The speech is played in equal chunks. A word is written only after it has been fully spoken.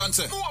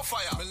man say, more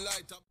fire. Me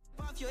light up.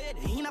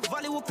 In a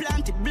valley we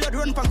planted, blood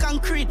run from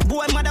concrete.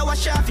 Boy, mother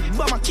was sharp it.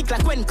 Bomber kick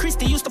like when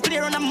Christy used to play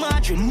on a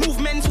Madrid.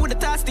 Movements with the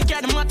task, they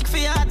carry the matic for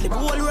your hardly.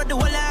 Whole road, the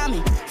whole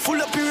army.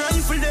 Full up your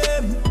rifle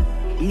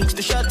them. Mix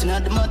the shot in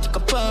the matic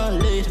upon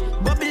late.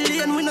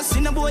 Babylon, we no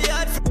see no boy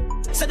yard.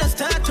 So that's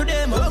start to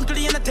them. Uncle,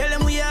 you tell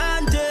them we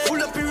aren't dead.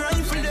 Full up your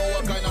rifle them.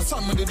 What kind of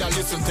song me did I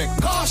listen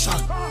to? Caution.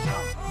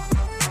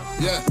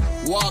 Yeah,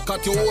 walk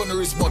at your own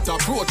risk, but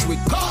approach with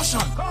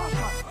caution.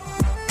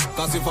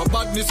 Cause if a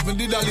badness me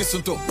did I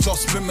listen to,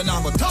 trust me, me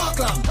not go talk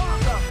long.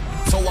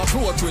 So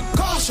approach with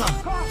caution.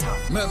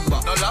 Remember,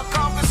 no lock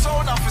off the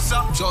sound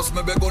officer. Just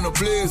me beg on the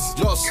place,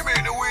 just give me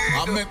the weed.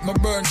 I make me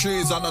burn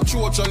trees and a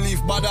church a leaf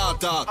bad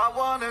attack. I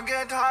wanna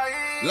get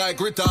high. Like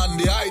Rita and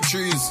the high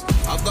trees.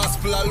 A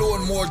gospel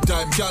alone more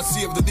time can't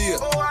save the day.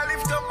 Oh, I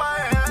lift up my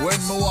hands when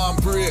me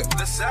want pray.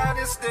 The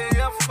saddest day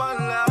of my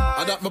life.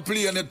 I that me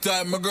play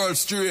anytime my girl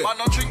straight. I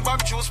no drink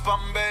back juice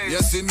Bombay.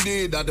 Yes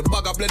indeed, that the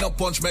bag of blend up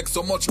punch make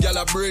so much gal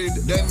a breed.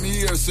 Then me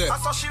hear say, I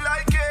saw she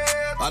like it.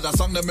 And that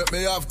song that make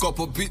me have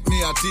couple beat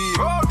me a team.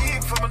 Roll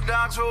deep from a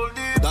dance, roll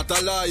deep. That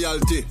a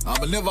loyalty.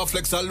 I never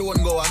flex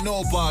alone, go a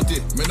no party.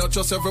 Me not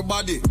trust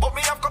everybody, but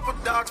me have couple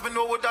dogs, me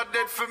know what that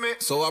did for me.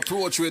 So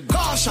approach with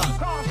caution.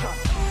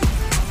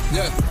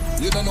 Yeah,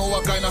 you don't know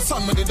what kind of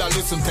song me did I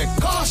listen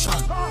to. Caution.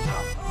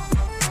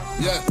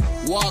 Yeah,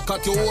 walk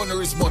at your own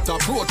risk, but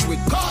approach with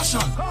caution.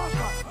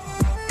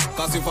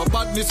 Cause if a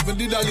badness me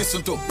did I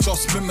listen to,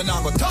 trust me, me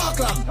not go talk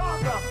long.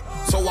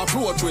 So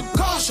approach with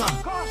caution.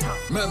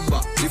 Remember,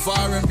 if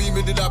R&B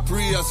me did a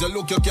pray, as you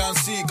look you can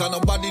see, cause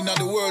nobody in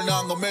the world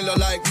now go mellow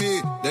like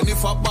me. Then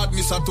if a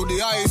badness are to the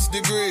highest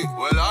degree,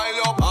 well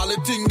I love all the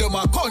things them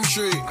a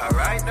country.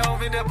 Right now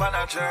we up on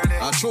a journey.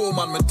 A true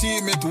man, my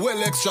team it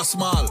well extra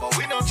small. But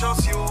we don't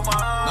trust you,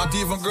 man. Not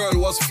even girl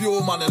was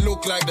few man, and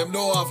look like them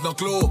don't have no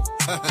clue.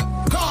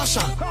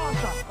 Caution.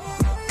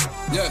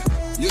 Yeah.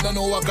 You don't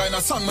know what kind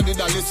of song me did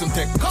I listen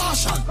to.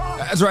 Caution.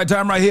 That's right,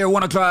 time right here,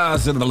 1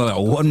 o'clock,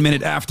 1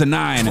 minute after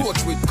 9.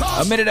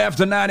 A minute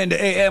after 9 in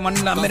the AM, and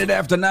a minute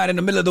after 9 in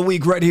the middle of the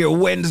week right here,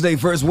 Wednesday,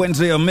 first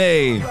Wednesday of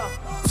May.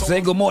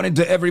 Say good morning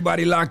to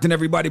everybody locked and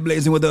everybody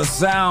blazing with the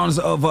sounds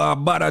of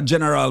Bada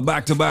General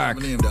back to back.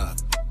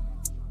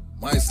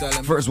 My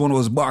style. First one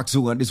was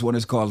Baksu and this one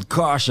is called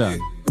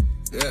Caution.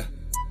 Yeah,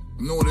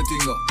 know the thing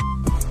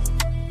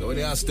though. So when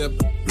you step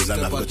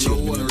at your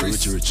own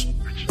risk. Rich.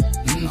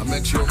 I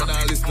make sure when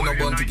I listen to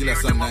Bounty Killer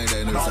song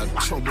neither.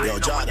 Yo,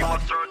 Jordan,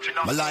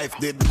 my life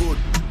did good.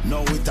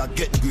 Now it a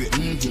get great.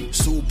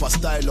 Super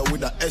styler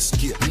with a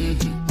SK.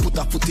 Put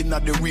a foot in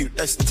the real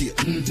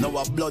estate. Now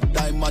a blood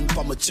diamond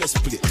for my chest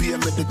plate. Pay me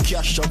the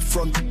cash up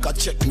front, can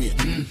check me.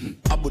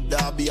 Abu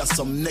Dhabi has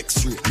some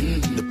next rate.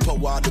 The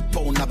power of the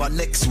pound have a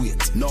next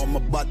weight. Now my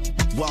bad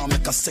want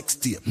make a sex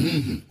tape.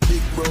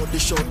 Big bro, they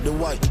show the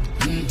white.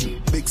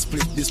 Big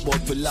split, this boy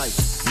for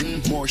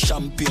life. More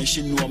champagne,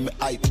 she know me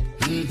hype.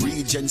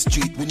 Regent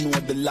Street, we know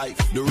the life.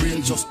 The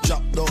rain just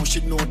dropped down,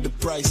 she know the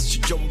price. She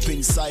jump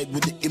inside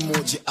with the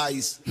emoji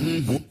eyes.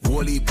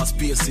 Whole heap of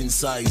space in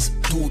size.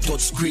 2-touch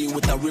screen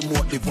with a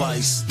remote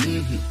device.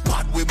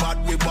 Bad we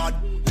bad we bad.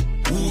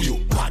 Ooh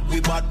you bad we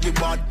bad we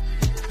bad.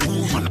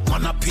 Ooh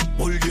man a pit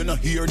bull, you know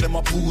hear them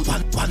a poo.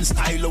 One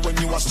style when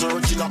you are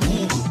searching a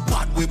ooh.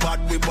 Bad we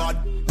bad we bad.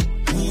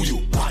 Ooh you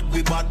bad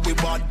we bad we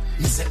bad.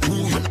 Me say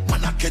ooh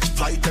man a catch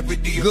flight every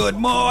day. Good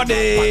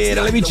morning.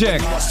 Let me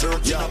check.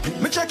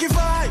 Me check your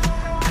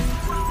vibe.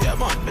 Yeah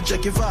man, me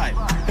check your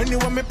vibe.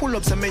 Anyway me pull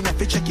up, so me have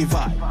to check your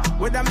vibe.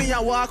 Whether me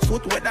a walk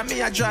foot, whether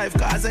me a drive,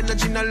 cause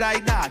energy no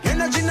like that.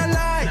 Energy no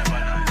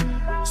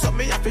like. So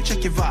me have to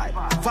check your vibe.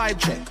 Vibe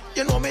check.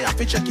 You know me have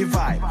to check your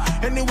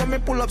vibe. Anyway me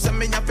pull up, so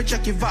me have to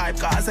check your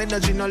vibe, cause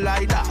energy no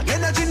like that.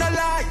 Energy no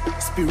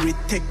like. Spirit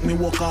take me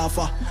walk off.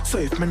 So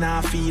if me nah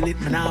feel it,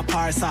 me nah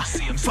parse.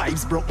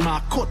 Vibes broke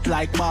my cut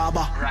like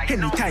barber.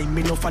 Anytime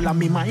me no follow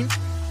me mind.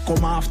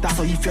 Come after,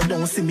 so if you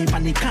don't see me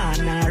panic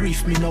corner,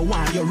 if me no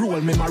want you roll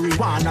me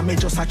marijuana, me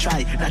just a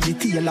try that the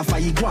tail of a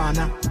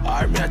iguana.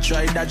 Or me a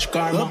try dodge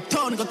karma.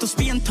 Uptown, got to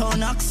Spain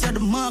town, Oxford,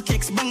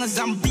 Markex, bangers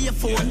and beer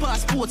phone.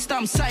 Passport,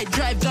 stamp, side,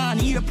 drive down,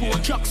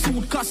 airport, truck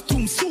suit,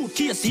 costume,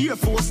 suitcase, Air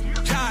Force.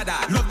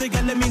 Jada, love the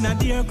girl, them in a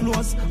dear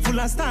clothes. Full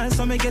of style,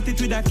 so me get it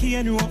with a key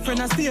and rope.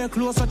 Friend, I stay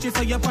close, watch it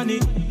for your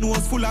panic.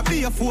 Nose full of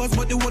beer force,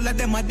 but the whole of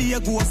them are dear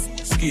ghosts.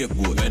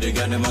 Scapegoat, make the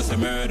girl, them as a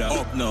murder.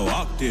 Up now,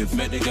 active,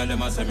 make the girl,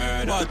 them as a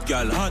murder. Bad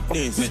girl,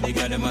 hotness, make the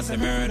girl, them as a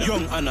murder.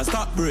 Young Anna,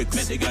 stop bricks,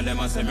 make the girl, them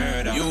as a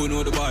murder. You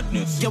know the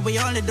badness. Yeah, we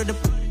only do the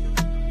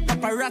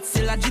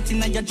paparazzi legit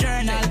in your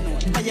journal.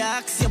 But you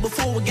ask you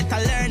before we get a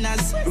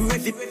learners.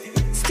 Rev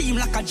it, steam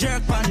like a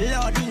jerk on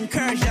Lord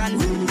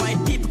incursion.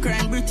 White people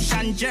crying British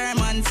and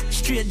Germans.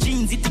 Straight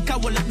jeans, it take a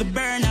wall of the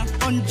burner.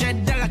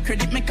 $100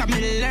 credit, make a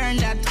me learn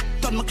that.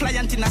 turn my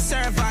client in a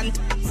servant.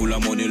 Full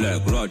of money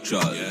like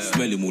Rothschild.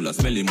 Smelly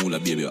moolah,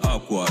 baby,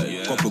 aqua.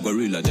 Couple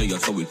gorilla, there you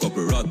saw with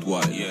couple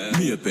Rottweil.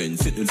 Me a pen,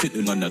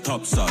 sitting on the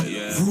top side.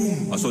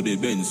 I saw the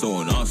Benz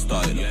on our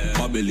style.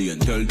 Babylon,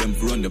 tell them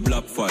to run the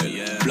black file.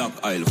 Black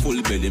aisle,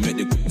 full belly, make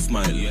the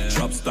smile.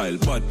 Trap style,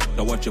 pot,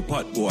 now watch your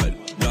pot boil.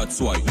 That's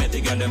why, make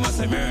the girl them as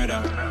a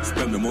murder.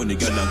 Spend the money,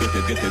 girl, and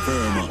get it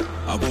firmer.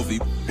 I go for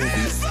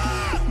this.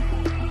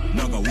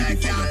 Naga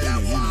with the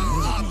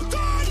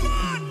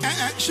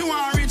she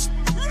want rich.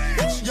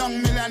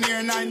 Young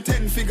millionaire,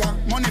 9-10 figure.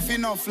 Money fi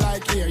enough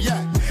like here,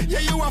 yeah. Yeah,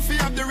 you have to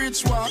have the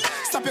rich walk.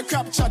 Stop your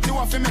crap chat, you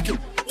have to make it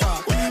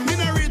talk. Me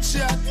no rich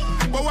yet,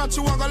 but what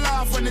you want to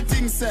laugh when the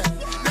thing set.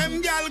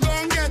 Them gal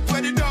gon' get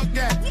where the dog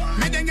get.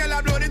 Me then gal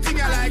a blow the thing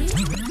I like.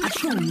 I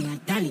show me a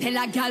dolly.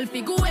 Tell a gal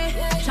fi go away.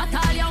 Shut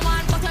all you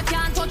want, but you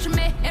can't touch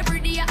me. Every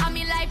day I'm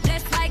in life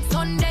blessed like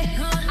Sunday.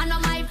 And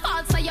not my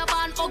fault, so you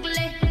born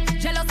ugly.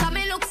 Jealous of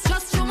me looks,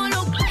 just you me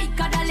look like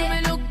a dolly.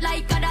 Me look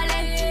like a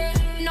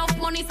dolly. Enough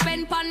money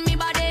spent on me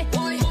body.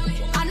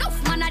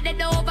 Enough man a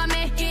dead over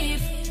me.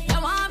 If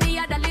you want me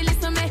a dolly,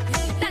 listen me.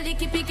 Dolly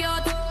keep it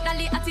cute,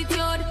 dolly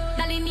attitude.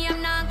 Dolly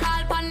name now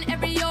call pan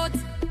every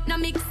youth. No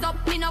mix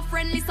up, me no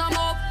friendly some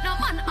up. No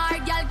man or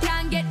girl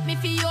can get me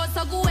for you.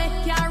 So go away,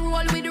 can't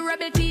roll with the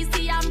rebel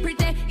TC and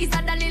pretty. It's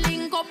a dolly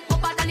link up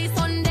a dolly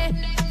Sunday.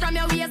 From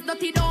your waist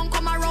dirty don't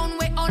come around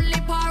with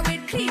only par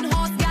with clean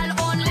house girl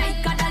on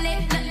like a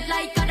dolly,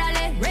 like a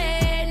dolly.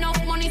 Rain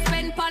enough money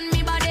spent on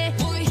me body.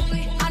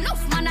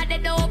 Enough man a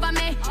dead over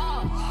me.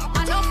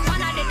 Enough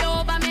man a dead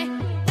over me.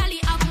 Dolly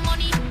have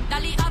money,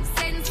 dolly have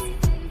sense.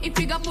 If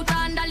you go put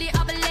on dolly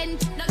have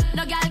length.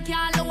 No girl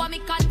can't lower me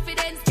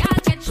confidence.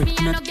 Can't catch me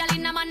and no girl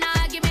in a man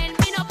argument.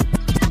 Me no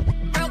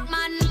broke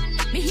man.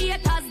 Me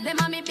haters them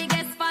are me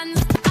biggest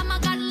fans. I'm a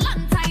god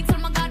long title,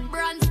 my god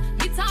brands.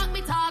 Me talk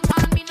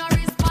and me no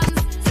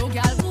response. So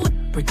girl good.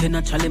 Pretend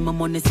actually my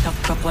money stack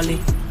properly.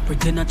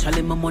 Pretend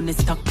actually my money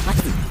stack.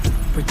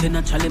 Pretend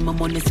actually my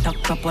money stack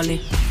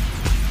properly.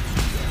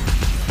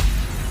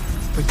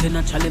 Pretend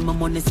actually my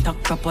money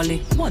stack properly.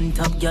 One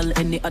top girl,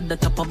 any other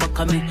top of back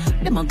of me.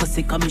 Them a go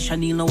see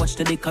commission, no watch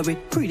the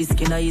decorate. Pretty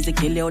skin, easy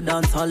kill you,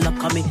 dance all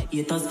lock of me.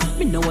 Haters,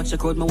 me no watch the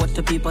crowd, me watch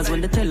the papers. When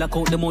they tell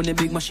account the money,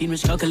 big machine,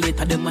 which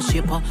calculator, them a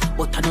shaper.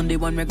 But I don't they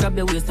want me grab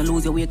your waist and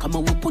lose your weight. Come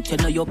on, we'll put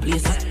you in your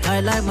place.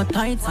 I like my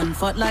tights and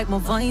fat like my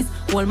vice.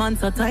 Whole man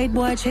so tight,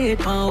 boy, cheat,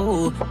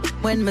 oh.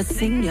 When me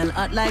sing, y'all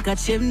act like a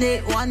chimney.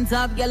 One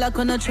top girl, I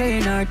gonna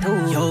train her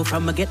too. Yo,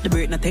 from me get the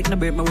break, now take the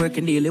break, my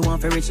working daily.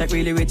 Want for rich, like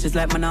really rich, is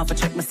like man off.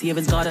 Check my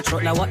savings, got a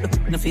truck. Like what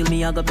the no feel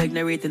me, I got beg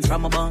the ratings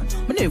from a band.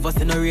 Me never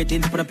see no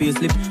ratings, put a pay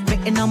slip.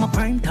 Making on my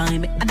prime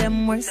time, and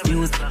them worst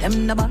news.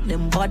 Them about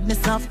them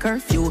badness of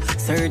curfew.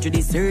 Surgery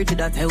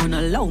that I won't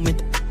allow me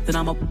to. Then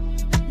I'm up,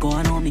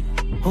 going on me.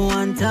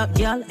 One top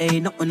girl,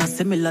 ain't nothing a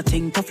similar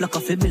thing. Tough like a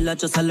fibula,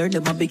 just I learned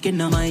them a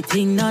beginner. My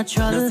thing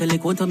natural. No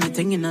silicone to me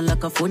thing in a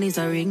like a phone is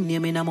a ring.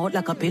 Name in a mouth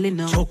like a pill in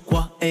a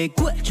chokwa. Hey,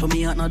 good, show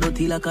me out no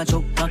dirty like a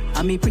choker.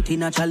 I me pretty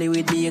naturally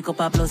with me a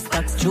couple plus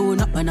stacks. True,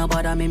 nothing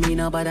about me,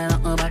 no bother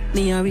nothing about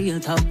me a real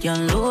top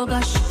girl. Oh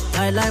gosh,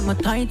 I like my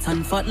tights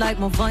and fat like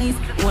my vice.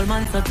 Whole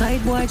man so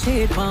tight, boy,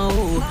 cheat,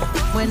 oh.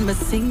 When me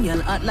sing,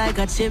 y'all act like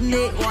a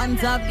chimney. One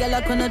top girl,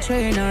 I gonna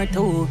train her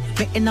too.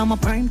 Making on my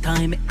prime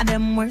time, and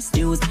them worst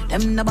news.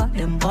 Them about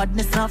them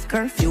badness of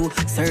curfew.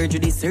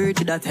 Surgery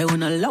that I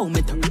won't allow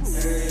me to.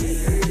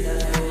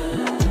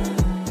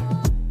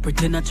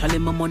 Pretend actually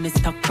my money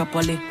stack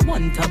properly.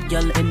 One top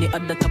girl, any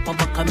other top of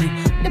back of me.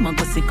 Them a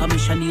go see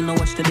commission, no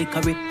watch the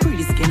decorate.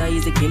 Pretty skin,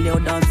 easy kill you,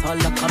 dance all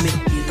like me.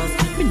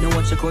 Haters, me no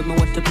watch the crowd, me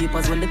watch the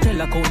papers. When they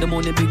tell account the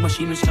money, big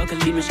machine, we struggle.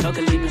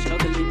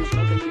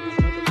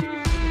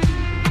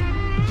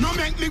 No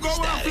make me go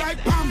off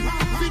like Pam.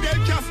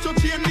 Fidel Castro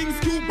chain links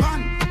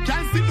coupon.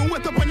 Can't sit no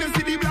wet up when you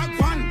see the black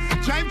van.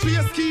 Drive to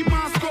your ski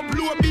mask up,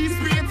 blow a beast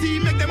spray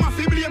team, make them a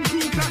fi blame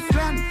true class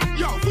clan.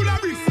 Yo, full of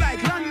bricks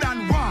like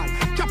London Wall.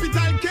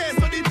 Capital K,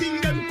 so the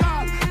thing them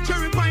tall.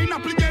 Cherry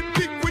pineapple get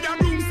big with a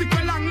broomstick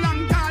a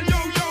long tall. Yo,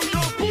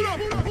 pull up.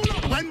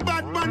 When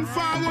bad man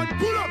forward,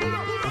 pull up.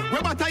 We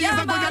about a years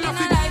ago, y'all have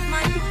to life,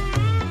 man.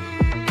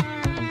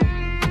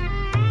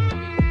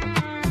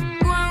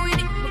 Go on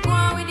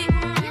with it.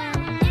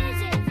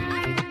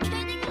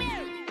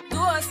 Do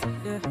us,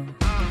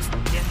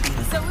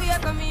 So we are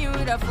coming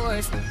with a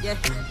force, yeah.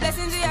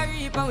 Blessings we are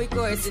reap and we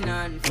coursing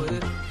on full.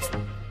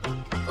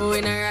 Oh,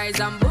 in a rise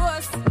and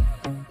boast.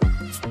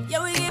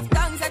 Yeah, we give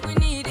thanks like we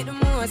need it the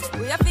most.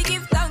 We have to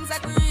give thanks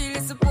like we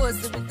really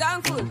supposed to be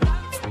thankful.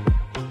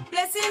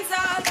 Blessings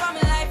all for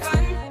my life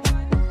and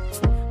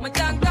my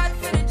thank God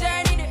for the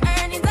journey, the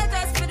earnings are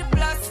just for the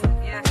plus.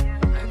 Yeah,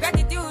 and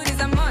gratitude is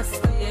a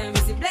must. Yeah, we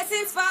see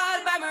blessings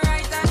fall by my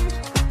right hand.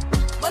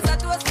 But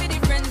that was for the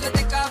friends we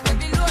take off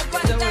every load.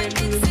 One time,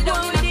 sit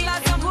down in a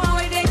class and go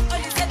with it.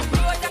 Only said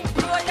road.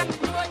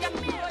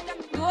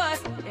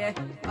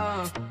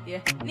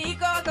 Yeah.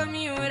 Nico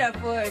coming with a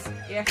force,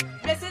 yeah.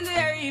 Blessings we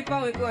are reap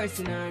and we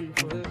coursing on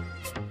full.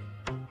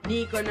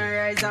 Nico no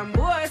rise and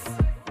boast.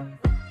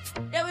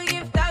 Yeah, we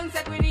give thanks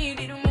like we need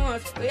it the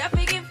most. We have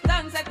to give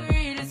thanks like we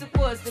really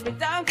supposed just to be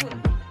thankful.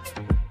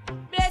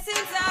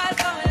 Blessings all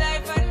for my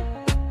life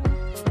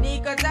and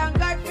Nico, thank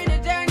God for the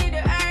journey,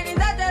 the earnings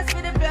are just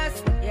for the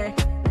plus.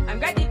 Yeah, and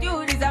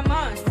gratitude is a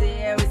must.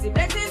 Yeah, we see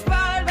blessings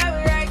fall by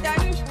we right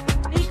hand.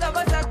 Nico,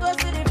 but I toast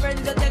to the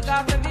friends to take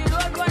off every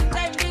road one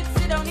time. Big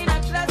sit down in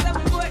a class and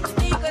we go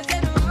to Nico,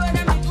 send the road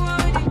and we go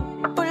with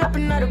it. Pull up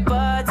another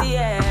party,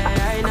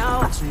 yeah. I know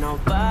what you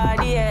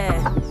nobody,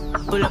 yeah.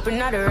 Pull up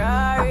another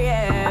Rari,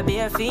 yeah.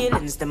 Bare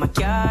feelings that I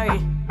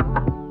carry.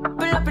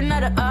 Pull up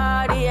another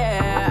Audi,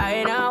 yeah.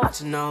 I know what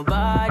you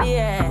nobody,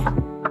 yeah.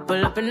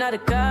 Pull up another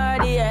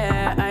card,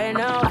 yeah. I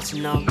know what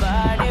you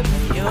nobody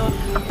but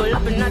you. Pull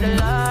up another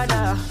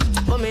Lada.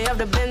 Put me off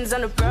the Benz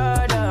and the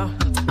Prada.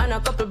 And a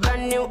couple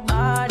brand new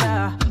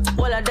order.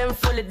 All of them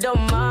fully don't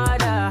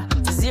matter.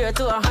 0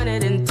 to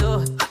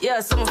 102. Yeah,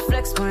 someone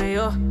flex on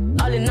you.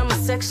 All in on my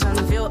section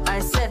view, I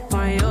set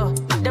on you.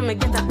 Then me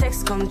get a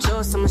text come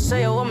true, so I'ma show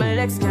you what my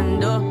legs can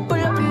do. Pull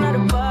up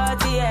another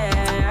party,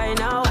 yeah. I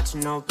know what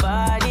you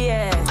nobody,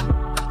 yeah.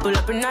 Pull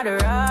up another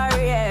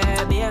Rari,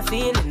 yeah. Bare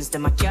feelings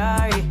that I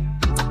carry.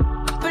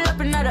 Pull up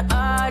another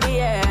Audi,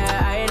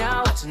 yeah. I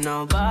know what you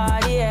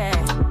nobody, yeah.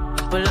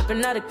 Pull up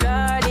another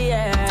card,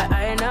 yeah.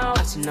 I know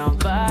what you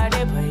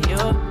nobody but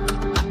you.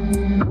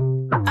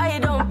 I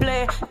don't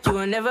play, you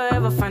will never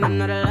ever find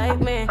another like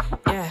me,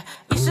 yeah.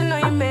 You should know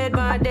you made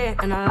my day,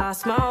 and I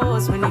lost my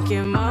horse when you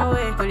came my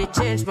way. But it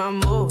changed my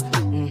mood.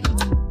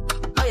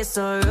 Oh, you're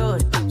so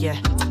rude, yeah.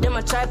 Then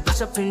I try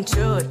push up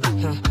intrude,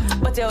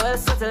 but you're well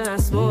settled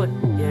and smooth,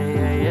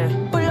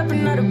 yeah. Pull up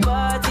another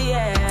party,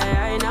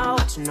 yeah. I know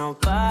what you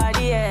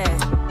nobody, yeah.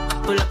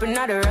 Pull up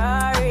another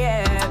Rari,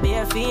 yeah.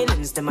 Bare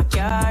feelings that I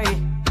carry.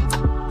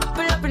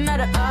 Pull up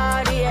another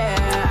Audi,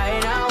 yeah. I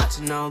know what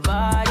you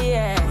nobody,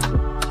 yeah.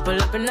 Pull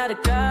up another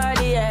card,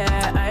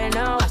 yeah. I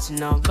know what you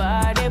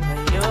nobody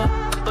but you.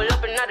 Pull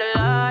up another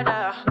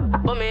Lada.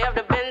 Put me off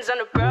the Benz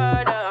and the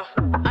Prada.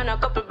 And a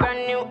couple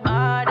brand new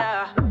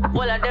order.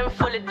 All of them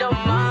fully don't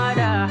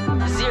matter.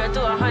 0 to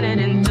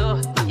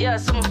 102. Yeah,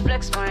 someone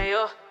flex on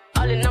you.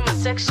 All in on my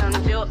section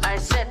view, I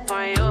set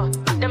on you.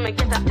 Then me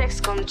get a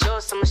text come true,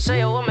 so I'ma show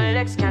you what my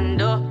legs can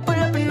do. Pull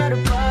up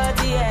another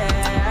party,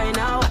 yeah. I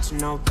know what you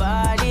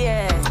nobody,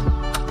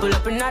 yeah. Pull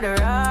up another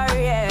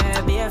Rari,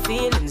 yeah. Bare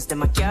feelings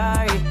that I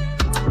carry.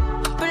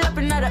 Pull up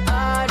another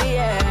Audi,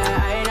 yeah.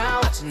 I know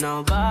what you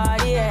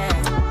nobody,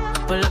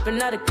 yeah. Pull up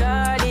another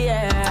card,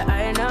 yeah.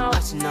 I know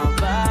what you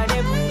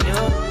nobody but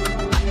you.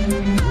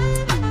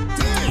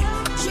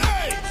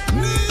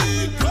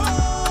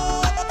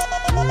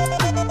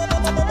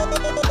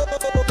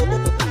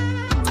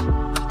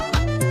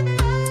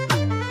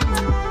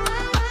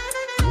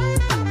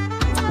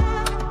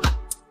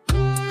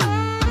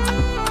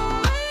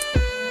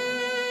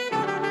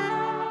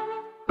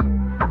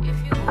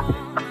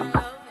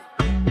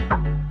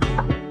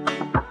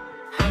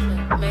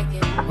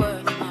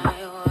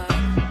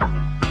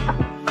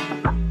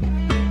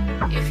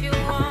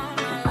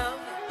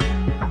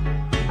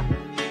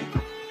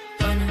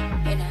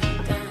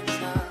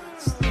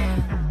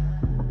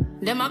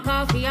 Them a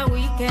call for a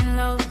weekend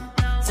love.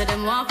 So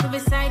them want for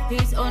beside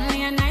piece,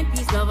 only a night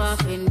piece love off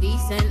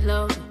indecent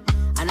love.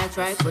 And I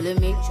try fully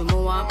make sure me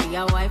want be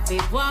a wife,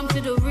 it warm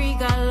to the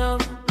regal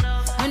love.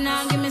 When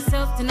I give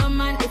myself to no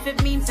man, if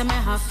it means I may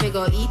have to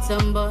go eat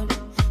some bud.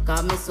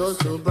 Cause my soul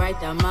too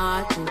bright and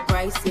my heart too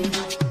pricey.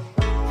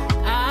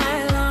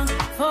 I long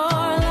for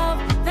love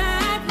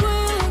that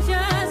will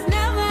just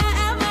never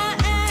ever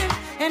end.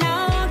 And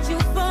I want you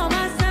for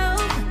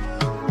myself.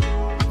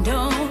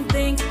 Don't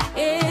think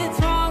it's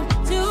wrong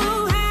to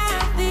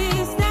have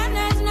these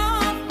standards, no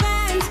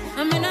offense.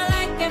 I mean I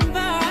like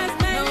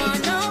embarrassment. No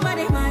want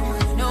nobody man,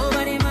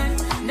 nobody man,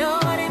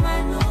 nobody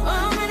man.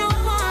 Oh, me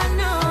don't want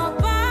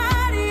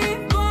nobody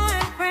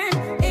boyfriend.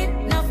 It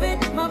no fit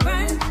my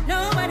brand.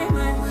 Nobody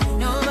man,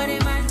 nobody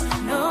man,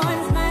 no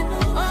one's man.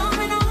 Oh,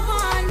 me don't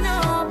want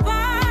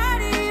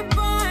nobody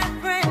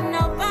boyfriend,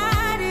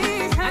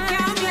 nobody's hand. I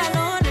can't be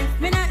alone if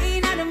me not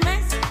in the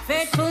mess.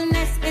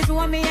 Faithfulness is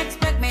what me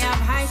expect. Me have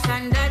high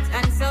standards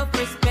and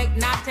self-respect.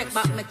 Not take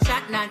back my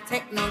chat, not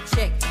take no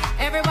check.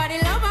 Everybody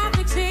love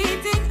after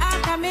cheating.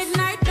 After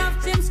midnight, love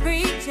Tim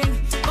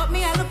screeching. But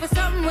me I look for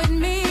something with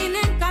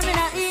meaning. Coming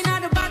out in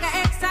the bag of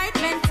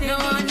excitement. No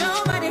one,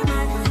 nobody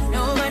man,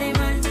 nobody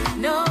man,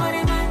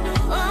 nobody man.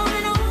 Oh, me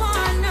don't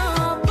want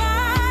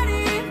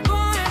nobody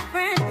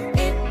boyfriend.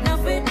 It no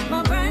fit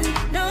my brand.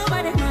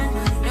 Nobody man,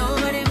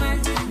 nobody man,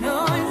 no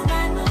one's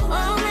man.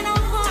 Oh, me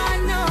don't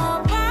want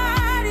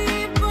nobody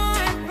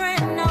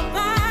boyfriend,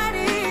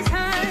 nobody's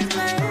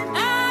husband.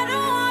 I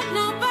don't want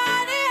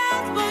nobody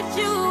else but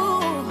you.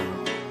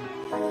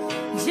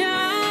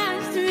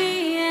 Just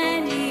me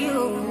and you.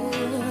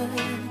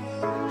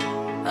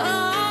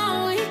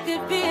 Oh, we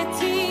could be a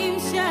team,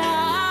 share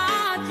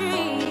our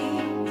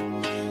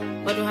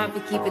dreams. But we'll have to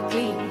keep it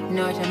clean, you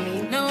know what I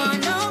mean? No one,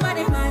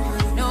 nobody man,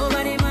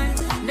 nobody man,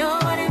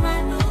 nobody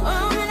man.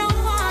 Oh, me don't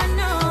want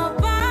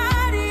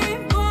nobody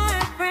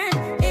boyfriend.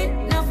 It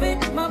no fit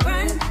my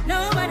brand.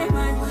 Nobody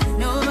man,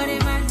 nobody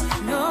man,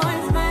 no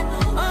one's man.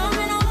 Oh,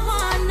 me don't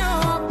want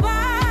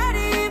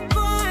nobody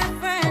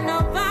boyfriend.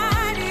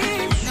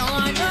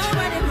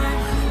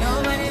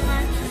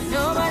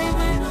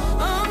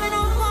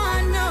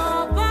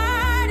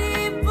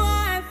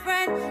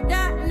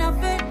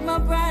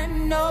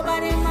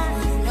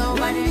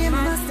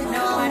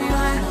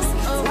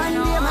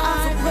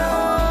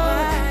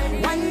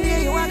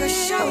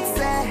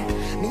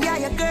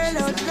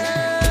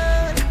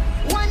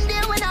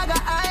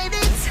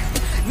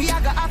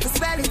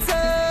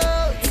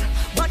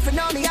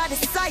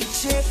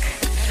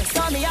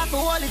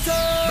 hold it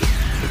up.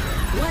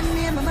 One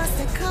day I must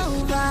take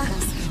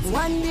over.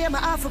 One day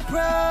I off a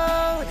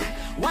proud.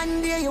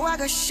 One day you are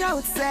gonna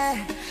shout,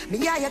 say,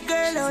 me are your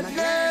girl out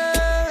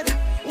loud.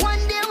 One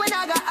day when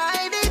I got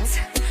hide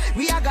it,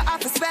 we are gonna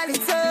have to spell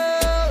it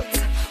out.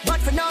 But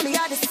for now me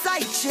are the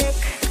side chick,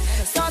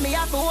 so me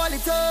have to hold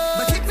it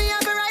up. But if me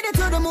have to ride it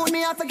to the moon,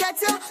 me have to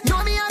get you.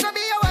 Know me have to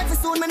be your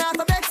wife soon, me not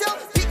forget you.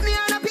 Pick me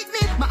and I pick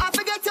me, my have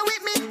to get you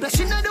with me. Plus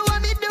you know do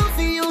what me do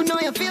for you, know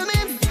you feel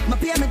me. My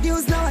pay my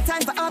dues, now a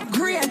time for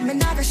upgrade. Me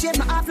not gonna shape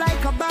my off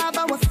like a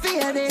barber, we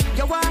feel it.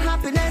 You want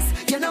happiness,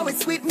 you know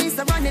it's sweet me,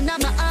 so running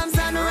out my arms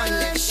and run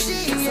left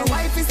shit. So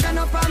wife is stand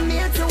up on me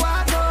to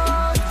walk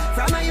out.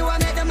 From you I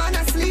make the man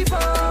a sleep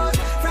out.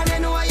 From you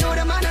know you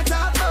the man a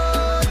talk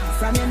out.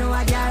 From you know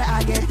a girl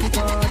I get kicked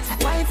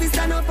out. Wife is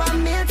stand up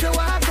on me to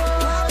walk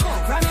out.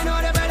 From you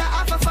know the brother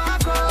off a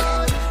fuck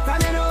out.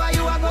 From you know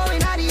you are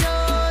going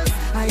adios.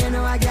 And you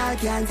know a girl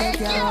can't take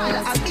you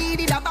out. I beat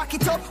it, I back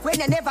it up when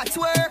they never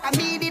twerk. I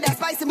beat it, I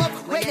spice him up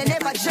when they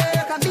never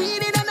jerk. I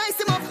beat it, I nice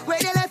him up when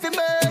they left him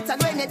birds.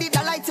 And when they did,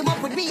 I light him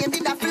up with me and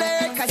did I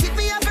flirt. Cause if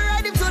me have to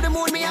ride him to the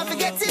moon, me have to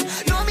get him.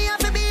 No, me have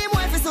to be him,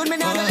 wife is soon, me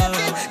not gonna let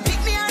him.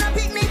 Pick me and I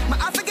pick me, my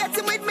have to get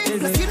him with me.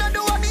 Cause you know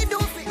do what me do,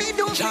 me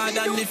do.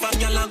 Jordan, if a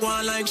girl a go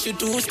on like she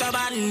too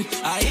stubborn,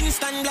 I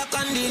instant block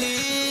and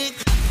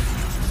delete.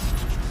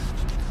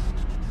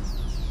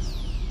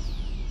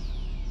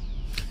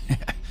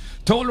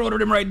 Toll Road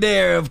with him right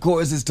there. Of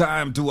course, it's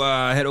time to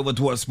head over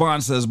to our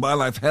sponsors,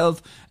 BioLife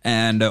Health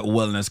and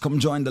Wellness. Come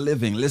join the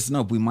living. Listen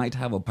up, we might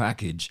have a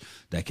package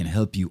that can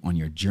help you on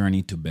your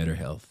journey to better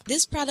health.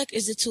 This product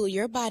is a tool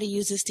your body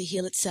uses to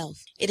heal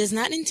itself. It is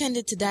not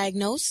intended to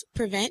diagnose,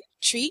 prevent,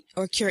 treat,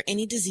 or cure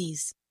any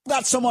disease.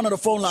 Got someone on the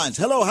phone lines.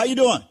 Hello, how you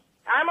doing?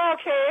 I'm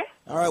okay.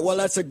 All right, well,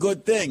 that's a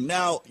good thing.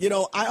 Now, you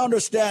know, I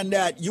understand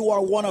that you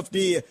are one of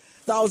the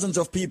thousands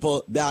of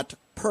people that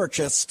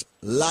purchased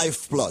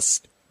Life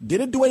Plus. Did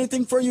it do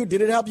anything for you?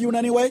 Did it help you in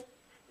any way?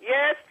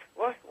 Yes.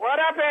 What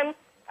happened?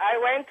 I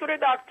went to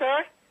the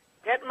doctor,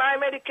 get my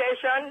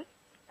medication,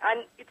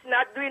 and it's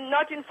not doing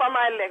nothing for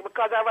my leg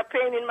because I have a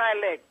pain in my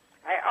leg.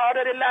 I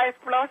ordered the Life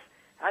Plus,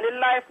 and the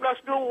Life Plus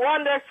do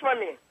wonders for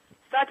me.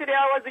 Saturday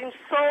I was in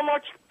so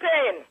much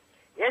pain.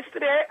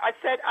 Yesterday I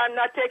said I'm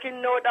not taking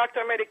no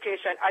doctor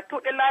medication. I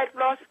took the Life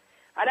Plus,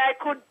 and I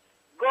could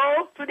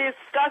go to this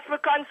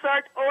gospel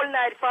concert all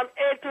night from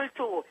 8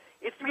 till 2.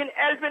 It's been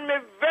helping me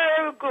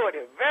very good,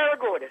 very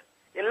good.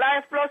 The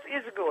Life Plus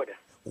is good.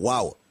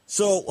 Wow.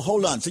 So,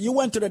 hold on. So you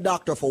went to the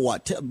doctor for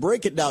what?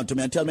 Break it down to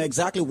me and tell me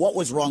exactly what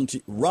was wrong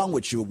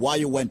with you, why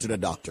you went to the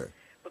doctor.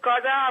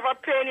 Because I have a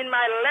pain in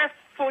my left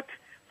foot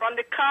from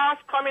the calf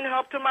coming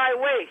up to my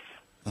waist.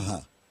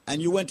 Uh-huh.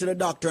 And you went to the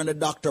doctor and the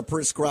doctor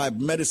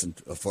prescribed medicine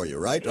for you,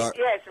 right?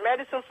 Yes,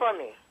 medicine for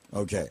me.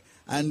 Okay.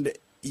 And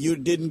you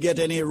didn't get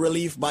any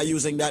relief by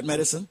using that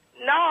medicine?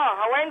 No,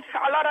 I went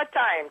a lot of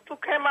time.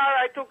 Took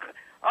MRI, took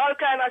all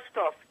kind of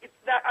stuff.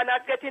 I'm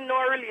not getting no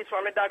release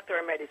from the doctor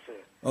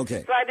medicine.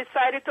 Okay. So I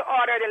decided to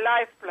order the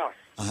Life Plus.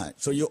 Uh-huh.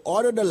 So you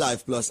ordered the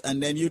Life Plus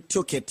and then you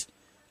took it.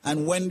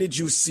 And when did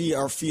you see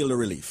or feel the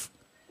relief?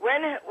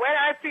 When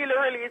I feel the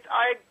release,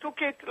 I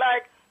took it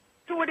like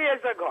 2 days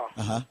ago.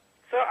 Uh-huh.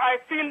 So I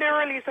feel the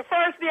release. The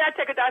first day I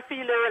take it, I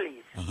feel the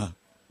release. Uh-huh.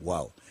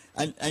 Wow.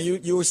 And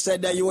you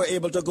said that you were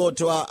able to go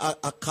to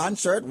a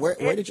concert. Where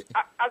did you?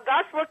 A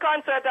gospel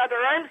concert at the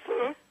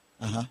Remsen.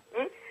 Uh-huh.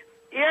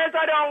 Years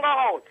I don't go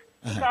out.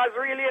 Because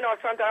really,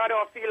 sometimes I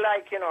don't feel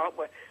like,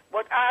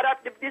 but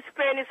this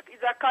pain is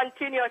a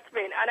continuous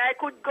pain. And I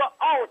could go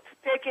out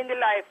taking the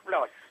Life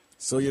Plus.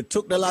 So you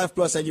took the Life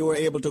Plus and you were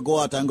able to go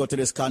out and go to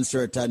this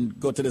concert and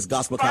go to this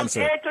gospel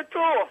concert. From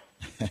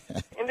 8 to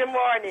 2 in the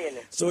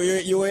morning. So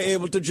you were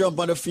able to jump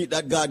on the feet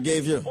that God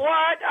gave you?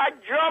 What? I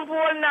jump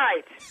all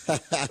night.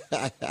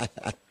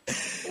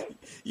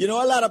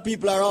 A lot of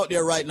people are out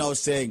there right now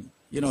saying,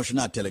 she's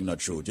not telling the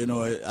truth.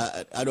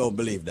 I don't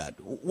believe that.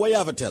 What you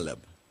have to tell them?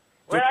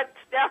 Well,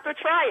 they have to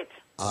try it.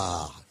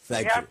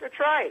 Thank you. They have to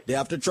try it. They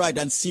have to try it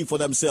and see for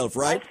themselves,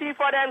 right? And see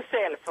for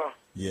themselves.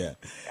 Yeah.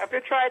 You have to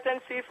try it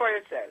and see for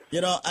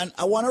yourself. And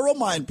I want to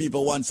remind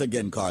people once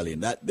again,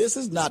 Carlene, that this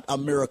is not a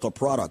miracle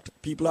product.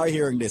 People are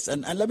hearing this.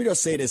 And let me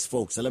just say this,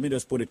 folks, and let me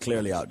just put it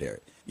clearly out there.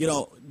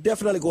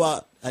 Definitely go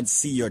out and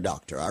see your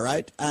doctor, all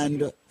right?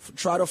 And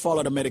try to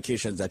follow the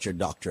medications that your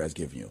doctor has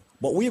given you.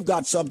 But we've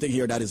got something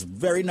here that is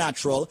very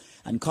natural,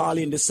 and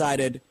Carlene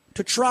decided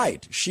to try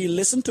it. She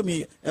listened to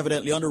me,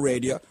 evidently, on the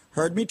radio,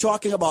 heard me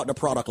talking about the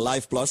product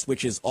Life Plus,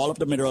 which is all of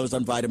the minerals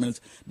and vitamins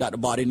that the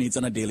body needs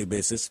on a daily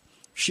basis.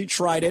 She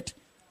tried it,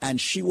 and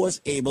she was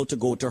able to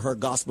go to her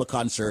gospel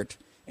concert,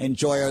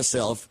 enjoy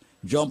herself,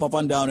 jump up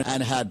and down,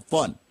 and had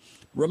fun.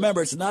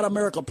 Remember, it's not a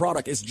miracle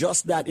product. It's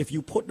just that if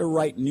you put the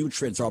right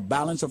nutrients or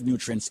balance of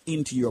nutrients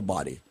into your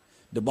body,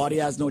 the body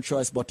has no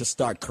choice but to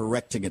start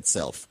correcting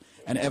itself.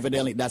 And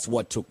evidently that's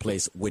what took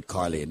place with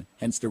Carlene.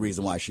 Hence the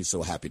reason why she's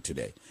so happy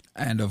today.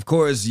 And of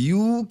course,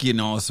 you can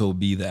also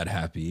be that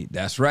happy.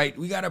 That's right.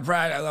 We got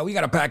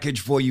a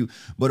package for you.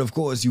 But of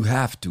course, you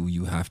have to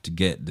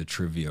get the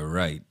trivia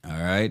right. All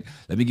right.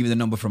 Let me give you the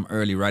number from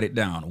early. Write it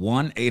down.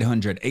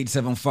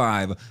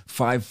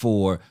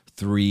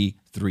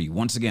 1-800-875-5433.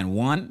 Once again,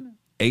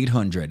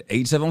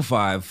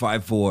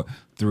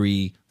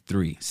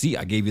 1-800-875-5433. See,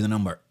 I gave you the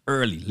number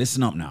early.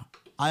 Listen up now.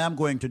 I am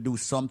going to do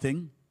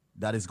something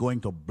that is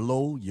going to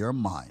blow your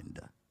mind.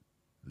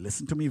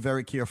 Listen to me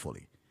very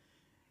carefully.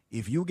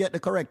 If you get the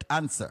correct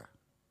answer,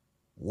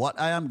 what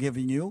I am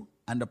giving you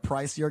and the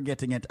price you're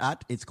getting it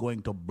at, it's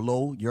going to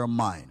blow your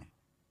mind.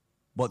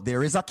 But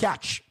there is a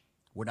catch.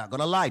 We're not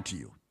going to lie to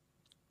you.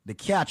 The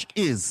catch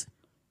is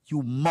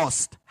you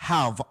must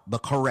have the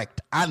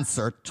correct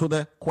answer to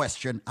the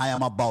question I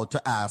am about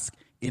to ask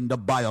in the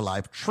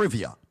BioLife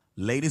trivia.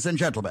 Ladies and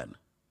gentlemen,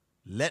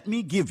 let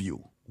me give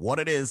you what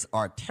it is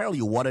or tell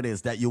you what it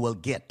is that you will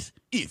get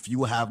if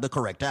you have the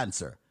correct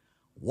answer.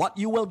 What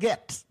you will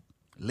get,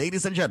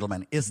 ladies and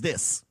gentlemen, is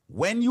this.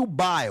 When you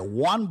buy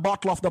one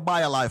bottle of the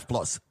BioLife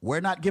Plus,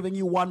 we're not giving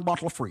you one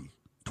bottle free,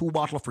 2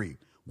 bottles free.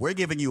 We're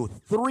giving you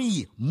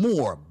 3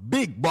 more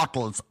big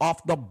bottles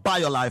of the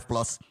BioLife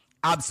Plus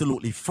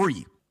absolutely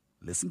free.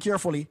 Listen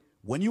carefully.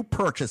 When you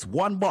purchase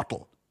one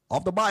bottle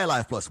of the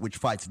BioLife Plus, which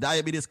fights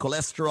diabetes,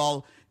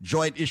 cholesterol,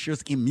 joint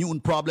issues,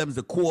 immune problems,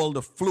 the cold,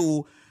 the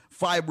flu,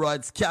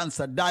 fibroids,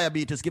 cancer,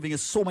 diabetes, giving you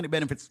so many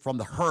benefits from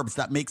the herbs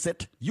that makes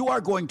it, you are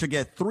going to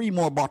get 3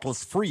 more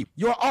bottles free.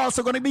 You're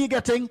also going to be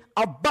getting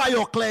a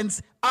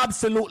BioCleanse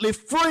absolutely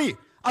free.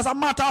 As a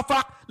matter of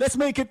fact, let's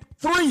make it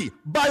 3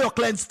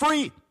 BioCleanse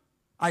free.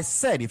 I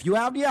said, if you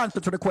have the answer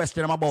to the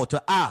question I'm about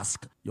to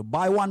ask, you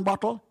buy 1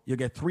 bottle, you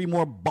get 3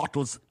 more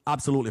bottles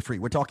absolutely free.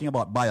 We're talking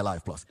about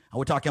BioLife Plus, and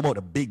we're talking about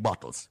the big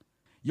bottles.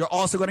 You're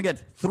also going to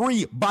get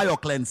 3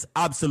 BioCleanse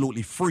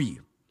absolutely free.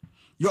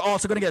 You're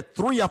also going to get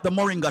 3 of the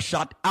Moringa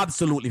shot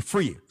absolutely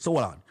free. So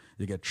hold on.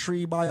 You get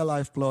 3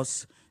 BioLife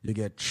Plus, you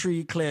get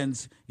 3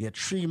 Cleanse, you get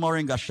 3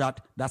 Moringa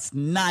shot. That's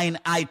 9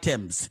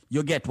 items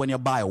you get when you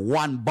buy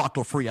 1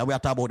 bottle free. And we're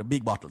talking about the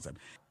big bottles. And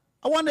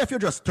I wonder if you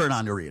just turn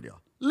on the radio.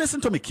 Listen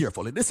to me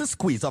carefully. This is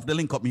Squeeze of the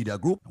Link Up Media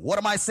Group. What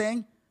am I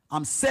saying?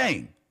 I'm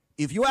saying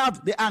if you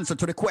have the answer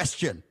to the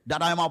question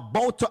that I'm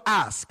about to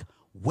ask,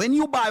 when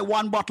you buy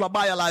 1 bottle of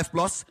BioLife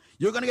Plus,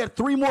 you're going to get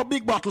 3 more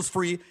big bottles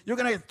free. You're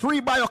going to get 3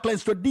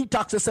 BioCleanse to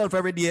detox yourself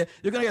every day.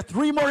 You're going to get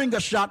 3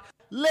 Moringa shot.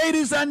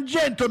 Ladies and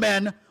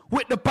gentlemen,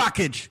 with the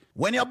package,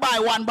 when you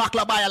buy 1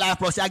 bottle of BioLife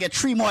Plus, you get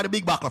 3 more of the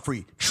big bottle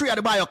free, 3 of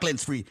the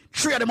BioCleanse free,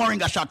 3 of the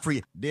Moringa shot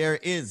free. There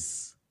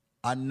is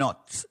a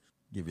nut.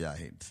 Give you a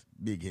hint.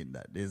 Big hint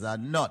that there's a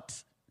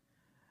nut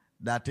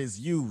that is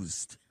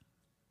used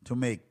to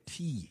make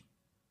tea.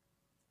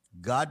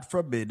 God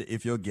forbid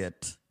if you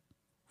get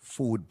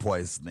food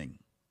poisoning.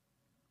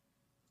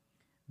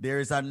 There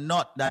is a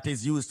nut that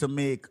is used to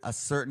make a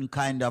certain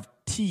kind of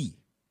tea.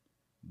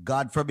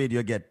 God forbid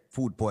you get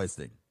food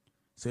poisoning.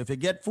 So if you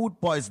get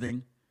food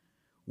poisoning,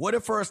 what the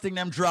first thing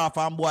them draw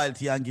from boiled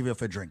tea and give you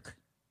for drink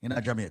in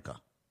Jamaica?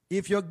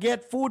 If you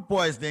get food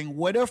poisoning,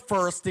 what the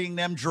first thing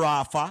them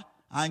draw for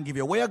and give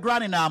you? Where your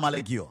granny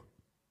normally give you?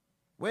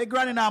 Where your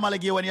granny normally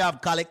give you when you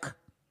have colic,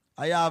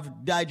 or you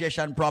have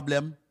digestion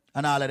problem,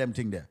 and all of them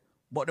things there?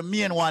 But the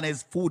main one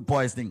is food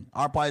poisoning,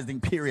 or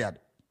poisoning period.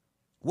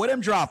 What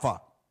them draw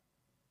for?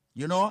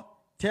 You know?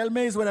 Tell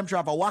me is what them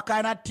draw for. What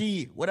kind of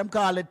tea? What them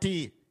call it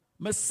tea?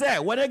 Me say,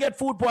 when they get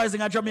food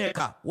poisoning in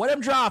Jamaica, what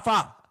them draw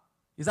for?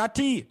 Is that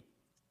tea?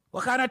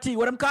 What kind of tea?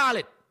 What them call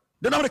it?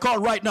 The number to call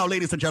right now,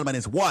 ladies and gentlemen,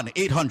 is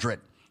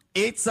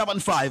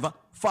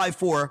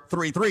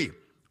 1-800-875-5433.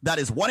 That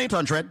is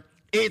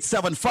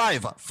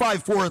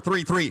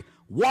 1-800-875-5433.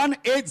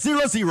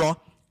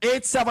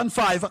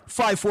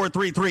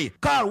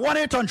 1-800-875-5433. Call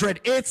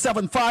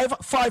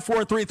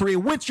 1-800-875-5433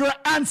 with your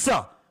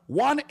answer.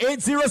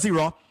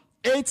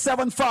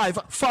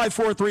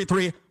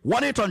 1-800-875-5433.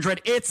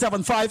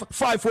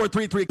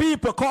 1-800-875-5433.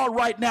 People, call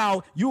right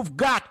now. You've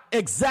got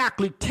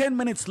exactly 10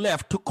 minutes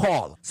left to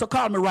call. So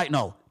call me right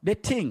now. The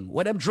thing,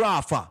 where them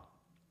draw for,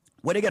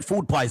 when you get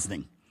food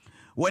poisoning,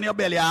 when your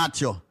belly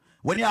hurts you,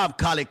 when you have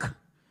colic,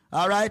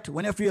 all right,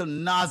 when you feel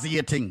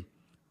nauseating,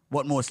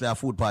 but mostly have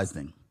food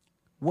poisoning.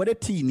 What a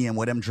tea name,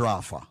 what them draw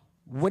for?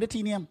 What a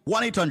tea name?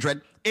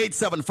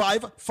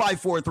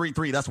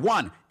 1-800-875-5433. That's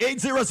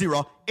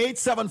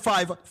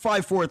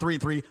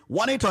 1-800-875-5433.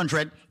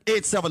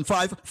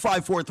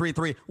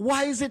 1-800-875-5433.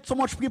 Why is it so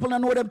much people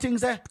don't know them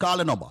things there? Call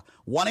the number.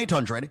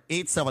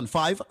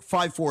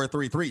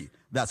 1-800-875-5433.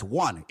 That's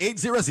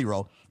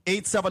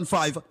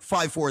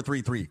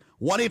 1-800-875-5433.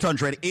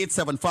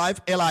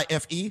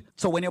 1-800-875-LIFE.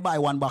 So when you buy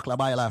 1 bottle of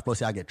BioLife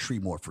Plus, you get 3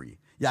 more free.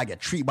 You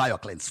get 3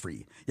 BioCleanse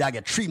free. You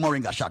get 3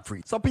 Moringa shot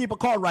free. So people,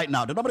 call right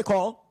now. The number to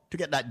call to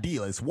get that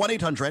deal is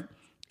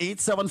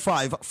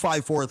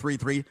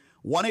 1-800-875-5433.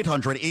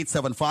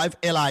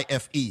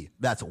 1-800-875-LIFE.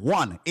 That's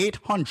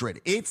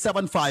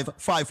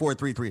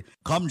 1-800-875-5433.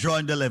 Come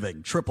join the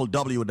living.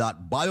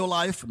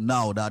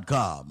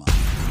 www.biolifenow.com.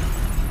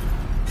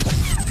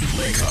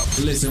 Link up.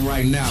 Listen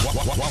right now.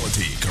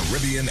 Quality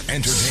Caribbean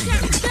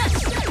entertainment.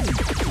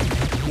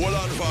 Hold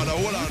on, father,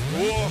 hold on.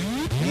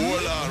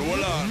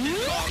 Hold on.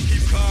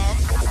 Keep calm.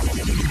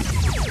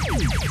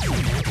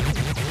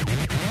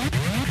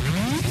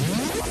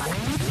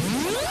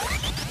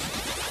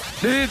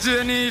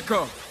 DJ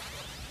Nico,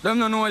 them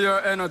don't know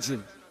your energy.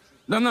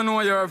 Them don't know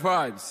your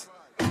vibes.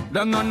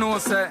 Them don't know,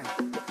 say,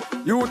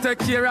 you take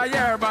care of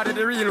your body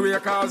the real way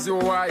cause you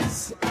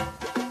wise.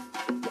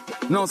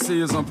 No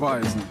season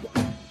poison.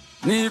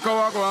 Nico,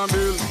 I go and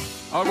build,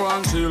 I go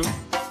and chill.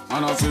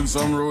 And I see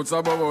some roots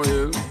above a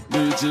hill.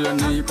 DJ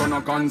Nico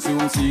no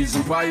consume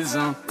season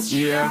poison.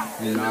 Yeah,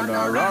 in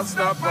another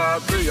Rasta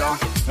party, yeah.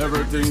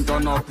 Everything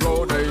turn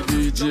upload, hey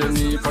DJ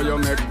Nico, you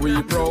make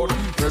we proud.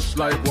 Fresh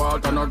like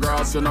water, no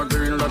grass, you no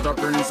green. Lot of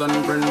prince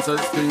and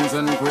princess, kings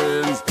and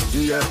queens.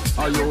 Yeah,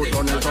 I you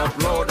turn it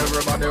upload.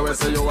 Everybody will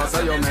say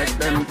you make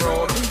them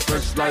proud.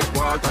 Fresh like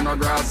water, no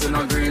grass, you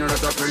no green.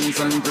 Lot of prince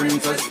and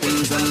princess,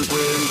 kings and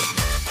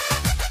queens.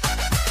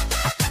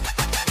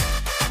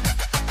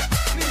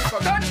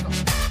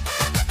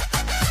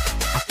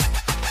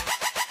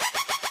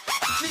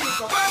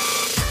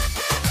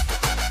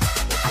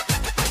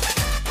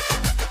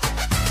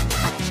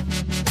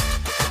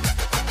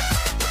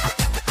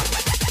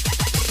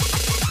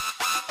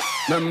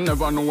 Them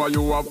never know why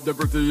you have the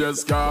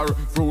prettiest car.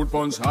 Fruit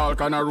punch, all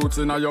kind of roots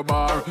in your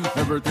bar.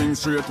 Everything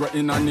straight way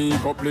in a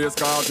Nico place.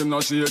 Cause him no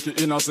shake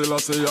it in a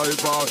Selassie I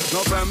fall.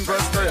 No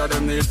Empress player,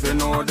 them need to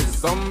know this.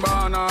 Some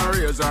born and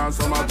raised and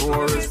some are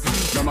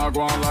tourists. Them a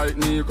go on like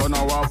Nico,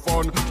 now have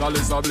fun.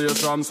 Chalice a blaze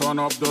from sun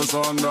up to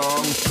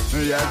sundown.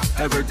 Yeah,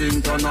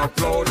 everything turn up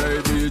loud. Hey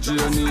DJ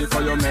Nico,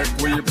 you make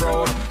we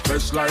proud.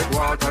 Fresh like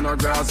water, no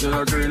grass in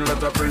a green. Let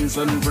the prince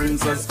and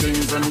princess,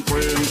 kings and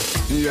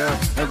queens. Yeah,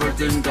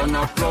 everything turn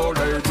up loud.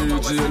 Hey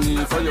DJ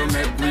Nico, you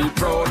make me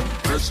proud.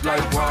 Fresh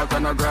like water,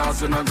 no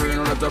grass in a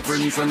green. Let the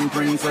prince and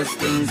princess,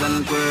 kings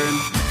and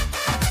queens.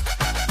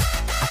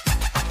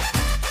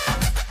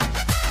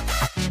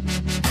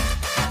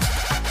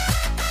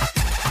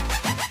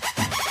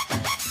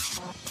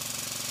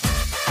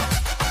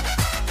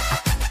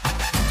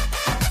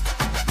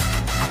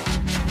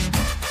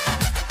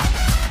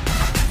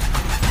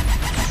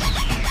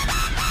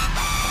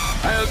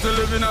 To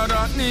live in a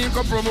that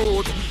Nico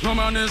promote. No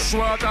man is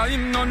short,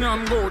 him no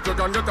yam goat. You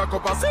can get a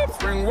cup of safe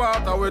spring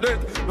water with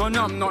it. No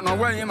yam not no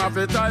way him have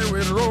a tie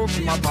with rope.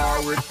 Him a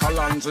bar with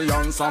Kalanji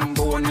and some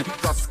bone.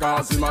 Just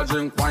cause him a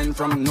drink wine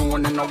from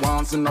noon. In a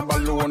once in a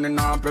balloon in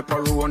a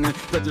pepperoni.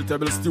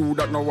 Vegetable stew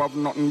that no have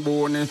nothing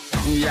bony.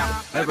 Yeah,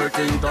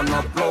 everything done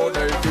upload.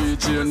 Hey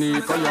DJ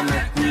Nico, you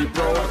make me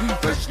proud.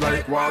 Fresh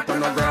like water,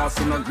 no grass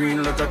in a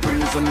green. Let the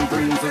prince and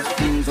princess,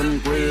 kings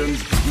and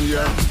queens.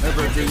 Yeah,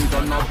 everything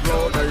done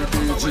upload. Hey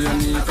DJ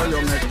Nico,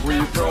 you make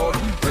we proud.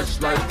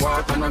 Fresh like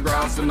water, no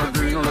grass in the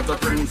green. Let the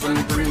prince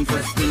and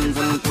princess, kings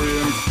and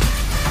queens.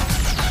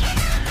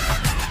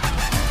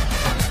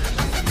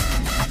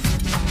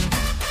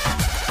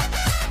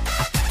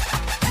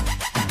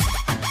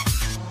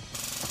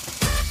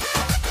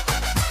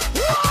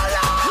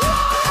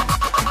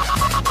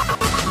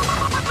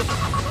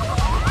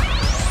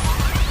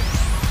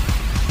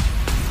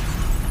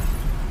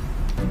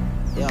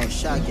 Yo,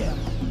 Shaggy.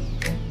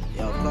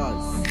 Yo,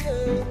 Cuz.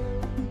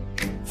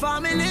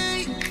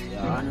 Family.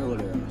 Yeah,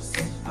 unrollers.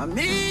 I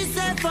me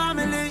say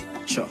family.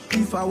 Sure.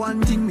 If I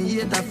want thing, me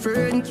hate a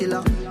fern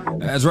killer.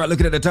 That's right.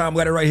 Looking at the time, we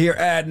got it right here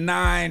at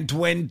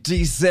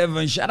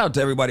 9:27. Shout out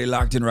to everybody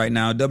locked in right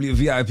now.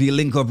 WVIP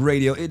Link Up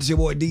Radio. It's your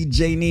boy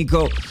DJ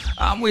Nico.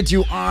 I'm with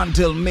you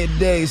until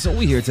midday, so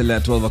we here till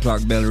that 12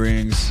 o'clock bell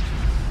rings.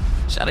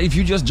 Shout out if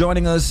you're just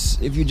joining us.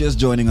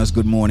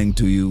 Good morning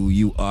to you.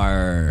 You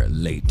are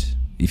late.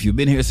 If you've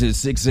been here since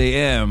 6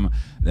 a.m.,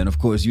 then of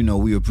course you know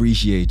we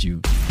appreciate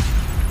you.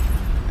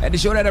 And to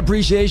show that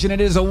appreciation,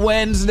 it is a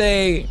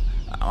Wednesday.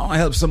 I want to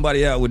help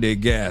somebody out with their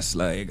gas.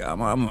 Like, I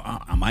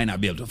might not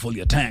be able to fill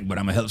your tank, but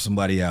I'm going to help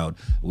somebody out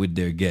with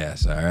their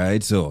gas, all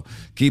right? So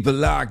keep it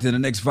locked. In the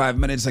next 5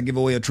 minutes, I give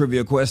away a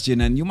trivia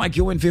question, and you might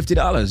win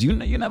 $50.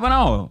 You never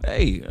know.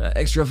 Hey,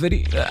 extra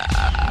 50.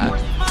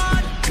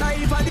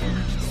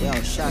 Yo,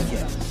 Shaggy.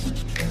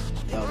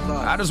 Yo,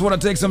 God. I just want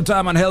to take some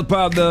time and help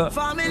out the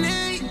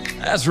family.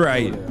 That's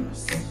right.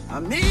 I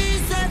me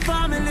say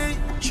family.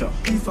 Sure.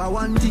 If I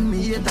want thing,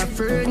 me hate a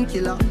fern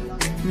killer.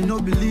 Me no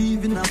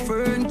believe in a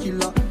fern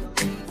killer.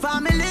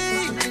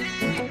 Family.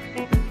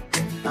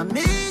 I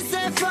me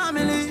say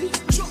family.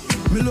 Sure.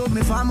 Me love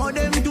me family,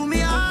 them to me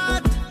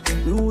heart.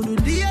 Me would do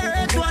the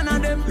earth one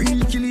of them.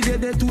 Real kill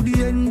it dead to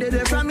the end,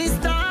 dead from me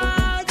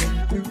start.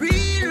 Me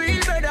real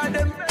better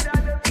them.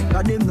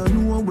 Cause them no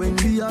know when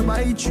we a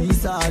buy 3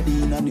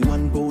 sardines and the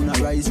 1 pound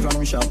of rice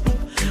from shop.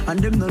 And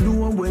them no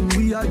know when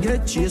we a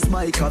get chased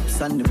by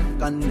cops and them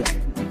can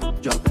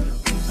job.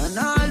 And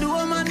all the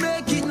woman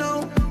make it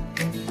now.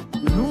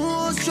 Me know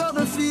how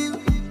struggle feel.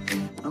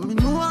 And me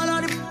know all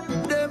of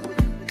them.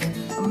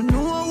 And me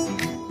know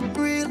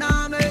who real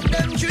now make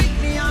them trick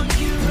me and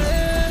kill me.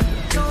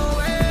 No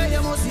way,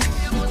 you must see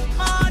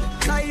hard.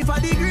 Life are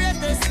the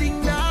greatest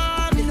thing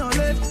that me no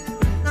left.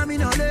 And me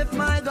no left,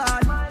 my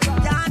God.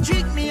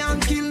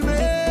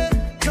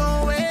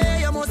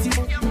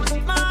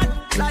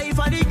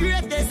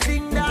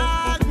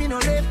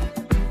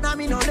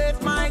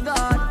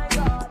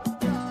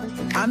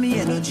 And me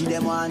energy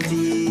them want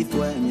thief.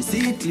 When me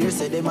see it clear,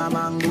 say them a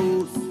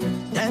mangoes.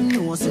 Them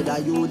know say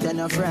that you then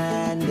a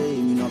friend.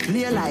 Me no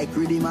play like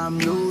rhythm and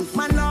blues.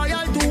 Man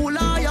loyal, too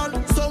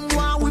loyal.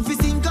 Someone with his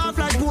sink off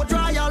like boat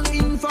trial.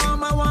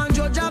 Informer one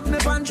judge up me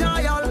pan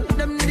trial.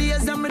 Them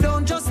days them me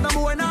don't trust no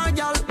boy nor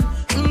girl.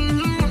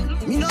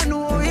 Me no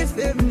know if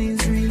heaven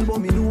is real, but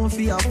me know for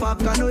a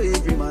fact I know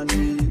every man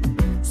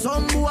real.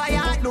 Some boy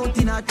act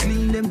nothing a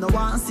clean. Them no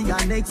want see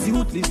a next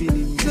youth living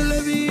in. They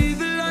live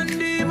evil and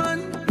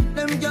demon.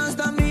 Them can't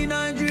stop me in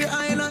Nigeria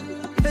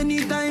Island.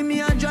 Anytime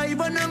me a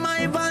drive on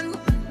my van,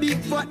 big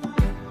fat,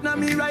 now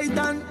me right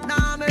hand.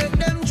 Now make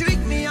them trick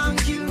me and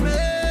kill me.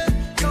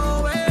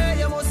 No way,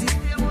 you must see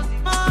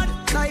mad.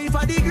 Life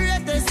are the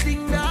greatest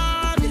thing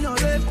that me no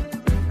left.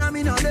 Now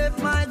me no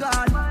left, my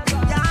God.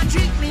 Can't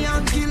trick me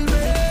and kill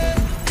me.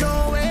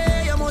 No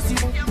way, you must see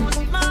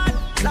mad.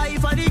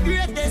 Life are the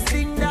greatest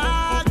thing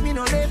that me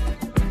no left.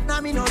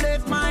 Now me no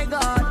left, my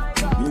God.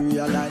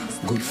 Realize.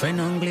 Good friend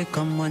only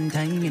come one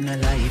time in a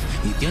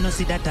life. If you no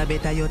see that, I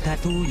better you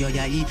tattoo your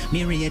eye.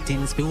 Me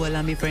ratings, people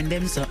and me friend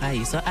them so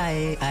I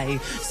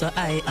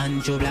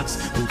and Joe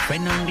Blacks. Good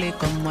friend only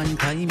come one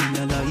time in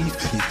a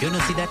life. If you no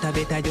see that, I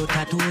better you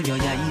tattoo your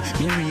eye.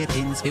 Me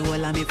ratings, people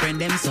and me friend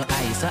them so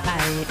I.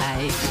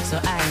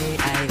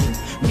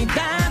 Me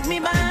dog, me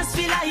boss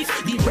for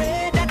life. The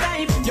bread that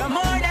type, you're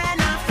more than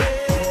a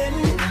friend.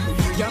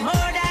 You're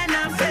more than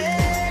a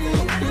friend.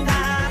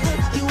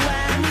 You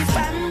are me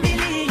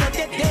family. You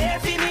take care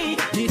for me.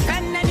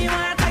 Defend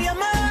anyone, 'cause you're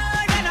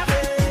more than a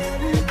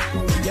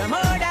friend. You're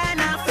more than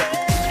a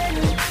friend.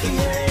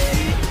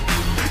 Yeah.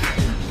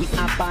 We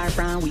apart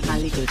from we a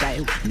little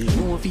child. Me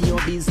know for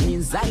your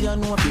business, I don't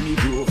know for me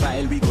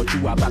profile. We go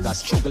through a bag of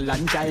struggle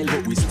and child,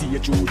 but we stay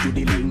true to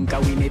the link,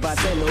 and we never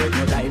sell out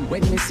no time.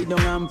 When me sit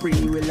down and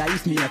pray with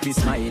life, me happy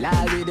smile.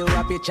 I will do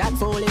happy chat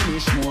for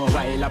English more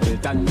while I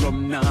built and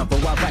rum now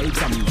for our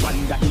vibes. And me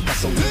wonder if I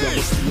saw we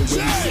go still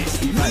when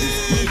 65.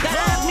 Me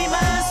dog, me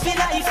boss for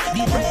life.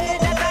 The bread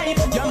that type,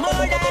 you're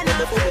more than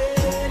a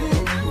friend.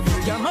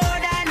 You're more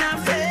than a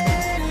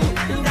friend.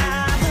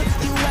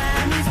 You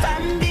are me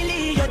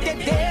family. You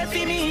take care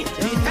for me.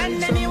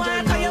 Defend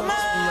anyone, 'cause you're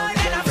more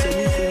than a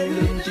friend.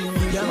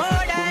 You're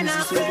more than a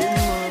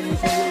friend.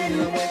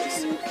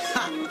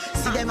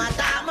 See them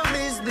attack my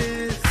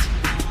business,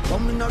 but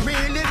me no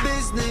really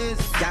business.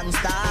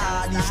 Gangsta,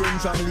 different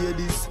from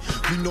ladies.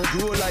 We no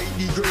grow like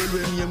the girl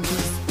when name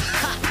Chris.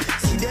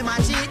 See them a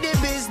cheat the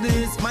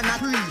business, man a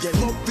real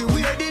them up to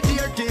wear the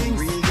dear things.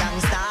 Real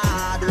gangsta,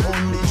 the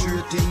only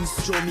true things.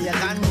 Show me a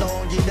gun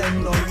down, give them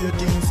no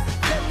ratings.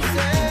 Them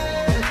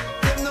say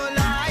them no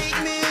like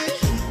me,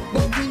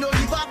 but me no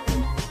give up.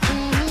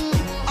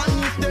 And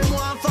if them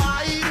want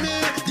fight me,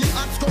 the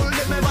hot skull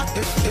them ever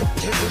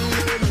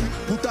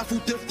put a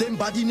foot if them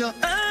bad in ya.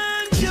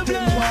 If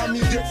them want me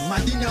get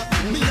mad in ya.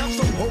 Me have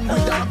some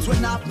hungry dogs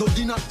when I have no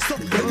dinner. So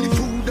any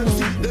food them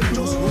see them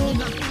just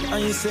running.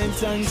 And you say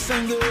thanks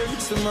and good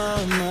to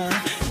mama.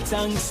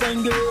 Thanks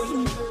and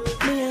good.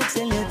 Me I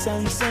tell you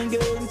thanks and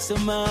good to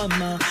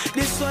mama.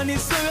 This one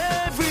is for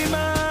every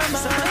mama.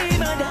 So my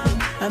mother,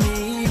 I'm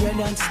here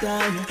that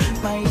style.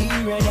 My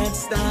hero that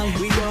style.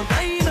 We go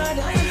my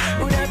mother.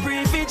 Would I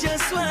brief it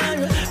just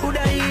one? Would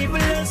I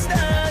evil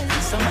style?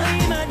 So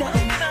my mother,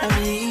 I'm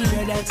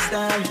here that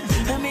style.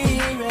 I'm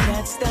here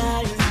that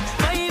style.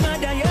 My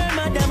mother, your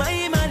mother,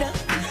 my mother.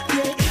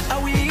 Yeah,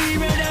 are we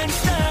here that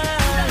style?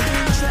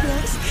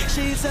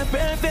 She's a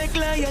perfect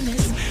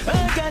lioness.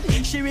 Oh God,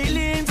 she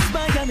really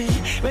inspires me.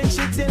 When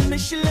she tell me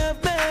she love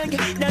me,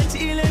 that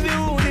heal every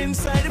wound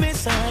inside me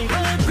side.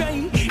 Oh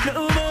cry,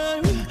 no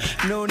more.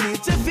 No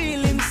need to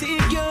feel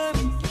insecure.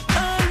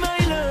 All my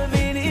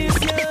loving is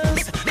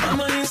yours.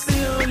 Mama is the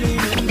only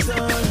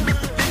son.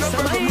 So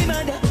my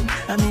mother,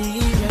 I'm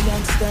here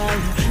that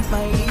style.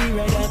 My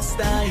hero that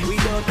style. We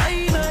don't my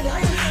mother.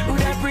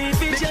 Would I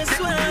brief it just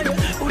one?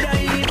 Would I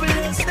even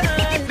that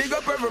style? Big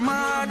up every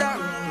mother.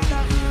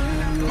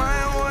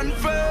 My one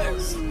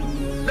first.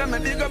 Then I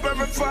dig up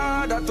every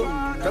father too.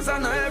 'Cause I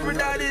know every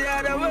daddy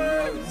had the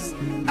words.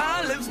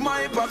 I live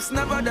my pops,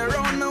 never the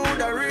round, no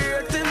the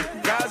rating.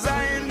 'Cause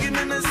I ain't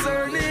getting a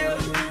surname.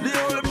 The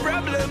only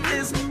problem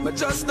is, I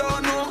just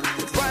don't know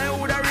if I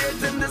would have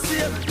rated the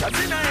same. 'Cause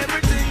in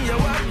everything you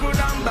are good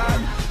and bad.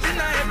 In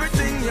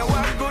everything you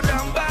are good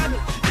and bad.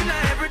 In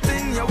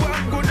everything you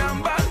are good and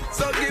bad.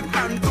 So give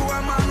hand to a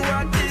man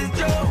what is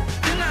Joe.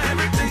 In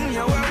everything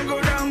you are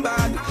good and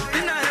bad.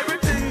 In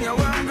everything you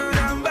are good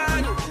and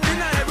bad.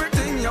 In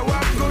everything you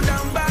are good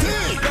and bad.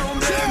 Don't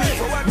blame me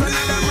for what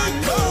another man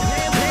do.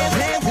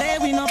 Play,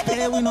 we no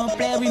play, we no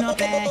play, we no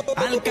play.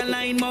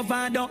 Alkaline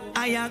Movado,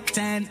 I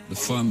acted. The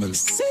family.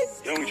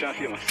 Young Chan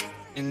famous.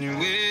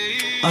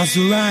 As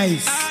we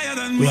rise,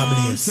 we are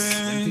blessed.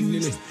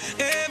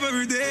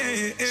 Every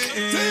day,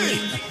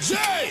 DJ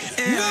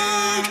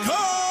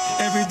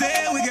every day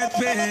we get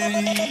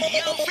paid.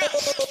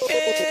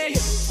 Hey,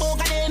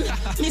 boga them,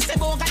 me say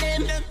boga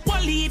them.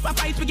 One leap a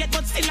fight we get,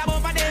 but still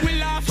above them. We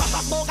laugh,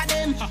 boga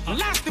them,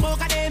 last the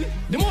boga them.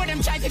 The more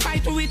them try try to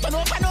fight to it, turn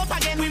up and up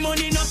again. We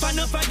money enough and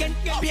up again.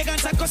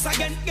 Pagans a cuss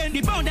again.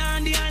 The pound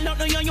and the hand out,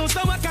 no you use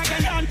to work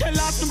again. Until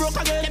last broke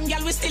again. Them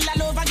girl we still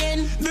love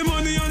again. The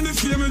money and the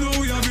fame, you know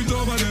we have it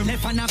over them.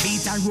 Left on a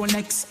beat and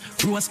Rolex.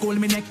 Rose gold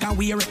me neck a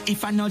wear.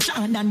 If I know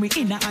John and we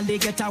in and they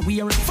get a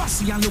wear.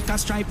 Fussy and look a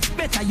stripe.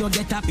 Better you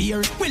get a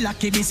beer. We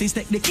lucky business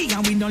take the key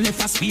and we don't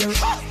left a spear.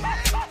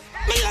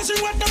 Me listen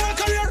what the work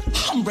career.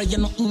 Humble you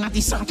nothing at the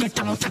circle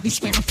out of the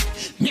square.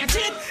 Me a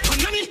teen,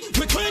 Konami,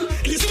 we queen,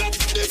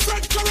 Elizabeth,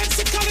 different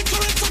currency, current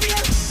from here.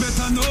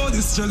 Better know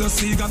this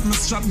jealousy got me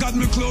strapped, got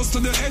me close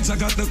to the edge. I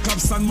got the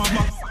cops on my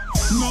back.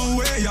 No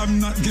way, I'm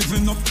not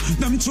giving up.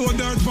 Them throw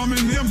dirt for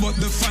me name, but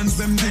the fans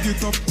them dig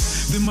it up.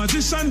 The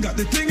magician got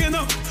the thing in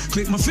up.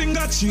 Click my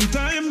finger 3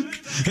 times.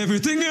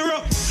 Everything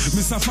erupt.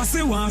 Mr.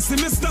 Fussy want see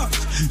me stop.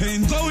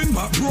 Ain't going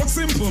back, broke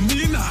simple.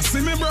 Me nah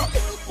see me bro.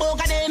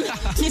 Boga them,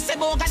 me say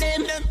boga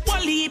them.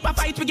 One leap a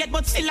fight we get,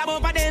 but still a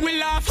boga them. We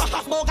laugh,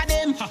 boga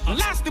them.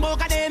 Last the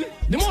boga them.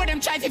 The more them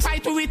try to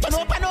fight to it, turn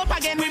up and up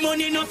again. We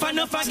money enough and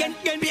enough again.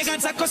 Get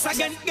pagans a cuss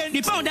again.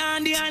 The pound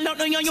and the hand out,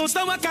 no you use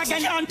to work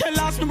again. Until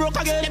last we broke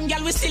again. Them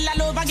girl we still a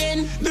love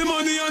again. The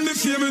money and the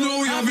fame, you know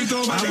we have it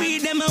over. I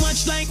read them a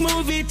watch like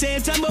movie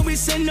theater, but we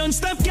send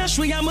non-stop cash,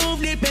 we a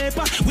move the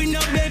paper. We no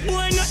beg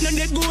boy, nothing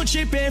they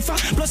Gucci paper.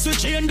 Plus we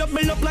chain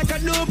double up like a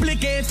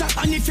duplicator.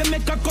 And if you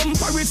make a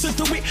comparison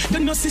to it,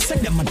 then you see say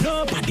them a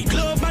nobody.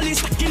 Globally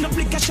stacking up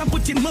the cash and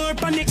putting more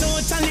panic. No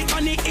tonic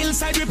on the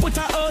hillside, we put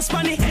a house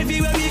panic.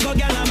 Everywhere we go,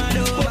 girl, I'm a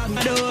doba.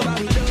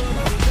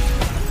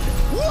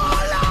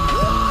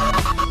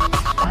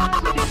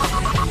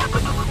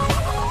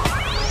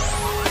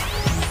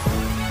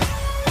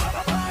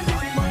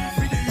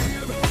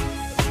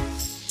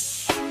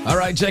 All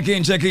right, check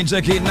in.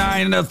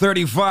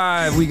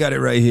 9:35. We got it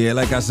right here.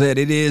 Like I said,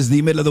 it is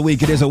the middle of the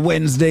week. It is a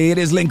Wednesday. It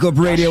is Link Up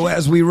Radio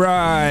as we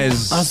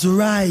rise. As we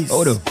rise.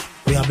 Odo.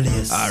 We are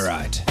blessed. All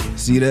right.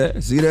 See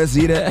that?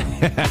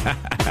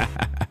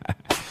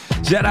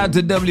 Shout out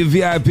to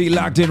WVIP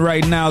locked in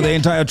right now. The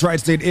entire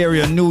tri-state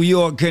area, New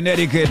York,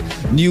 Connecticut,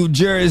 New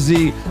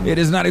Jersey. It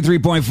is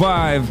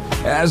 93.5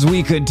 as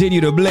we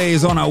continue to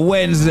blaze on a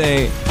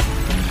Wednesday.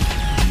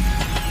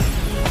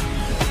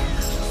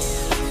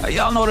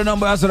 Y'all know the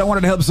number. I said I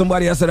wanted to help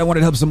somebody. I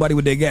wanted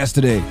with their gas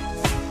today.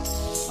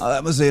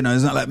 I'm going to say,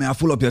 it's not like me, I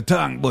full up your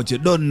tank, but you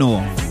don't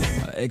know.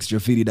 Extra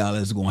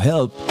 $50 is going to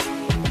help.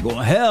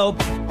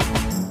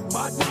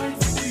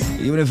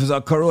 Even if it's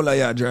a Corolla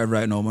you drive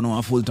right now, I know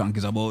a full tank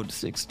is about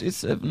 $60,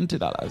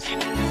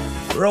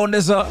 $70. Round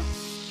this up.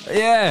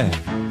 Yeah.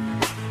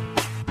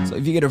 So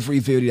if you get a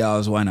free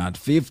 $50, why not?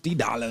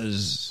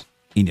 $50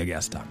 in your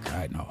gas tank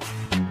right now.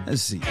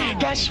 Let's see.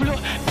 Cash flow.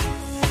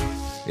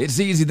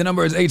 It's easy. The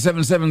number is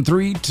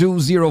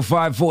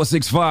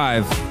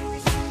 877-320-5465.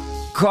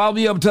 Call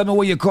me up. Tell me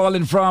where you're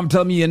calling from.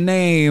 Tell me your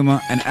name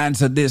and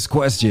answer this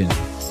question.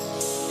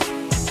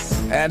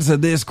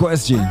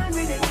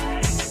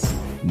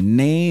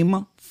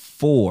 Name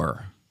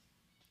four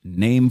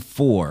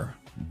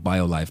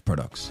BioLife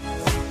products.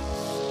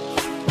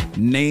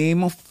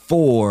 Name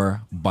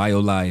 4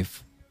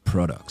 BioLife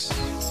products.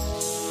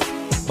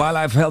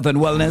 BioLife Health and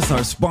Wellness,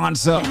 our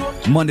sponsor,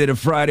 Monday to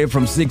Friday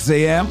from 6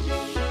 a.m.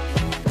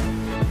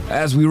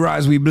 As we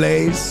rise, we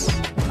blaze.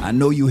 I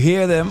know you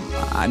hear them.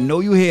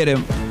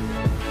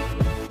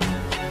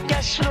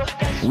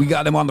 We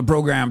got them on the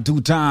program 2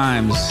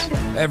 times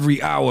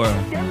every hour.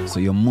 So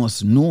you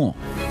must know.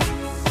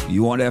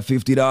 You want that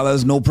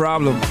 $50? No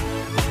problem.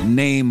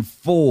 Name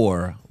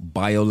 4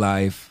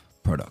 BioLife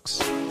products.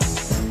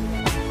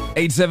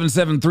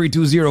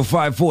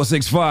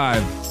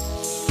 877-320-5465.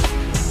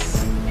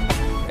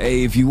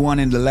 Hey, if you won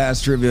in the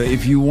last trivia,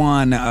 if you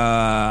won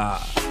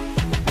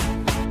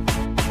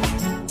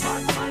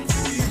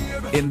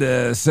in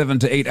the 7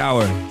 to 8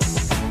 hour.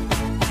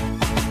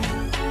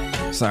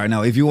 Sorry,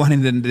 no, if you won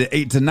in the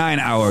 8 to 9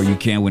 hour, you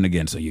can't win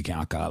again, so you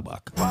can't call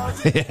back.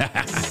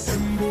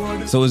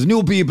 So it's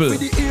new people.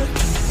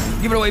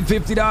 Giving away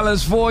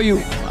 $50 for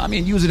you. I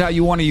mean, use it how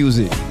you want to use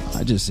it.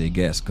 I just say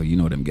guess, because you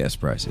know them guess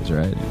prices,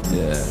 right?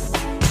 Yeah.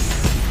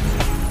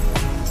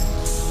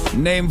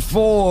 Name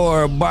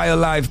 4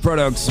 BioLife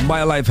products,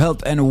 BioLife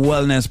Health and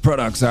Wellness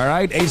products, all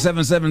right?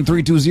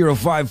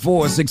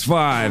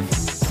 877-320-5465.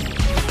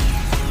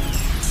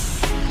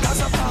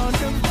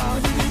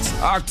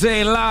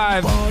 Octane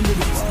Live.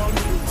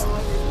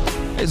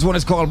 This one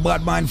is called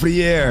Bad Mind for the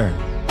Year.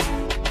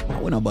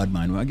 We're not bad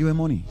mind, I'll give him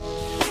money.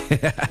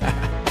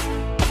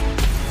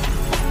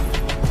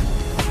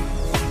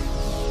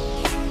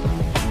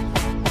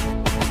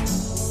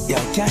 Yo,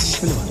 cash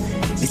flow.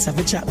 It's a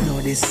bitch up now,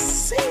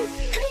 this.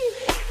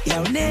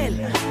 Yo, Neil.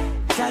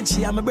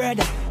 Kachi, I'm a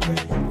brother.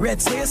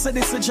 Red, so you say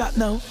this a drop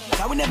now.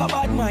 I will never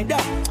bad mind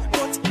that.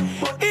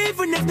 But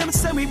even if them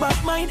say me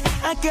bad mind,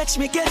 I catch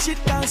it,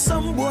 cause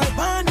some boy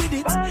born with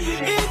it.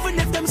 Even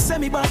if them say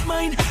me bad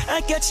mind, I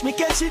catch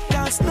it,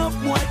 cause enough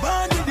boy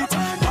born with it.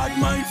 Bad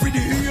mind for the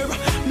ear,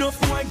 enough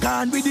boy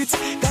gone with it.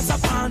 Cause I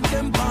pound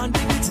them born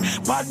with it.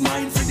 Bad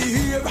mind for the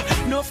ear.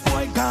 Enough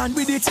boy gone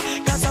with it.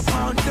 Cause I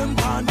pound them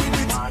born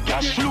with it.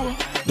 Cash flow.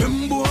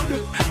 Them boy,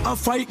 a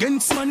fight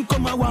against man.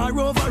 Come a war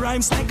over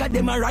rhymes like a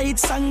them a right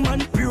song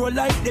man. Pure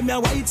like them a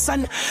white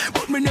sun.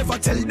 But me never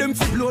tell them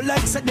to blow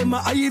like say them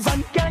a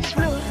Ivan. Cash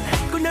flow.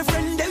 Gonna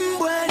friend them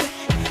boy.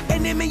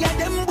 Enemy of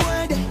them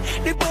boy.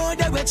 The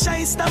border will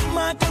try stop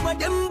mark over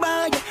them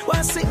bag.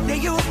 Want sick the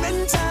youth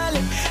mental.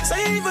 So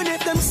even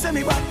if them say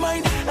me bad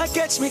mind, I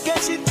catch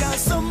it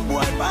cause some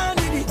boy born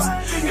with it.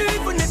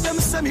 Even if them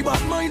say me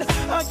bad mind,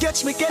 I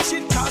catch it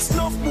cause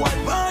enough boy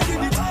born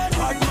with it.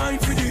 Bad mind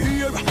for the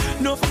ear,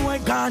 enough boy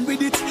gone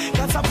with it.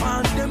 Cause I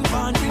pound them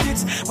born with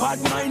it. Bad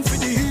mind for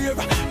the ear,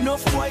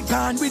 enough boy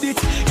gone with it.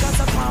 Cause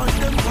I pound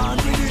them born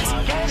with it.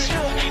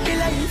 The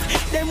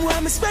life, them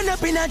want me spend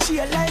up in a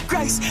jail like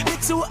Christ. Me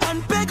two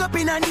and peg up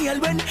in a nail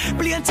when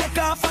plane take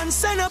off and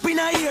send up in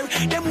a ear.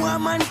 Them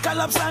want man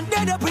collapse and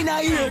dead up in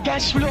a ear.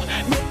 Cash flow,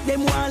 make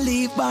them want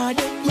leave bad.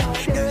 Yeah,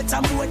 dirt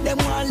and wood, them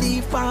want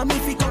leave for me.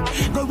 If you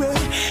go away,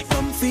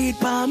 come feed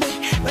for me.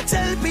 But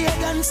tell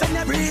pagans and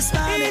a breeze for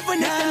me.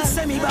 Even if them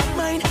say me bad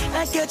mind,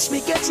 I catch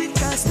it cause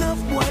enough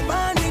boy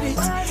born with it.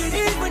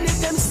 Even if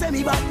them say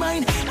me bad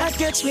mind, I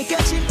catch it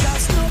cause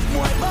enough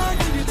boy born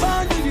with it.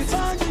 Born with it,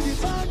 born with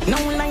it, born with it. No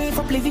life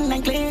up living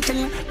like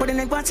Clayton, but then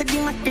I watch the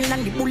material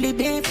and the bully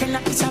bacon.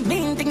 It's a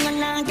main thing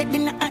and I get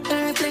in a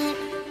airplane.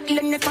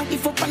 Let never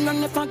give up and run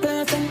never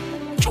girlfriend.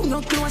 You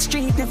no close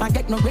street, never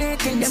get no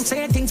rating. Them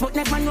say things but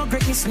never no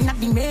greatness and not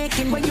the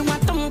making. When you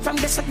want come from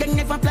this, so they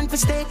never plan for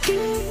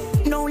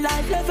staking. No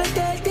life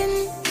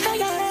levitating.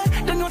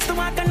 Don't know to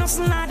walk and no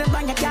slaughter,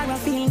 but you can't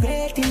feel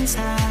great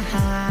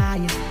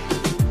inside.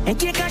 And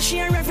take a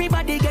share,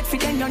 everybody get fit,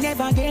 then you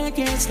never get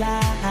your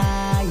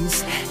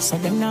slice. So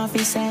them not fi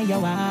say your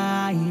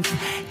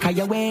wife, cause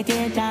you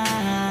waited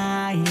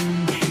time.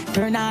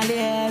 Turn all the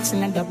X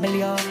in a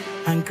W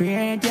and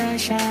create your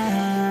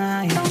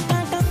shine. Don't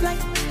part of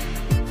life,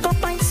 go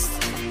pies,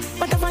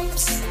 what the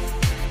vibes.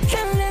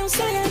 Tell them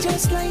say I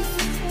just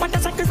life, what the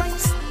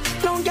sacrifice.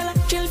 No girl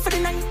chill for the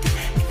night.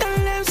 Tell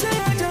them say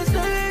I just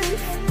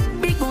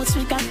life. Big boats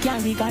we got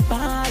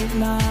five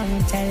now.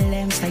 Tell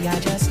them say I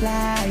just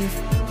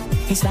life.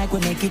 It's like we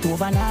make it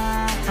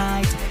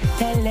overnight.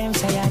 Tell them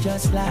say I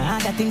just lie.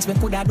 The things we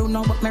coulda do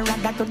now, but me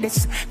rather do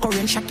this.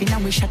 Korean shocking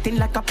and we shotting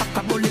like a pack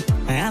of bullet.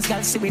 As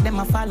girls see with them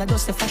I follow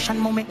just the fashion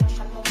moment.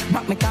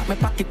 Back me top, me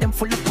pocket them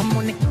full of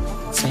money.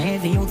 So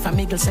every youth from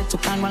Eagle said to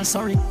Cornwall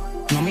sorry.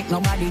 No make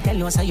nobody tell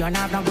you say you're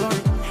not no glory.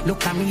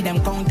 Look at me, them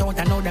count out,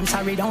 I know them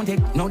sorry, don't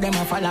it? Know them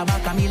a follow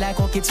back at me like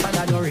how kids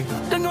follow Dory.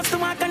 Don't know to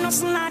walk and no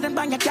slide and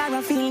bang your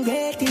car feel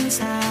great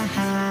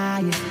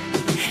inside.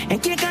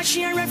 And take a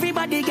share,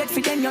 everybody get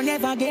fit, then you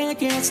never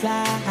get your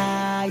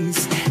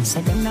slice.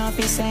 So them not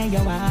fi say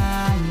you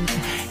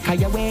wife, cause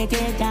you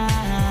waited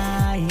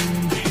time.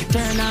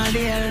 Turn all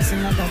the else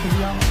in a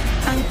W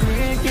and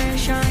create your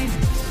shine.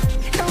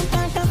 Don't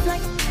part of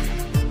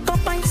life, go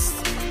pies,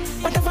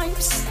 what the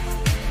vibes.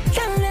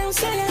 Tell them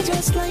say I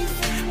just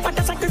life, what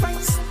the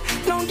sacrifice.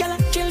 No girl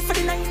chill for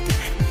the night.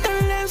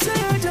 Tell them say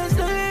I just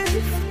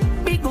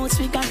life. Big boats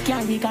we got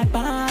car, we got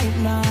pipe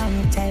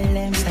now. Tell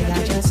them say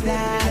I just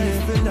life.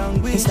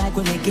 It's like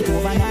we make it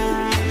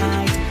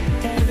overnight.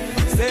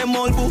 Same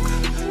old book,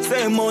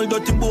 same old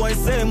dirty boy,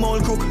 same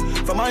old crook.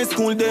 From high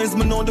school days,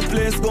 me know the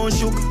place gone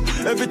shook.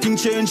 Everything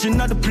changing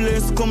at the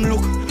place, come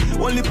look.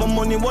 One lip of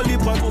money, one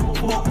lip of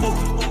book.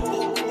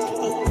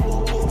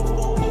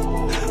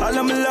 All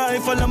of my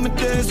life, all of my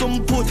days,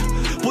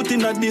 put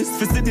in a this,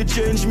 for see the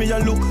change me a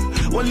look.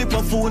 One lip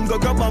of food, go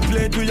grab a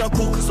plate, do ya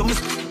cook. So me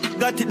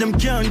got it, them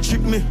can't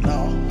trick me.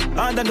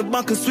 Hard at the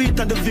back, sweet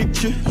at the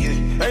victory.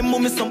 Hey,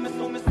 mommy, some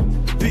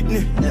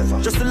pitney.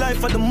 Just the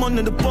life of the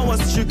money, the power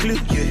strictly.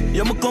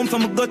 Yeah, me come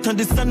from a gut and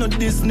this and not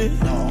Disney.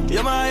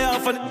 Yeah, my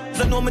half and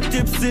I know me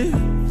tipsy.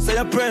 Say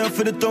a prayer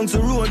for the tongues, the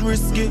road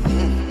risky.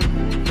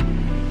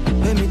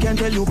 Hey, me can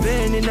tell you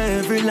pain in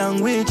every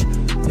language.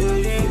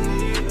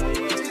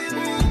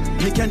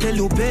 Me can tell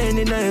you pain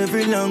in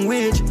every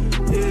language.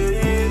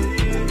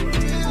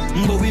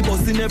 But we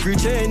bust in every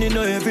chain, in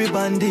every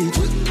bandage.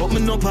 But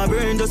me no pa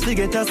brain just to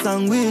get a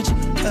sandwich.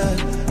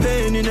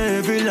 Pain in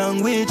every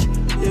language.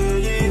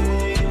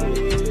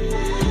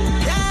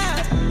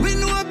 Yeah, we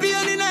know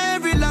pain in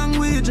every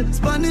language.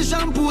 Spanish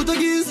and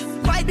Portuguese.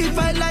 Fight the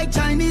fight like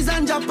Chinese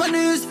and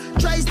Japanese.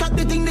 Try stop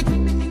the thing they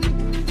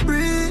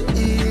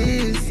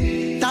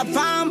breeze. Top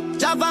farm,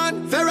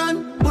 Javan,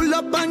 Ferran. Pull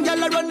up and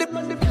gyal run the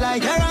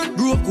like Heron.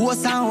 Broke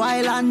coast and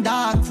wild and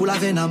dark, full of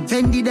venom.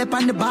 Fendi dep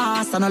on the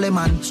boss and all them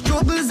man.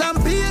 Struggles and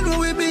pain what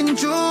we been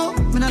through.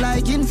 Me no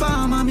like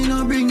informer, me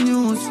no bring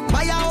news.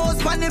 Buy a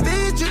house on the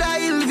beach with a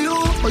hill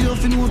view. But you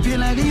feel no pain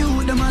like the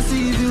youth, them a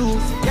see you.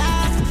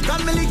 Yeah,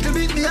 come me little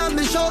bit, me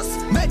ambitious.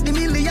 Make the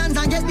millions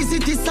and get the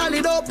city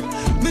solid up.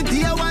 Me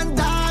tier one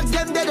dogs,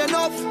 them dead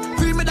enough.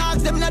 Free me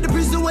dogs, them in the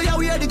prison where you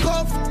wear the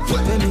cuff.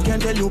 Me can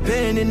tell you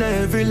pain in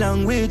every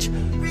language.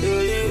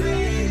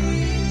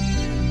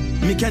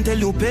 Me can tell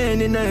you pain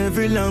in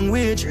every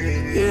language.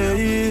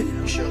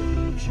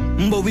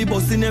 But we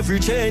busting every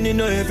chain, you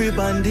know, every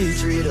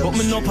bandage. But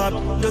me no pop,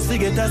 just to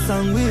get a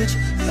sandwich.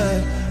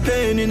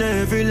 Playing in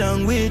every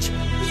language.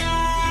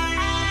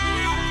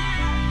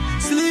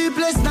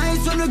 Sleepless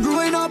nights when we're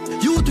growing up.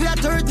 Youth, we are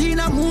 13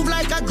 and move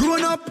like a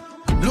grown up.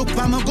 Look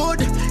for my good,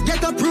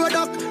 get a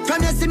product.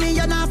 From you see me,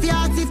 you're not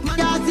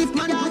if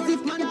man.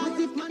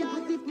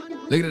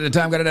 Looking at the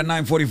time, got it at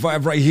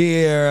 9:45 right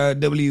here.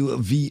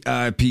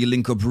 WVIP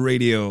Link Up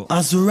Radio.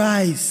 As we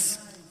rise,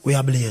 we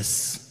are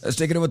blessed. Let's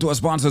take it over to our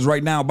sponsors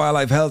right now,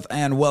 BioLife Health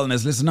and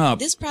Wellness. Listen up.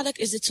 This product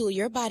is a tool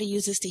your body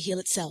uses to heal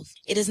itself.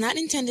 It is not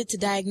intended to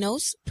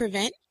diagnose,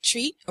 prevent,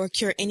 treat, or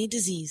cure any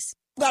disease.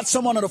 Got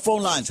someone on the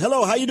phone lines.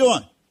 Hello, how you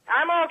doing?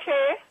 I'm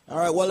okay. All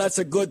right, well, that's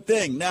a good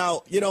thing.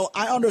 Now, you know,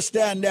 I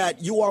understand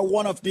that you are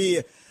one of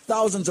the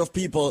thousands of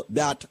people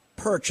that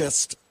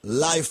purchased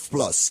Life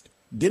Plus.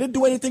 Did it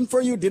do anything for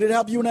you? Did it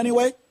help you in any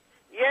way?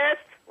 Yes.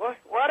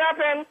 What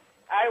happened?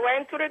 I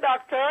went to the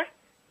doctor,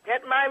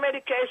 get my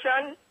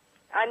medication,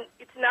 and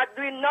it's not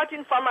doing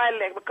nothing for my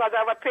leg because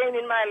I have a pain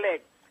in my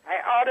leg. I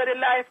ordered the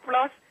Life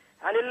Plus,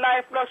 and the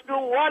Life Plus do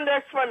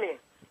wonders for me.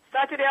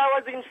 Saturday, I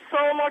was in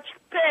so much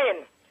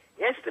pain.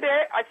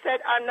 Yesterday, I said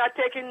I'm not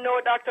taking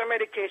no doctor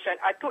medication.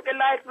 I took the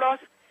Life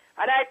Plus,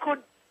 and I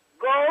could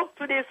go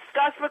to this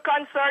gospel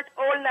concert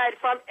all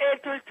night from 8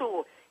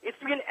 till 2. It's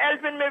been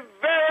helping me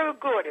very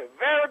good,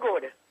 very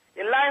good.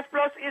 The Life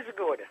Plus is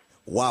good.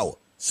 Wow.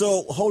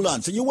 So, hold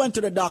on. So you went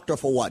to the doctor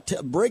for what?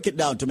 Break it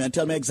down to me and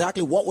tell me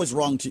exactly what was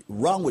wrong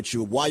with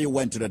you, why you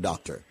went to the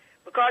doctor.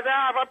 Because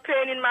I have a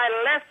pain in my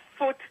left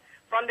foot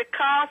from the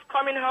calf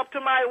coming up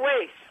to my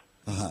waist.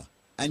 Uh-huh.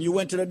 And you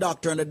went to the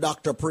doctor and the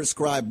doctor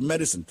prescribed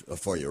medicine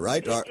for you,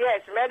 right? Or...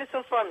 Yes,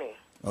 medicine for me.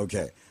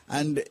 Okay.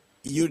 And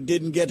you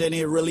didn't get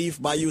any relief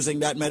by using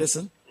that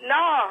medicine? No,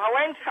 I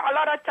went a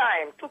lot of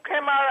time. Took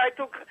MRI,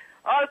 took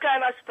all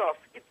kind of stuff.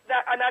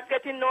 I'm not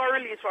getting no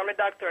release from the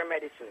doctor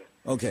medicine.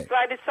 Okay. So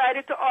I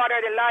decided to order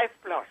the Life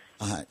Plus.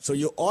 Uh-huh. So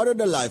you ordered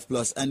the Life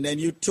Plus and then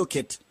you took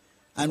it.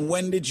 And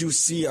when did you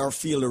see or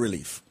feel the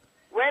relief?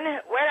 When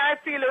I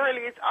feel the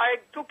release, I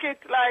took it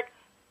like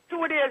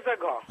 2 days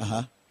ago.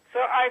 Uh-huh. So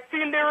I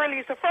feel the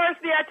release. The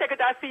first day I take it,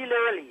 I feel the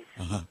release.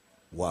 Uh-huh.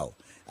 Wow.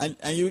 And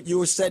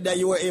you said that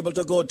you were able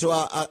to go to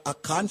a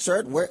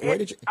concert. Where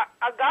did you?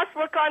 A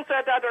gospel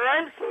concert at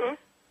Ransom.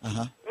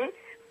 Uh-huh.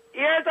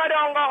 Years I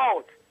don't go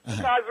out.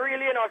 Because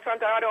really,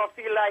 sometimes I don't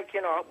feel like,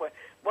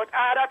 but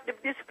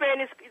this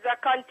pain is a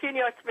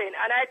continuous pain.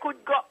 And I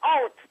could go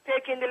out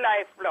taking the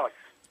Life Plus.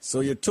 So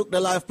you took the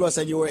Life Plus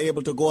and you were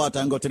able to go out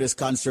and go to this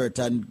concert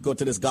and go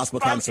to this gospel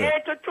concert.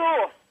 From 8 to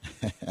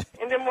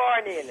 2 in the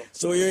morning.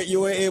 So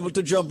you were able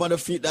to jump on the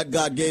feet that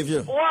God gave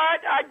you?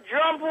 What? I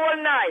jump all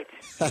night.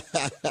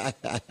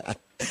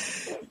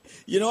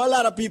 A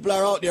lot of people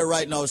are out there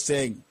right now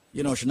saying,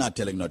 she's not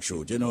telling the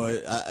truth.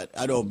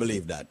 I don't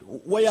believe that.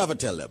 What you have to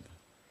tell them?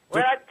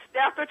 Well, they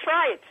have to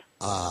try it.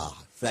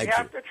 Thank you. They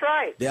have to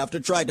try it. They have to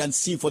try it and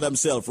see for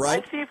themselves,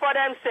 right? And see for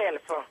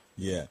themselves.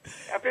 Yeah.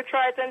 You have to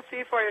try it and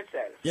see for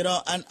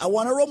yourself. And I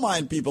want to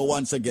remind people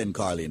once again,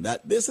 Carlene,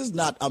 that this is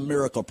not a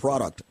miracle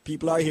product.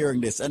 People are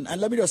hearing this. And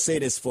let me just say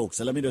this, folks,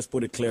 and let me just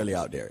put it clearly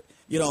out there.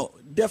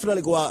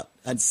 Definitely go out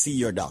and see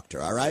your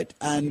doctor, all right?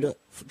 And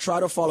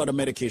try to follow the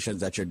medications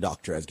that your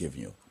doctor has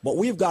given you. But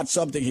we've got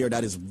something here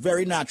that is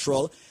very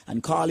natural,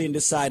 and Carlene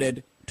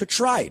decided to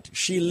try it.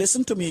 She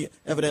listened to me,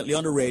 evidently,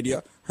 on the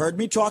radio, heard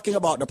me talking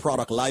about the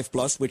product Life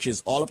Plus, which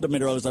is all of the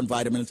minerals and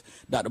vitamins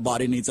that the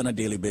body needs on a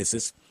daily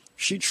basis.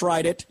 She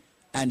tried it,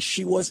 and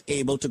she was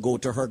able to go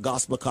to her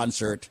gospel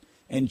concert,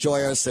 enjoy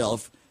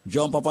herself,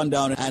 jump up and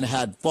down, and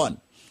had fun.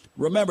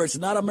 Remember, it's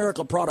not a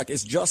miracle product.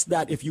 It's just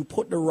that if you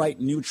put the right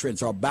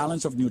nutrients or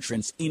balance of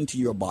nutrients into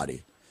your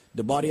body,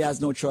 the body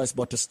has no choice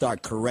but to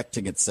start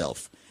correcting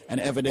itself. And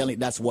evidently,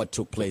 that's what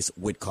took place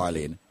with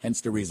Carlene.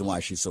 Hence the reason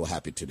why she's so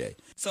happy today.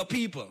 So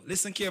people,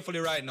 listen carefully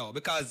right now,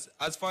 because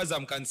as far as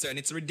I'm concerned,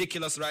 it's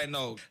ridiculous right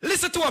now.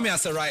 Listen to what I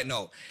say right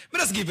now. But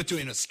let's give it to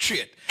you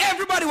straight.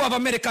 Everybody who have a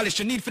medical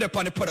issue need for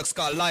upon the products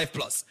called Life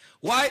Plus.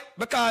 Why?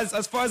 Because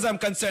as far as I'm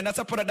concerned, that's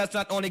a product that's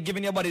not only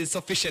giving your body the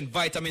sufficient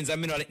vitamins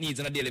and minerals it needs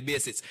on a daily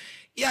basis.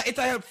 Yeah,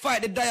 it'll help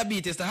fight the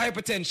diabetes, the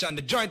hypertension,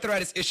 the joint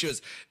arthritis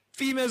issues.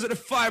 Females with the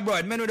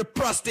fibroid, men with the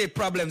prostate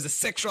problems, the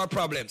sexual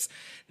problems.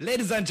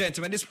 Ladies and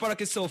gentlemen, this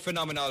product is so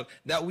phenomenal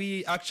that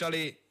we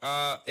actually,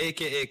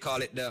 AKA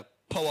call it the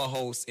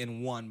powerhouse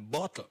in one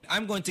bottle.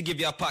 I'm going to give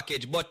you a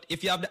package, but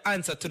if you have the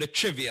answer to the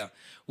trivia,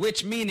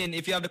 which meaning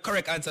if you have the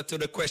correct answer to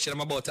the question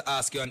I'm about to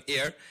ask you on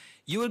air,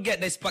 you will get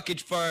this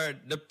package for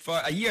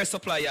a year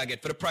supply you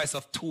get for the price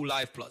of 2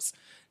 Life Plus.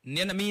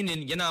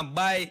 Meaning you're not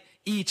buy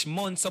each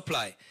month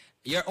supply.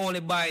 You're only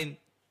buying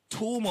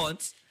 2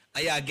 months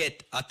and you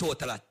get a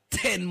total of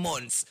 10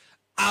 months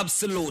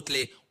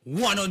absolutely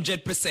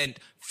 100%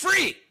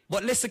 free.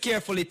 But listen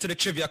carefully to the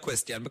trivia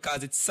question,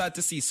 because it's sad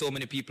to see so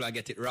many people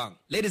get it wrong.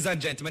 Ladies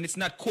and gentlemen, it's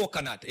not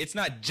coconut, it's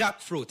not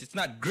jackfruit, it's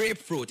not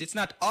grapefruit, it's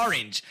not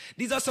orange.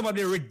 These are some of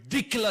the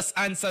ridiculous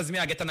answers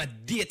I get on a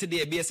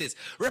day-to-day basis.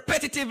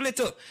 Repetitively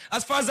too.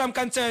 As far as I'm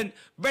concerned,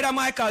 Brother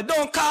Michael,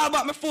 don't call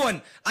back my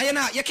phone.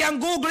 And you can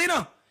Google,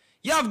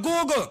 You have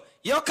Google.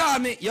 you call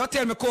me, you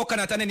tell me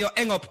coconut, and then you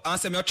hang up and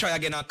say me you try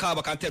again and call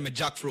back and tell me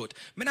jackfruit.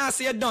 Me not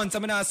say you're done, so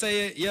me not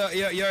say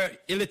you're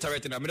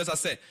illiterate. You know? Me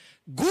just say,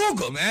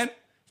 Google, man.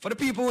 For the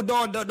people who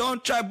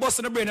don't try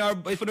busting the brain or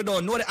if they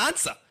don't know the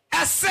answer.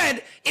 I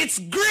said, it's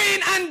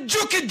green and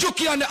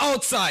juky on the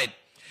outside.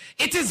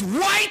 It is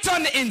white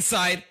on the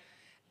inside.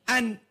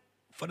 And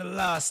for the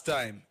last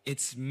time,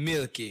 it's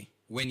milky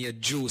when you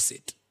juice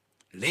it.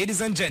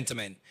 Ladies and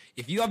gentlemen,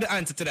 if you have the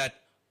answer to that,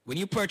 when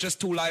you purchase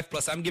 2 Life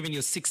Plus, I'm giving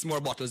you 6 more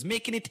bottles,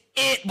 making it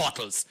 8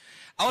 bottles.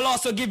 I will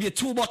also give you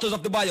 2 bottles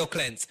of the Bio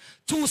Cleanse,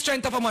 2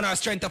 Strength of a Man or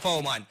Strength of a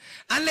Woman.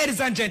 And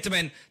ladies and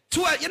gentlemen,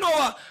 you know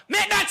what?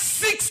 Make that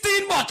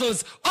 16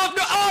 bottles of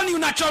the all-new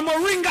natural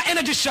Moringa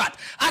Energy Shot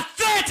at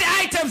 30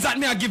 items that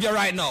me I give you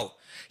right now.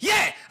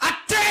 Yeah, at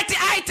 30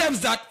 items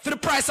that for the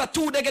price of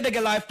 2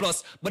 Dege Life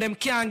Plus, but them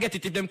can't get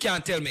it if them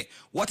can't tell me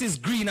what is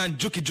green and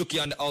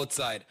juky on the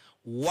outside,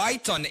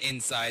 white on the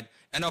inside,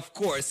 and of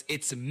course,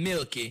 it's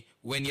milky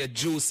when you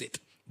juice it.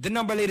 The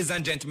number, ladies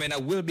and gentlemen,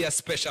 will be a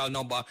special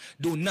number.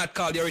 Do not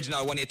call the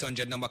original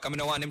 1-800 number, because I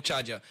don't want them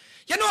charge you.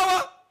 You know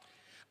what?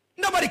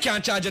 Nobody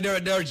can charge you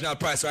the original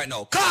price right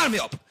now. Call me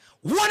up.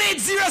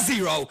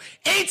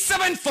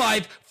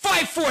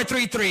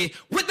 1-800-875-5433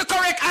 with the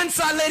correct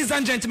answer, ladies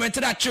and gentlemen, to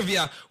that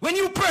trivia. When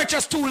you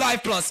purchase 2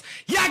 Life Plus,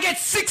 you get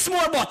 6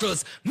 more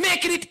bottles,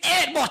 making it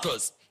 8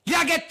 bottles.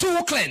 You get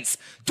 2 Cleanse,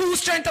 2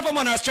 Strength of a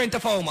Man or Strength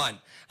of a Woman.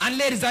 And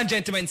ladies and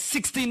gentlemen,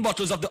 16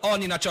 bottles of the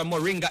all-new natural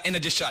Moringa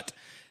Energy Shot.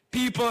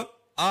 People,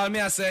 all me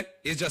I say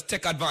is just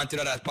take advantage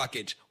of that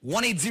package.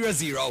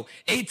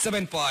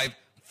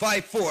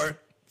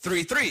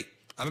 1-800-875-5433.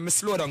 I'm going to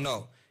slow down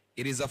now.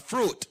 It is a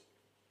fruit.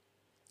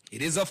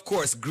 It is, of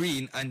course,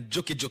 green and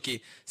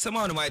juky.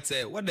 Someone might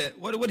say, what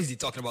is he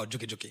talking about,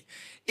 juky?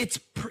 It's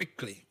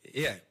prickly.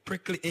 Yeah,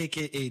 prickly,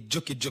 a.k.a.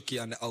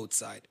 juky on the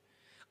outside.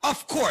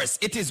 Of course,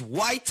 it is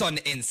white on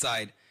the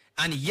inside.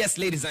 And yes,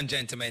 ladies and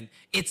gentlemen,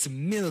 it's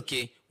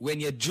milky when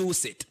you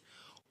juice it.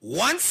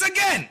 Once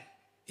again,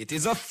 it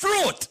is a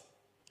fruit.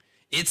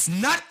 It's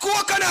not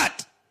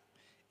coconut.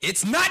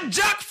 It's not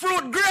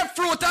jackfruit,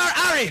 grapefruit, or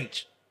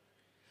orange.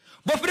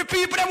 But for the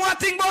people that want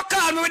to think about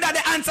call me without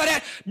the answer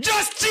there,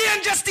 just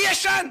change your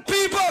station.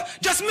 People,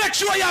 just make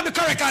sure you have the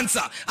correct answer.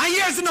 And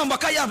here's the number,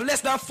 because you have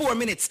less than 4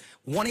 minutes.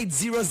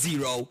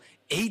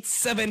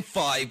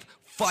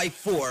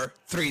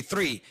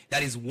 1-800-875-5433.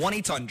 That is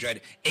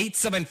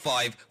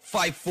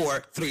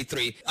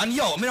 1-800-875-5433. And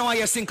yo, I don't want to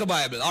hear Cinco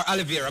Bible or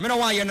aloe vera. I don't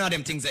want to hear none of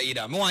them things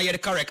either. I want to hear the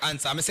correct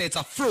answer. I'm going to say it's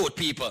a fruit,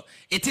 people.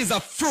 It is a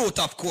fruit,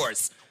 of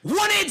course.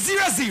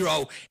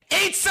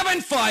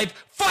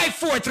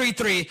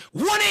 1-800-875-5433.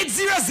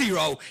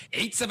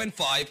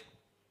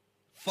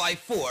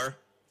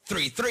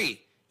 1-800-875-5433.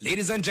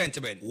 Ladies and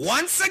gentlemen,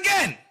 once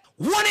again,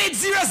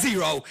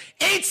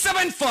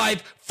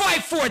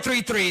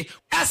 1-800-875-5433.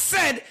 As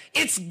said,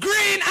 it's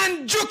green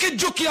and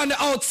juky on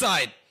the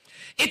outside.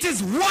 It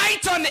is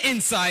white on the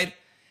inside.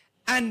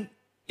 And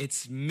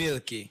it's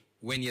milky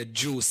when you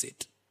juice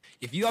it.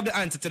 If you have the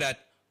answer to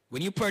that,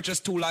 when you purchase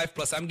 2 Life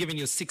Plus, I'm giving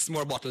you 6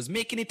 more bottles,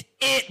 making it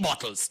 8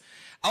 bottles.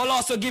 I will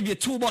also give you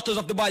 2 bottles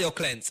of the Bio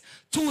Cleanse,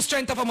 2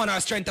 Strength of a Man or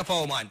Strength of a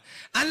Woman.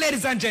 And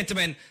ladies and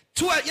gentlemen,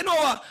 you know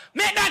what?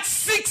 Make that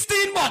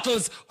 16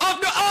 bottles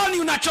of the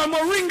all-new natural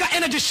Moringa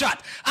Energy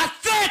Shot at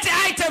 30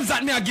 items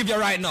that me I give you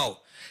right now.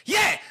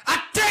 Yeah,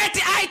 at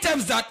 30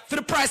 items that for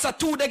the price of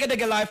 2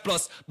 Dege Life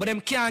Plus, but them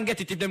can't get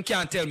it if them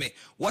can't tell me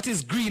what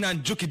is green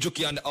and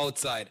juky on the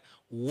outside,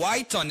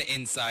 white on the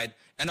inside,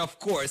 and of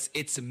course,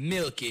 it's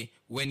milky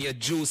when you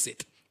juice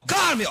it.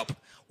 Call me up.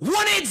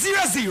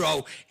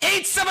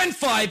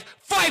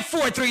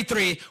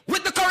 1-800-875-5433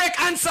 with the correct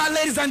answer,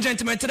 ladies and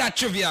gentlemen, to that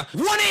trivia.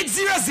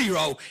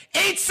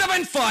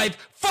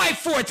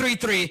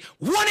 1-800-875-5433.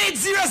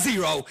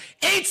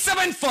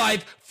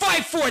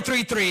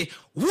 1-800-875-5433.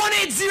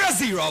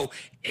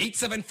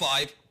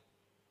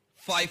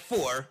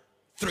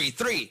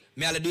 1-800-875-5433.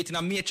 May I do it in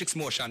a matrix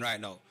motion right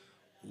now?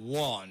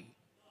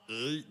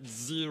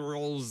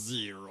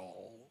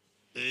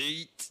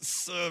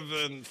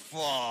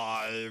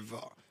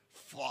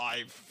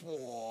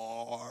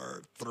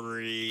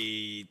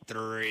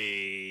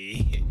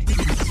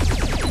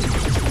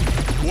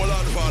 Hold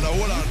on, father,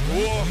 hold on.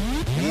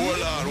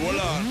 Hold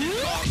on.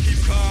 Keep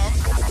calm.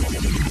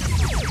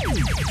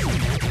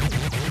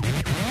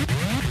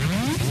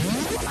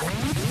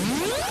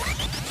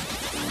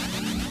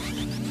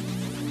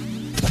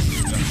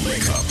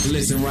 Wake up.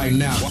 Listen right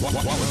now.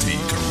 Quality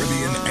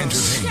Caribbean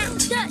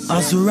Entertainment.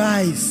 As we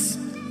rise,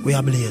 we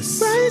are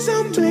blessed. Rise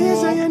and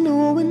blaze, and you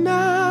know we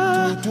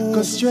not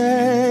go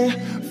stray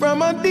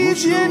from a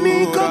DJ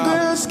Nico.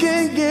 Girls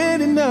can't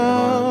get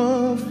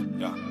enough.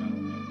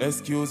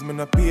 Excuse me,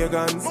 no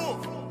pagans.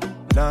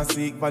 Now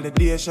seek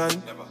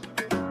validation.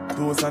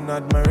 Those and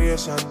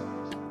admiration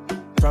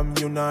from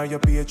you nor your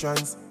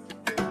patrons.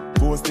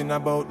 Boasting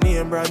about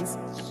name brands.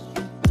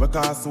 We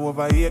cost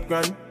over 8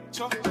 grand.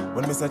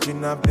 When me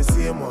searching up the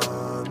same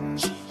one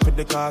for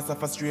the cost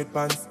of a straight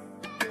pants.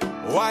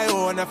 Why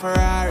own a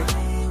Ferrari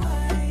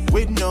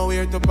with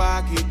nowhere to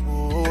park it,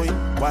 boy?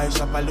 Why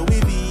shop a Louis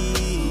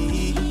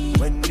V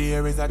when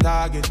there is a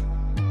target.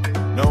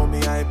 Now me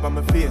hype on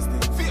my face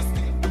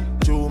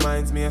it. True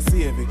minds me a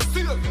save it.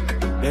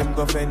 Them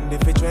go fend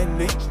if it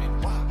trendy.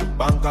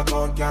 Bank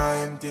account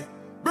can't empty.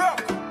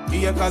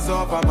 Acres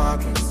over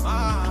markets.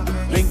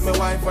 Link my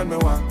wife when me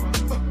want.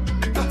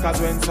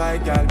 Cause when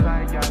side gal,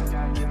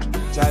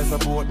 child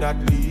support that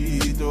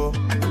lead to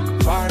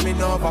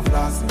farming over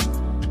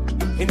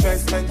flossing,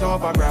 investment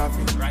over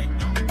graphic,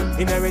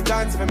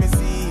 inheritance for me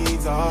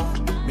seeds.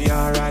 Me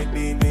alright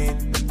being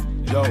mean.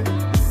 Yo,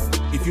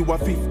 if you are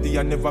 50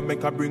 and never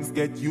make a brings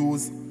get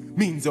used,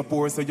 means you're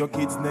poor so your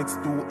kids next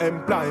to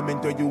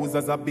employment you use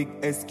as a big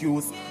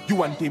excuse. You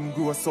want him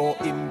grow so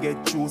him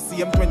get you. See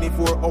him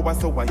 24 hours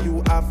so what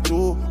you have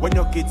to. When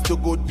your kids do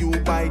good you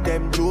buy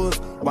them jewels.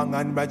 Wang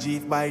and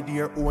Rajiv buy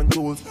their own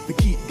tools. We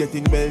keep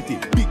getting wealthy.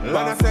 Big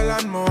bag sell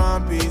and more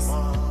one piece.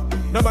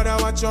 Nobody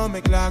watch how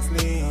me clocks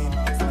lean.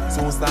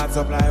 So start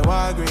supply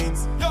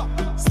Walgreens.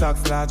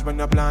 Stocks large when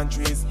you plant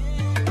trees.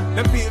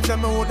 Them fields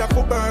them out of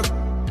Coburg.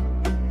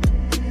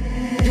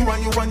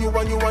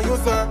 You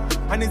sir.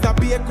 And it's a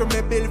baker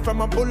me bill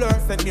from a buller.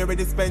 Sent me a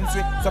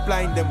dispensary,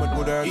 supplying them with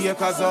good herbs.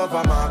 Acres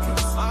over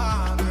markets.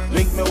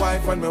 Link me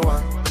wife when me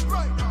want.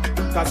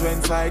 Cause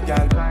when side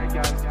gal,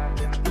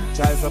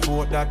 child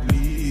support that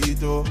lead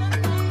to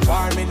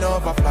farming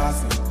over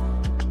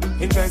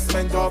flossing,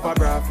 investment over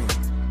graphic,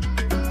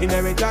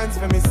 inheritance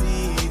for me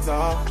seeds.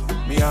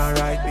 Me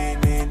alright being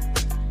mean.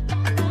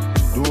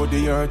 Do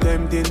the earth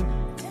tempting,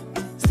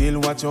 still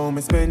watch how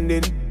me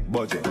spending.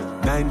 Budget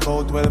 9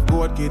 for 12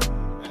 goat kid.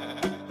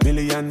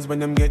 Millions when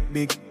them get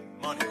big.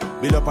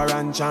 Build up a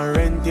ranch and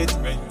rent it.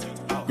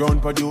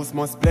 Ground produce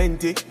must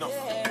plenty.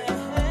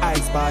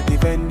 Ice party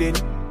vending.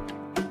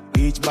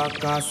 Each bag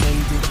cost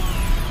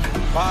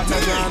 $20. Partner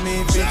jam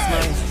me fix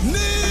mine.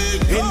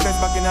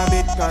 Invest back in a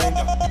Bitcoin.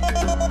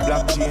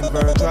 Blockchain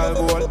virtual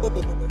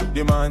gold.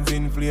 Demands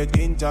inflate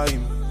in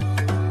time.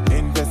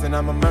 Invest in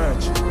my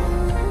merch.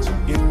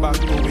 Give back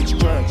to which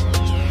church.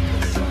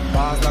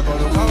 Pass like all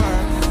the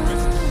power.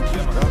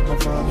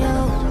 Yo,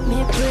 me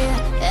pray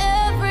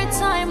every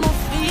time I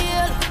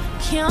feel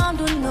can't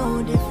do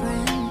no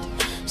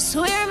different.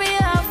 Swear me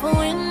half a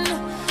win,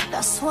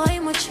 that's why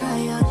I'ma try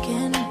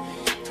again.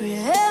 Pray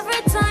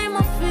every time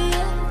I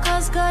feel,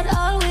 cause God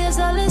always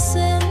a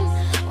listen.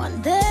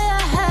 One day I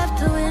have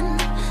to win,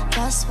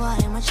 that's why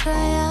I'ma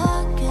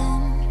try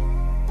again.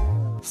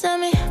 Tell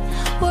me,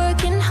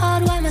 working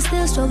hard while I'm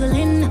still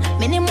struggling.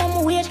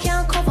 Minimum wage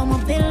can't cover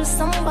my bills.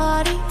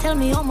 Somebody tell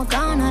me how I'm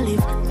gonna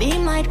live. Me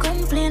might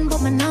complain,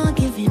 but me not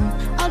giving.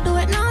 I'll do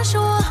it now,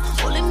 sure.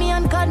 Only me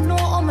and God know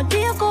how my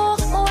day go.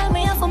 But while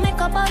me have to make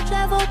a bad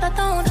drive out of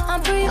town,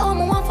 I'm free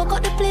home, I want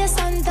forgot the place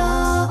and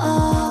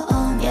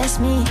yes,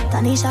 me,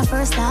 Tanisha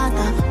first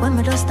starter. When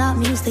me just start,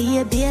 me used to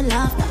hear be a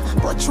laughter.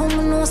 But you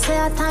know say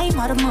a time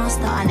of the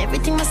master. And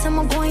everything I say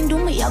I'm going do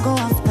me, I go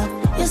after.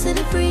 You see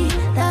the free,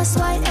 that's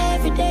why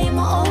every day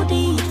my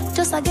OD.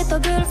 Just I get a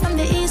girl from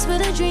the east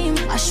with a dream.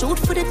 I shoot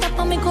for the top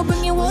and me go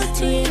bring you whole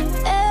team.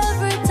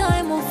 Every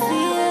time I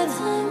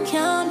feel,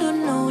 can't do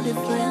no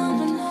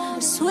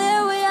different.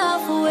 Swear we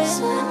have a win,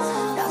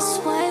 that's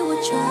why we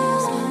try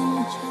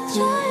again.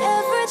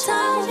 Every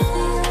time I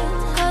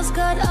feel, cause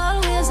God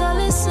always a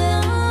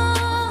listen.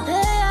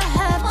 Day I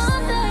have,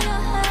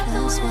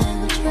 that's why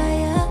we try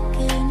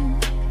again.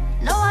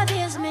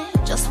 Nowadays me,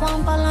 just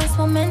want balance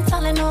my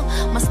mental enough.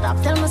 Must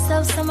stop tell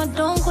myself say I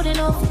don't good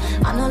enough.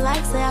 I know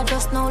like say I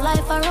just know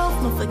life I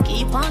rough. Me for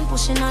keep on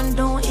pushing and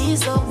don't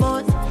ease up.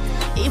 But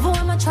even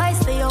when I try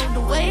stay out the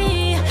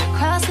way,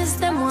 crosses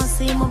them won't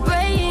see my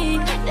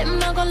break. Them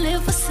not gonna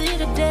live for see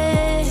the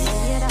day.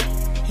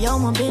 Yo,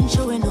 my been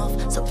true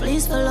enough, so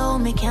please follow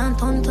me. Can't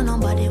turn to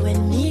nobody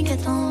when me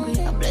get hungry.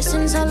 The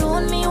blessings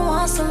alone me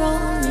wants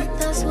around me.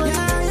 That's what me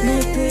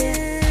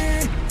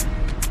pray.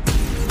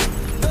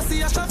 Don't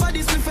see a shop for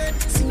this with it.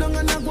 Sit down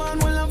and I go on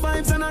while I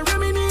vibes and I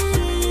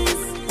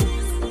reminisce.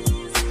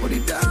 But the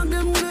dog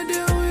them wanna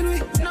deal with me.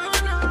 No.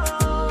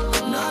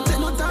 Nah, take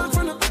no time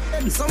for no.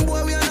 Some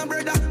boy we are no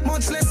brother,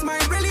 much less my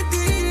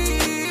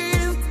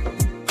relative.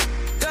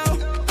 Yo,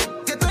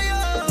 get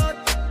tired.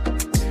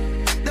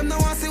 Them no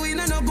want see we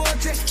no go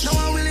check. Now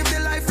I will live the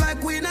life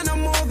like we no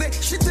movie.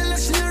 She tell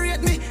us she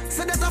narrate me,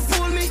 say that I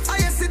fool me. I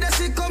see that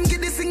she come get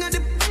this thing at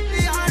the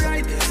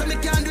alright. So me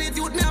can't do it,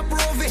 youth me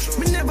approve it.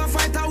 Me never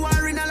fight a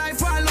war in a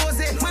life I lose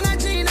it. Man I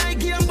Gene I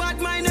game bad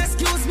mind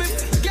excuse me.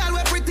 Girl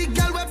we pretty,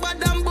 girl we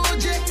bad and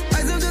bougie.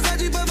 I say just a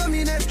jeep over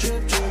me neck.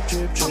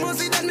 I'ma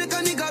see that make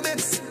a nigga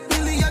vex.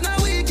 Million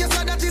a week, yes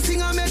so that is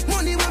thing I make.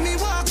 Money when me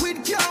walk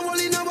with can't hold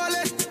in a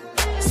wallet.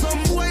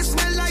 Some boys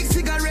smell like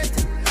cigarette.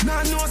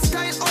 Nah no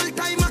style all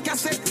time a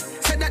cassette.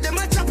 Said that them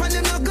a chop and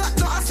them no got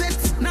no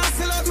assets. Now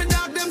sell out me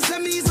dog them say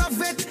me is a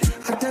vet.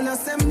 I tell her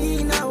say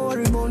me nah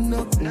worry about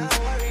nothing.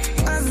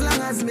 As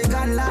long as me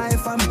got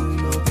life I'm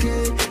doing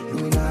okay,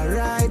 doing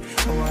alright.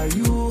 How are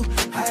you?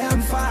 I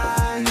am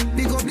fine.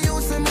 Big up the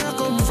house and I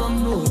come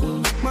from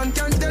nothing. Man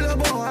can't tell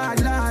about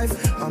hard life.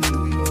 I'm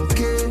doing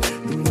okay,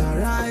 doing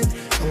alright.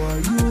 How are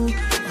you?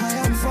 I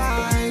am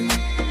fine.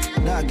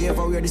 Nah, give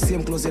a wear the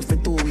same clothes yet for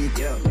 2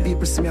 weeks.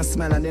 People see me a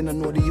smile and they don't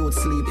know the youth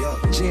sleep.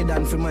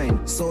 Jaden for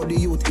mine, so the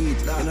youth eat.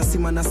 And I see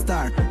man a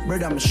star,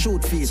 brother I'm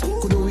shoot feet.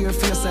 Could you wear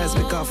face size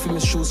because for me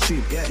shoes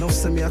cheap. Now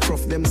send me a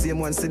cruff, them same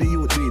one see the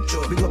youth beat.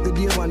 Big up the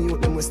day one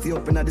youth, them we stay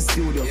up in the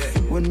studio.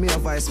 When me a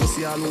voice, we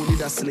see all who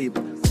did a sleep.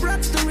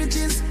 Rats to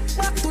riches,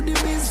 back to the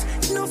biz.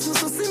 No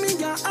so see me,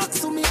 yeah,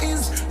 ask to me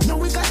is. Now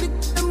we got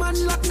the man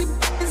lock the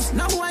biz.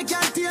 Now I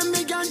can't hear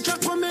me, can't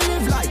track for me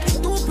live like.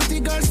 Two pretty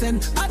girls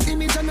and at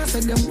image and I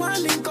said them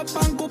one link up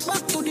and go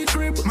back to the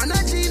crib. Man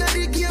I Gina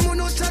the game,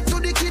 no chat to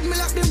the kid. Me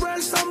lock the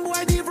world, some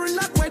boy different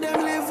lock where them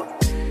live.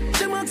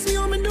 Them ask me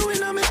how me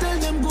doing and me tell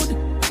them good.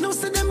 No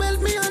say them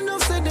help me and no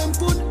say them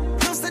good.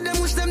 No say them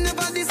wish them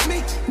never diss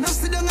me. No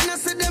say them and I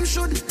say them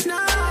should.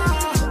 Nah,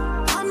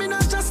 I mean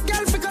not just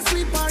girl fi go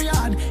sleep or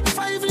yard. If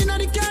I even know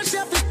the car she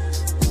have to.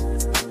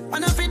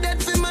 And I fi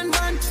dead fi man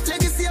van.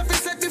 Legacy I fi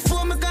set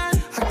before me gone.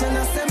 I tell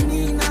her say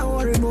me nah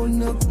worry about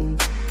nothing.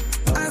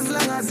 As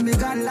long as me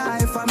got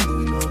life I'm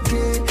doing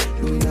okay,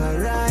 doing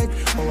alright.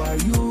 How are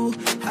you?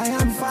 I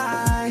am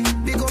fine.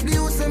 Big up the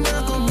youth and where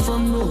I come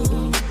from no.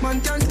 Man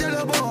can't tell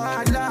about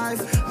hard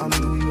life. I'm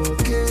doing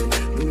okay,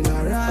 doing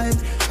alright.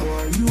 How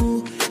are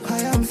you? I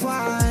am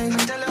fine. I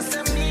tell her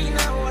say me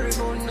nah worry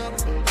about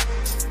nothing.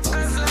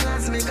 As long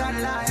as me got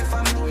life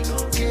I'm doing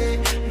okay,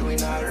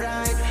 doing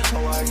alright.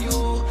 How are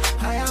you?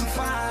 I am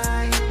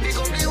fine. Big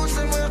up the youth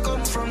and where I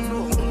come from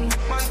no.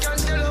 Man can't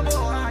tell about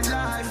hard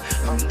life.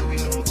 I'm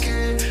doing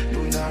okay,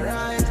 doing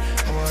alright.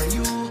 How are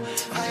you?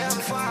 I am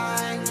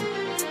fine.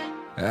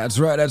 That's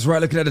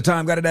right. Looking at the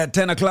time, got it at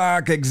 10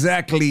 o'clock,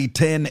 exactly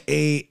 10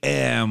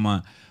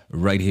 a.m.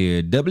 right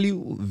here,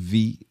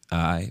 WVIP.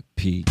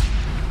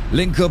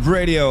 Link Up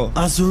Radio.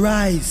 As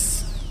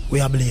rise, we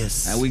are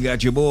blessed. And we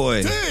got your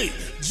boy.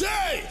 DJ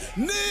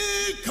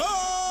Nico!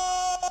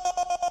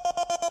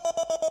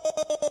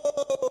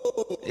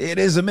 It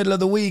is the middle of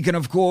the week, and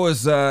of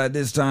course,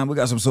 this time we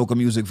got some soca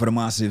music for the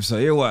massive. So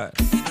here what?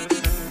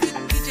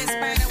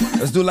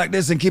 Let's do it like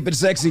this and keep it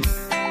sexy.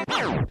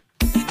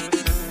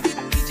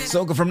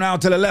 Soca from now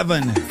till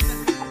 11.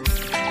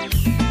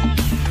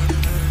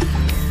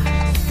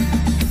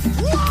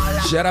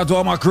 Shout out to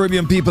all my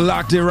Caribbean people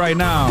locked in right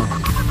now.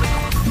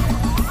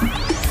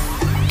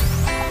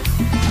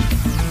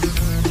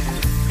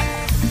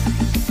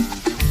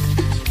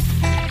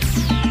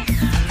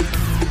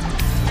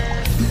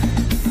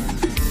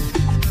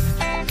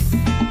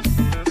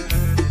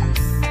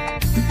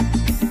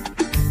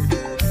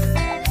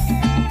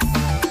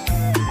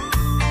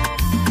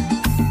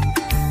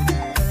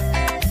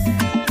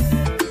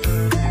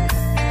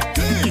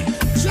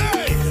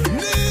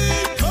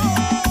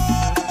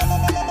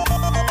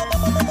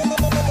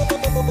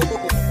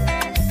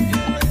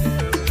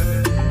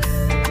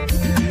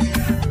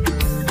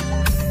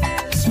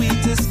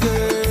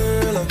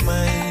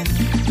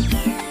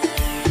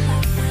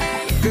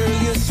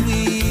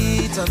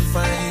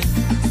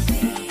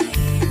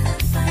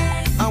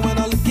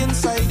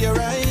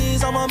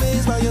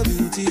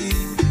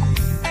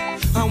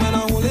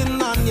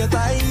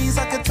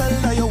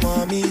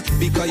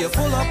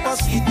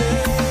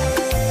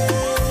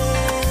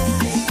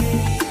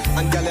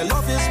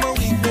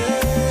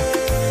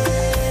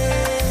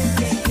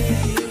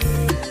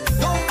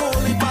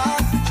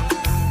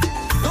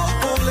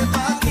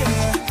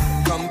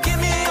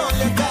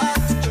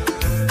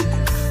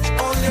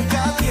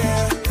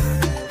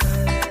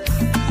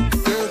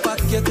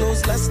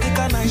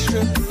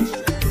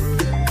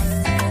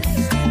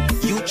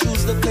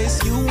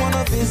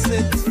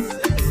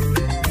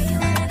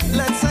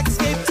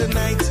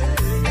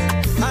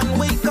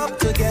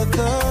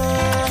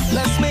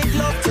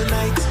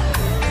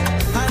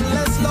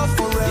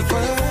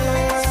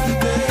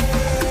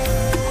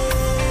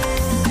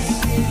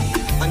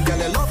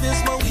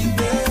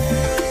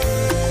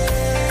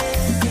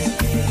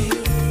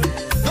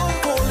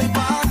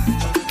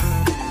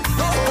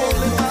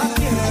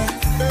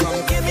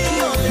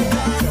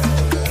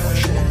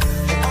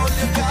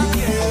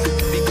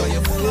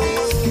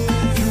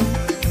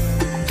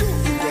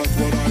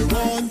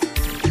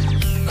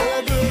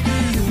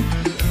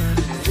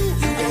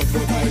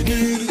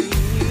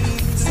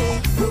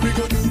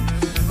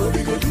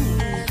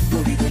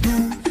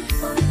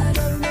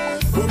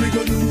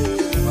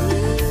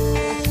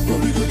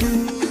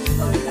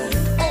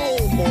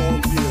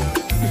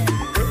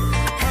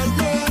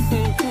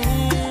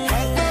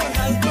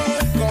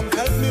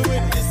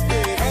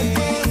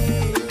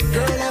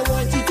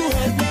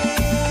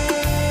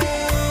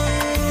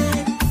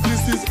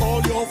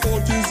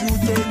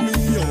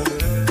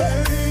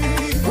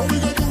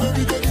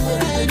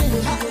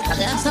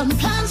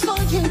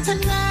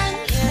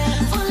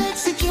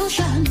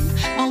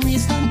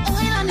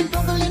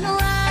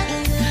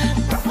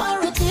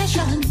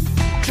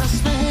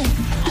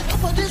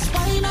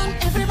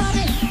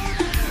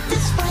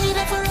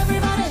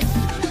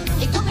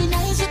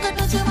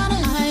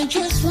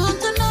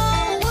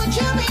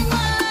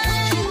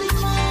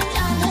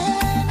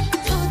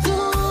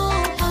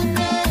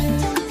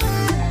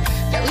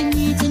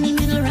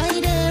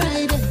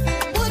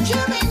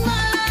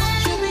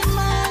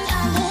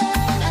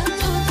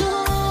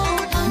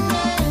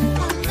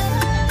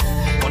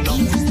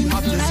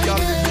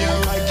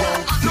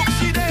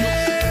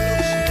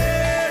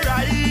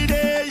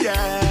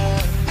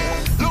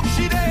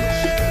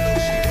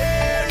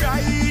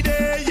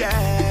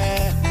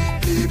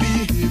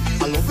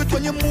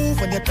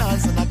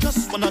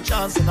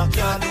 dance and I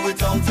can't do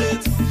without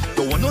it.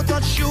 Don't wanna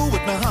touch you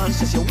with my hands,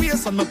 just your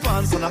waist on my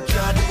pants and I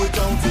can't do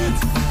without it.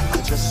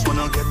 I just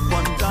wanna get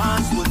one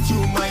dance, would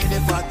you mind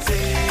if I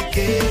take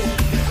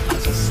it? I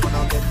just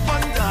wanna get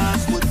one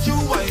dance, would you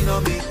wine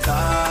on me,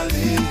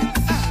 darling?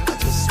 I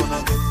just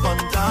wanna get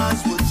one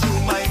dance, would you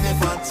mind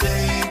if I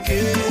take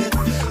it?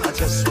 I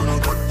just wanna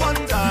get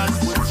one dance,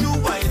 would you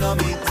wine on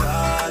me,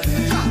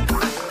 darling?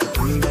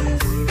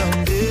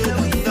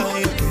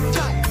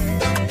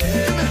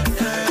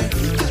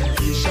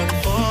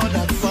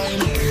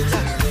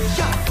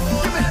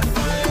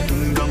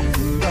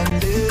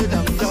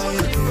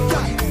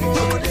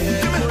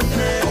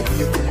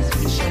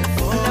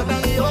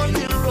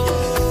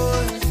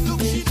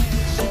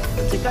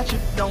 Take a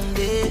trip down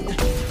there,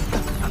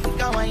 I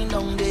think I wine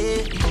down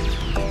there.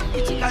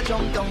 You take a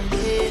jump down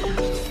there,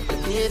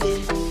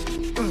 baby.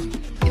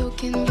 You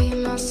can be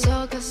my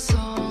sucker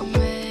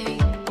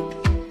soulmate.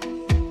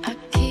 I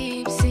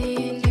keep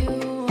seeing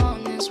you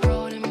on this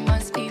road, it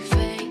must be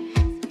fate.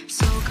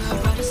 So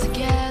good, brought us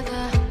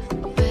together,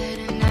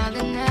 better now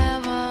than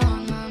ever.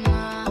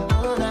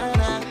 Oh,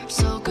 nah.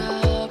 So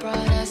good,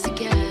 brought us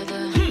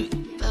together.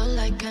 Felt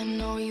like I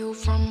know you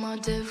from a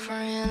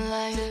different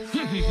life.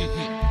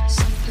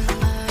 Something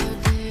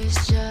like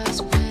this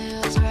just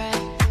feels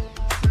right.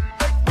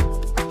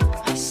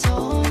 My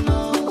soul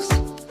knows,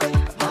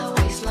 my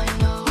waistline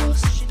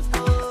knows.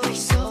 My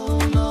soul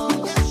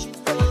knows,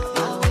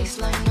 my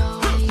waistline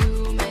knows. You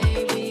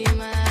may be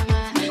my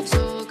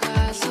soca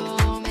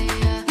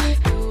soulmate.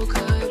 You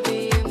could be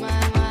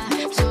my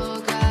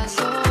soca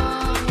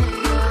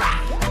soulmate.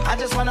 I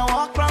just wanna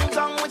walk round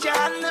town with your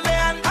hand in my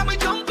hand, and we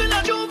jump in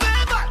a Juve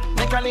van.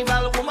 Me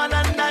carnival woman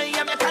and I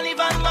am your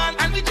carnival man,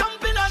 and we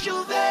jump in a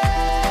Juve.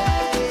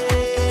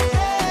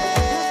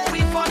 We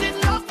fall in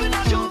love in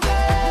a Juve.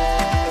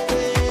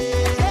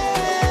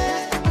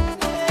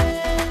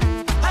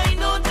 I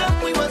know that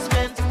we was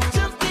meant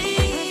to be.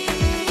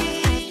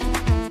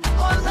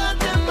 All of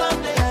them have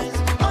their eyes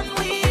on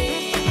we.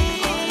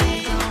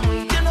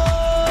 You know,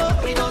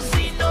 we don't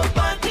see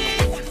nobody.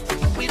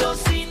 We don't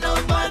see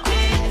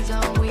nobody.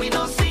 We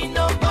don't see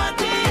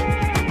nobody.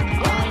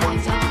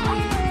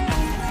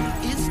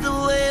 It's the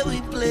way we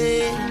play.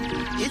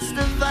 It's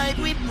the vibe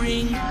we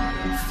bring.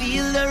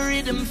 Feel the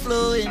rhythm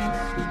flowing,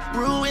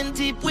 brewing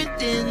deep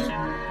within,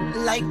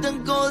 like the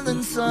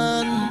golden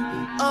sun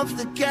of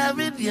the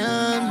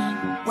Caribbean.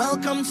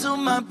 Welcome to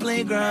my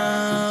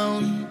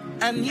playground,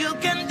 and you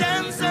can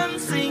dance and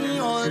sing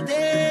all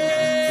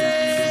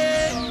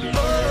day.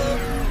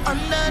 Oh,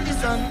 under the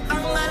sun,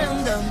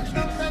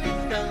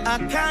 a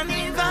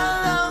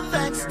carnival of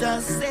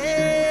ecstasy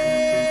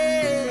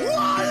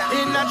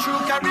in a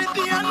true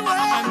Caribbean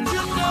way. And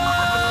you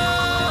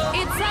know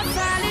It's a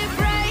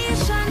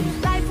celebration,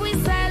 life we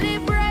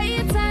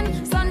celebrating.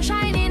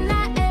 Sunshine in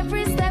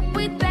every step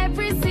with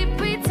every sip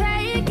we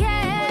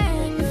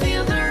taking.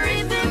 feel the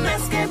rhythm,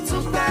 let's get to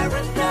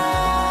paradise.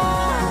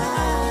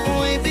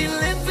 We be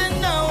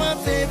living our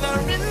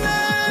favorite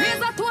life.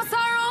 Raise a toast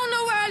around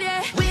the world,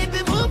 yeah. We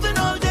be moving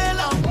all day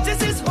long.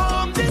 This is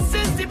home, this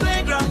is the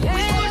playground.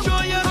 We will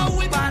show you how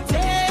we party,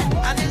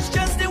 and it's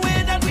just the way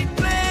that we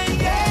play.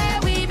 Yeah,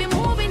 We be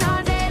moving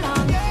all day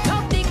long.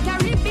 Love the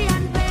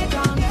Caribbean playground.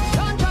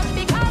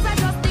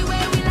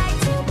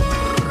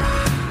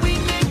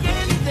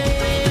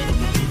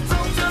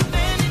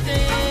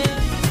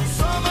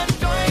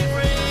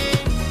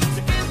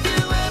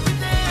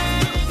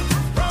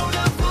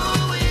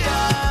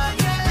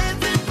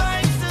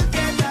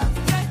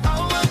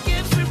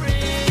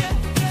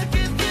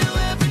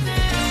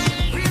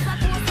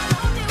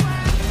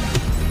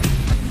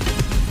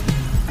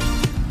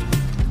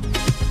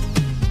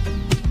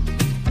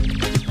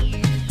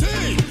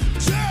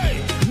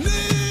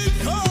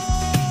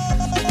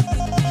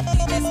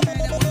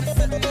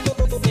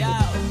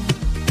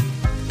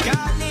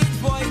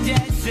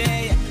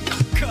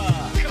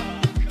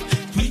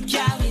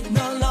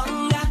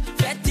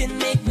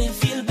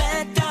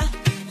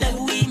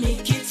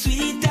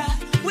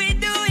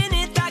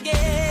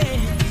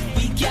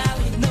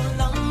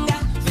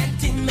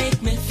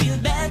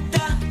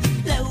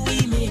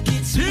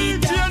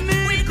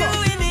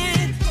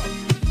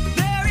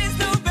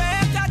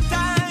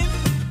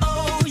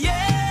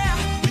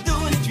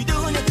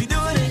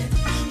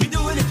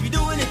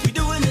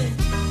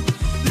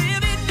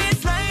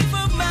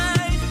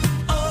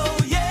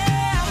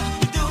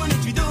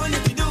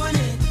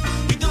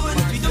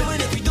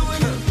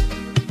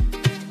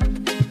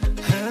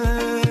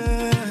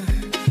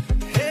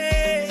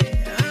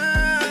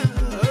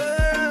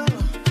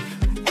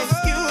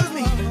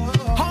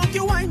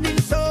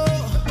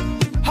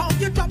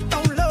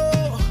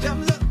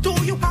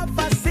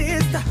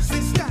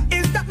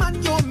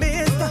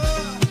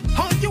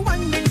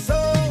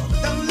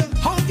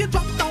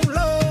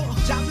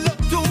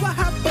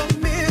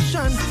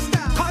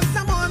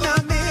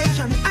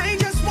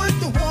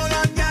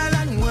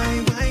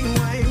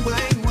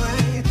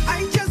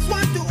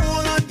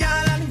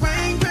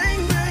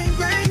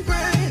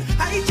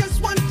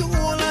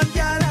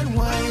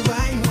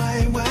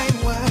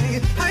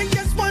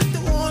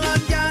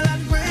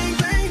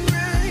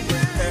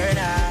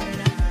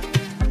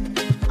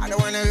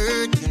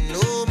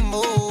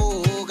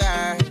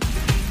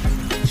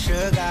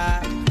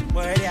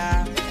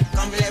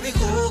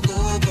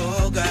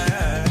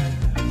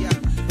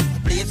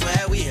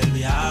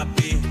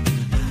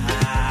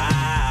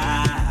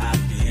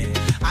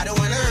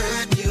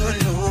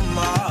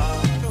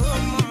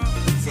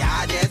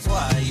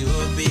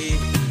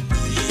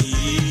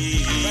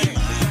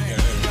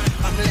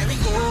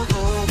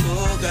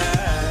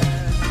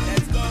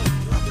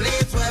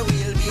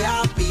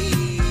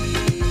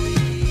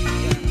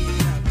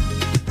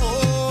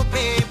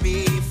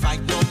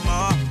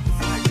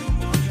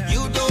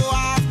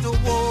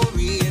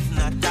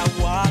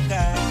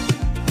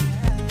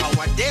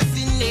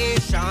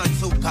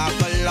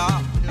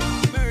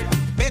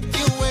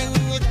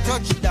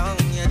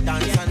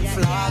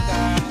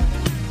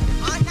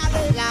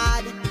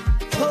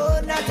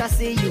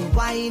 see you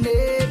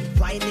whining,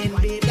 whining,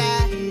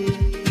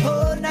 baby.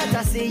 Whole night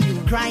I see you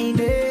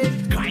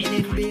grinding,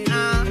 grinding, baby.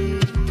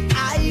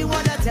 I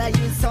wanna tell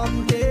you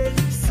something,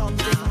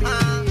 something,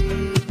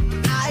 baby.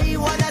 I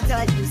wanna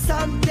tell you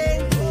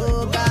something,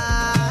 oh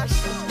gosh.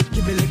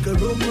 Give me a little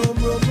room, room,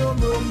 room, room,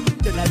 room.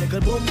 Then a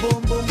little boom,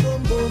 boom, boom,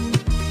 boom, boom.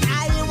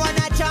 I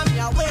wanna jump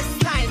your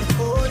waistline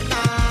all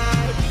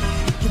night.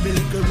 Give me a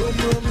little room,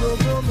 room, room,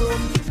 room,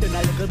 room. Then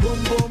a little boom,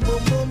 boom,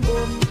 boom, boom,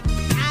 boom.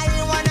 I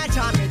wanna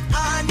jump it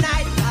all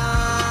night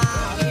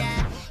long.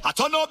 Yeah. I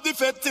turn up the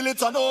fed till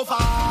it's on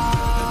over.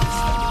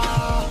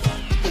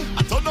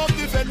 I turn up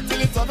the fed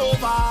till it's on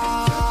over.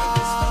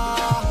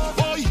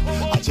 Boy,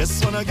 I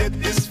just wanna get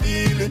this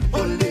feeling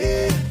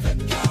only.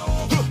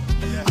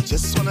 I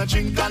just wanna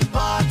drink and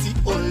party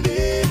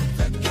only.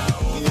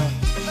 Yeah.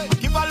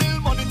 Give a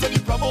little money to the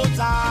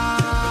promoter.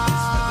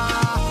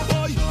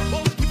 Boy,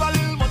 give a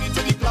little money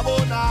to the club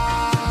owner.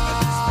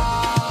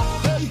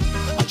 Hey,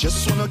 I just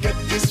wanna get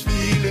this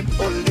feeling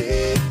only.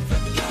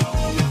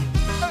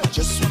 I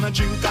just wanna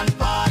drink and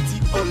party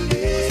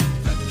only.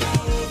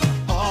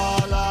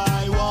 All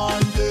I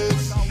want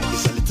is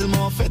a little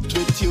more fete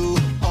with you.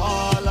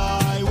 All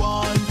I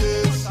want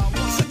is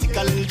a take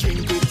a little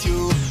drink with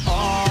you.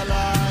 All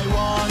I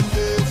want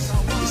is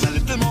a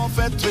little more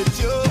fete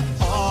with you.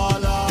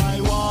 All I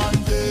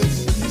want is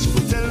you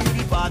tell me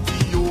the party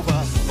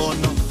over. Oh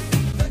no.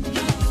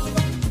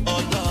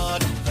 Oh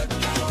Lord.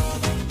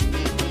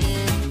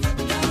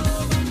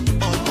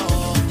 Oh no.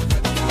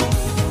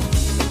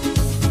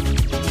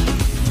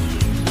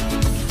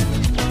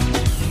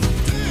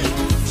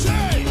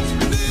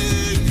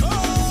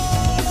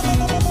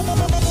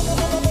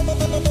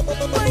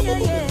 Oh yeah,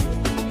 yeah.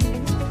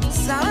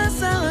 Sour,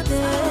 sour day.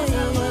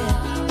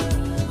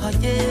 Oh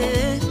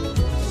yeah.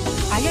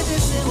 I hear they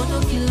say what no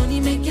kill only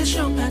make you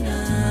stronger,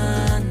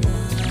 nah,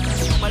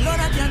 nah. My Lord,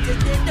 I can't take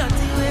the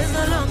dirty ways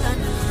no longer,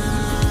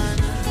 nah.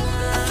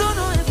 I don't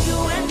know if you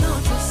ain't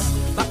noticed,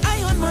 but I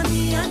own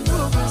money and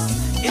progress.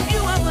 If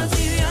you have a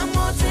serious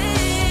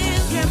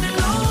motive, get me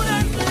loud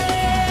and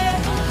clear.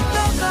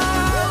 Look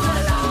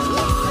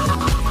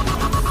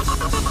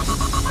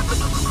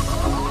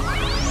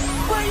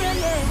oh yeah,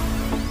 yeah.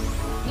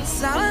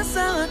 Sour,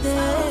 sour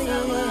day, yeah.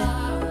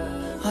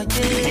 Oh yeah.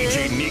 DJ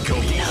Nico. I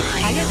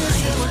get to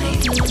say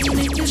what you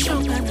make you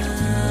stronger,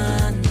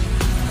 nah, nah.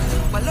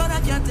 But Lord, I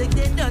can't take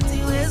the dirty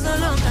ways no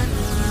longer,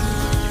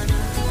 nah,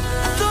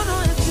 nah. I don't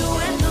know if you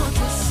ain't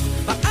noticed,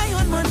 but I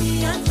own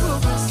money and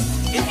progress.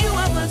 If you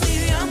have a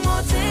serious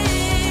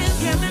motive,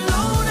 get me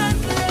loud and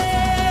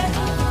clear.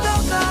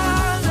 Don't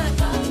call me.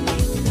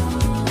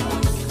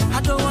 I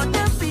don't want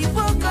them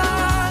people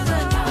call me.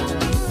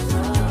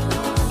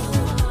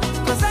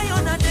 'Cause I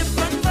own a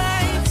different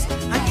vibes,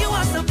 and you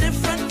have some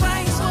different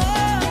vibes. Oh,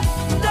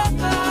 don't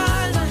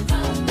call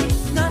me.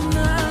 No,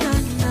 no, no,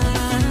 no.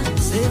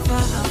 Say if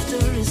I have to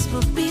risk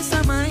for peace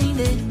of mind,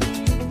 eh.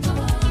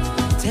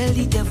 Tell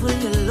the devil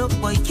you look,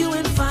 boy, you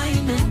ain't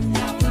find me.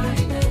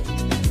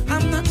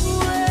 I'm not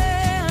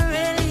where I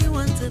really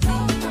want to be.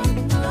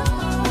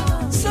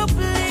 So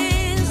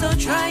please don't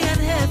try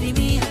and heavy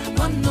me.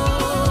 Oh no,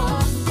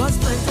 'cause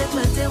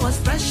 2020 was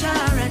pressure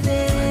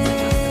already.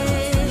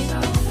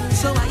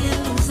 So I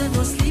ain't losing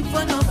no sleep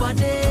for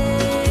nobody.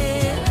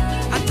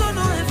 I don't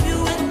know if you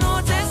ain't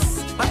noticed,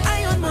 but I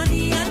own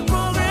money and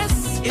progress.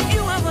 If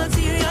you have a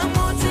serious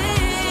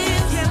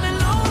motive, get me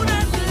loud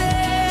and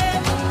clear.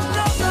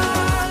 Don't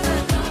call me.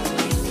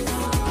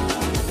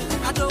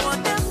 I don't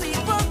want them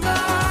people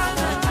call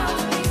me.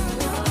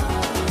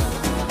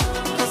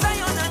 'Cause I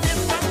own a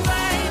different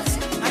vibes,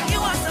 and you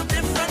have some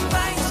different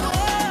vibes. Oh,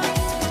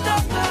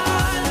 don't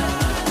call me.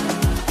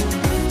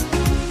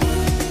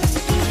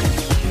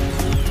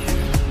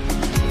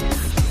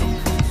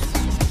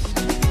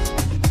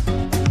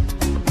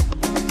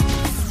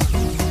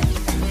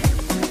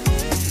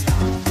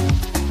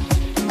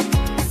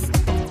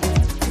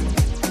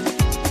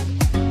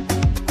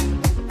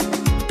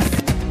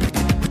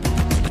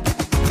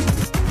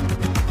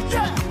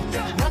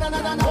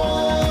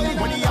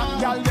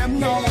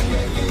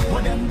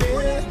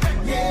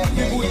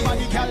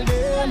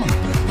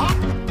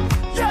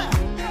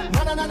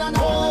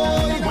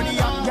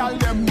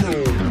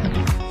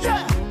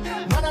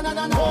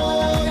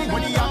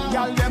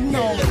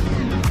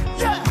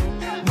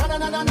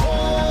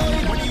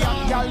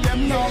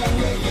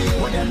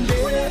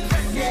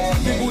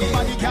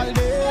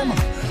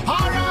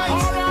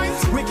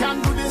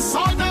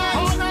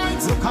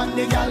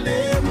 The girl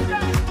them,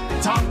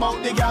 talk about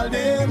the girl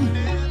them,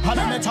 and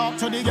then I talk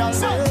to the girl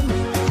them.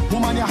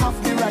 Woman, you have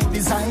the right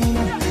design.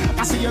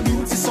 I see your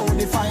beauty so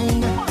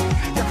defined,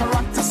 your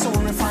character so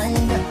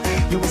refined.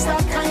 You is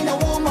that kind of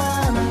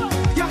woman.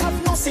 You have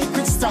no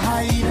secrets to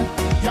hide.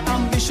 Your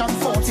ambition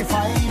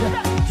fortified.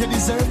 You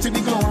deserve to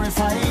be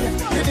glorified.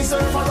 You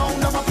deserve a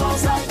round of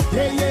applause like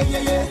yeah, yeah,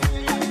 yeah, yeah,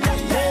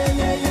 yeah,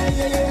 yeah, yeah,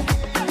 yeah,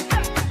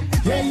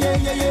 yeah, yeah, yeah,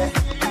 yeah, yeah,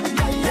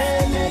 yeah,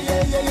 yeah,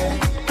 yeah, yeah, yeah.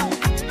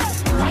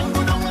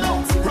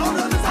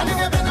 And if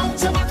you bend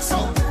out your back so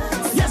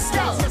yes,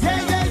 girl,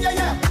 yeah, yeah, yeah,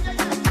 yeah,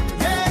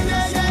 yeah,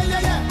 yeah, yeah,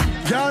 yeah, yeah.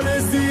 Girl,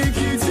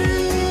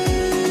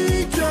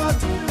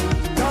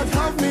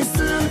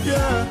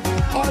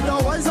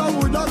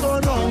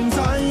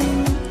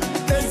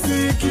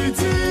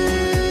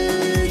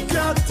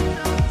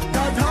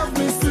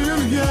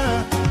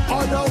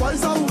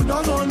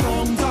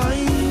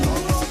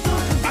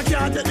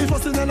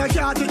 I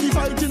can't take the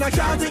fighting, I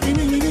can't take the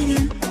ningy.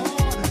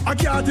 I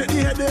can't take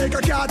the headache,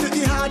 I can't take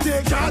the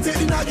heartache, can't take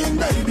the nagging,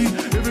 baby.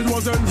 If it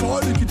wasn't for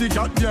the kitty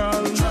cat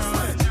girl,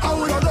 I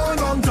would have gone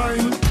long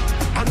time.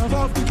 And I've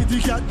off the kitty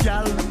cat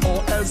girl,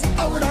 or else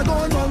I would have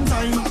gone long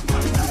time.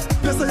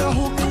 They say I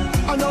hook,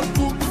 and I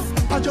hook.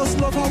 I just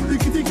love how the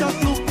kitty cat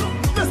look.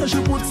 They say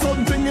she put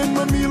something in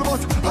my meal,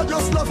 but I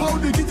just love how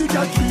the kitty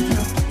cat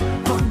feel.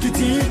 Come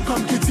kitty,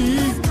 come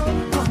kitty,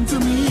 come to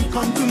me,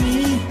 come to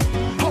me.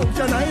 How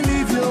can I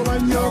leave you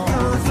when you're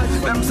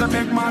perfect? Them say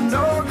big man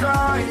don't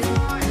cry,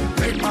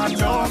 big man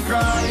don't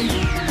cry,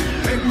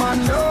 big man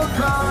don't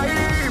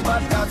cry.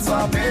 But that's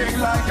a big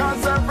like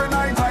us every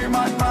night I'm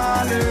at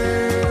Marlin.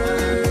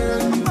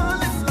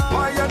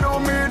 Why you do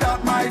me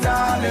that, my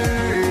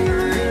darling?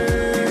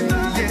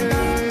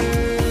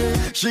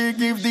 Yeah. She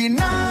give the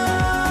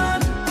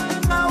none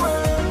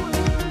away.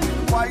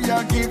 Why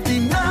you give the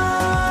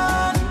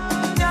none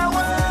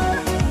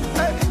away?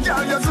 Hey,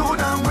 girl, you're so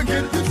damn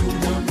wicked.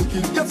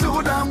 You're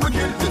so damn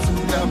wicked.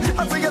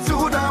 I say you're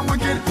so damn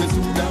wicked.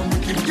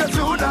 You're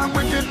so damn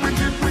wicked,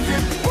 wicked,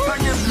 wicked.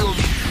 Thank you, love.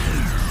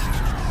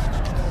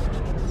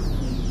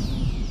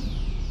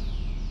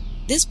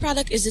 This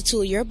product is a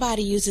tool your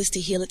body uses to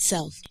heal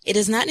itself. It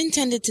is not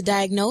intended to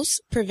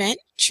diagnose, prevent,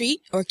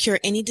 treat, or cure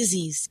any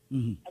disease.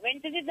 I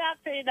went to the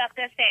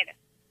doctor said,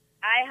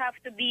 I have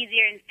to be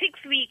there in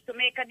 6 weeks to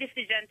make a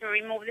decision to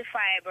remove the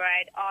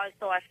fibroid,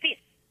 also a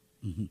cyst.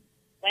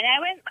 When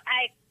I went,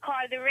 I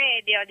called the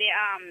radio,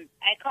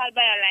 I called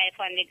BioLife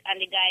and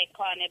the guy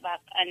called me back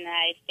and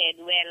I said,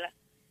 well,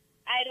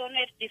 I don't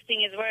know if this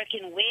thing is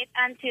working. Wait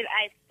until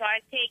I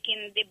start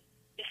taking the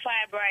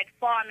fibroid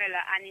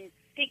formula, and in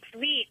 6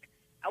 weeks,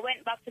 I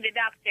went back to the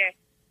doctor.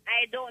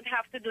 I don't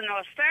have to do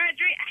no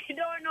surgery. I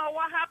don't know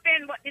what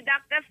happened, but the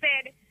doctor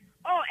said,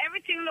 oh,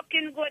 everything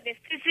looking good. The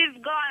cyst is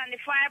gone and the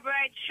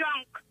fibroid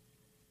shrunk.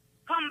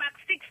 Come back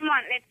 6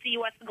 months. Let's see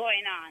what's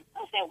going on.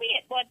 I said,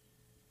 wait, but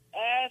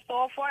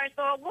so far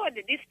so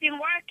good. This thing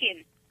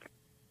working.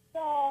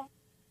 So,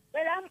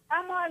 well,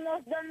 I'm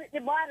almost done with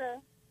the bottle,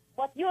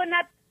 but you're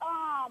not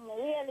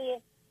really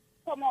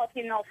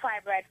promoting no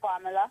fibroid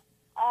formula.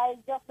 I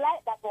just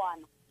like that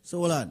one.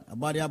 So hold on, a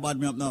body bad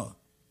me up now.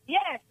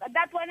 Yes,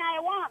 that one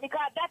I want,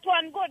 because that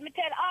one good. Me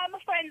tell all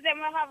my friends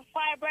them will have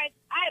fibroid.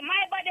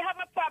 My body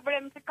have a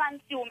problem to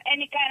consume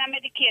any kind of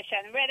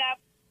medication, whether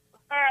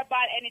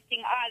herbal, anything,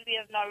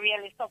 always not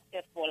really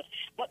successful.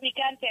 But we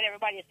can tell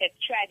everybody, say,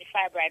 try the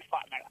fibroid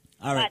formula.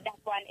 All right.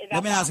 That one is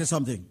Let me ask you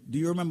something. Do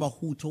you remember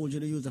who told you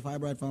to use the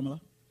fibroid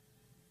formula?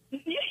 No,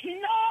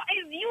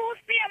 it's you,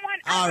 someone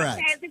All right.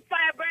 the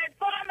fibroid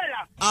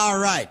formula. All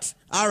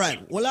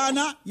right. Well,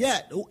 Anna,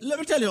 yeah, let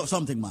me tell you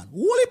something, man.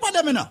 Woolly pa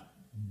them, you know.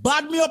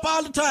 Bad me up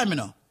all the time, you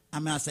know. I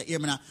mean, I say, hear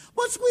me now.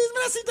 But squeeze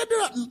me, I see to do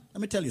that.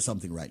 Let me tell you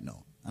something right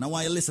now. And I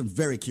want you to listen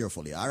very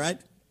carefully, all right?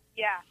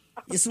 Yeah.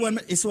 It's when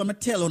I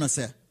tell you,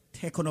 say,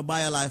 take on a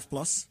BioLife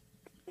Plus.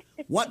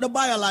 What the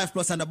BioLife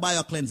Plus and the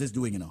BioCleanse is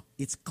doing, you know,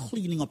 it's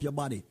cleaning up your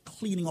body,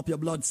 cleaning up your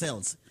blood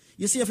cells.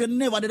 You see, if you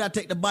never did I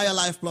take the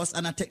BioLife Plus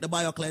and I take the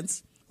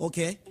BioCleanse,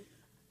 okay,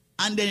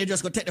 and then you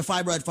just go take the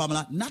fibroid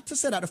formula, not to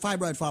say that the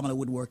fibroid formula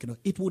would work, you know,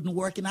 it wouldn't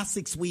work in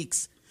 6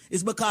 weeks.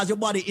 It's because your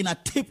body in a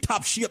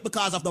tip-top shape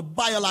because of the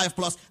BioLife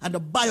Plus and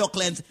the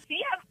BioCleanse. Yeah,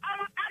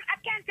 I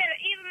can't tell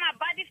you, even my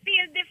body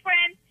feels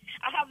different.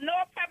 I have no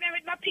problem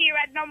with my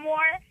period no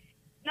more.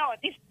 No,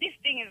 this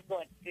thing is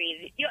good,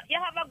 really. You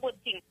have a good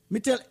thing. Me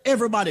tell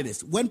everybody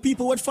this. When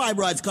people with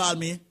fibroids call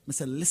me, I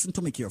say, listen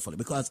to me carefully,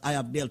 because I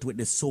have dealt with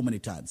this so many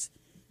times.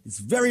 It's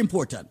very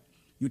important.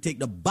 You take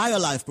the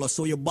BioLife Plus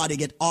so your body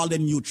get all the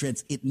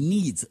nutrients it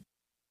needs.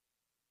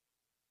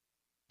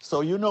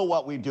 So you know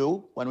what we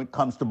do when it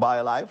comes to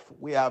BioLife.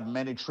 We have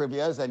many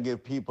trivias and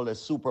give people a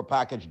super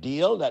package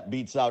deal that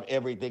beats out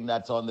everything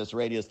that's on this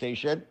radio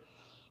station.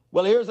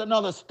 Well, here's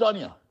another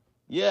stunner.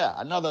 Yeah,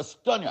 another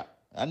stunner.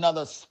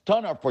 Another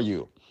stunner for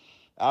you.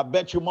 I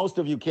bet you most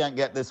of you can't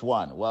get this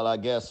one. Well, I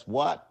guess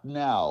what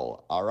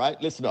now? All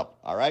right, listen up.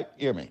 All right,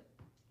 hear me.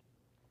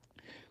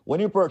 When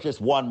you purchase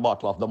one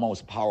bottle of the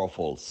most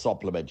powerful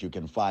supplement you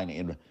can find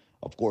in,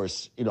 of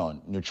course,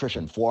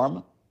 nutrition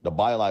form, the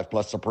BioLife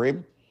Plus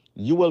Supreme,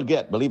 you will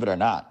get, believe it or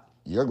not,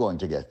 you're going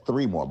to get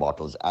 3 more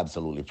bottles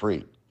absolutely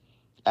free.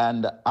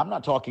 And I'm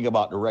not talking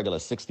about the regular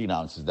 16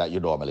 ounces that you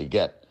normally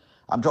get.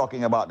 I'm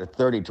talking about the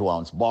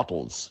 32-ounce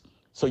bottles.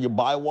 So you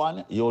buy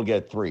one, you'll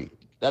get 3.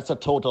 That's a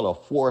total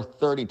of 4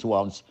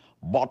 32-ounce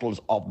bottles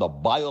of the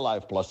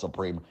BioLife Plus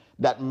Supreme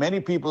that many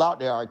people out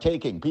there are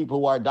taking. People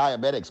who are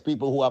diabetics,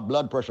 people who have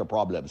blood pressure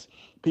problems,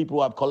 people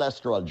who have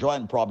cholesterol,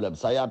 joint problems,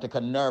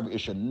 sciatica nerve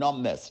issue,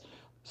 numbness,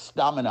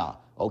 stamina,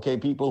 okay,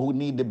 people who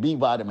need the B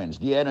vitamins,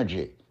 the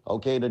energy,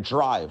 okay, the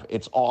drive.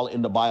 It's all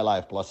in the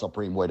BioLife Plus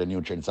Supreme where the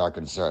nutrients are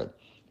concerned.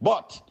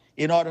 But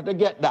in order to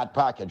get that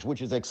package,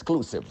 which is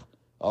exclusive,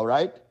 all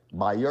right,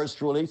 by yours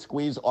truly,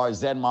 Squeeze or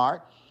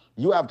Zenmar,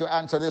 you have to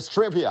answer this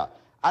trivia.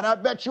 And I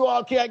bet you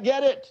all can't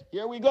get it.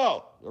 Here we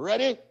go. You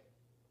ready?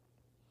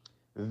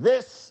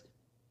 This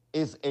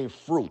is a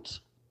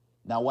fruit.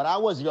 Now, when I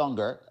was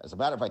younger, as a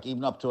matter of fact,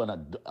 even up to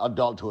an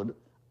adulthood,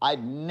 I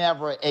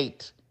never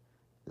ate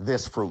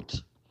this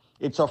fruit.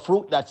 It's a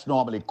fruit that's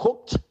normally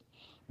cooked.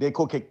 They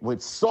cook it with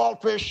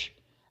saltfish,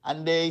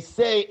 and they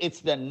say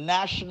it's the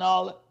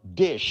national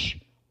dish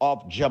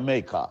of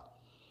Jamaica.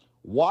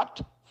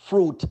 What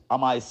fruit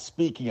am I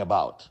speaking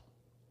about?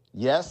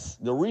 Yes,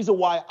 the reason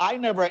why I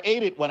never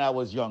ate it when I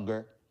was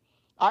younger,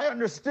 I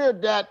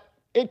understood that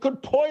it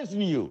could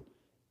poison you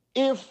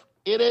if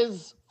it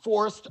is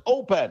forced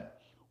open.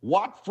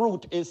 What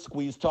fruit is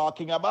Squeeze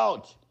talking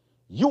about?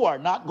 You are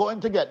not going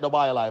to get the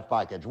BioLife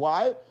package.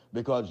 Why?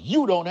 Because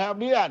you don't have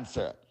the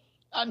answer.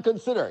 And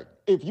consider,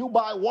 if you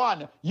buy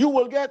one, you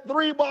will get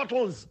 3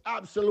 bottles.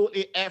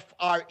 Absolutely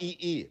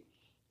F-R-E-E.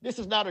 This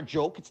is not a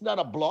joke. It's not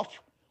a bluff.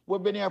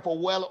 We've been here for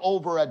well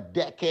over a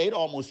decade,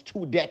 almost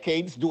 2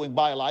 decades doing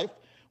BioLife.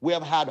 We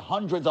have had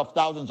hundreds of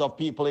thousands of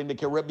people in the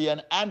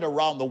Caribbean and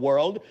around the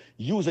world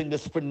using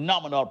this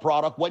phenomenal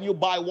product. When you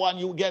buy one,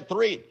 you get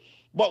 3.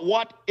 But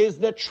what is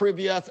the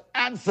trivia's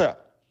answer?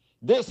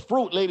 This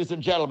fruit, ladies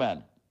and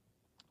gentlemen,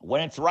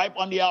 when it's ripe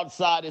on the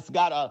outside, it's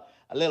got a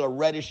little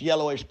reddish,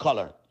 yellowish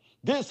color.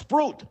 This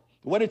fruit,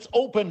 when it's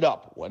opened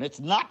up, when it's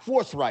not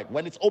force ripe,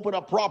 when it's opened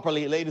up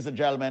properly, ladies and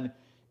gentlemen,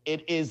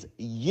 it is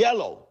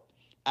yellow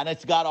and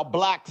it's got a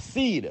black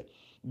seed.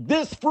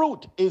 This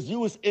fruit is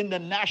used in the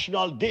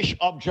national dish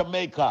of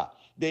Jamaica.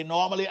 They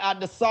normally add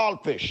the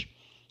saltfish.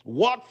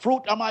 What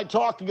fruit am I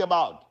talking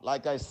about?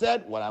 Like I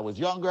said, when I was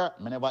younger,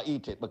 I never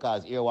eat it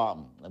because here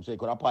I'm saying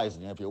could I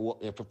poison if you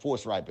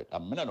force ripe it. I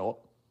don't know.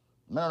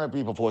 None of the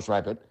people force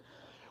ripe it.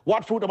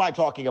 What fruit am I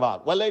talking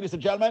about? Well, ladies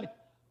and gentlemen,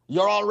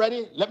 you're all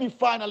ready? Let me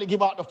finally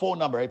give out the phone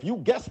number. If you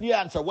guess the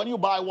answer, when you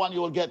buy one, you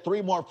will get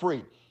 3 more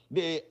free.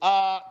 The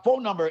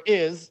phone number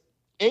is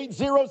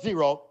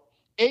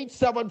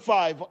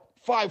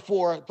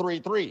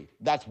 800-875-5433.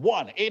 That's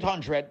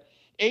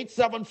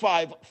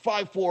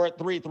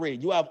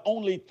 1-800-875-5433. You have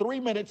only 3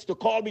 minutes to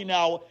call me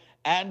now.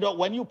 And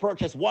when you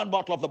purchase 1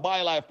 bottle of the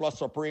BioLife Plus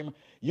Supreme,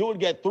 you will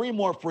get 3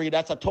 more free.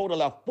 That's a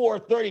total of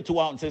 432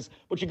 ounces.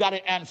 But you got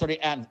to answer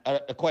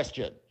the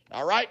question.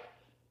 All right?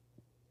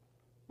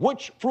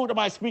 Which fruit am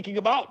I speaking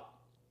about?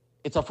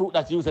 It's a fruit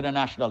that's used in a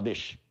national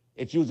dish.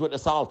 It's used with the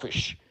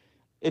saltfish.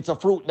 It's a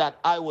fruit that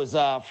I was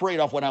afraid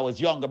of when I was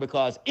younger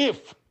because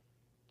if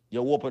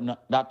you open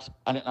that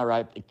and it's not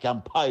ripe, it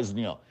can poison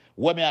you.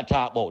 What may I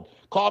talk about?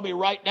 Call me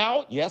right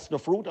now. Yes, the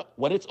fruit,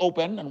 when it's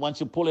open and once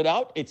you pull it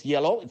out, it's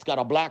yellow. It's got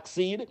a black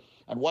seed.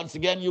 And once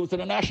again, used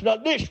in a national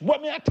dish.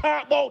 What may I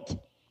talk about?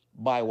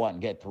 Buy 1,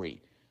 get 3.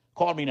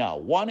 Call me now,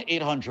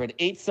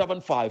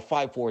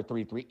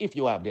 1-800-875-5433 if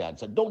you have the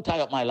answer. Don't tie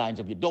up my lines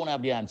if you don't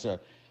have the answer.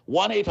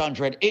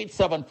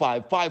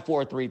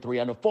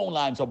 1-800-875-5433. And the phone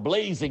lines are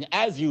blazing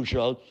as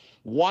usual.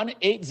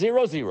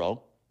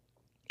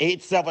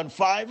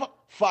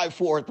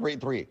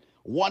 1-800-875-5433.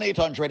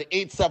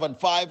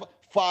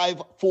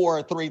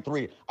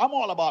 1-800-875-5433. I'm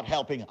all about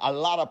helping a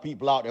lot of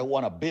people out there who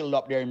want to build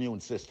up their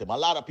immune system. A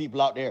lot of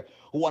people out there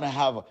who want to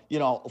have,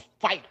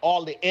 fight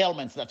all the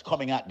ailments that's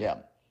coming at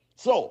them.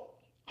 So,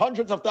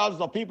 hundreds of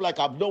thousands of people, like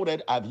I've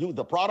noted, have used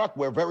the product.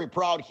 We're very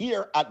proud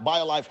here at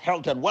BioLife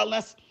Health and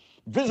Wellness.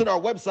 Visit our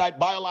website,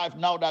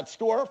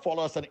 biolifenow.store.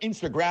 Follow us on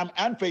Instagram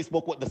and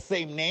Facebook with the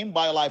same name,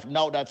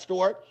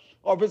 biolifenow.store.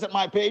 Or visit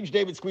my page,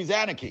 David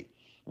Squeezaniki.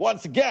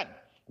 Once again,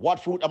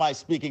 what fruit am I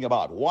speaking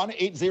about?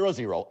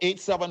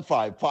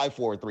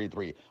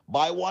 1-800-875-5433.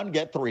 Buy 1,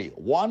 get 3.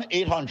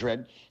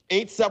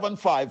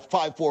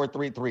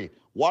 1-800-875-5433.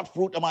 What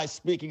fruit am I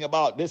speaking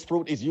about? This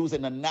fruit is used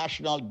in the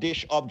national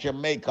dish of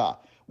Jamaica.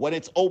 When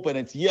it's open,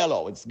 it's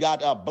yellow. It's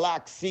got a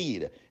black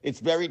seed. It's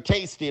very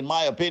tasty, in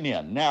my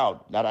opinion.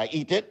 Now that I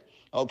eat it,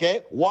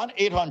 okay?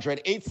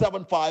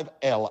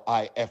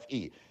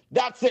 1-800-875-LIFE.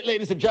 That's it,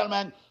 ladies and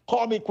gentlemen.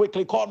 Call me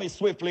quickly, call me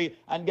swiftly,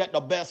 and get the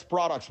best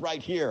products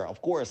right here,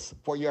 of course,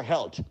 for your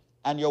health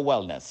and your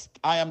wellness.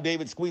 I am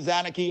David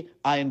Squeezaniki.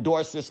 I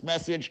endorse this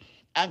message.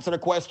 Answer the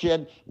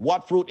question,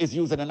 what fruit is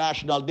used in a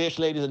national dish,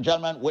 ladies and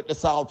gentlemen, with the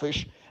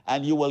saltfish?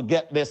 And you will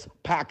get this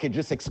package,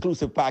 this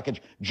exclusive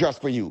package,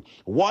 just for you.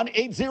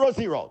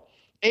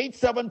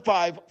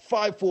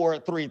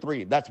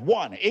 1-800-875-5433. That's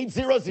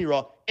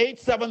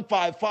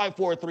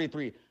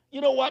 1-800-875-5433.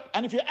 You know what?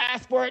 And if you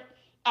ask for it,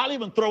 I'll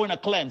even throw in a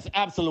cleanse,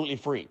 absolutely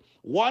free.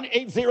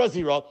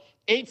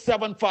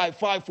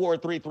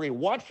 1-800-875-5433.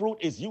 What fruit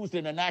is used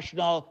in the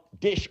national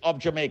dish of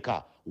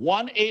Jamaica?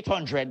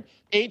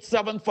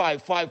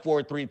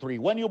 1-800-875-5433.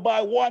 When you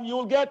buy 1,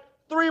 you'll get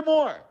 3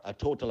 more. A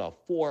total of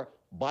 4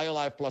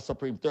 BioLife Plus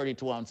Supreme,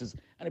 32 ounces.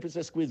 And if it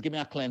says Squeeze, give me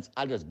a cleanse,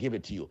 I'll just give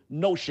it to you.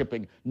 No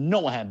shipping,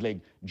 no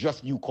handling,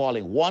 just you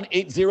calling.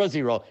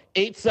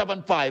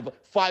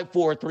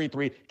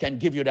 1-800-875-5433 can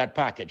give you that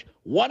package.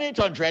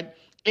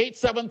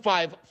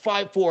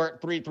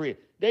 1-800-875-5433.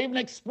 They're even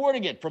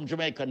exporting it from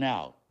Jamaica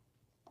now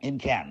in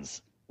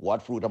cans.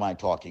 What fruit am I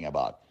talking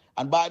about?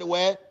 And by the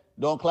way,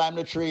 don't climb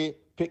the tree,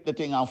 pick the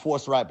thing and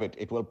force ripe it.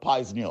 It will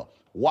poison you.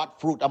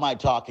 What fruit am I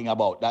talking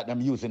about that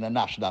I'm using in the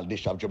national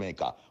dish of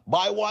Jamaica?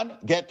 Buy 1,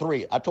 get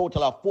 3. A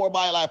total of 4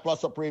 BioLife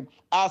Plus Supreme.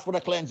 Ask for the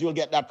cleanse, you'll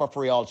get that for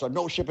free also.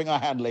 No shipping or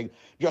handling.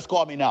 Just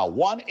call me now.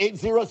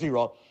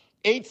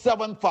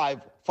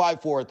 1-800-875-5433.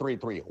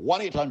 1-800-875-5433.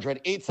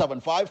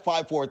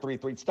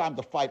 1-800-875-5433. It's time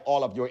to fight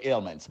all of your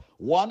ailments.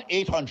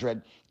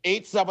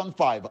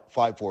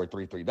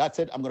 1-800-875-5433. That's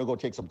it. I'm going to go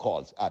take some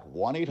calls at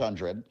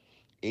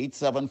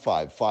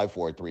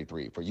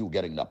 1-800-875-5433 for you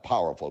getting the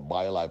powerful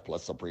BioLife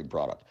Plus Supreme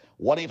product.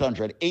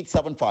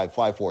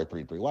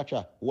 1-800-875-5433. Watch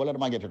out. What let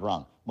them I get it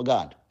wrong? My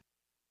God.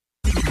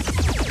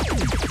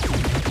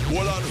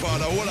 Hold on,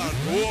 father, hold on.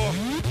 Whoa.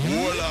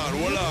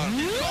 Hold on.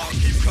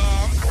 Keep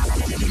calm.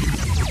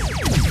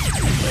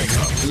 Wake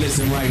up.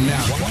 Listen right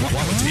now.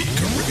 Quality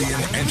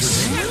Caribbean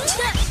Entertainment.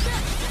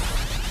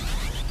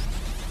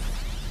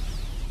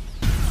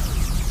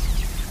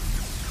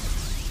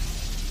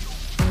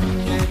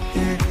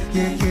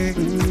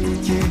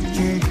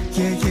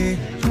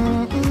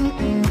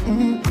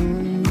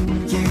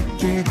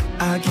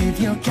 I give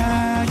your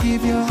car,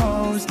 give your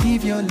house,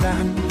 give your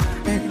land.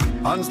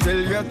 And still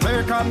you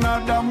take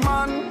another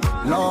man.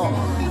 No,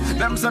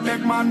 them say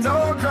big man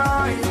don't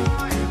cry.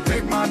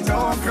 Big man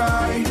don't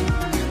cry.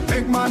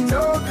 Big man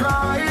don't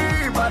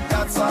cry. But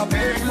that's a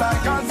big lie,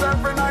 cause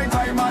every night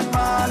I'm at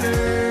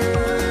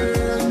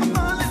Marlin.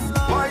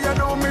 Why you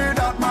do me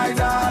that, my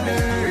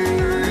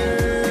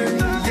darling?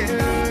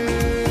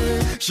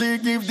 Yeah. She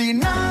give the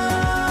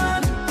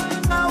none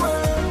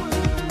away.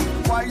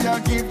 Why you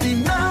give the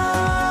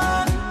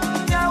none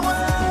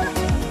away?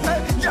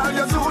 Hey, girl,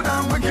 you're so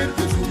damn wicked.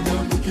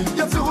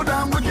 You're so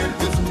damn wicked.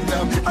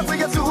 I say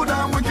you're so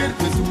damn wicked.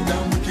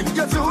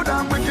 You're so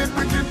damn wicked.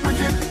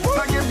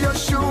 I give you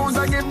shoes,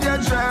 I give you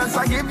dress,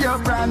 I give you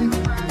brand.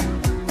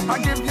 I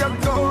give you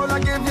gold, I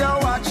give you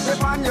watch,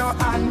 tip on your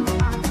hand.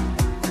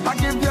 I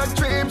give you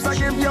trips, I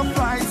give you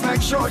flights,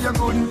 make sure you're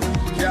good,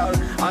 girl.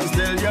 And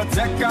still you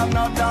take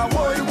another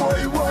boy.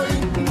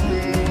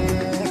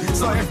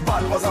 So if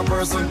bad was a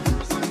person,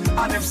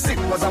 and if sick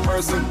was a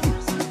person,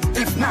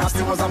 if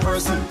nasty was a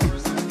person,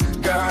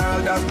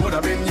 girl, that would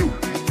have been you.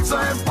 So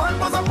if bad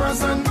was a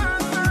person,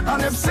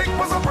 and if sick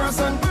was a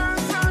person,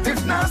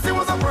 if nasty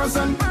was a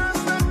person,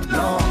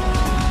 no.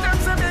 Them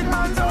say big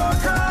man don't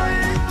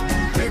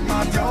cry. Big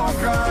man don't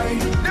cry.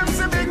 Them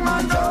say big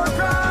man don't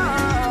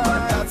cry.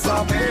 But that's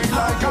a big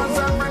lie, cause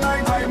every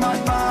night I'm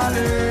at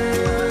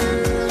Marlin.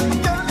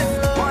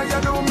 Why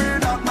you do me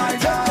that, my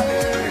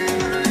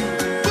darling?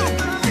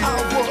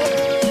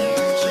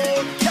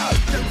 Girl,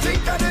 them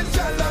think I is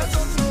jealous.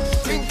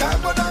 Think I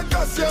would have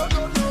cuss you.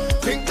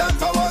 Think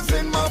that I was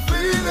in my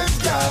feelings,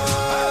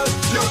 girl.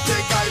 You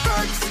think I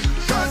vex,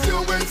 cause you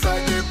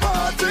inside the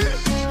party.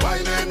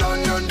 Whining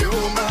on your new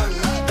man,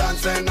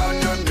 dancing on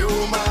your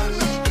new man.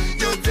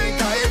 You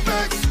think I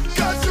vex,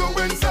 cause you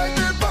inside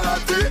the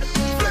party,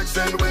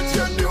 flexing with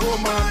your new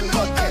man.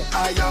 But hey,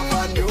 I have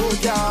a new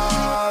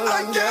girl.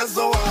 And guess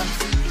what?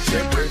 She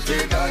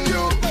prettier than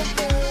you,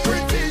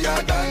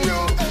 prettier than you,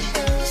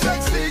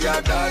 sexier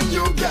than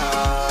you,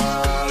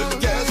 girl.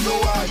 Guess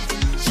what?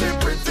 She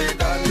prettier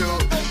than you,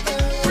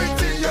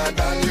 prettier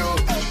than you,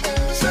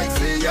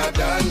 sexier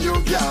than you,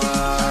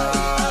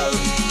 girl.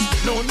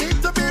 No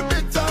need to be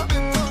bitter,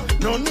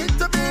 no need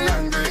to be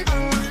angry.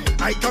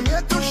 I come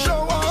here to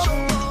show up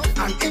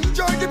and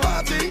enjoy the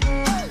party.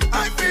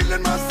 I'm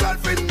feeling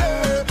myself in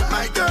there.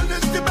 My girl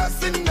is the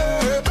best in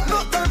there.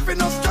 No time for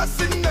no stress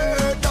in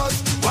there.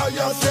 That's why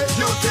you say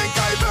you think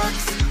I vex,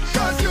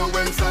 cause you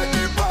inside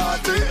the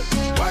party.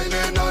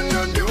 Whining on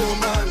your new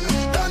man,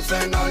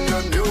 dancing on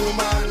your new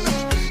man.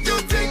 You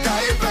think I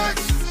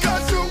vex,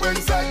 cause you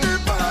inside the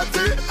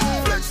party,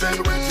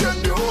 flexing with your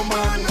new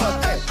man.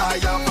 But hey, I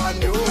am a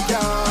new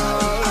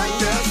girl. And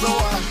guess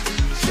what?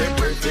 She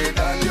prettier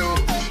than you,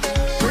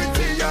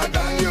 prettier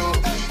than you,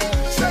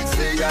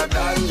 sexier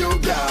than you,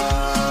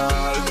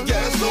 girl.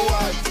 Guess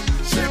what?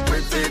 She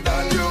prettier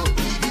than you,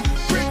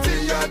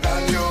 prettier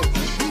than you,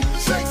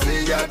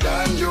 sexier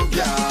than you,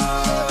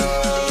 girl.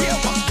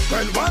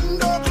 When one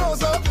door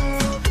close up,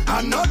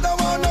 another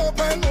one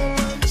open.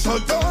 So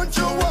don't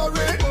you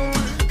worry,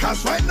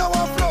 cause right now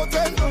I'm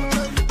floating.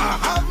 I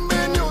have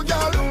me new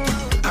girl,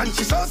 and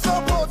she's so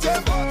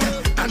supportive,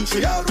 and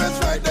she always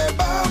right there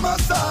by my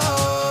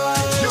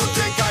side. You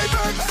think I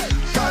vex,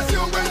 cause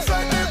you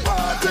inside the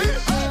party,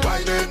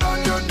 whining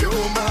on your new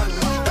man,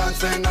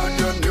 dancing on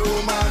your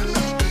new man.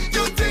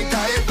 You think I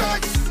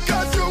vex,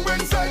 cause you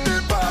inside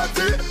the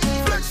party,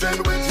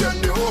 flexing with your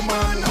new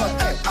man. But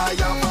hey, I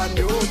am a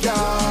new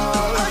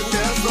girl. And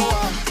guess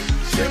what?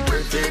 She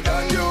prettier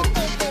than you,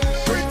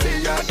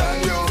 prettier than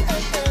you,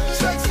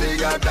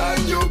 sexier than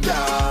you,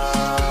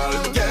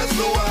 girl. Guess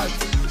what?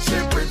 She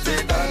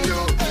prettier than you,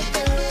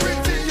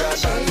 prettier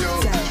than you,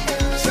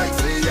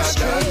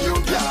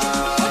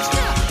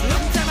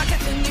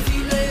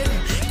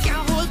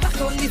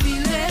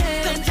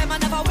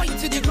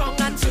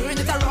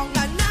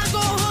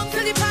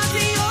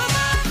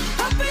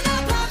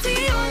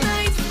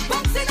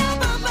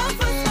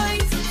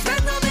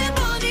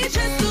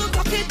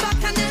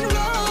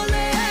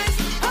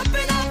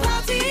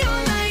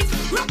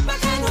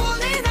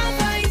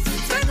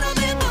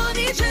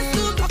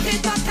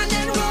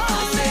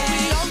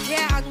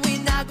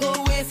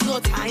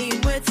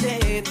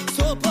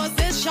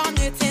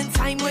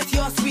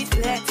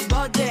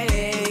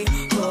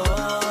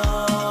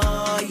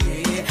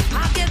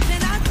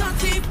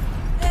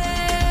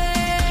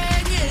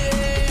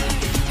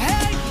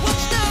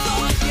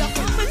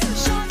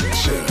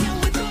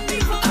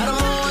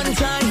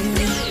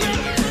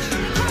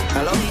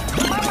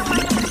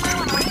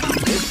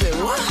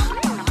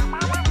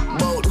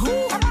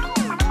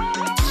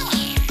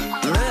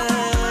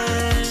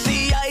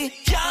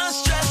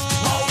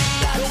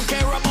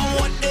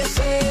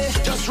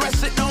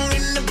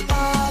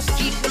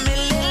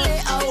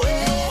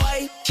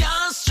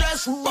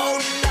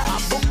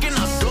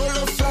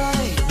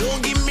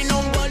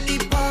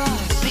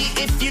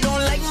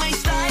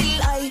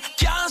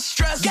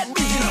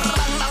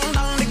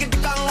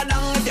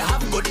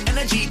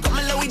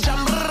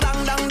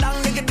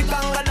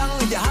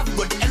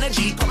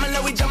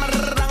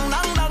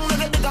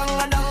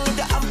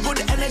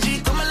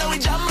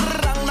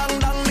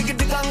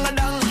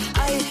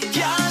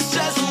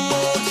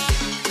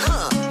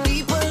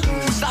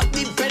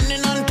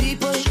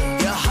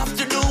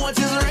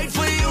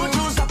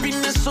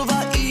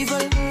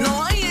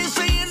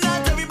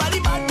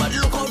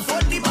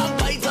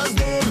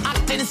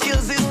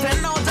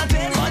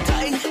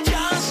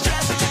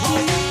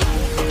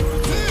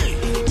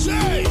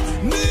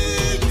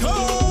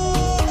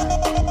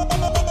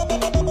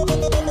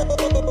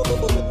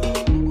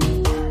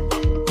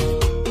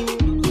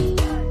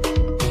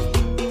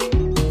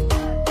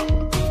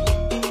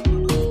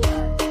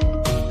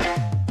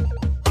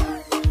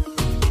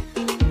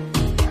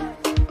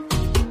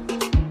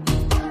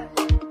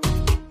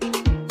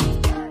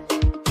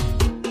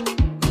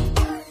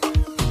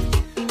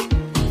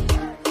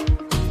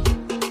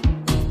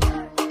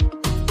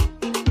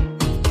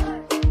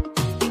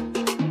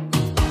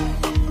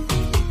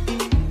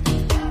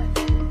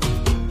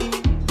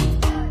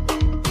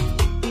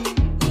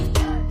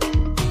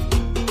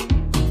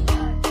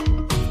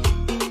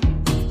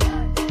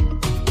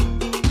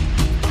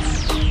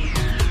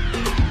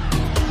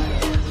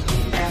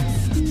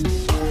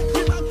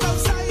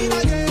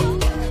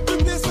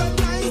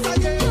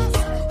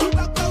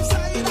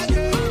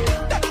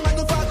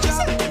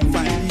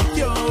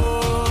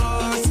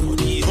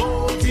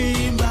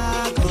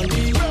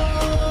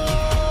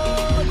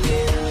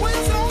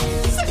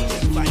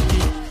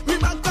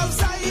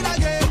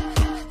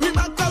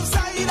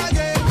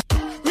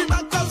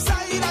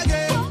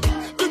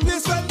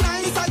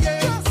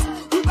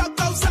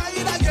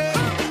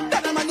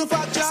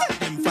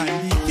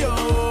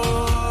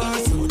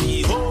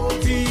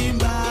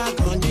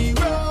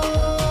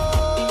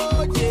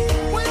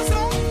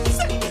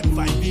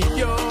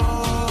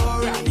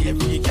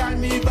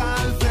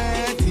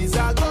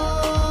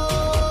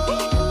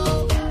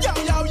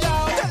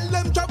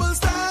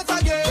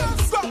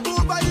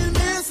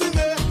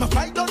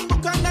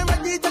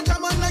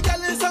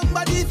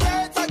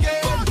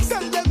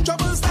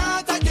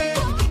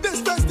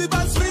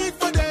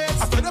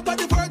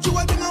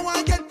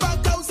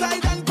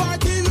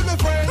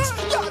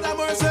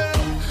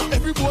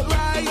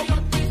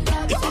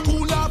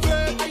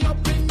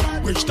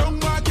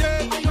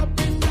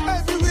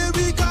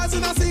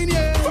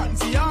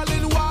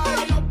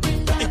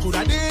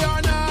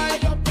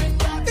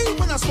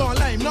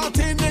 lime,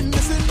 nothing in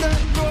this in there.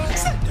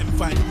 Set them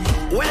find me.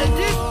 Well,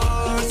 this.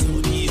 So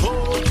the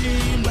whole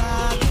team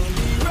back on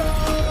the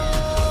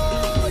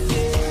road,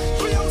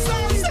 yeah. We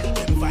outside, set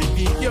them find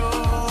me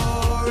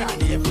pure.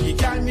 And every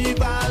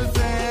carnival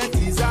fete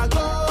is a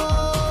go.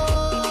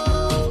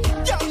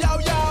 Yo, yo,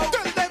 yo,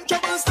 tell them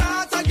trouble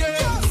start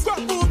again.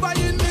 Scrap over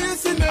in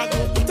this in there.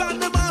 Turn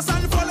the mass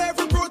and follow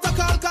every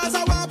protocol, cause I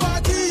want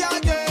party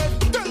again.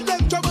 Tell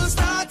them trouble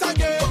start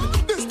again.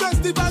 This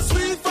festival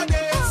sweet for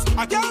this. I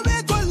can't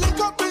wait to link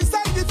up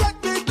inside the vet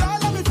with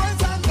all of my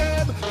friends and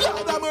them.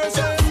 Lord have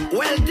mercy.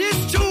 Well, this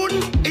tune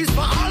is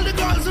for all the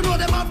girls who know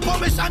them have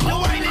permission to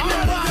wine in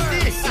their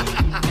party.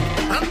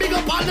 And big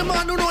up all the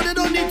man who know they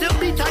don't need to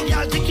beat a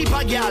girl to keep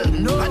a girl.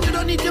 No. And you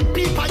don't need to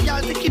peep a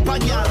girl to keep a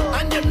girl.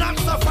 And you're not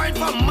suffering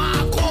from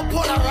Marco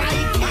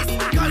Polaroid.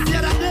 Cause the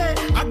other day,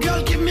 a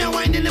girl give me a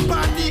wine in the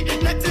party.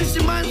 Next thing she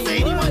man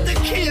saying he want to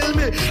kill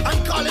me.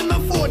 And calling my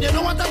phone, you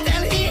know what I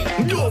tell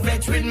him? Do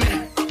vex with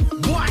me.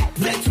 Boy,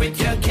 vex with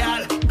your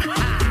girl.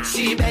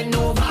 She bend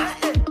over.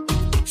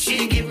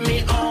 She give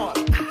me all.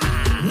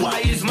 Why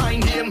is my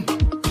name?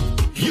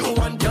 You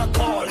want to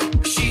call.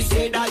 She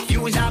said that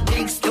you's a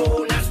big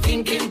stone, a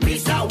stinking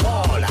piece of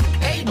wall.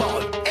 Hey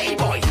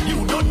boy,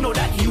 you don't know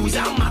that you's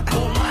a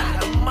Mako man.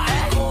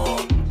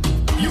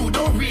 You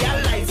don't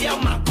realize you're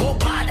Mako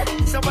bad.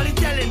 Somebody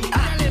tell him,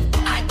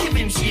 I give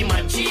him she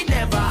man she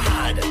never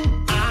had.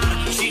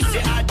 She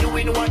said I'm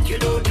doing what you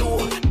don't do,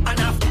 and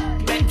I'm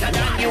better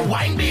than you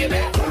wine, baby.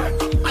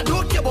 I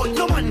don't care about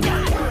no man,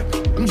 girl.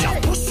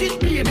 Just push it,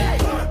 baby.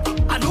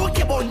 I don't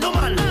care about no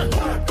man.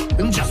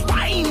 Just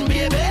wine,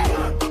 baby.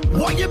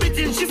 What you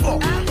beating she for?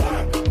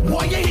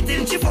 What you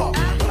hitting she for?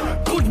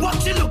 Good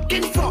what you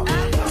looking for?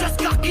 Just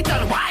cock it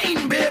and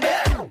wine, baby.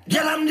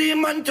 Girl, I'm the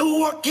man to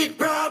walk it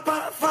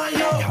proper for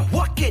you.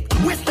 Walk it,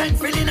 waistline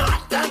feeling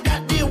hot. I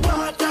got the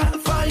water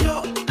for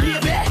you,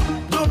 baby.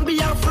 Don't be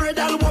afraid,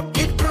 I'll walk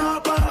it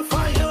proper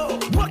for you.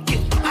 Walk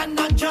it, and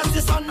not just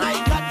the sun, I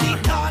got the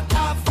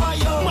daughter for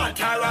you.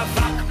 Matter of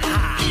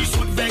fact, he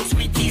should vex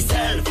with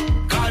himself.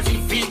 Cause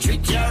if he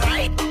treat you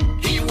right,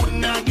 he would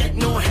not get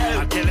no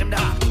help. I tell him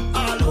that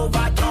all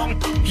over town.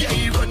 Yeah,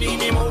 he running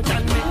him out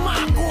and me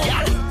Marco.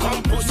 Yeah,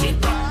 come push it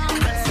back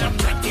and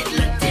snapchat it,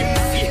 let him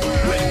see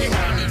when he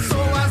want it. So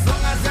as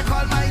long as you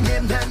call my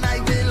name, then I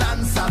will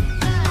answer.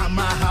 I'm a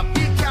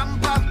happy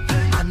camper,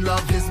 and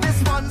love is my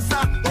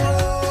sponsor.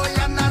 Oh,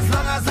 and as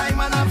long as I'm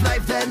man of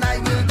life, then I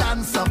will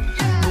dance up.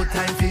 No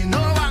time for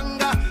no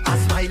anger, I'm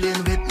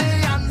smiling with me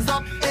hands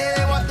up.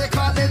 Hey, what they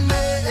calling me?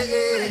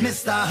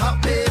 Mr.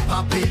 Happy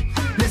Papi,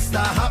 Mr.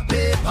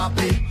 Happy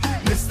Papi,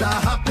 Mr.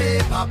 Happy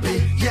Papi.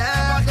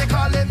 Yeah, what they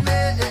calling me?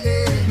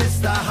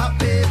 Mr.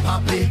 Happy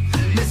Papi,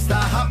 Mr.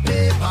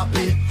 Happy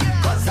Papi.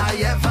 Cause I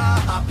ever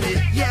happy.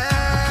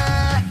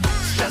 Yeah.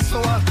 Stress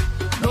for her.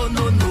 No,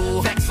 no,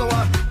 no. Vex for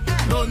her.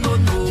 No, no,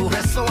 no.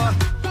 Rest for her.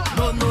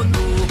 No, no,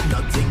 no.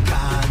 Nothing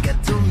can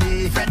get to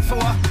me. Fret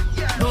for her.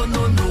 No,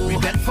 no, no. We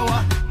bet for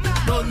her.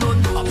 No, no,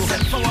 no.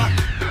 Upset for her.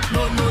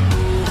 No, no,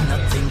 no.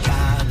 Nothing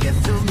can get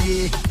to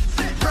me.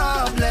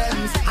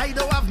 Problems. I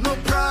don't have no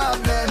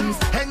problems.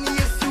 Any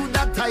issue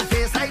that I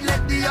face, I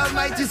let the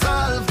Almighty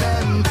solve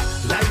them.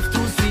 Life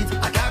too sweet,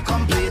 I can't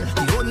complain.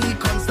 The only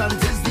constant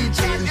is the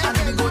change, and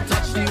we go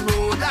touch the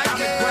road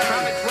again.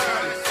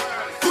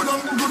 Good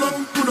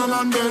on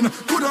and bend.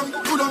 Good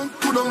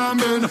on and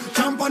bend.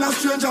 Jump on a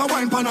stranger,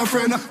 wine pan a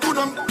friend. Good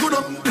on and bend.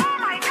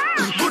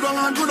 Good on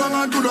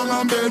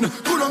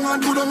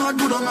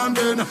and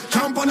bend.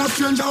 Jump on a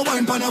stranger,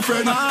 wine pan a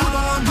friend. Good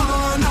on.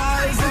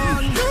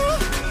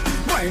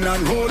 Wine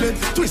and hold it.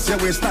 Twist your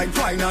waist like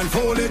twine and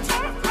fold it.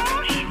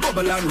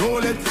 Bubble and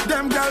roll it.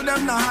 Them girl,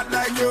 them not hot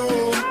like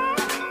you.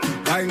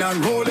 Wine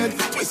and roll it.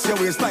 Twist your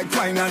waist like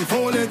twine and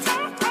fold it.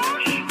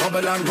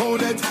 Bubble and roll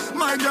it.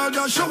 My girl,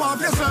 just show off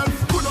yourself.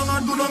 Good on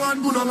and bend.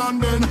 Good on and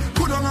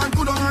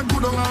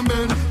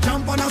bend.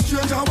 Jump on a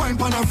stranger, wine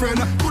pan a friend.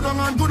 Good on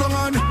and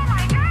bend.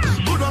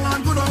 Good on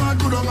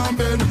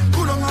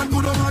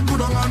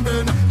and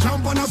bend.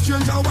 Jump on a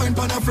stranger, wine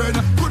pan a friend.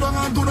 Good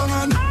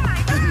on.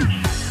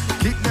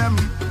 Kick them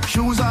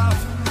shoes off.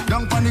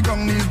 Down on the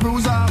ground, knees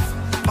bruise off.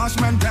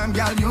 Bashment them,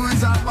 girl, you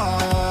is a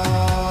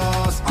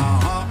boss.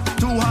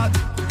 Too hot,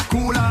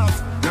 cool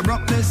off. The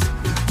roughness,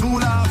 too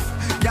laugh.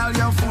 Girl,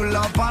 you're full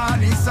of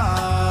party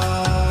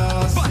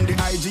sauce. On the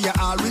IG, you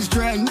always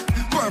trend.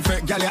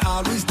 Perfect, girl, you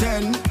always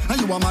 10.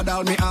 And you a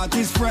model, me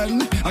artist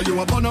friend. And you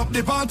a burn up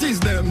the parties,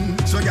 them.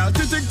 So, girl,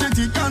 tick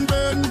and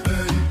burn.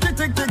 Tick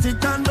and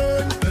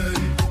burn.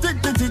 Tick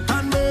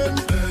and burn.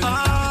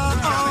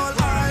 All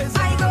eyes.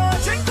 I go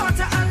drink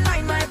water and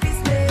mind my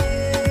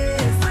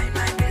business.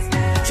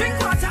 Drink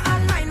water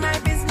and mind my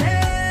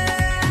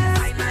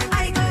business. I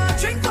go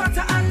drink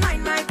water and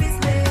mind my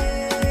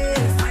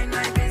business.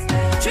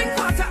 Drink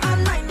water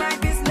and mind my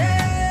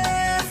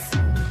business.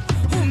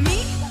 Who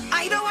me?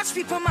 I don't watch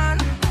people, man.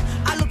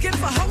 I'm looking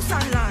for house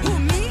and land. Who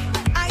me?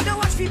 I don't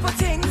watch people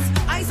things.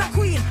 I's a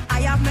queen.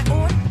 I have my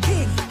own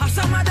king.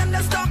 Some of them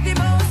just talk the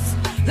most,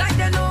 like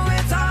they know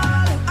it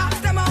all.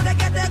 Ask them how they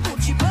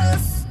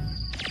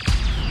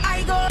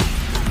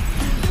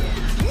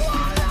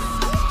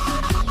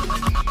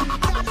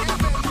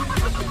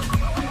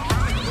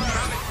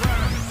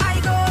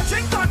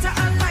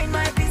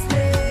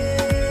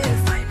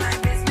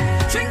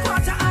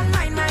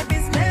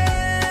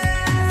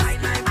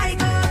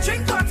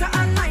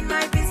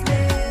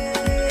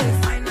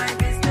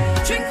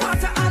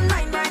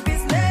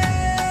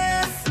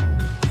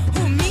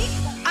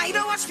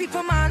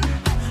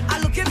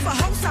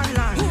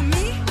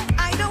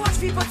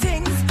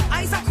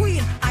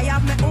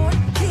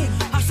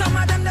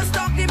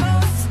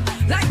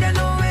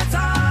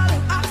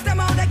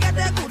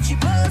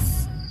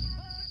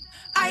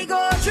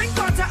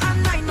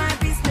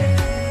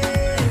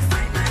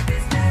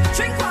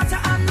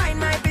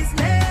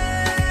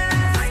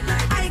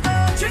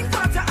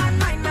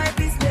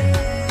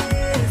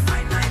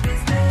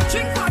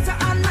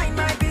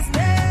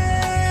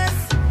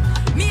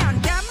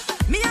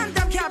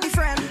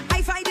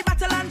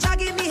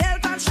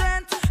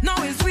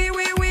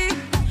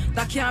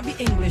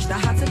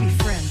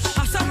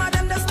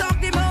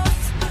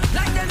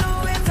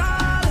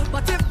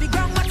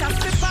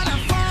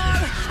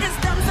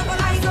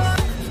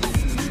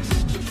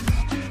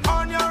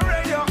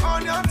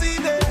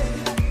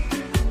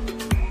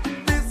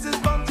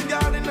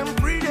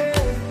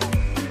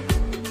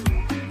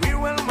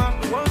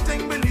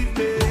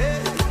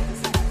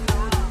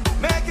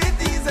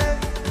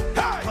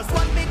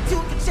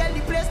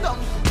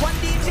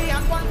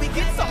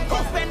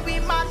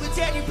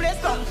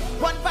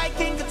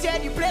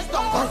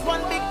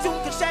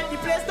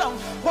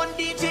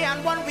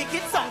one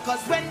wicked song, cause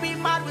when we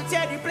mad, we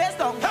tear the place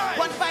down.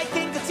 One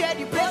Viking to tear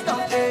the place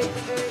down.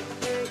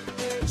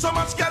 So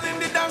much girl in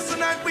the dance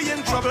tonight, we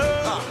in trouble.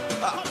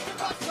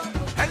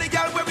 Any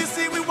girl where we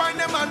see, we wind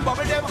them and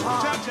bubble them.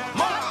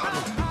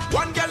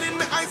 One girl in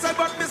my eyesight,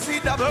 but me see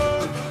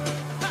double.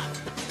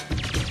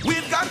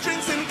 We've got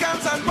drinks in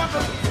cans and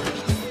bottles.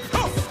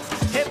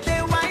 If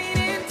they whine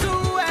into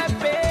a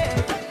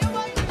bed,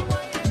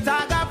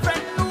 tag a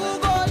friend who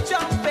go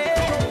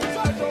jumping.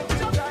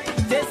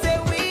 They say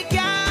we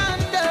can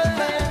do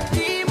it.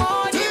 The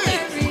money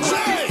every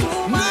day.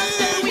 Too much,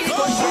 then we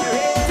go share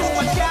it. Too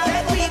much, yeah,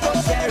 then we go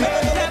share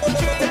it. Every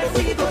drink, then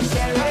we go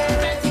share it.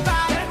 Plenty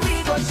bar, then we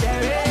go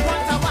share it.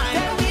 Want a wine,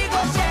 then we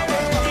go share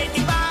it.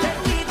 Plenty bar, then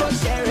we go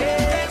share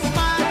it. Plenty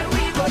bar, then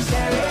we go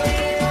share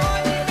it.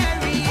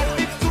 Ordinary, if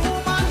it's too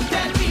much,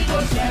 then we go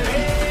share it.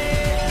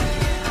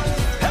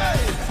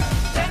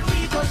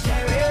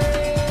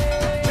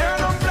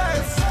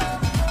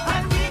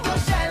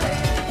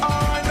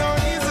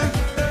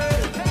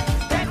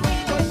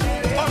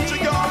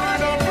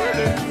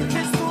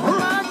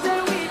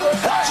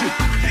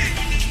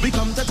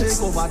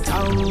 Take over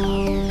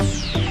town.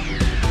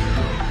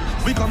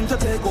 We come to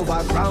take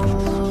over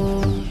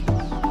ground.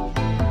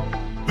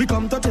 We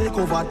come to take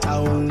over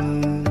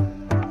town.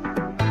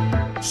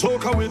 So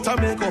can we to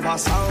make over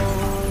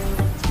sound?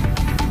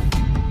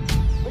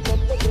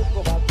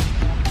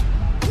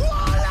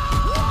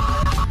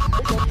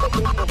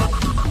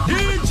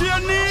 DJ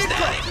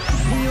Nico.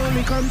 We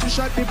only come to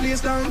shut the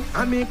place down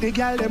and make the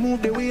gal they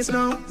move the waist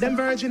now. Them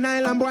Virgin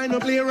Island boy no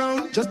play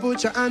around. Just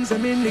put your hands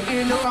them in the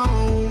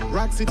round.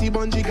 Rock City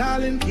Bungee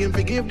Garland came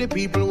to give the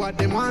people what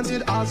they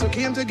wanted. Also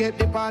came to get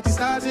the party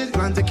started.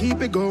 Plan to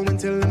keep it going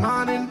till the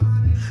morning.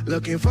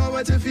 Looking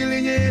forward to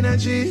feeling your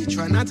energy.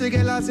 Try not to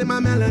get lost in my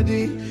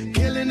melody.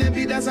 Killing the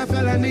beat, that's a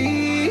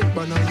felony.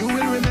 But now you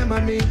will remember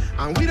me.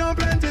 And we don't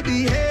plan to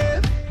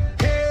behave.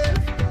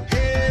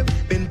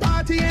 Been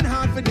partying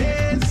hard for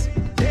days.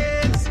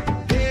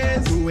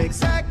 Do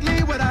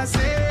exactly what I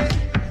say.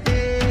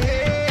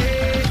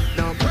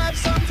 Now grab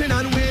something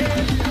and wave.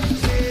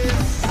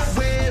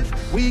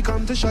 We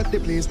come to shut the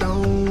place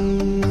down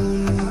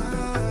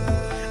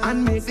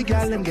and make the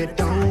gal them get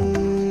down.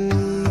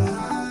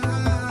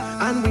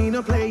 And we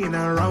no playing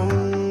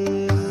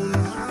around.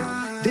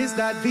 This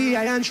that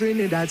VI and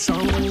Trinidad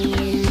song.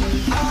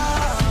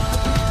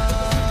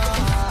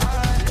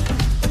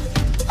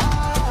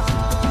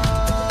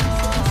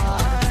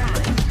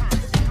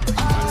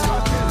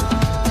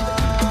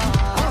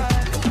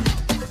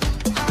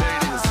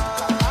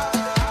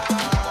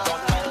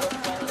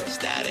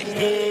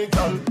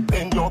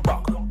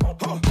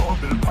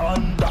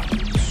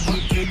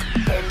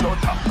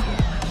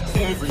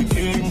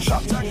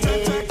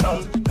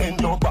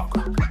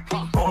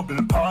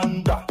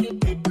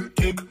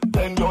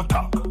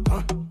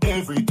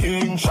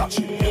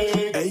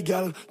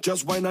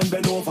 Just wine and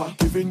bend over,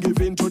 giving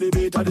to the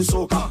beat of the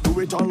soca. Do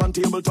it all on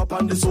tabletop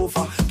on the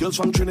sofa. Girls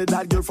from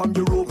Trinidad, girl from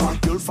Europa,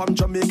 girl from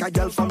Jamaica,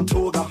 girl from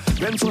Toga.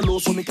 Bend so low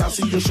so me can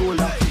see your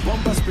shoulder.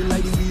 Bumper spin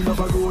like the wheel of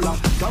a roller.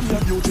 Come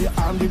your beauty,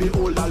 I'm the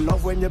beholder.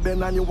 Love when you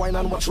bend and you wine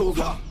and watch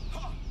over.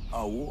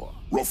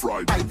 Rough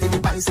ride. Right in the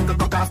bicycle,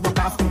 buck off.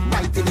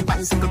 Right in the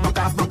bicycle, buck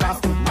off.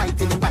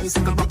 Right in the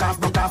bicycle, buck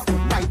off.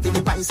 Right in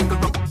the bicycle,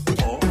 buck off.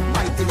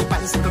 Right in the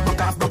bicycle,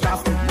 buck off.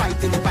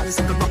 Right in the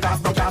bicycle, buck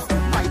off.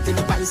 Right in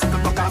the bicycle,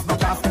 buck off.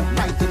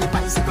 Right in the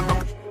bicycle,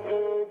 buck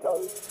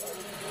off.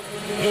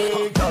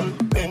 Hey, girl,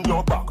 bend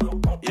your back.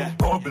 Yeah.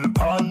 Bubble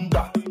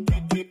panda.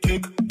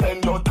 Kick,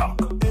 bend your tack.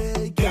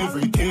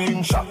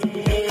 Everything shot.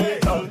 Hey,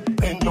 girl,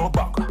 bend your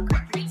back.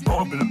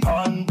 Bubble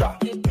panda.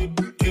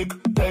 Kick,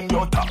 bend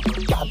your tack.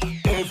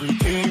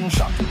 Everything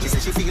shot. She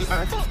said she feel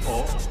hurt.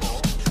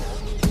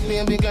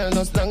 Baby girl,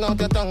 just long out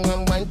your tongue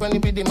and wine pon the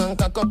pity man,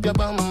 cock up your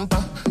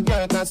bumper.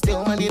 Girl can't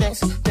still want the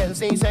rest. Tell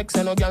say sex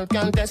and no girl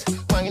can test.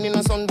 Wine in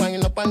the sun,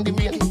 wine up on the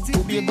rain.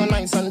 Tobago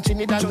nice and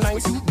Trinidad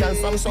nice. Girl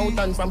from South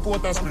and from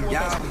Port of Spain.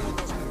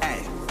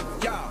 Hey,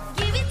 yo.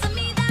 Give it to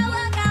me that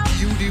workout.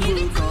 You the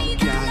workout,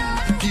 girl.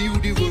 You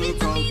the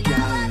workout,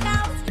 girl.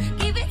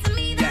 Give it to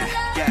me that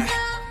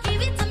workout.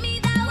 Give it to me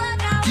that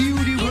workout. You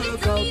the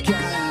workout,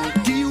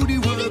 girl. You the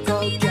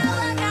workout, girl.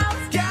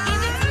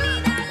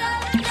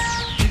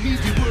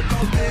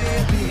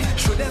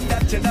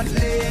 You're not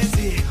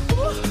lazy.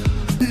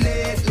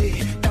 Lately,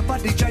 that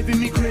body driving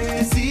me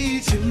crazy.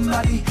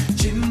 Chimbody.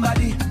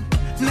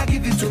 Now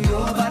give it to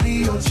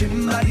nobody. Oh,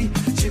 chimbody.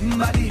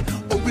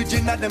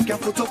 Original, them can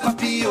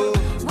photocopy. Oh,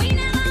 we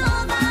never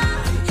over.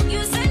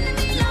 You sending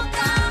me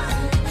loca.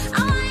 I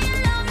want your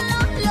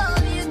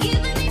love. You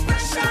giving me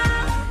pressure.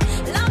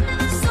 Love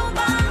never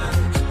sober.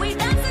 We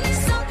dancing in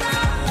soca.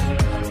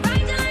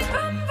 Riding like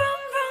vroom.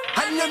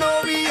 And you know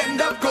we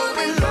end up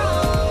going low.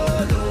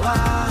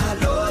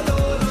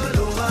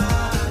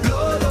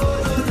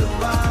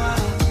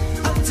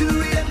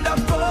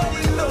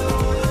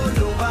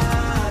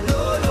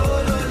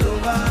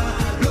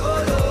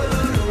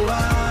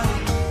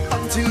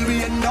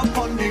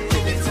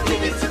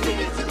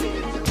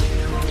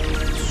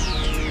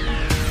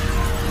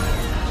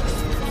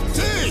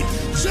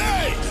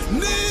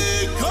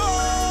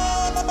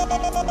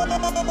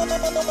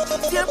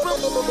 Dear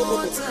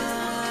promoter,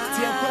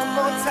 dear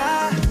promoter.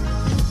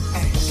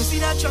 You see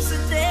that trust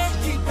in there?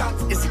 Keep that.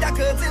 You see that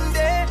curtain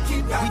there?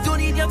 Keep that. We don't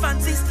need your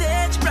fancy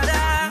stage,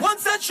 brother.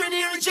 Once a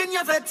trainee reaching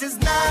your vet is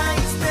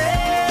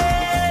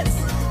niceness.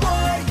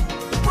 Boy,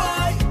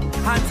 boy.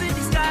 Hands in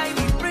the sky,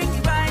 we bring the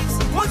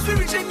vibes. Once we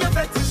reaching your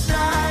vet is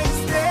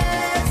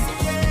niceness.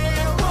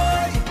 Yeah,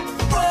 boy,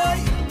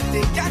 boy.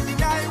 They can't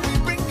deny we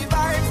bring the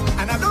vibes.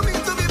 And I don't mean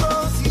to be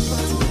bossy,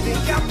 but they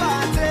can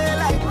party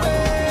like we.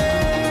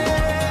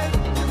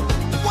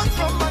 Once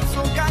from months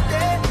so got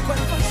there, but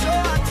for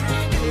sure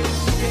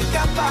they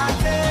can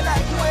party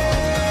like we.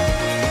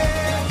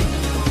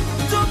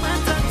 Don't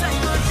matter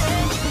time or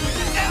day.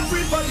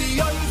 Everybody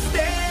on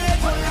stage,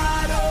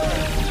 Colorado.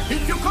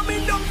 If you're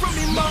coming down from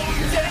the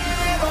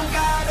mountain, oh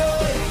God,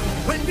 oh.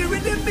 When the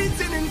rhythm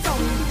beating in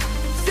town,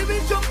 see me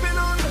jumping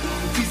on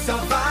the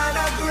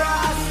savannah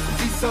grass,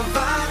 the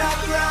savannah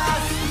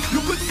grass. You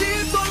could see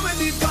it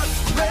already touch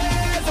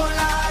red, oh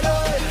Lord,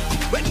 oh.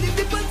 When the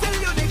people tell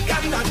you they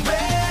cannot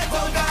red,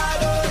 oh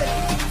God, oh.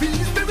 Feel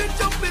the spirit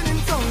jumping in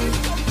town.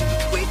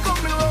 We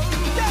coming around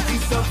the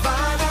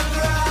savannah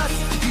grass,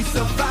 the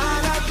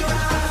savannah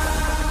grass.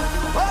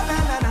 Oh na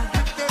na na.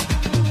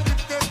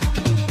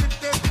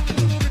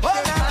 Oh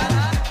na na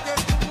na.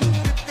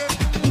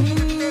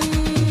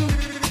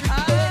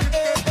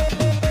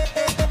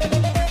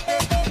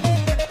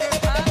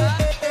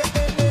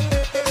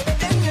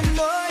 Then you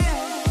know,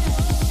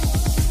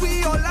 yeah.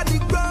 We all at the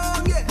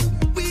ground, yeah.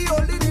 We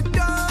all in it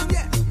down,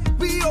 yeah.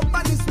 We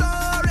open the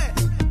story.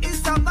 It's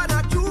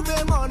Savannah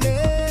Juve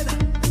morning.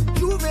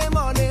 Juve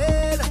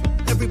morning.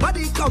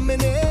 Everybody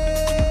coming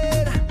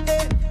in.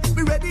 Eh.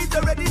 We ready to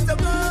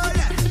go,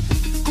 yeah.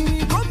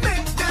 We gon'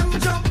 make them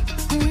jump.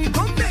 We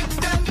gon' make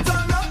them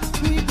turn up.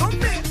 We gon'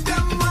 make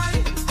them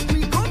whine. We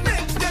gon'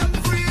 make them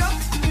free up.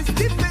 It's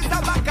the place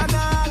of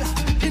Bacchanal.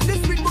 In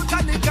this big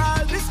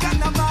botanical, this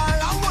carnival.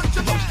 I want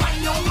you to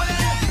find your way.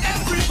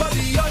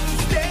 Everybody on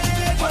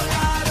stage,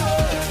 Colorado.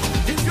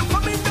 If you're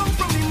coming down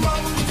from the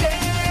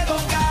mountain,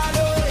 oh God,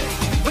 oh.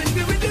 When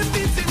we rhythm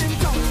beating in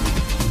town,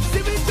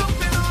 see me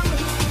jumping on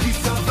the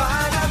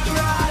savannah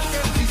grass,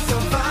 the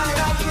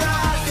savannah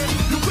grass.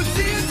 You could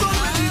see it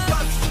already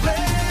touch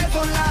red,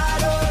 oh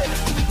Lord, oh.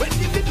 When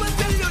the people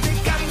tell you they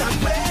cannot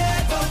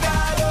wait, oh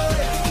God, oh.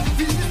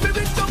 Feel the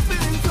spirit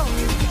jumping in town.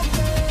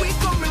 We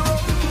coming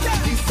around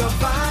the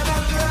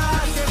savannah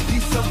grass, the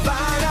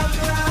savannah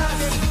grass.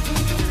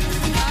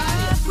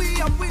 We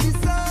up with the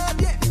sun,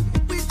 yeah.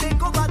 We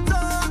take over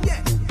town,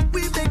 yeah.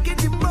 We making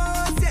the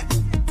most, yeah.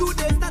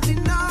 Today's not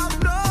enough,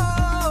 no.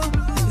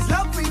 It's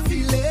love we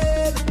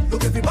feeling.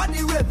 Look,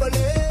 everybody reveling.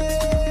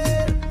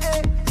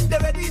 Eh. They're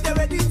ready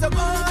to go,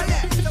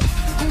 yeah.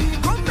 We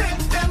gon'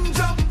 make them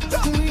jump.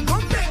 We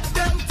gon' make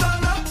them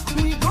turn up.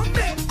 We gon'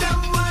 make them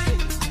whine.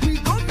 We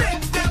gon'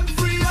 make them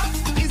free up.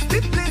 It's the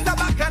place of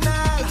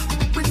Bacchanal.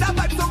 With a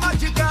vibe so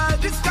magical,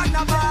 this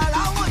carnival.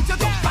 I want you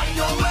to find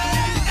your way.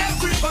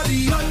 Everybody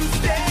on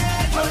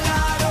stage,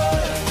 Colorado.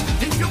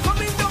 If you're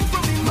coming down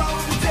from the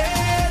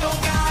mountain, oh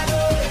God, oh.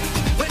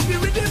 When we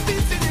rhythm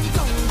beating in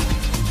town,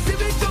 see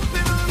me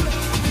jumping on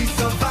the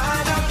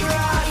savannah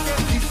grass,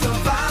 the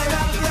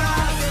savannah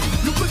grass.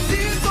 You could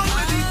see it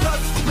already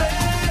touch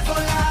red, oh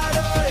Lord,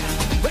 oh.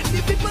 When the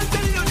people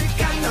tell you they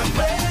cannot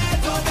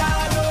wait, oh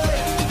God, oh.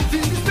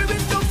 Feel the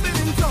spirit jumping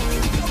in town.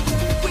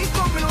 We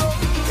coming around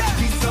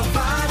the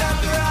savannah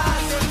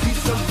grass, the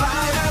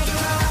savannah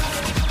grass.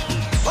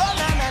 Oh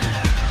na na na.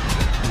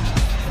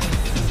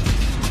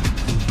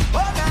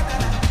 Oh na na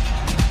na.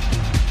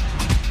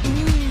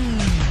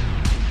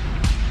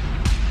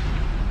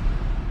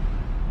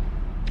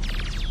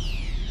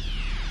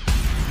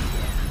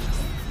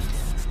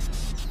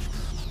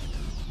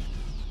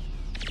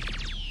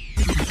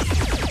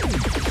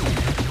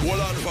 Hold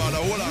on, father,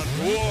 hold on.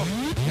 Whoa.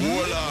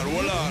 Hold on,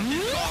 hold on.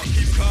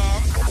 Keep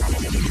calm,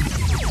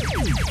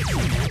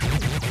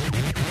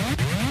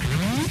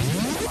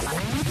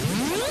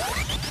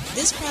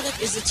 This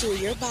product is a tool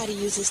your body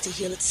uses to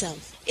heal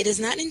itself. It is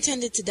not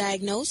intended to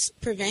diagnose,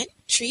 prevent,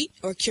 treat,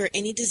 or cure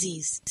any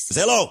disease.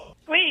 Hello.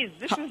 Please,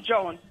 this is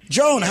Joan.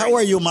 Joan, how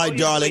are you, my How are you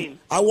darling? doing?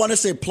 I want to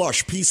say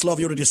plush, peace, love,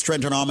 unity,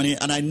 strength, and harmony.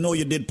 And I know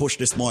you did push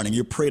this morning.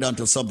 You prayed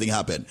until something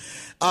happened.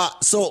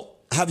 So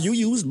have you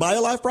used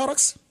BioLife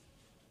products?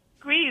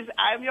 Squeeze,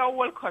 I'm your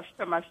old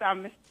customer, so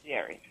I'm Mr.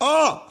 Jerry.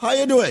 Oh, how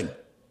you doing?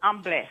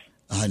 I'm blessed.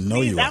 I know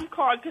Please, you are. I'm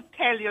called to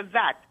tell you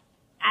that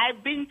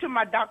I've been to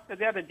my doctor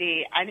the other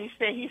day, and he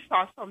said he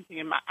saw something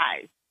in my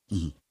eyes.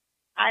 Mm-hmm.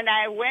 And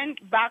I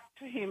went back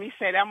to him. He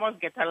said I must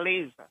get a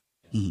laser.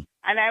 Mm-hmm.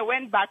 And I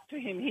went back to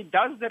him. He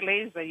does the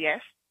laser,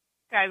 yes,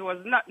 because it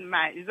was not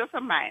mine. It's just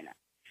a minor.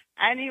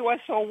 And he was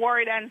so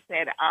worried and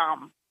said,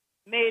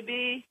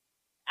 maybe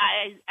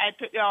I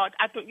took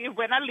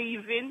when I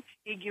leave in,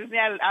 he gives me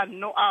a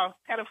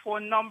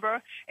telephone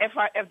number if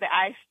the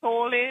eye's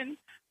swollen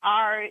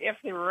or if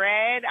it's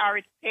red or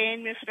it's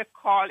pain me to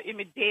call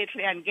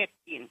immediately and get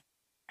in.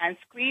 And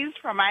Squeeze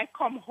from I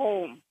come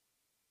home.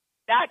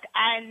 That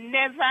I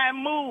never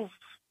move.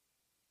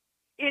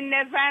 It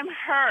never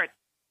hurt.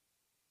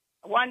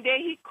 One day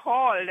he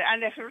called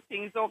and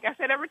everything's okay. I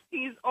said,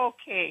 everything is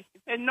okay. He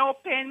said, no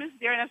pain, Miss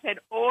Deering. I said,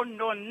 oh,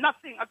 no,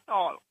 nothing at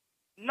all.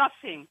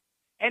 Nothing.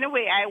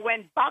 Anyway, I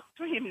went back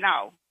to him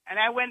now. And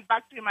I went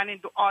back to him and he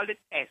do all the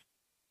tests.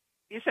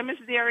 He said, Miss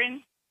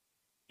Deering,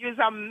 you're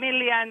 1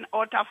 million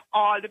out of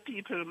all the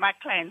people, my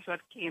clients that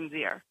came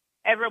there.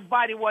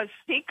 Everybody was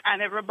sick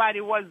and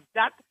everybody was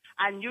that.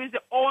 And you're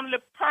the only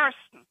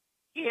person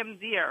came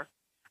there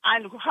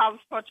and have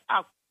such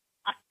a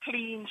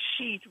clean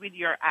sheet with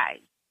your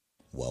eyes.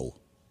 Wow.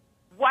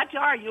 What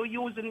are you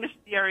using, Miss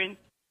Deering?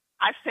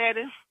 I said,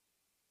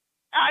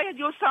 I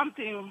use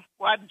something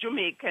what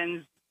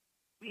Jamaicans,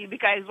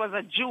 because it was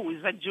a Jew,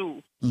 it's a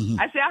Jew. Mm-hmm.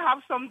 I said,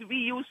 we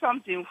use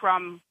something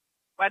from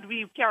what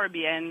we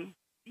Caribbean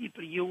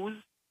people use,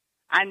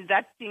 and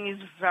that thing is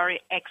very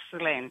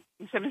excellent.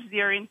 He said, Miss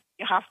Deering,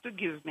 you have to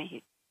give me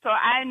it. So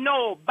I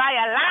know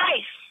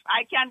BioLife,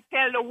 I can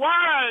tell the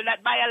world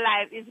that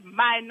BioLife is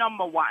my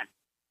number one.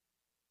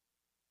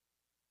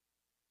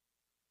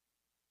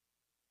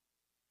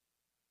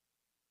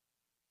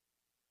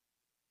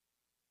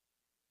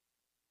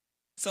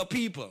 So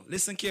people,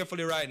 listen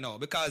carefully right now,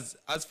 because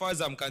as far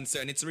as I'm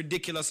concerned, it's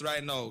ridiculous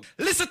right now.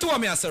 Listen to what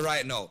me I say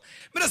right now.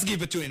 Me just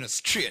give it to you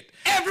straight.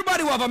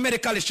 Everybody who have a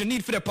medical issue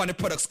need for the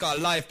products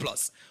called Life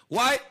Plus.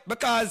 Why?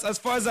 Because as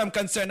far as I'm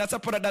concerned, that's a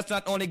product that's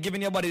not only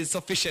giving your body the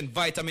sufficient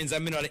vitamins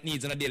and minerals it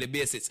needs on a daily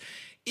basis.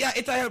 Yeah,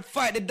 it'll help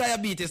fight the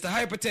diabetes, the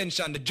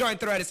hypertension, the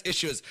joint arthritis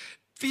issues,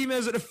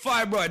 females with the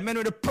fibroid, men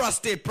with the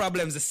prostate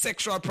problems, the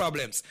sexual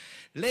problems.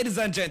 Ladies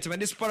and gentlemen,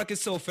 this product is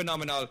so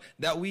phenomenal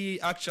that we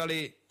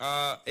actually,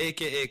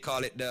 AKA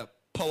call it the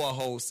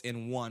powerhouse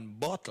in one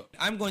bottle.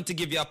 I'm going to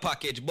give you a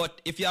package, but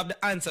if you have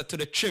the answer to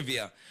the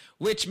trivia,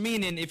 which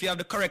meaning if you have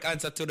the correct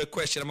answer to the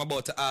question I'm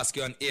about to ask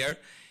you on air,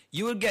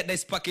 you will get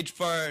this package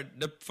for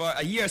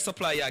a year's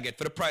supply you get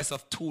for the price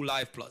of 2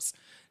 Life Plus.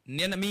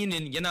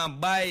 Meaning you not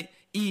buy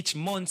each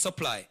month's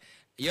supply.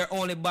 You're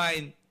only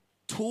buying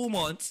 2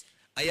 months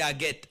and you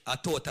get a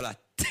total of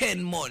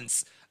 10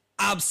 months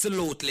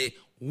absolutely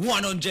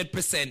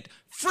 100%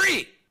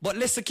 free. But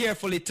listen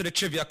carefully to the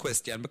trivia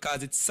question,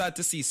 because it's sad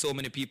to see so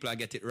many people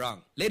get it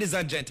wrong. Ladies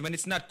and gentlemen,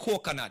 it's not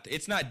coconut,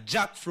 it's not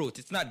jackfruit,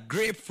 it's not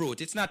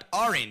grapefruit, it's not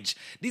orange.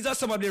 These are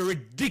some of the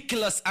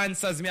ridiculous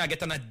answers me I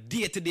get on a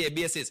day-to-day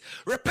basis.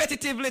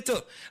 Repetitively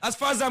too. As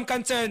far as I'm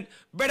concerned,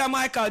 Brother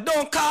Michael,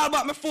 don't call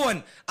back my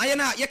phone.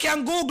 And you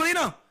can Google, you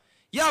know.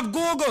 You have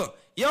Google.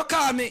 You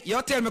call me,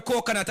 you tell me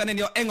coconut, and then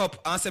you hang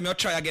up and say me you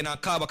try again and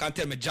call back and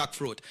tell me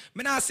jackfruit.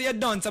 Me not say you're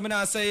done, so me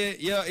not say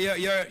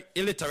you're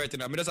illiterate, you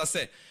know. Me just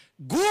say,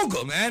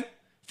 Google, man.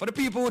 For the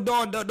people who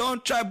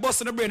don't try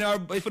busting the brain,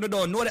 or if you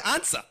don't know the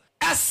answer.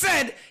 I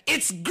said,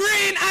 it's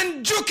green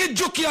and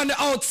juky on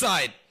the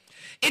outside.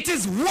 It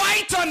is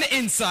white on the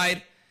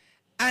inside.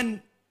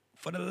 And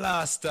for the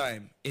last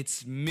time,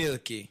 it's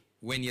milky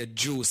when you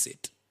juice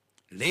it.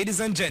 Ladies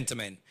and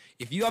gentlemen,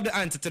 if you have the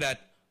answer to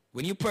that,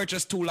 when you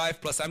purchase 2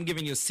 Life Plus, I'm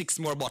giving you 6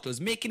 more bottles,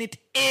 making it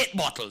 8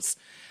 bottles.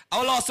 I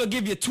will also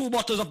give you 2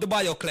 bottles of the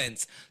Bio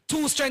Cleanse,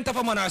 2 Strength of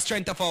a Man or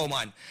Strength of a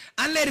Woman.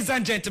 And ladies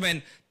and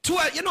gentlemen,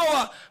 12, you know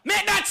what?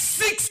 Make that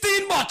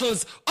 16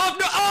 bottles of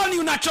the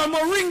all-new natural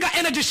Moringa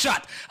Energy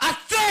Shot at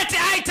 30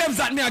 items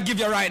that me I give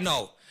you right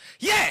now.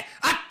 Yeah,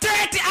 at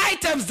 30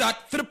 items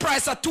that for the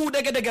price of 2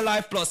 Dege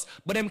Life Plus,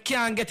 but them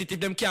can't get it if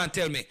them can't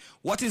tell me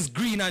what is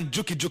green and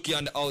juky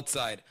on the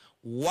outside,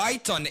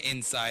 white on the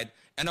inside,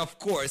 and of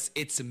course,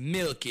 it's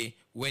milky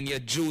when you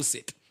juice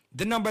it.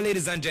 The number,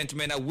 ladies and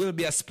gentlemen, will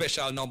be a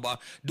special number.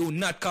 Do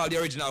not call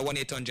the original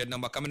 1-800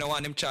 number, because I don't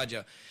want them charge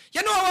you.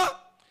 You know what?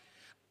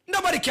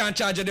 Nobody can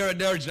charge you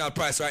the original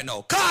price right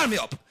now. Call me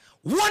up.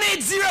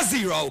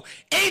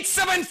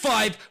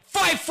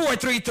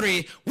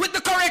 1-800-875-5433 with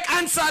the correct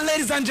answer,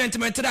 ladies and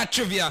gentlemen, to that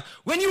trivia.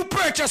 When you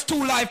purchase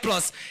 2 Life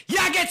Plus, you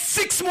get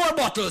 6 more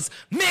bottles,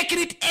 making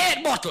it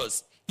 8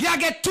 bottles. You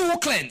get 2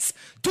 Cleanse,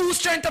 2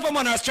 Strength of a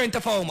Man or Strength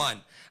of a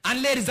Woman.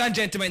 And ladies and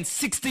gentlemen,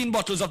 16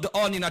 bottles of the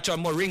all-new natural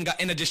Moringa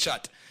Energy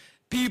Shot.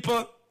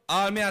 People,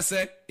 all me I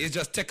say is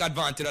just take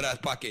advantage of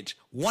that package.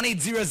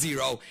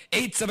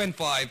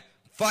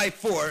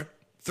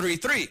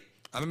 1-800-875-5433.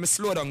 I'm going to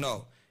slow down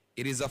now.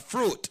 It is a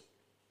fruit.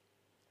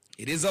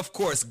 It is, of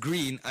course,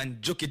 green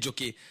and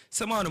juky.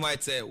 Someone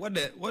might say, what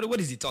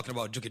is he talking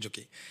about,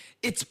 juky?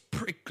 It's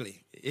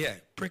prickly. Yeah,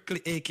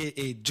 prickly,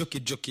 a.k.a.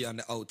 juky on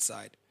the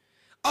outside.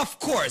 Of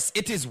course,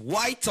 it is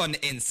white on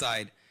the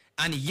inside.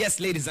 And yes,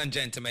 ladies and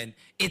gentlemen,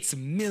 it's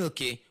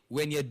milky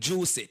when you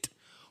juice it.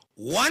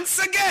 Once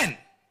again,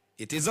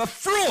 it is a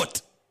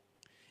fruit.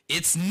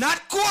 It's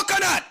not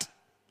coconut.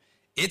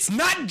 It's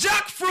not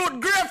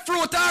jackfruit,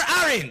 grapefruit, or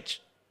orange.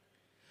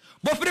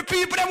 But for the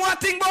people that want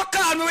to think about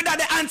call me without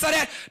the answer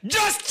there,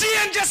 just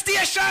change your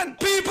station.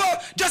 People,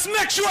 just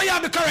make sure you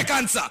have the correct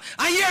answer.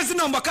 And here's the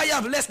number, because you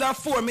have less than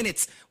 4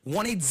 minutes.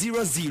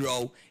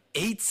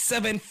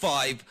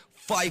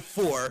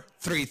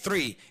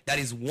 1-800-875-5433. That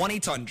is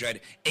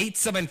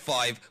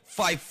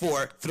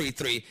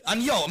 1-800-875-5433.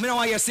 And yo, I don't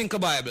want your Cinco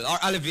Bible or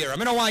aloe vera.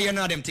 I don't want your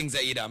none of them things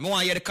either. I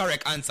want you the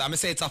correct answer. I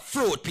say it's a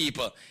fruit,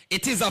 people.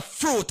 It is a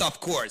fruit,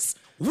 of course.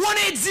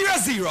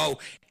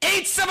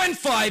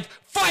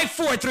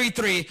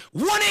 1-800-875-5433.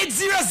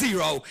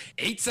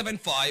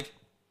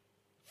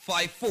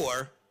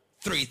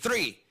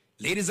 1-800-875-5433.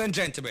 Ladies and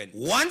gentlemen,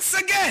 once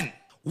again,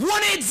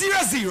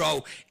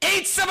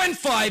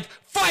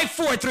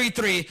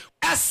 1-800-875-5433.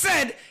 As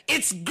said,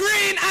 it's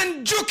green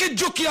and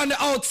juky on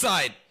the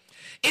outside.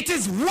 It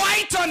is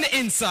white on the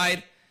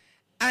inside,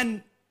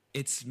 and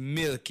it's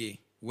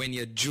milky when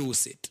you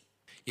juice it.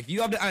 If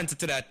you have the answer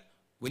to that,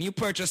 when you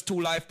purchase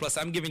 2 Life Plus,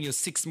 I'm giving you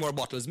 6 more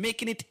bottles,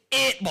 making it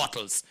 8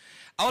 bottles.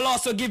 I will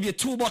also give you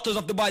 2 bottles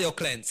of the Bio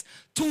Cleanse,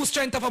 2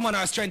 Strength of a Man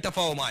or Strength of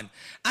a Woman.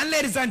 And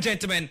ladies and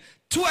gentlemen,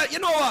 you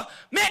know what?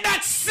 Make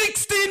that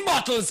 16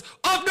 bottles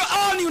of the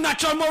all-new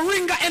natural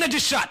Moringa Energy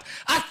Shot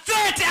at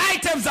 30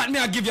 items that me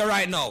I give you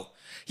right now.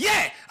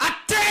 Yeah, at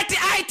 30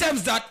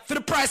 items that for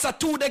the price of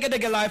 2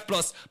 Dege Life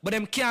Plus, but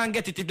them can't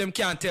get it if them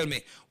can't tell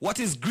me what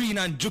is green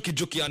and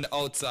juky on the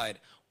outside,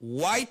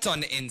 white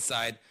on the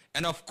inside,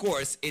 and of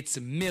course, it's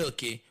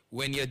milky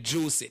when you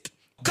juice it.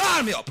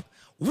 Call me up.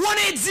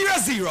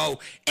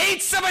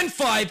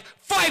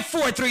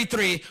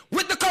 1-800-875-5433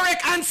 with the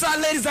correct answer,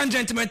 ladies and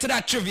gentlemen, to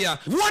that trivia.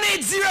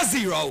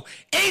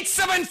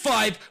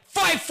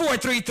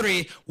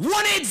 1-800-875-5433.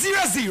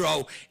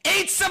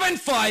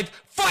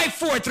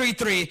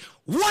 1-800-875-5433.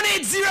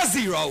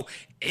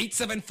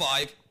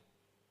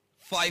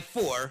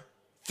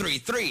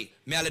 1-800-875-5433.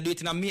 May I do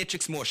it in a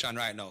matrix motion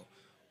right now?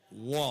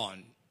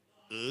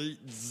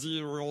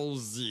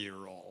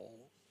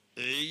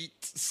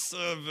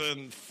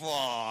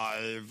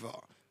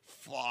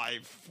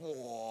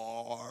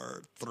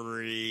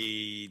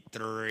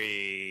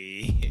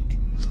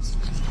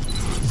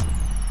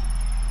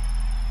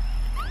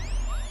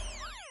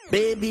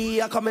 Baby,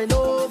 you're coming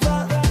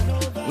over.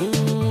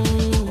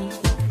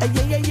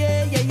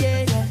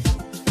 Yeah.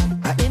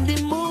 I'm in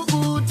the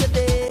mood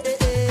today.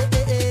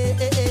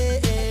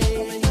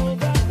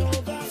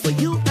 For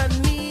you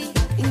and me,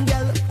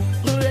 girl,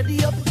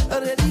 ready up.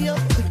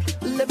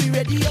 Let me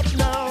ready up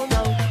now.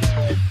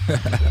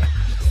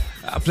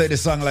 I play the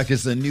song like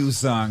it's a new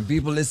song.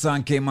 People, this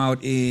song came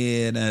out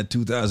in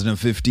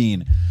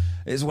 2015.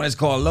 This one is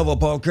called Love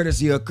Up, all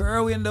courtesy of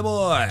Kerwin the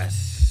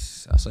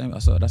Boss. That's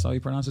how you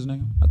pronounce his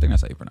name? I think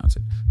that's how you pronounce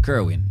it.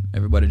 Kerwin.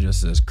 Everybody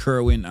just says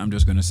Kerwin. I'm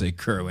just going to say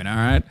Kerwin, all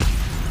right?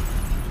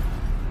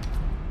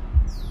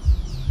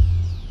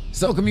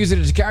 Soca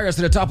music to carry us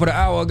to the top of the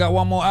hour. Got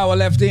one more hour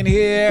left in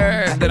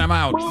here, and then I'm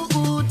out.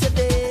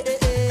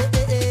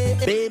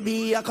 Baby,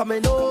 you're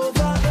coming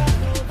over.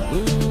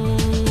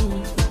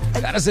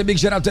 Gotta say big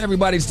shout out to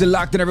everybody still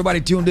locked in,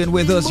 everybody tuned in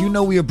with us. You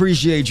know we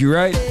appreciate you,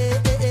 right?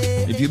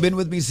 If you've been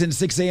with me since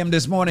 6 a.m.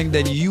 this morning,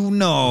 then you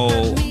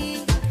know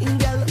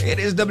it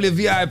is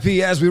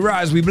WVIP. As we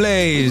rise, we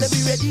blaze.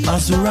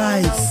 As we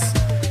rise,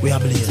 we are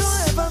blaze.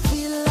 Don't ever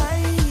feel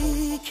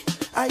like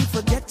I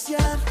forget you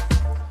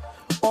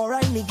or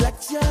I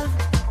neglect you.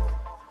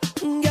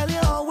 Girl,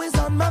 you're always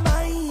on my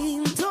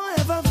mind. Don't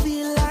ever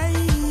feel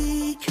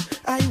like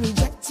I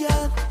reject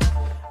you.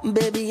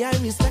 Baby, I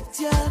respect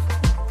you.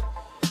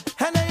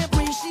 And I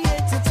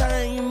appreciate your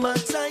time,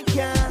 but I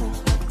can't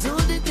do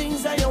the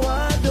things that you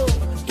want to do.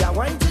 Can't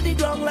wind to the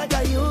ground like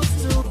I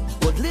used to.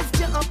 Would lift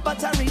you up,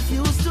 but I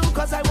refuse to.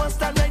 Cause I want to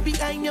stand right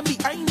behind you, and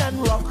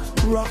rock.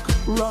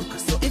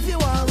 So if you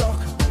want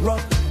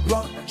rock,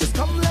 just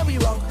come let me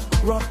rock.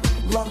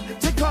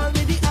 They call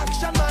me the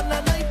action man,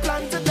 and I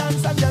plan to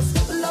dance and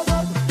just love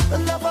up,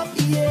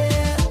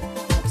 yeah.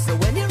 So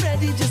when you're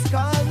ready, just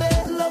call me,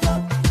 love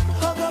up,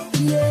 hug up,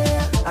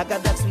 yeah. I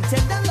got that sweet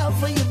tender love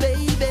for you,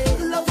 baby.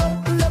 Love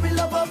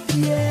up,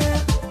 yeah.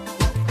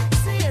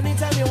 See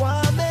anytime you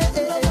want me,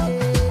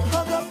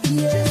 hug up,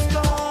 yeah. Just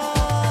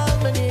call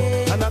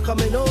me, and I'm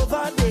coming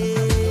over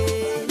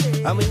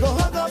there, and we go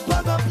hug up,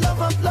 love up,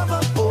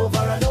 over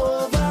and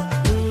over.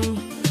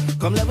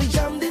 Come let me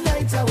jam the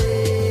night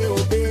away,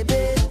 oh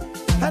baby.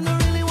 I don't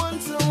really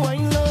want to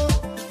wine low.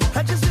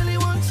 I just really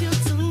want you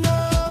to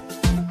know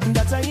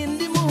that I'm in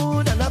the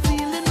mood and I'm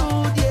feeling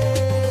good,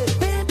 yeah.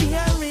 Baby,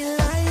 I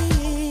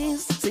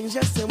realize things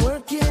just ain't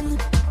working.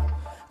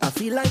 I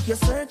feel like you're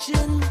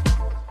searching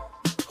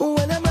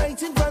when I'm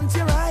right in front of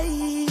your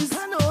eyes.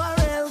 I know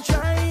I'll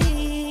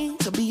try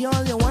to be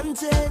all you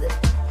wanted,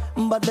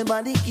 but my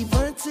body keep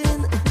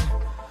hurting.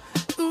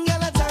 Girl,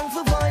 I'm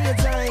thankful for your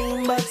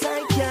time, but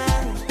I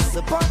can't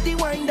support the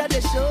wine that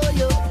they show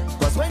you.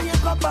 Cause when you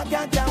come back,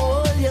 I can't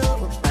hold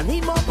you. I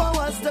need more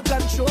powers to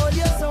control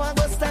you. So I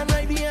go stand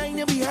right behind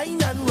you,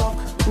 and rock.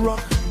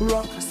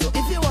 So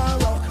if you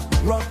want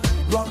rock,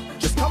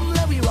 just come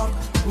let me rock.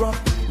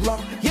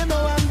 You know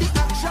I'm the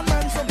action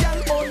man, so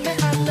girl, hold me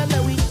hand and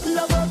let we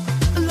love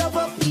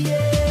up,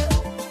 yeah.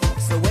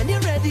 So when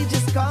you're ready,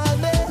 just call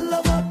me,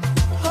 love up,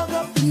 hug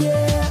up,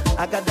 yeah.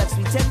 I got that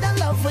sweet tender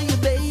love for you,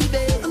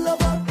 baby.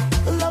 Love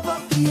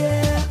up,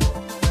 yeah.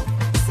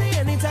 See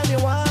anytime you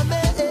want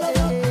me,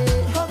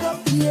 hug up,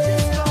 yeah.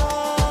 Just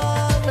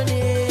call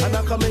me, and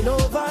I'm coming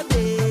over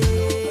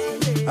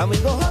there, and we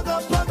go hug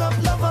up, love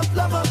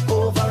up,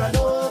 over and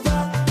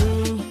over.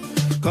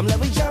 Come let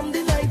me jam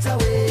the night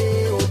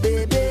away, oh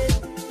baby.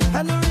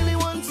 I don't really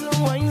want to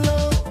wine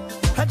low.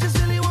 I just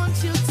really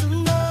want you to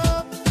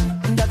know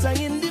that I'm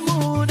in the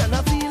mood and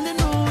I feel the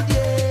mood,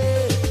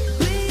 yeah.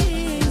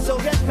 Please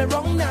don't get me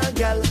wrong now,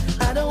 girl.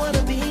 I don't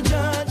wanna be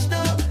judged,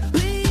 no.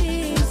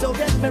 Please don't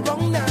get me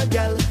wrong now,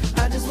 girl.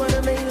 I just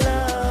wanna make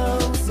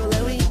love. So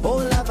let me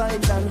hold our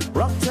vibes and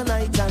rock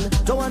tonight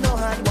and don't want no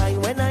hard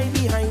wine when I'm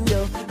behind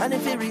you. And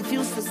if you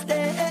refuse to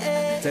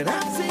stay, then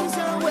I'll sing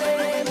some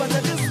way. But I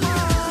just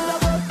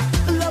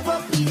want love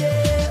up,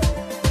 yeah.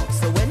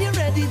 So when you're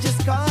ready,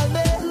 just call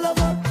me. Love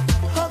up,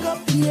 hug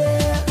up,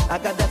 yeah. I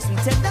got that sweet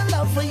tender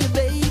love for you,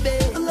 baby.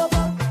 Love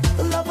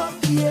up,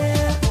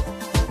 yeah.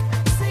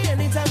 See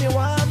anytime you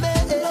want me.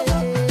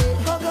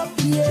 Hug up,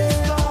 yeah.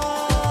 Just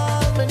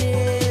call my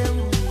name.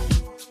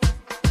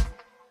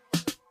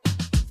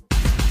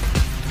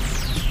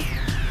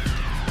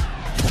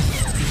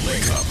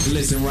 Wake up.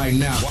 Listen right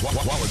now.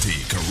 Quality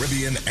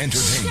Caribbean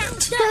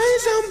entertainment.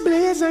 Rise and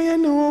blaze and you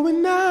know we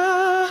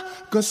not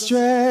go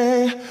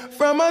stray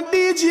from a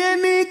DJ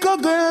Nico,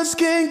 girls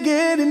can't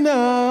get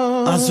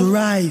enough. As we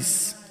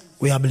rise,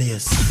 we are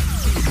blessed.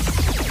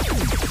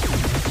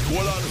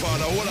 Hold on,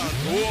 father, hold on.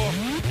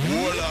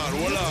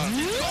 Hold on.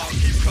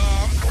 Keep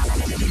calm.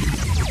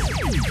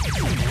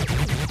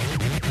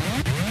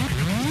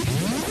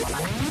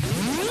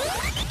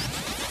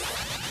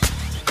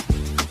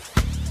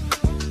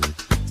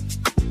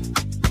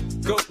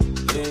 Go,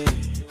 yeah.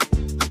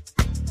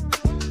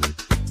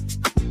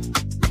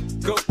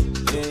 Go,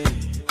 yeah.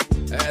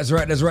 That's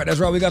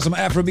right. We got some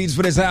Afro beats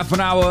for this half an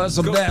hour,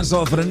 some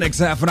dancehall for the next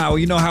half an hour.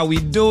 You know how we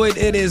do it.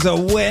 It is a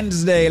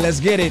Wednesday. Let's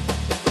get it.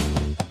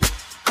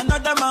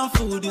 Another man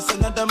food is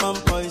another man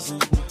poison.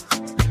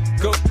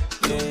 Go,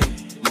 yeah.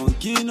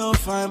 Monkey no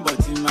fine,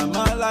 but in my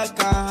mind like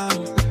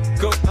I'm.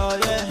 Go, oh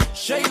yeah.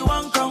 Sure you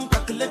want come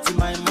calculate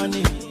my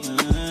money.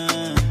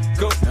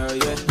 Go, oh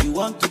yeah. You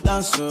want to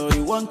dance or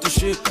you want to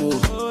shake,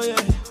 oh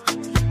yeah.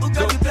 Who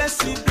got the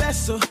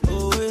bless oh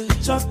yeah.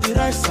 Chop the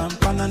rice and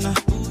banana,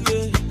 oh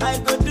yeah. I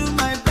go do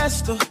my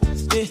best, oh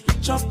yeah.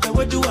 Chop the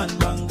way do and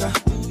banga,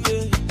 oh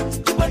yeah.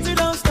 The party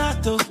don't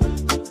start, oh.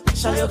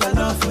 Show your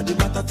love for the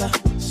batata.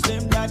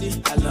 Slim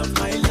daddy, I love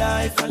my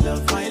life, I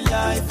love my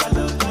life, I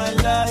love my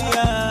life,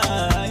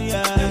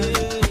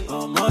 yeah.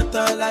 Oh,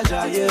 mortal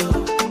ajaye,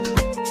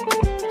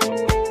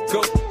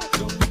 go.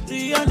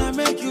 Rihanna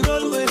make you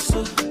always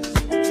so.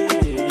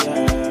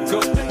 Go.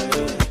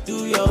 Do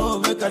your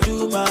own, make I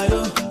do my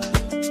own.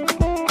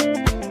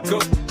 Go.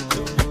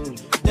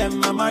 Them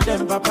mama,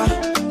 them papa,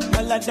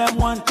 all of them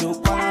want to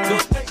quarrel.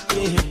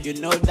 Yeah. You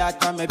know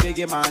that I'm a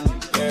biggie man.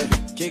 Yeah.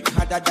 Kick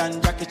harder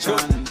than Jackie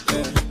Chan.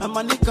 Yeah. My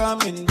money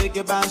coming,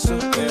 biggie band, so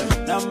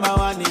yeah. Number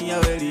one in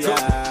your area.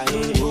 Yeah.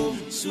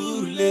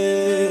 Sule,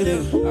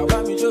 I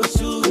want me to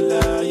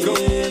Sula,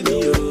 yeah, me,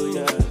 oh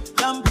yeah.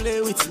 Don't play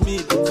with me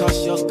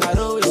because your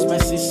caro is my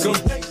sister.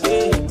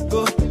 Yeah.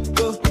 Go,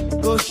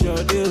 show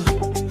deal.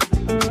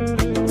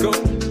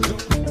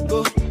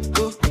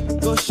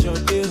 Go, show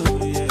deal.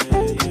 Yeah.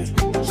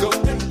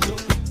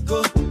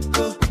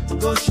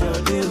 Go, show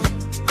deal.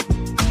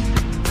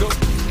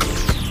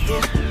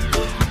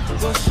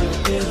 Go, show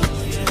deal.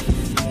 Yeah.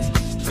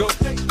 Go.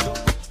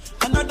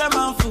 Another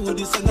man food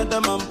is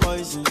another man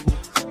poison.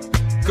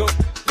 Go,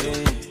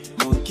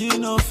 yeah. Monkey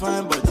no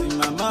fine, but in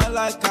my mind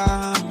like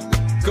I'm.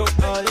 Go,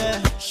 oh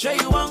yeah. Sure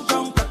you want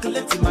come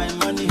calculate my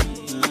money.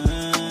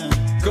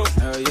 Go,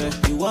 oh yeah.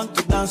 You want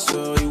to dance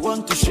or you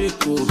want to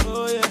shake,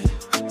 oh yeah.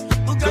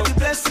 Who got the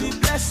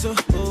bless oh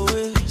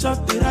yeah.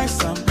 Chop the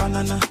rice and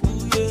banana,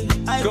 oh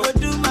yeah. I go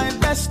do my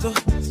best, oh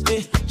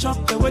yeah.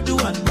 Chop the way do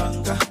and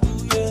banga,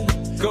 oh yeah.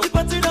 The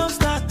party don't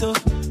start, oh.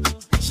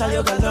 Show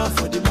your love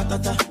for the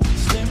batata.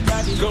 Slim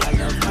daddy, I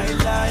love my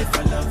life,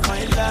 I love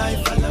my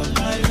life, I love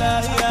my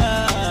life,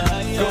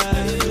 yeah.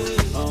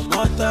 Oh,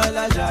 mortal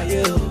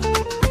ajaye,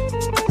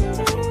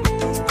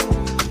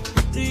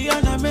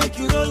 Rihanna make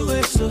you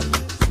always so.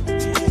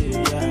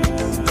 Yeah.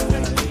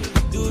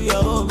 Do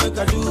your own, make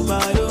I do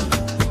my own.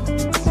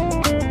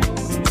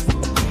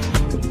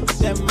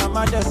 Them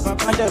mama, them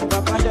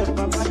papa.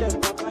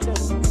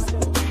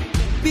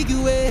 Big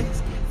ways,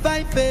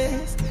 5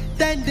 days,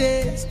 10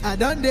 days. I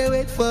don't dare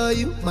wait for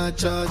you, my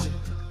charge.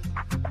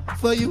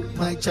 For you,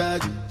 my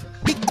charge.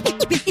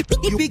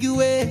 Big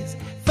ways,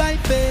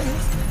 5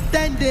 days,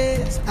 10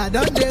 days. I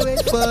don't dare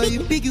wait for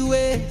you. Big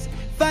ways,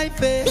 5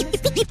 days.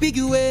 Big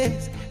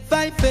ways,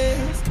 5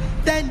 days,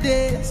 10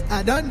 days.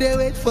 I don't dare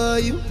wait for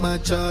you, my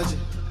charge.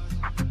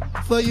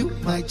 For you,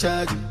 my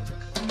charge.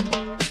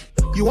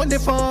 You want the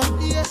phone?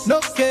 Yes. No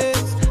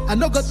case. I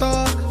no go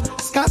talk.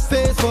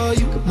 Scarface for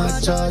you, my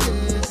charge.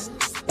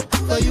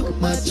 For you,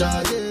 my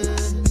charge.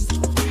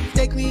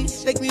 Take me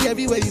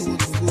everywhere you want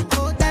to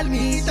go. Tell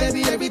me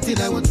everything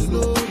I want to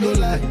know. No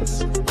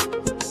lies.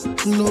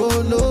 No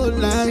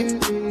lie.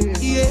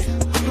 Yeah.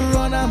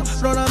 Run am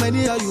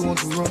anyhow you want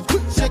to run.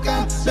 Check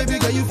out, baby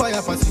girl, you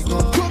fire for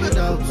cigar. No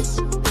doubt.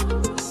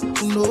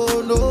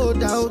 No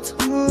doubt.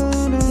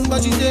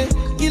 But you say,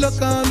 kilo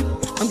come,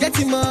 I'm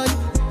getting money,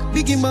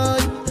 biggie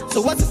money.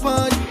 So what's the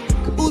fun?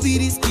 Who be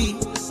risky?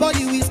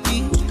 Body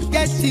whiskey,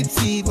 get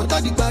tipsy, but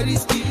all the bar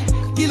risky.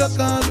 Kilo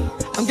come,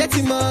 I'm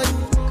getting mad,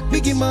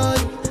 biggie mad.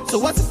 So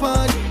what's the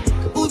fun?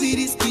 Who be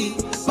risky?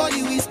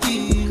 Body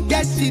whiskey,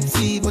 get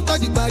tipsy, but all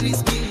the body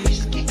risky.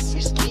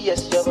 Risky,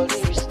 yes, your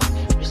body risky.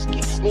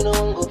 Me no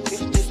go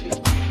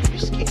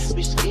 50-50.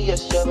 Risky,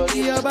 yes, your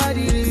body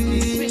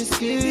risky.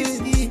 Risky,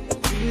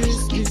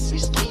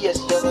 yes,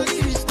 your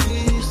body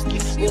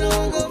risky. Me no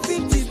go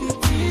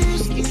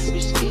 50-50.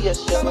 Risky, yes,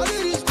 your body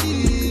risky.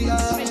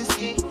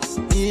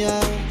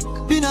 Yeah,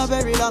 been a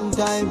very long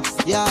time.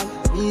 Yeah,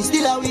 me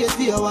still a wait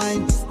for your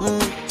wine.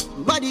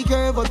 Body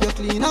curve up, you're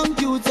clean and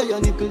cute, so your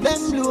nipple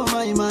them blow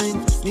my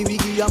mind. Me we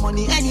give you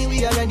money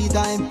anywhere,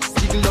 anytime.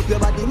 Jiggle up your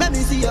body, let me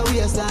see your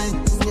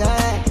waistline.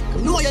 Yeah,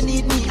 you know you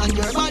need me and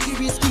your body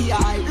risky.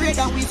 I red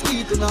and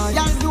whiskey tonight.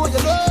 Y'all know you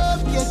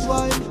love, guess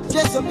why?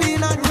 Just up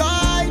in and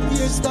right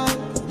hairstyle.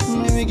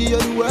 Me we give you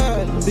the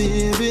world,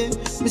 baby.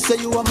 Me say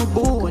you are my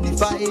bonafide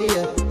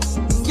fire.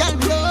 Y'all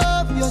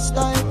love your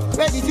style.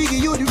 Ready to give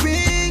you the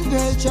ring,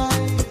 girl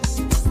child.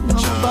 I'm a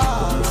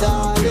bad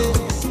darling.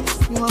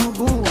 You are my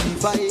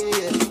bonafide.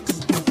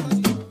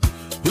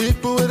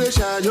 People with the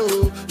shy, yo,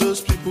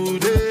 those people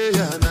they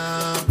are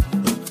now.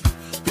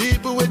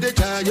 People with the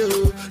shy, yo,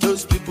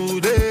 those people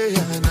they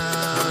are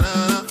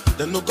now.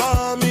 They no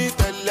call me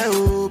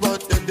Teleo,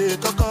 but then they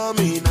call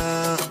me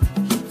now.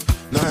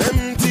 Now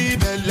empty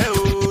belly,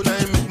 oh,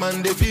 now make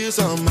man they feel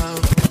somehow.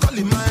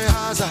 Calling my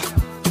house,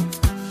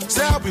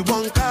 say I be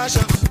one cash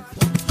out.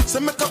 Say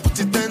make up put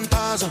it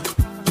 10,000,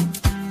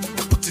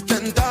 put it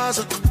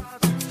 10,000.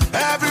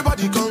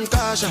 Everybody come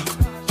cash out.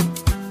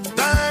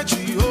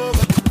 Thank you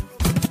over.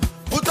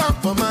 Put up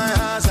for my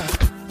hazard,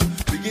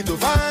 begin to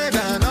find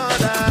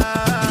another.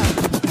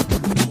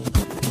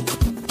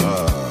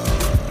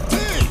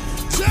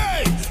 DJ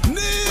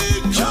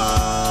Nick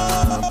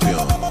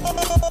Champion.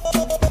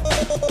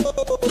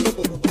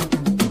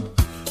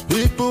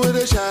 People with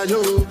the shy,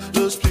 yo,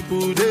 those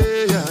people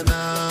they are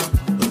now.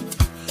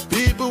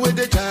 People with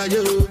the shy,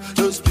 yo,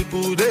 those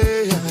people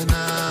they are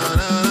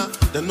now.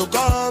 They no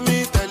call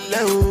me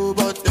Teleo,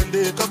 but then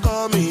they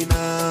call me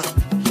now.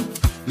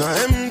 Now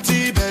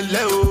empty belly,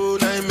 oh,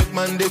 now make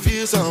man they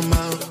feel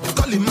somehow.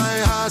 Calling my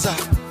hazard,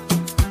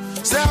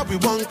 say I be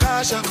one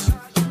cash out.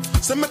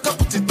 Say make up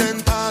put it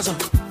 10,000,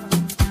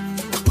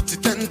 put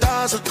it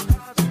 10,000.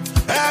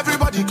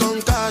 Everybody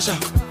come cash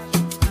out.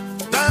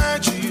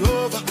 Thank you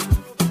over.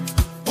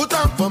 Put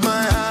up for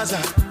my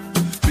hazard,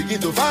 begin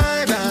to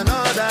find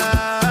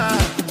another.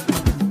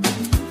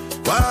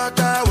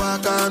 Waka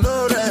waka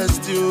no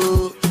rest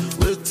you.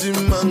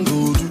 Waiting man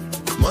go do.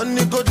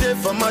 Money go there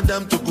for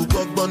madam to cook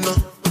up bono.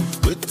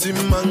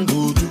 Waiting man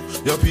go do.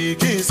 Your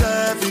picking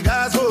self, you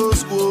guys go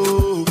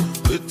school.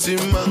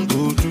 Waiting man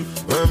go do.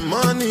 When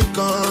money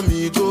come,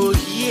 he go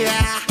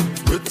yeah.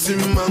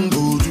 Waiting man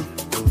go do.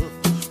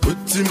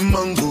 Waiting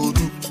man go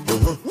do.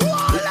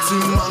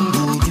 Waiting man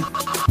go do.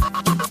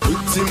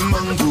 Waiting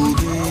man go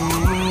do.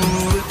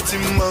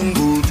 Waiting man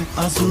go do.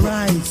 As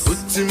rise.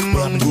 Waiting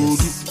man go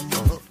do.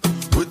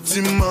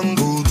 Waiting man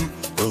go do.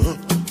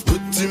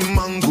 Waiting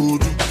man go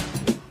do.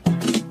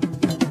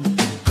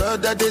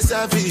 God that they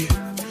savvy.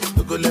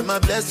 No go let my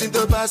blessing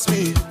to pass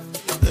me.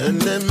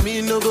 And then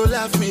me no go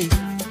laugh me.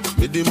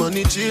 With the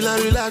money chill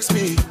and relax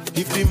me.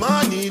 If the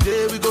money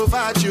there we go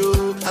fight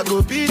you. I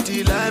go beat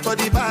the life for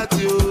the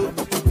party.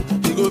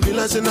 You go be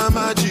like a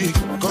magic.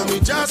 Call me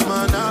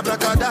Jasmine,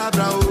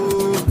 abracadabra.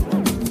 Oh.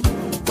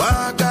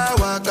 Waka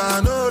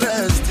waka no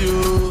rest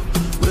you.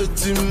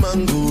 Waiting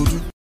man go do.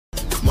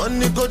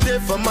 Money go there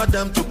for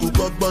madam to cook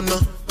up bono.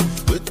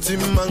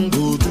 Waiting man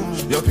go do.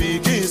 Your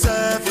picking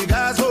self, you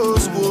guys go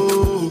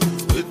school.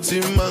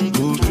 Waiting man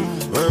go do.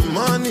 When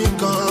money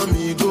come,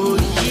 he go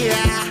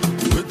yeah.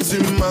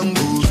 Waiting man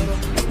go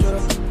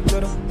do.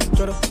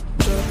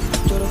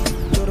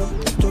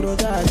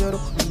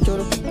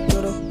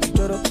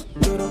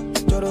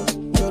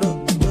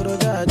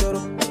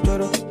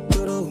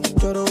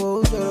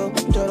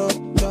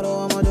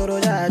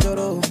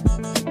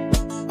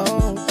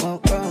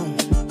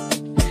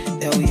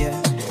 Hell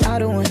yeah, I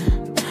don't wanna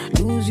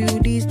lose you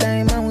this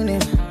time, I win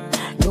it.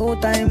 No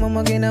time, I'm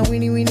gonna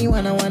winnie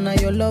wanna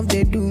your love,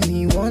 they do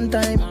me one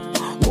time.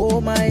 Oh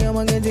my, I'm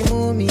gonna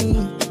move me.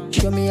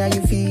 Show me how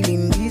you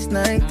feeling this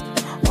night.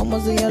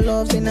 Almost in your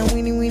love, saying I'm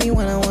winnie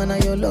wanna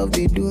your love,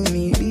 they do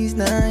me this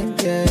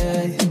night.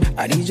 Yeah,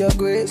 I need your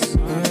grace.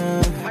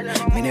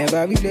 Me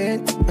never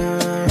relent.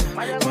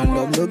 My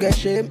love no get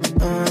shame.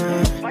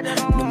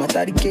 No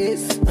matter the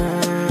case.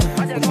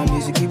 My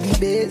music give me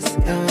bass.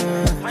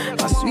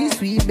 My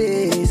sweet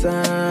bass. So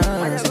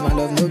my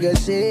love no get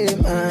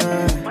shame.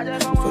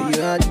 For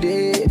you all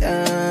day.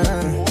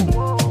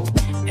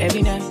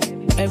 Every night,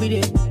 every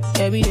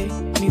day,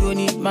 me gon'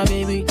 need my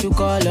baby to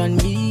call on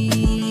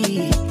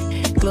me,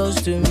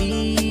 close to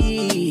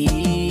me,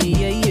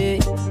 yeah.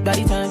 By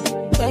the time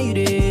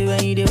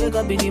when you dey wake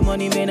up in the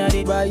morning, man, I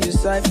dey buy you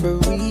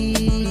cyphery,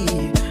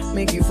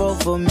 make you fall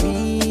for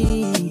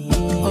me.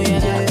 Oh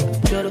yeah,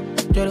 joro,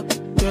 joro,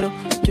 joro,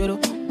 joro,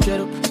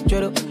 joro,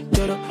 joro,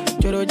 joro,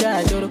 joro,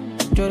 ja, joro,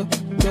 joro,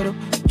 joro,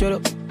 joro,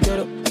 joro,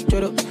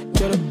 joro,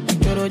 joro,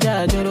 joro,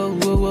 ja, joro,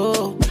 whoa,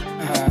 whoa.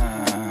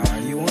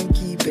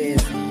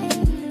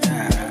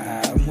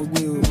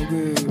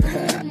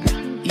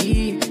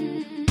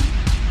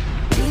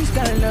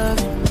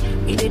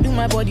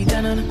 my body,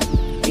 tanana.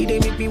 He dey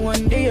make me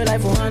one day your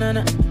life for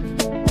hanana.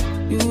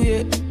 You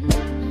yeah.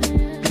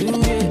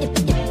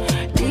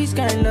 This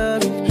kind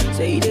loving,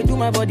 say he dey do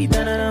my body,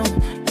 tanana.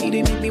 He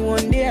dey make me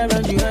one day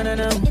around you,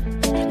 hanana.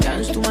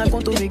 Dance to my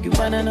phone to make you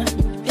banana.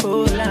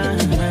 Oh la,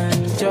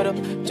 choro,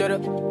 choro,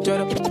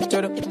 choro,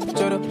 choro,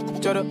 choro,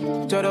 choro,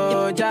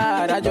 choro,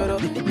 jara, choro.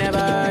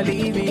 Never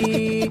leave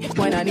me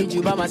when I need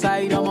you by my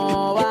side. I'm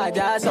all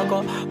waja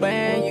soko.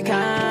 When you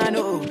can,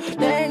 oh,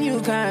 then you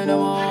can. I'm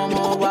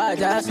all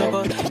waja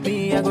soko.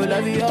 Me, I go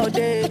love you all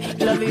day,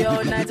 love you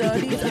all night, all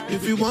the time.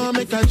 If you want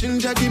make a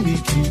ginger, give me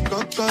tea,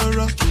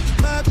 kokoro.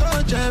 My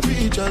touch, I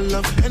be your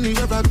love.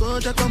 Anywhere I go,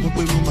 just come up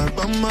with my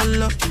bum, my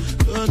love.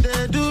 So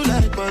they do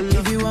like my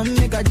love. If you want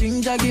make a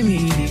ginger, give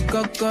me the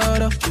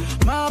kokoro.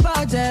 My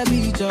body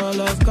be your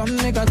love. Come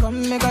make a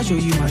show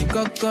you my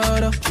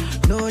kokoro.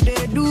 No,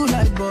 they do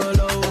like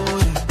bolo.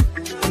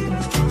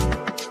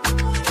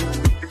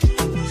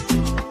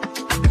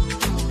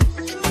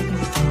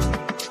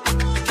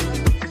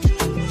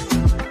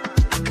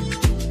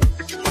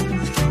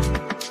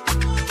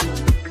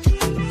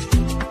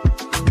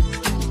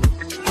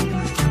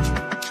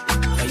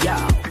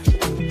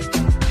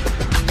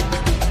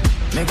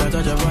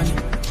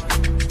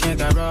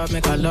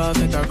 Make a love,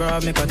 make a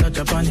rub, make a touch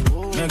upon it.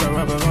 Make a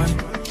rubber run.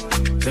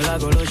 Till I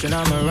go lotion,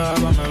 I'm a rub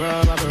run.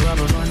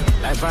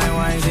 Like fine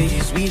wine, say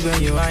you sweet when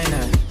you wine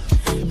her.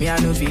 Me, I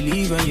don't feel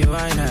leave when you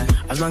wine her.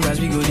 As long as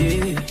we go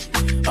there,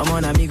 I'm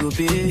on a me go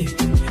pay.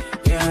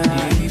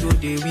 Yeah, we go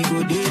there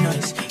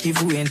nice.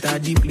 If we enter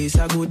the place,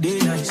 I go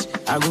there nice.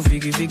 I go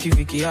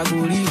fiki, I go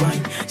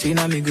rewind. Say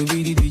now me go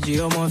be the DJ,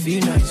 I'ma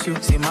feel nice. Yo,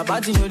 say my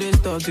party no they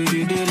start till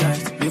the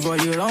daylight. Before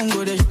you run,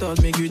 go they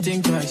start, make you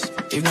think twice.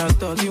 If not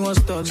start, you want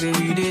start, say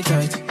we day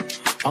tight.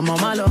 I'm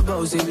on my love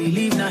go, say we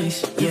live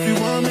nice. Yeah. If you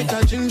want make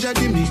a ginger,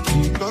 give me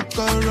tea,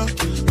 kokoro.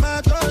 My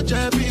touch,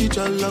 I be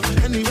your love.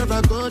 Anywhere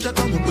I go, just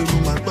come up with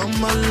my bum,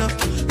 my love.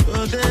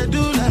 So they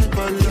do like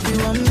my love. If you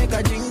want make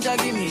a ginger,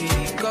 give me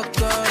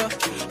kokoro.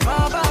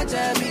 My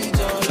body be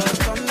your love.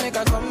 Come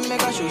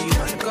make a show you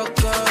my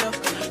kokoro.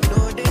 No,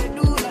 they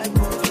do like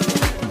bolo.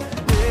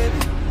 Baby,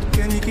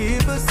 can you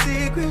keep a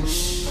secret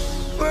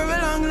for a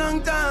long,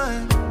 long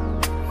time?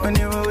 When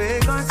you're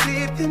awake or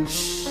sleeping,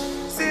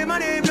 say my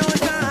name no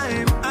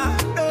time. I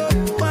know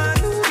you want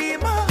to be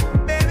my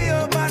baby,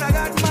 oh, but I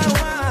got my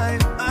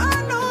wife. I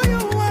know you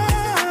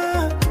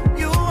want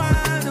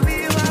to be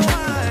my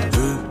wife.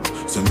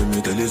 So let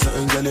me tell you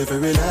something, girl, if you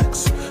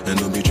relax. And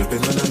don't be tripping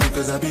on me,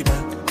 cause I'll be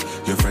back.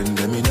 Your friend,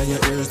 them in your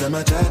ears, them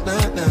a chat, nah.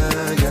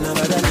 Girl,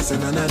 nobody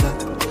listen on that.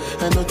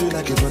 And don't you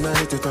like it when I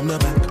hit it from the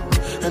back?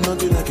 And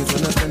don't you like it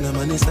when I spend the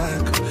money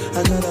stack?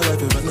 I got a wife,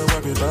 but no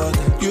worry about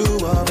that. You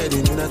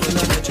already knew that when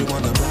I met you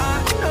on the back. I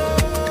know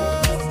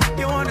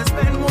you wanna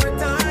spend more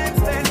time.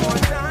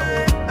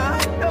 I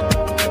know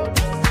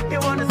you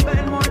wanna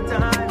spend more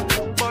time.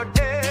 But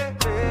hey,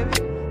 baby,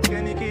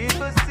 can you keep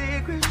a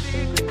secret?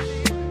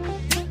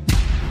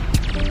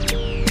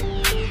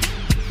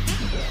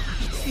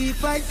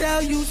 If I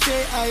tell you,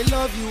 say I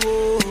love you,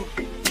 oh.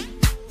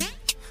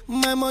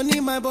 My money,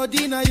 my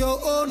body, now your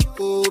own,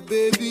 oh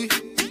baby.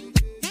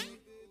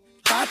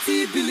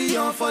 30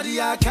 billion for the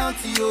account,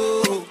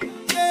 yo.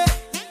 Yeah.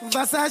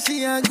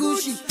 Versace and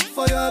Gucci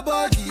for your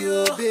body,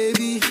 oh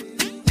baby.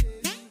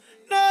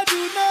 No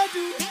do,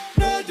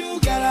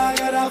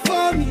 gotta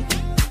for me.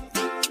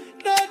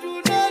 No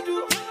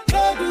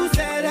do,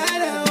 say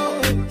that,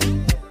 oh.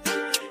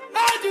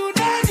 No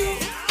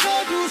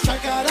do,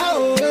 shakara, oh.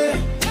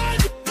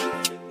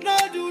 No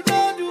do,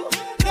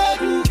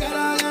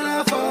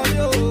 gotta for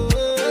you.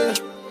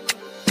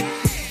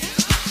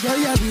 Girl,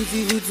 you're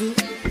beautiful too.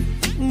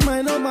 My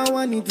number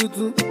one in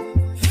tutu.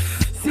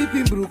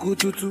 Sipping bruku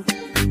tutu.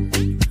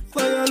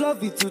 For your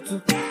love it tutu.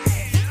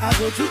 I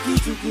go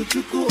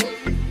chuku.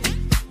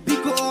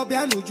 Biko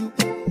obianuju.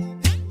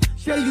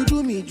 Say you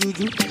do me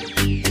juju.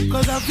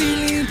 Cause I'm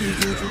feeling the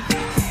juju.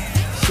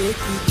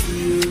 Shake it to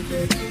you.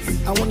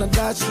 I wanna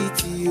dash it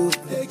to you.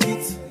 Take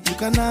it. You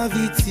can have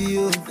it to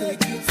you.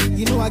 Take it.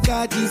 You know I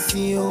got this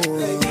in you.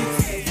 Take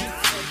it.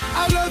 I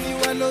love you.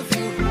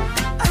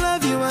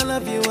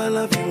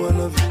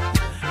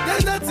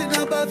 There's nothing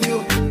above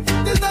you.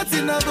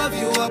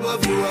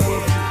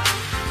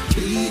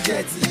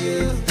 Reject you.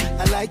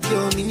 I like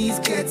your mini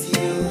skirt,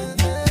 you.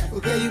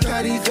 Okay, you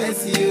carry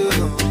fancy, you.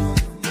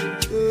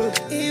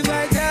 If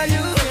I tell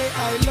you, hey, I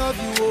love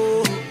you,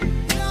 oh.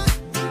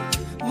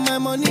 My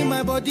money,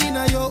 my body,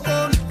 now your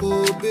own,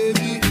 oh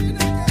baby.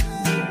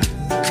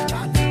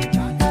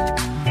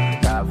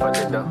 Die for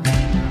the dough.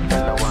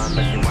 Tell her one,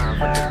 but she want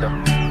for the dough.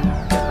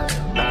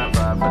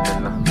 Die for the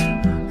no.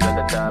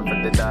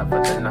 Die for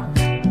the no.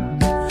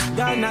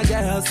 Ghana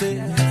girl say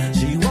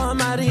she want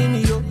marry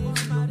me, yo.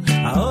 I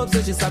hope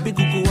so she sabi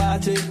kuku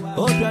wache.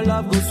 Hope your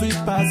love go sweet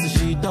past the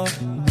sheet up.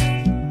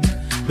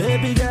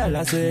 Baby girl,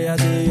 I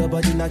say your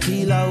body na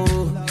killer,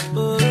 oh.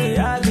 Oh,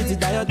 yeah, I get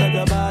it tired of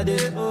your body,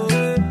 oh.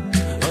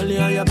 Only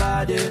on your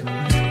body.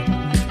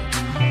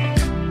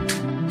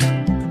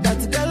 That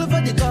girl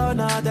for the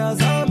corner, there's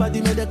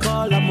somebody made a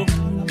call, I'm up.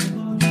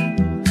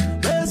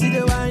 Where see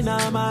the wine,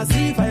 I'm I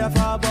see fire for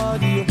her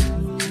body.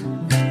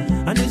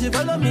 And if she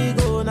follow me,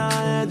 go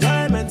now,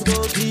 enjoyment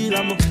go kill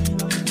 'em.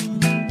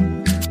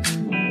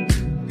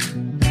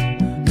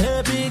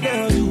 Baby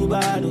girl, you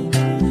bad,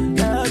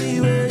 girl, the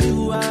way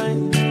you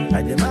whine.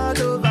 I demand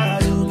over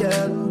you,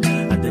 girl.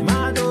 I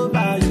demand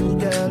over you,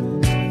 girl.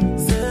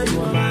 Say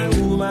you are my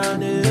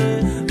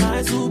woman,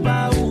 my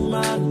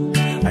superwoman.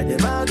 I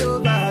demand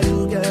over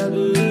you,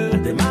 girl. I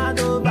demand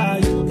over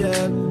you,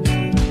 girl.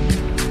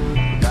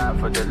 Die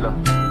for the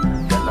love.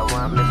 Girl, I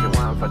want me, she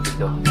want for the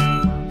dough.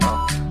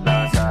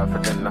 Last half for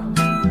the love.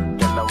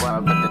 Girl, I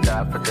want for the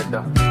die for the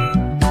dough.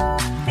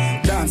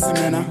 Dancing,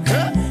 me now.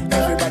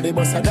 Everybody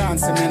bust a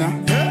dancing, me now.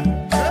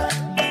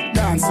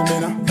 Dancing, me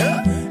now.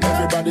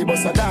 Everybody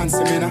bust a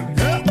dancing, me now.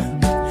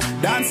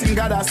 Dancing,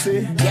 God, I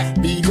say.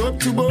 Big up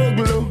to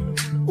Boglo.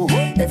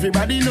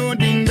 Everybody know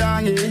ding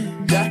dong,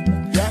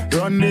 yeah.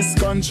 Run this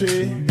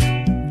country.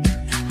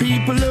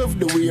 People love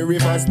the way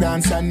rivers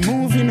dance and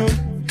move, you know.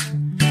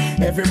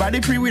 Everybody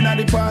pre-win at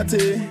the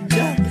party.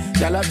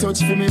 Y'all a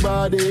touch for me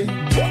body.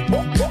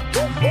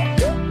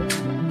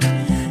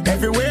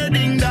 Everywhere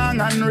ding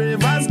dong and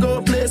rivers go,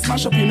 play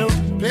smash up, you know.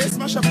 Play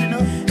smash up, you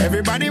know.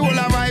 Everybody will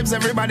have vibes,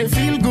 everybody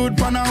feel good,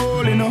 pan a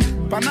hole, you know.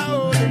 Pan a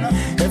hole, you know.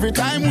 Every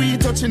time we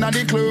touching at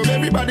the club,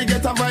 everybody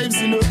get a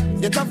vibes, you know.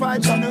 Get a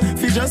vibes, you know.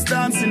 Fi just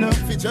dance, you know.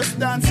 Fi just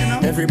dance, you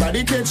know.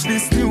 Everybody catch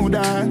this new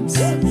dance.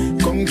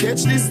 Come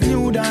catch this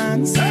new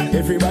dance.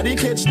 Everybody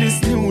catch this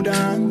new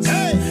dance.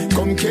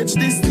 Come catch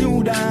this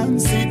new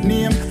dance. It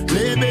name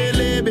Lebe,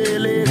 Lebe,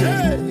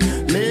 Lebe.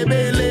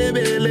 Lebe,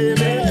 Lebe,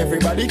 Lebe.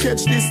 Everybody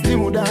catch this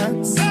new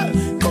dance.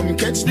 Come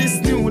catch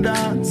this new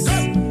dance.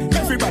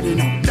 Everybody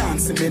now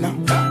dancing me now.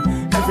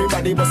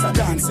 Everybody bust a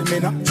dancing me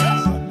now.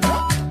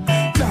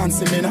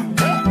 Dancing me now.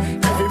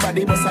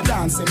 Everybody bust a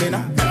dancing me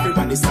now.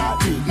 Everybody start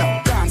beat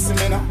now. Dancing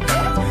me now.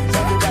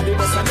 Everybody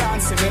bust a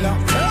dancing me now.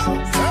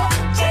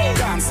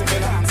 Dancing me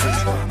now.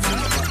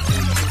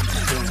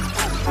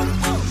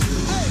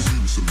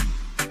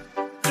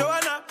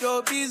 Joanna,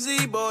 your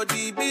busy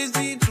body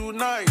busy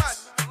tonight.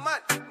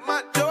 Mad.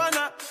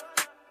 Joanna,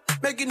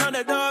 making all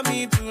the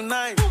dummy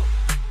tonight.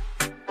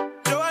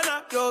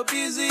 Joanna, your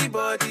busy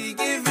body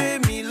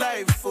giving me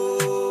life,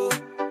 oh,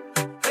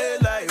 hey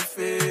life,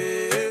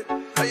 hey.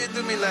 How you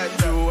do me like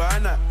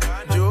Joanna,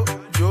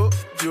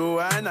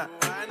 Joanna?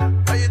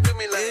 How you do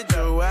me like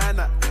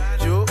Joanna,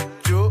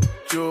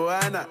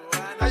 Joanna?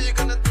 How you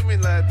gonna do me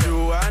like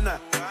Joanna,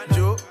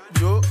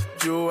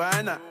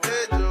 Joanna?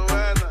 Hey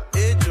Joanna,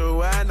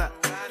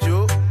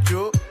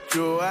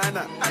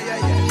 Joanna? Ay,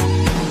 ay, ay.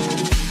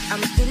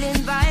 I'm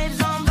feeling vibes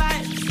on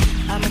vibes.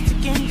 I'm a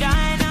ticking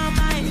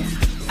dynamite.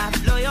 I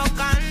blow your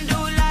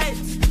candle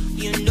lights.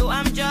 You know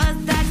I'm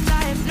just that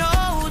type.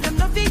 No, them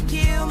no fit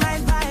kill my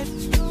vibe.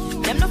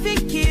 Them no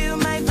fit kill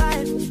my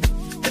vibe.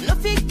 Them no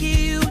fit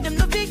kill. Them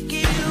no fit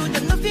kill.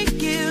 Them no fit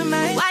kill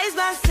my. Wise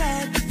man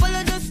said,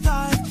 follow the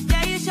stars.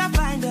 Yeah, you shall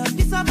find a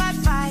piece of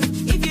advice.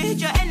 If you hit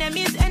your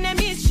enemies,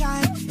 enemies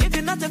shine. If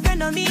you're not a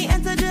friend of me,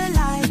 enter the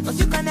light. But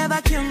you can never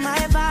kill my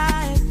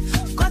vibe.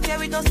 Got here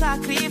with no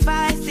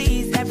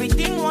sacrifices.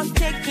 Everything was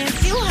taken,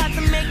 you had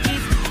to make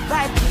it.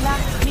 Right killer,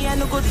 me I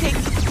no go take.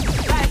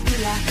 Right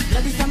killer,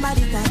 love is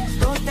somebody that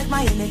don't take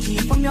my energy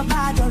from your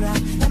bad aura.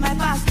 When my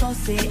pastor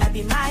say I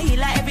be my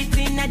healer,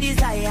 everything I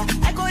desire.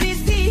 I go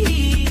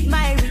receive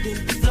my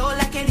rhythm, flow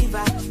like a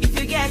river. If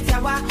you get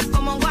yawa,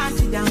 come on go and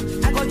sit down.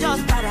 I go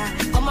just para,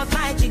 come on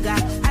my jigger.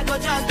 I go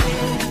just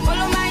pay,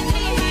 follow my lead.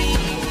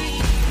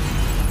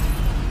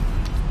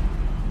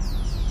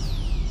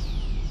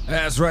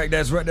 That's right.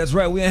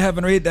 We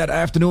haven't read that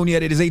afternoon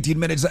yet. It is 18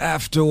 minutes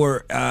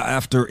after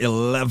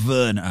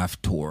 11.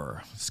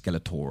 After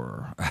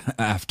Skeletor.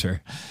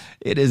 After.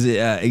 It is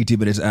 18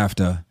 minutes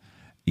after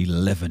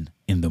 11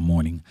 in the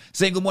morning.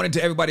 Saying good morning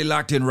to everybody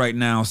locked in right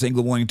now. Saying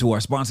good morning to our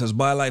sponsors,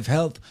 BioLife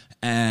Health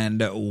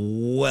and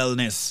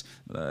Wellness.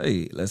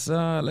 Hey, let's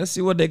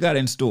see what they got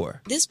in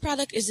store. This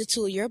product is a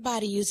tool your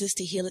body uses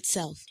to heal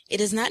itself.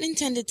 It is not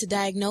intended to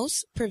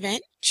diagnose,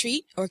 prevent,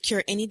 treat, or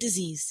cure any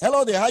disease.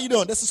 Hello there. How you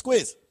doing? This is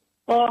Squeeze.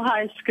 Oh,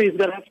 hi, Squeeze.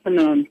 Good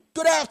afternoon.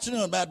 Good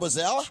afternoon,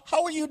 mademoiselle.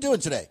 How are you doing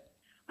today?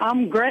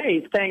 I'm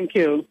great. Thank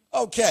you.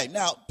 Okay.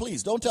 Now,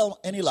 please don't tell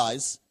any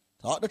lies.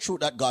 Talk the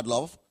truth that God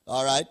love.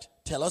 All right.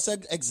 Tell us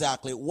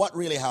exactly what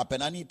really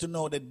happened. I need to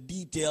know the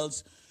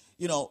details.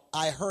 You know,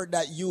 I heard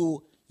that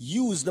you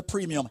use the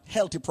premium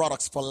healthy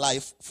products for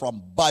life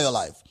from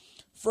BioLife.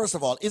 First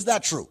of all, is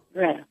that true?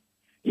 Yeah.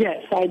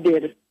 Yes, I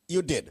did.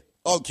 You did?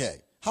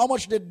 Okay. How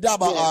much did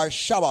Daba or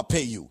Shaba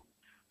pay you?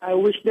 I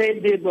wish they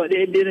did, but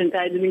they didn't.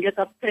 I didn't get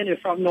a penny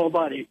from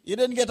nobody. You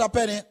didn't get a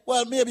penny?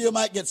 Well, maybe you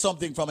might get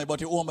something from it, but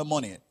you owe me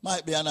money.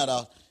 Might be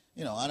another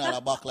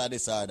buckle of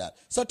this or that.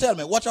 So tell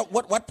me,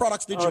 what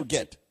products did you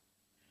get?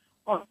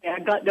 Okay, I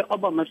got the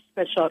Obama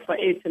special for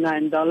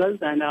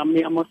 $89, and I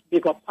must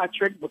big up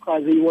Patrick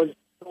because he was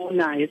so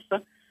nice,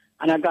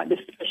 and I got the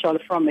special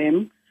from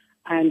him,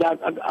 and I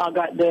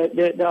got the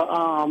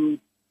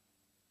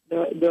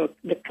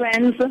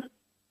cleanse,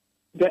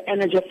 the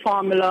energy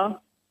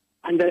formula,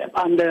 and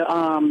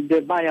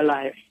the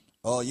BioLife.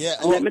 Oh yeah.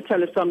 And let me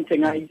tell you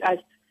something. I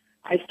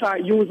I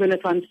started using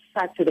it on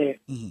Saturday.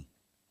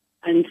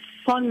 And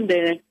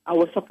Sunday, I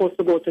was supposed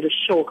to go to the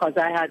show because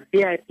I had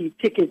VIP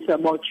tickets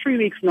about 3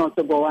 weeks now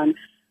to go. And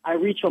I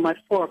reached home at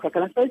 4 o'clock.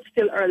 And I thought, it's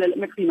still early. Let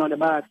me clean out the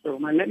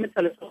bathroom. And let me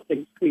tell you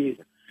something, Squeeze.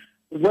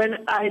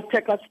 When I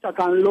take a stock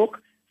and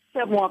look,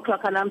 7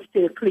 o'clock and I'm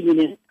still clean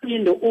the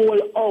whole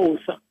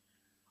house.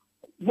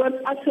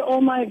 When I said,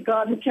 oh, my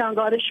God, we can't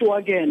go to the show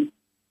again.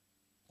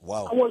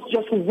 Wow. I was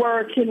just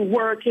working,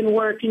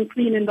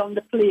 cleaning down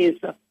the place.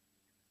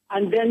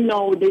 And then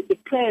now the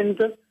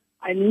cleanse,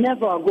 I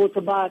never go to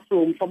the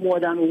bathroom for more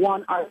than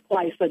 1 or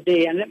twice a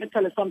day. And let me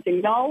tell you something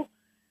now.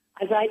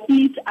 As I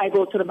eat, I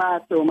go to the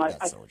bathroom.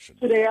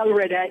 Today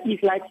already, I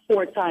eat like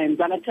 4 times.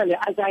 And I tell you,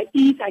 as I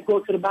eat, I go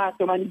to the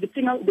bathroom. And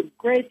the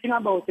great thing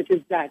about it is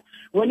that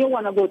when you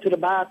want to go to the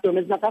bathroom,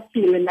 it's not a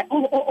feeling like,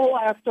 oh,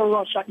 I have to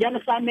rush. You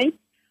understand me?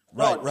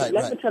 Right.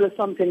 Let me tell you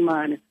something,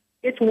 man.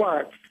 It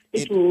works.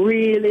 It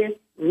really,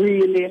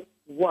 really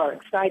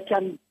works. I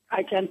can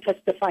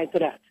testify to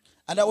that.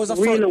 And that was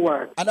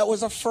works. And that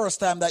was the first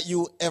time that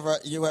you ever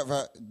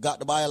got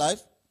the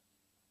BioLife?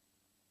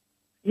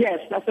 Yes,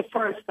 that's the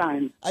first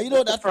time. That's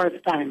the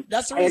first time.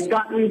 That's the I had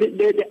gotten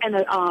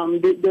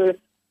the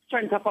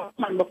strength of a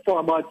man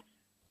before, but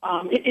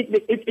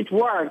it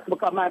worked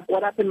because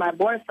what happened, my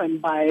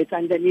boyfriend buy it,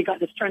 and then he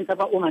got the strength of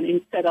a woman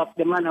instead of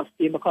the man of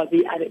steel because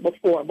he had it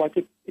before, but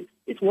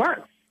it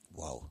works.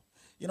 Wow.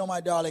 You know,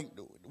 my darling,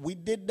 we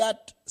did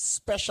that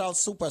special,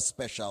 super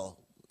special,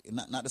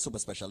 not the super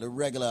special, the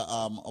regular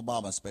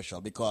Obama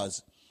special,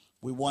 because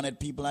we wanted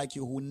people like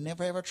you who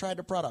never ever tried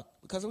the product.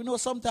 Because we know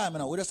sometime,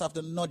 we just have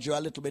to nudge you a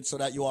little bit so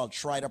that you all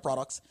try the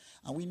products.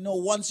 And we know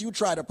once you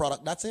try the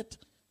product, that's it.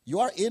 You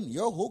are in,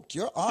 you're hooked,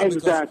 you're on.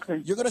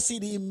 Exactly. You're going to see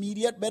the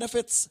immediate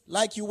benefits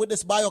like you with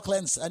this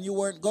BioCleanse. And you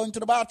weren't going to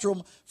the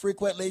bathroom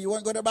frequently. You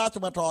weren't going to the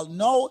bathroom at all.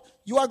 No,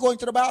 you are going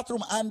to the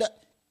bathroom. And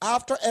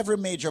after every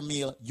major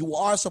meal, you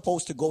are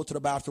supposed to go to the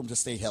bathroom to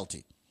stay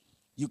healthy.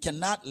 You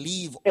cannot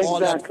leave all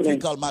that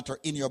fecal matter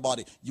in your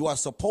body. You are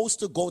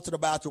supposed to go to the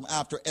bathroom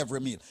after every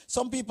meal.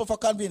 Some people, for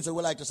convenience,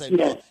 would like to say,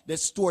 no, they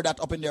store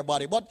that up in their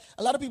body. But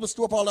a lot of people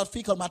store up all that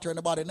fecal matter in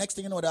the body. Next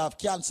thing you know, they have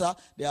cancer,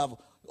 they have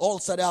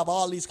ulcer, they have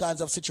all these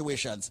kinds of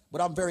situations. But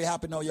I'm very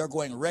happy now you're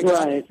going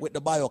regular with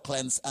the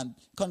BioCleanse. And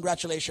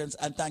congratulations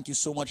and thank you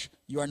so much.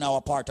 You are now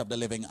a part of the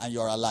living and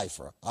you're a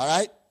lifer. All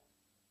right?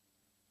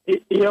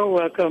 You're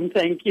welcome.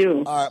 Thank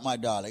you. All right, my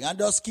darling. And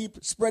just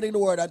keep spreading the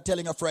word and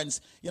telling your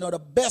friends. The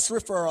best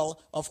referral,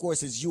 of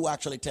course, is you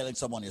actually telling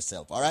someone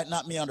yourself. All right?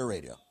 Not me on the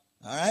radio.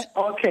 All right?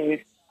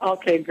 Okay,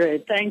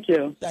 great. Thank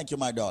you. Thank you,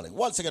 my darling.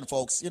 Once again,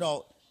 folks, and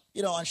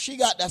she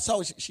got, that's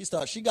how she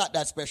started. She got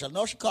that special.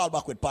 Now she called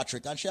back with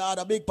Patrick, and she had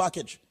a big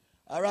package.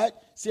 All right?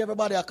 See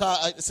everybody,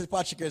 see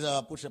Patrick is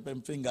push up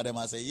his finger them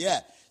and say, yeah.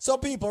 So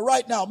people,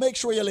 right now, make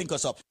sure you link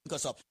us up.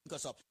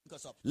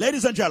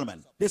 Ladies and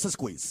gentlemen, this is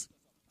Squeeze.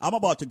 I'm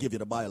about to give you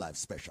the BioLife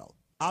special.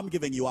 I'm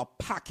giving you a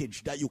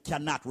package that you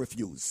cannot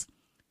refuse.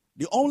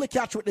 The only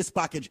catch with this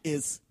package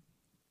is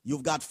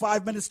you've got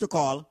 5 minutes to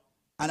call,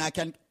 and I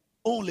can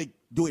only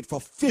do it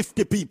for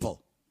 50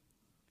 people.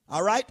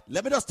 All right?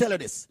 Let me just tell you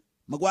this.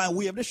 I'm going to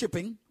waive the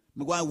shipping.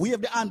 I'm going to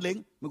waive the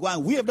handling. I'm going to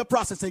waive the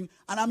processing.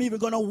 And I'm even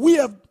going to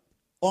waive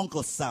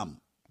Uncle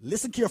Sam.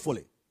 Listen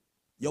carefully.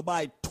 You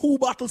buy 2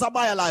 bottles of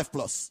BioLife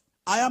Plus.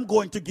 I am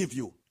going to give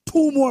you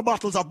 2 more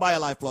bottles of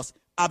BioLife Plus.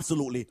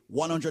 Absolutely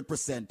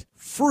 100%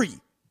 free.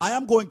 I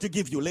am going to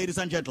give you, ladies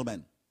and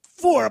gentlemen,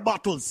 4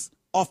 bottles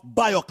of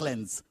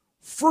BioCleanse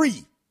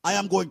free. I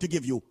am going to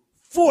give you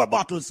 4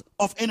 bottles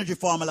of Energy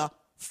Formula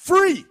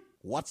free.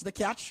 What's the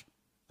catch?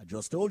 I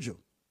just told you.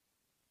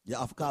 You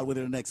have to call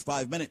within the next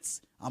 5 minutes.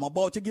 I'm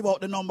about to give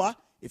out the number.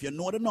 If you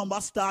know the number,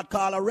 start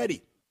call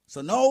already.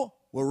 So now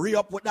we'll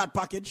re-up with that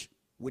package.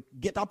 We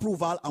get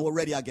approval and we're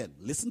ready again.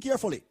 Listen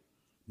carefully.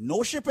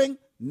 No shipping,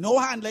 no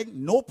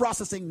handling, no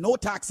processing, no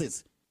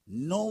taxes.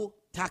 No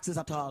taxes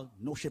at all,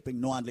 no shipping,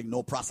 no handling,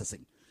 no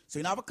processing. So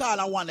you have a call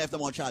and one if they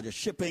want to charge you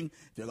shipping,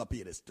 if you're going to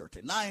pay this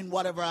 $39,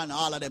 whatever, and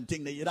all of them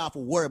things, you don't have to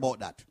worry about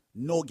that.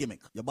 No gimmick.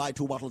 You buy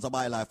 2 bottles of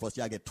BioLife Plus,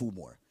 you get 2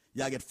 more.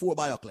 You get 4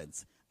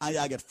 BioCleanse, and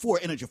you get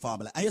 4 Energy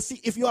Formula. And you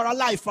see, if you're a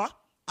lifer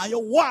and you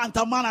want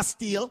a man of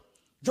steel,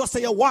 just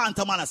say you want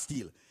a man of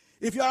steel.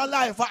 If you're a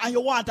lifer and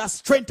you want a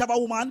strength of a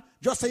woman,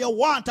 just say you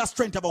want a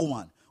strength of a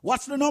woman.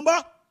 What's the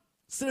number?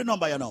 See the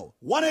number you know.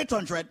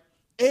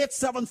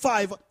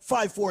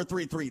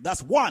 1-800-875-5433.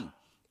 That's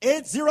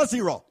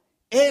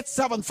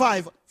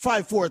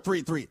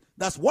 1-800-875-5433.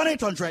 That's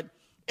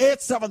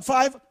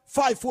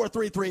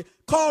 1-800-875-5433.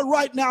 Call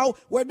right now.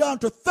 We're down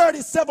to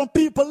 37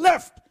 people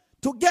left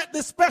to get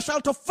this special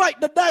to fight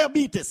the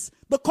diabetes,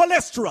 the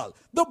cholesterol,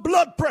 the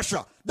blood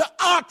pressure, the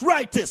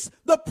arthritis,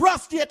 the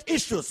prostate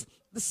issues,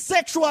 the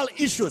sexual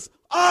issues,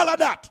 all of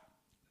that.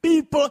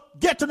 People,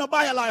 get on a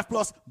BioLife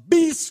Plus.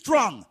 Be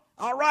strong.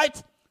 All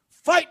right?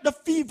 Fight the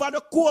fever,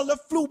 the cold, the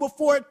flu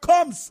before it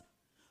comes.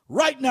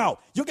 Right now,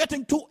 you're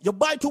getting 2. You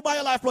buy 2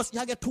 BioLife Plus,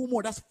 you get 2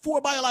 more. That's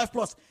 4 BioLife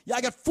Plus. You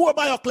get 4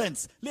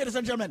 BioCleanse. Ladies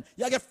and gentlemen,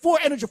 you get 4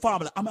 Energy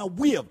Formula. I'm a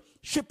wave.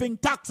 Shipping,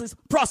 taxes,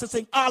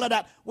 processing, all of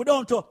that. We're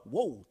down to,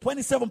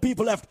 27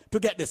 people left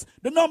to get this.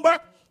 The number,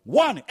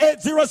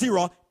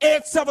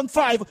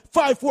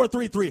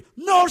 1-800-875-5433.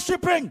 No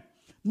shipping,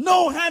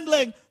 no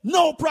handling,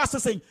 no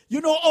processing.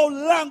 You know how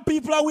long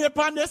people are waiting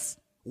on this?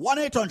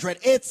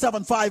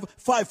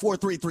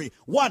 1-800-875-5433.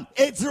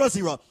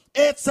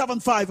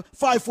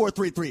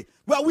 1-800-875-5433.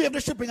 Well, we have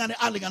the shipping and the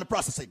handling and the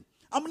processing.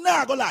 I'm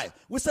not going to lie.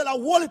 We sell a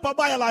whole heap of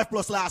BioLife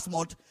Plus last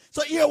month.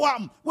 So here what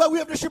happened? Well, we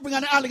have the shipping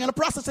and the handling and the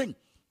processing.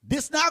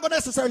 This not going to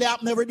necessarily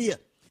happen every day.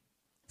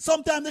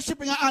 Sometimes the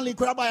shipping and handling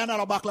could have buy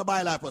another bottle of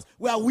BioLife Plus.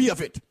 Well, we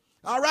have it.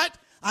 All right?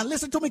 And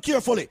listen to me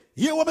carefully.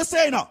 Hear what I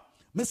say now.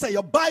 I say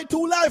you buy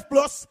 2 Life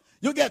Plus,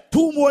 you get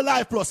 2 more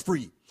Life Plus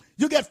free.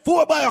 You get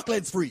 4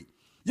 BioCleanse free.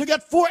 You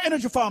get 4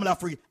 Energy Formula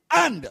free.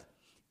 And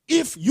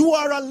if you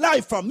are a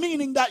lifer,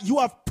 meaning that you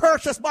have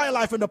purchased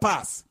BioLife in the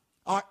past,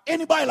 or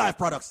any BioLife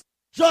products,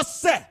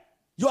 just say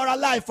you are a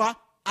lifer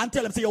and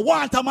tell them, say you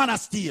want a man of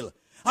steel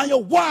and you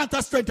want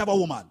the strength of a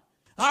woman.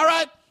 All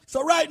right?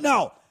 So right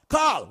now,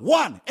 call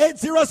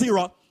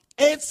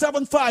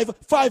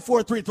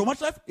 1-800-875-5433. How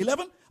much left?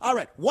 11? All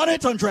right.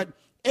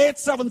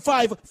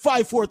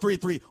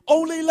 1-800-875-5433.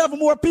 Only 11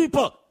 more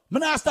people.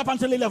 I'm not stop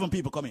until 11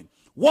 people come in.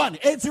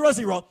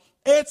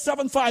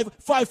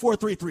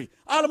 1-800-875-5433.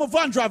 All of my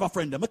van driver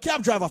friend them, my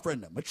cab driver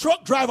friend them, my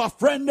truck driver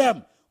friend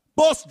them,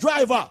 bus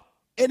driver.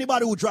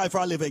 Anybody who drive for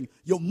a living,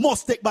 you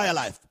must take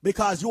BioLife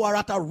because you are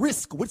at a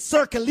risk with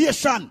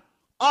circulation.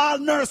 All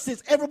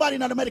nurses, everybody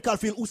in the medical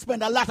field who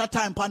spend a lot of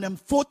time on them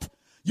foot,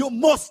 you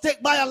must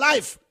take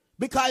BioLife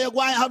because you're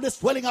going to have the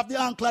swelling of the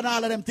ankle and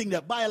all of them things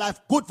there. BioLife,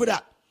 good for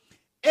that.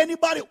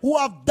 Anybody who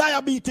have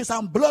diabetes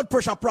and blood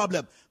pressure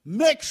problem,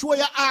 make sure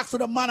you ask for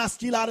the man of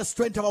steel or the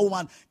strength of a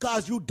woman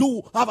because you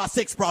do have a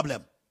sex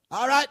problem.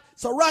 All right?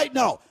 So right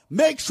now,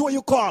 make sure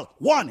you call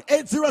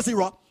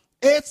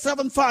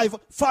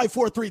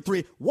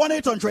 1-800-875-5433.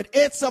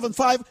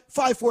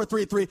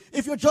 1-800-875-5433.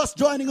 If you're just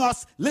joining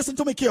us, listen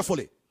to me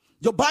carefully.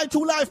 You buy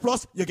 2 Life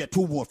Plus, you get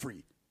 2 more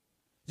free.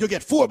 You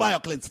get 4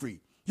 BioCleanse free.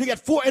 You get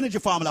 4 Energy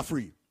Formula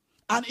free.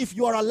 And if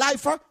you are a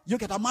lifer, you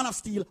get a man of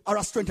steel or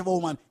a strength of a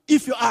woman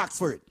if you ask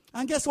for it.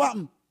 And guess what?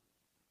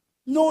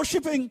 No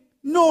shipping,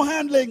 no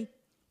handling,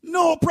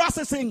 no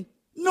processing,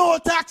 no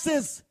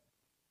taxes.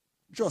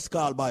 Just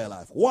call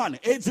BioLife.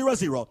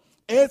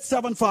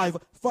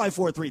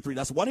 1-800-875-5433.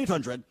 That's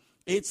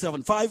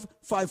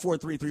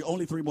 1-800-875-5433.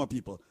 Only 3 more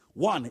people.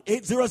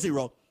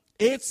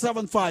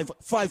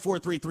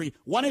 1-800-875-5433.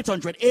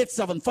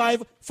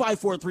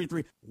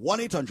 1-800-875-5433.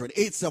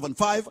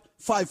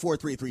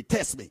 1-800-875-5433.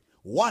 Test me.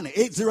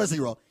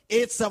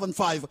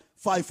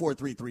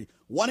 1-800-875-5433.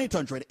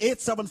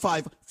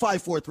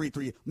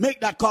 1-800-875-5433. Make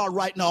that call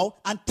right now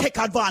and take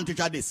advantage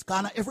of this.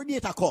 Because every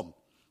data come.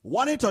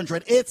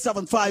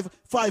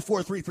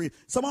 1-800-875-5433.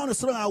 Someone is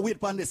strong and wait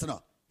for this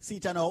now. See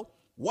it now.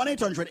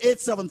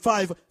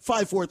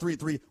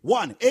 1-800-875-5433.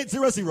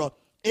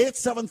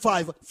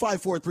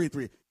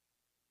 1-800-875-5433.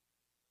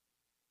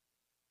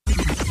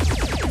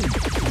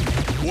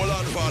 Hold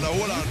on, Father,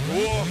 hold on.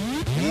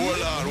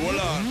 Hold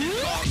on.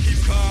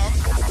 Calm.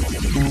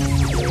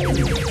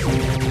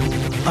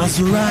 As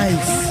we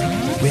rise,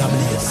 we are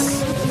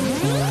blessed.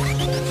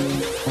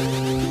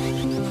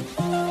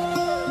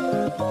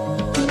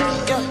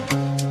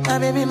 My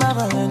baby, my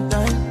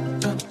Valentine.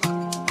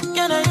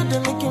 Can I hit the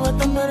Mickey with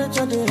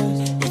temperature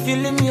is? If you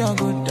leave me a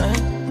good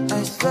time,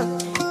 I swear.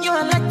 You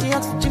are like the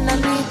oxygen I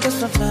need to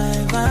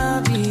survive.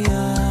 I'll be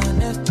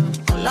honest.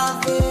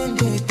 Loving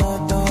the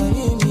thought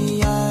of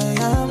me, I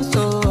am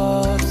so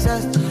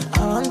obsessed. I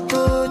want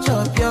to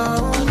chop your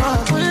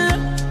heart.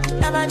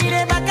 Never need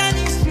a back and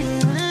it's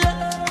real.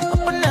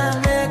 Open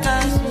up, make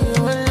us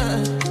feel.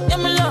 Yeah,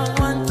 my love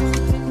one thing.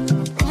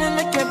 You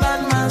make a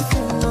bad man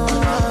sing.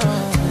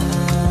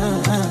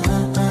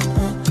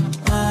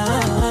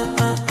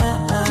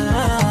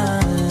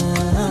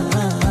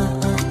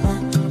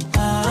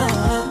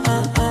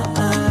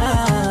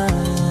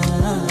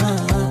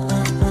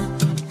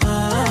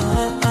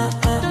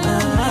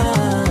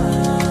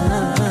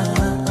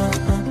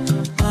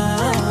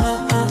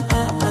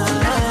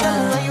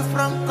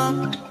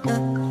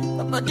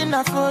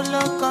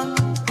 Follow come,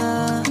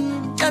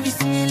 love is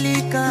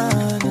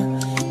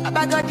silicon.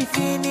 I got the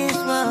finish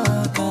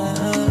work.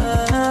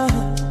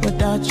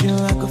 Without you,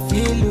 I could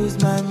feel lose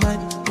my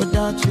mind.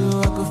 Without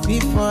you, I could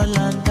feel fall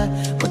and die.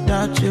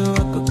 Without you,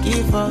 I could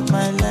give up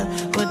my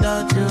life.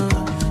 Without you.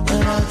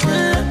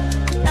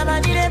 Never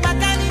need a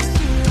back and it's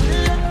you.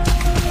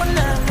 When I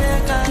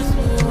make us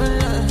feel,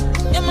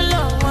 yeah, my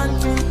love one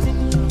thing.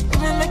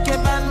 You make a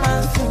bad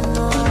man sing.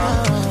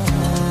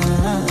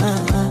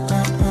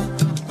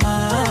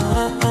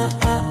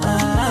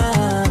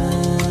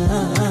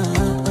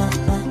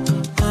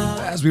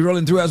 As we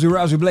rolling through, as we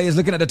rouse, we blaze,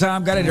 looking at the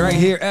time, got it right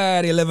here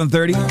at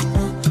 11:30.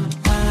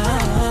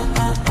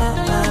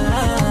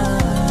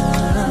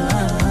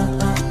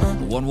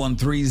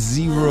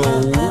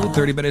 1130.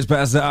 30 minutes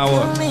past the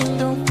hour. Mean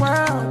the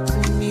world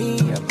to me.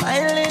 You're my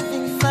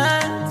living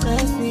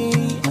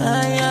fantasy.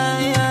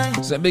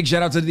 So big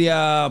shout out to the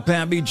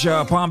Palm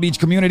Beach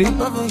community.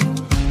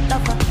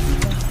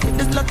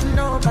 Just love to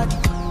nobody.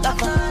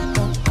 Lover,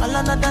 all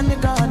another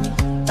nigga honey.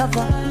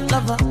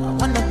 Lover, I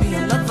wanna be a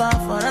lover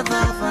forever.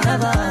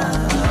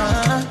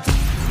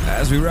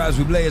 As we rise,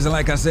 we blaze, and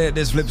like I said,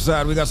 this flip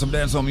side, we got some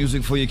dancehall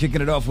music for you.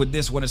 Kicking it off with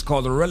this one. It's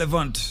called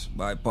Relevant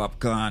by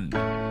Popcorn.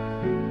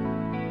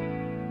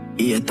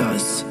 It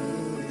does.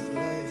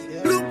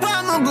 Look,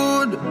 I'm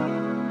good.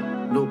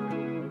 Look me.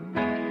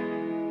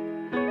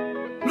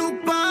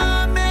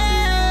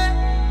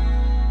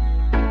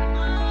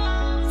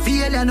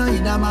 Feel I know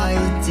in my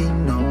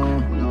thing, no.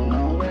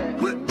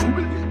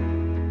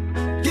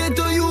 Get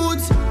to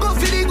youth, go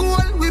for the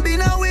goal, we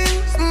been a win.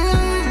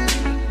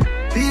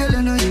 Feel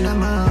I know in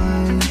my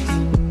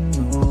thing,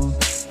 no.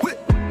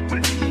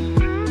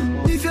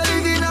 If you're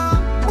living a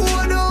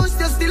old house,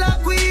 you're still a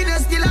queen, you're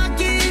still a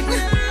king.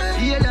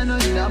 Feel I know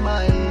in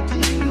my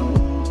thing, no.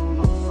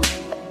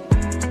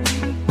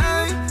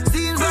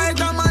 Seems like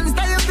a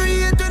monster you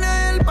create to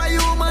help a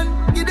human.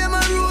 Give them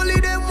a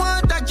rule, them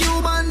want a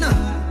Cuban.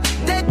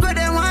 Take what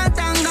they want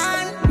and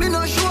gone. Me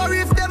no sure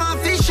if them a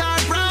fish or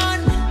prawn.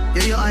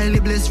 Yeah, you're highly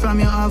blessed from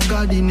your have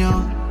God in you.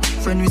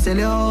 Friend, we sell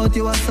you out,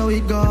 you are so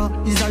it go.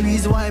 Is the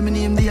reason why me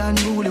name the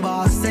unruly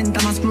boss. Sent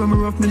them a screw me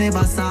rough, me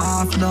never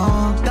soft,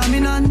 no.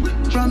 Dominant,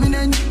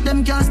 prominent,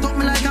 them can't stop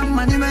me like a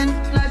monument.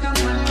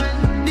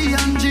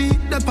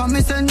 DMG, the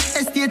permission.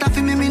 Estate of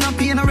me no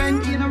pay no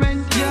rent.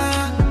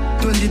 Yeah.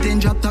 2010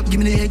 drop top, give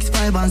me the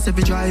X5 and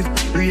 7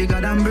 drive.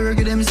 Regard and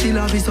burger, them still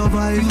have to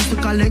survive. Used to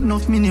collect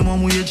enough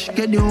minimum wage.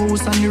 Get the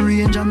house and the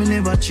range and me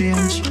never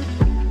change.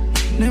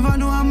 Never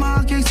know a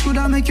market could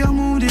make your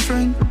mood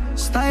different.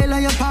 Style of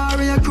your power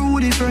and your crew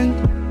different.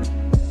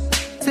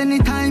 It's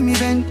anytime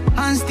event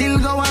and still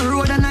go on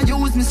road and I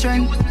use my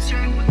strength.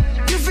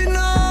 If you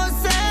know,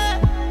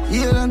 say,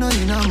 you don't know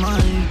in a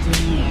mind.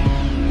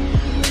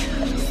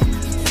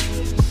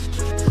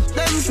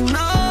 Them should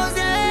know,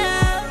 say.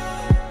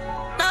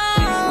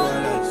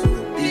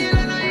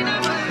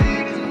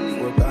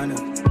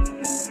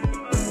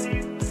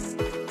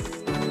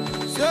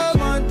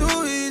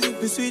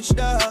 Switch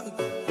dog,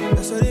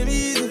 that's what they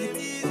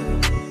easy.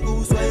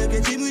 Who's why you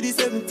get him with the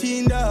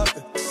 17 dog?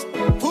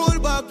 Pull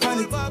back on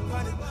it.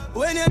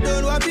 When you're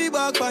done, what be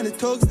back on the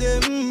thugs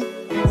them.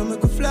 I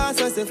make a flash,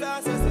 I say.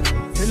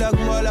 Tell like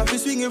more like we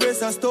swing your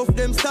wrist and stuff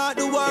them. Start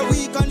the war,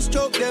 we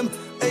construct them.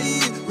 Hey,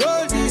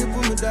 roll deep,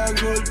 put me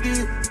dog, roll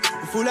deep.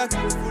 Full of,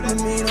 I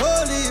mean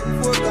holy.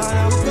 4 gone,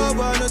 I will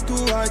cover on a 2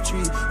 or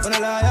 3. When I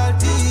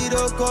loyalty,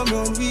 don't come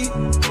on me.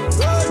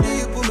 Roll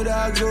deep, put me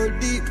dog, roll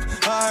deep.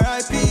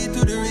 R.I.P.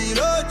 to the real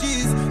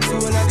OGs. So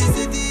when I the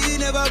city,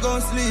 never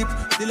gon' sleep.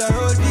 Till I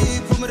roll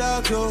deep, put me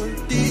dog, roll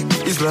deep.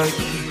 It's like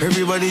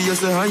everybody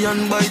just a high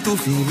and by to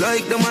feel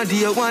like them a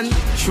dear one.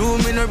 Show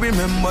me no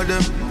remember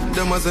them.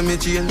 Them as a me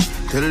change.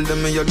 Tell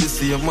them me you're the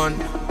same man.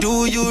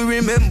 Do you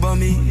remember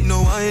me?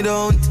 No, I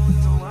don't.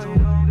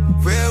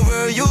 Where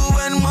were you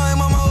when my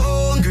mama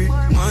hungry?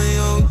 My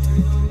out.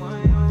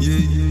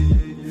 Yeah.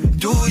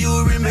 Do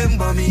you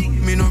remember me?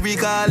 Me no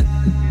recall.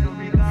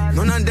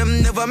 None of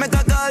them never make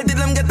a call. Did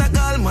them get a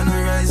call? Man,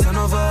 I rise and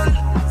I fall.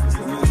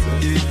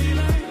 Yeah.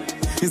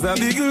 It's a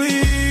big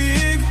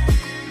league.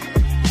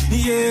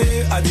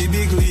 Yeah, at the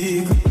big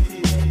league.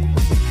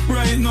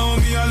 Right now,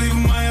 me I live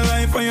my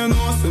life and you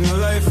know, see my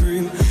life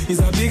real. It's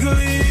a big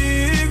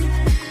league.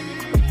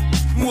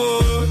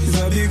 Whoa, it's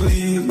a big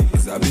league.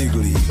 It's a big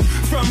league.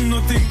 From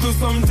nothing to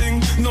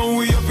something, now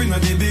we up in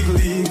the big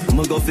league.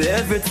 I'ma go for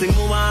everything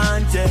I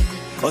want, yeah.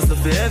 Also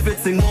for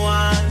everything I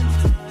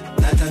want.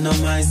 That I know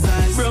my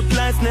size. Broke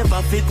life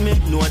never fit me,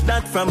 know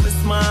that from a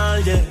small,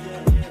 yeah.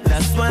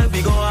 That's why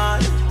we go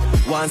hard.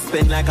 Want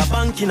spend like a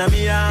bank in a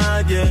me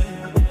yard, yeah.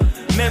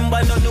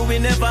 Remember, no, we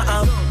never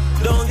have.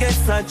 Don't get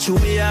such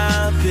we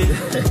happy.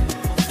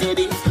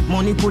 Steady,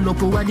 money pull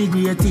up over the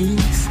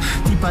greatest.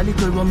 Tip a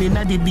little rum in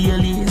the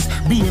Baileys.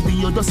 Baby,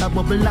 you just a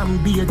bubble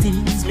and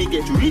beaties. Me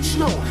get rich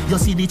now, you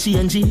see the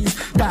changes.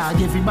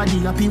 Dog, everybody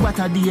happy, what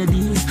a day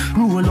this.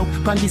 Roll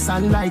up on the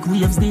sun like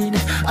waves did.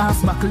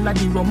 Half buckle of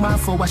the rum,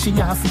 half for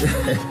washing off.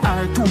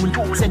 Our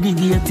tool,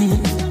 segregated.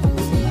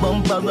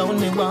 Bump around,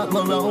 me walk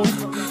around.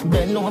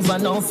 Bend over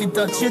now, if you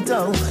touch it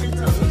out.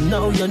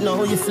 Now you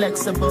know you're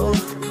flexible.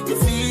 You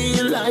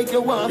feel like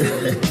you walk.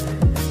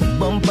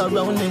 Bump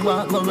around, me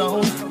walk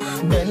around.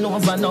 Bend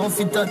over now, if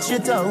you touch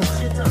it out.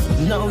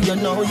 Now you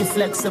know you're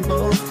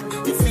flexible.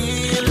 You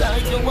feel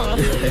like you walk.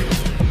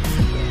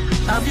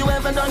 Have you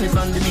ever done it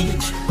on the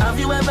beach? Have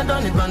you ever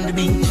done it on the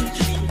beach?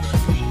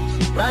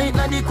 Right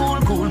now the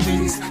cool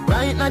breeze.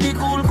 Right now the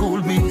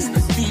cool breeze.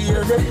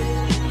 Feel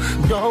the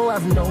don't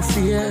have no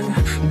fear,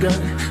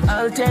 girl,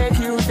 I'll take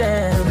you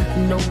there.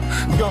 No,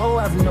 don't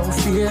have no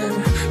fear,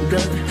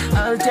 girl,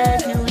 I'll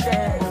take you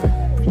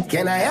there.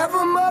 Can I have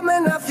a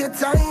moment of your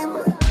time?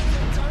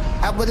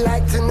 I would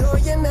like to know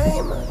your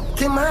name.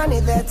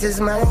 Kimani, that is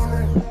mine.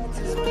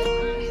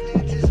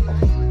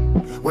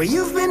 where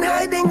you've been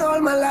hiding all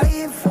my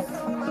life.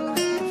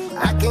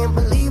 I can't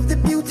believe the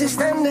beauty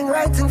standing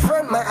right in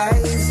front of my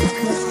eyes.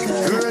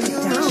 Girl, you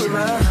rule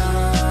my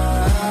heart.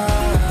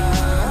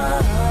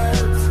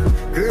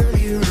 Girl,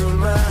 you rule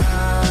my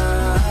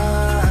heart.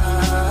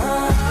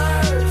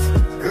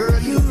 Girl,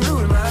 you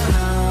rule my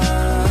heart.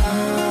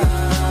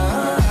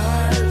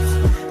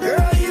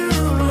 Girl, you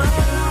rule my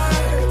heart.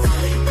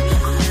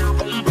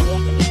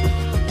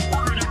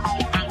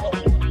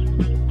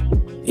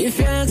 If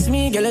you ask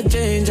me, girl, I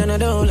change and I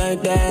don't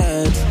like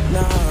that.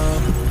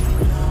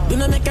 Nah. Do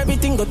not make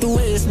everything go to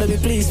waste, baby,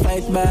 please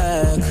fight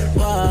back.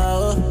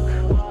 Wow.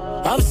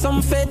 Have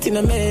some faith in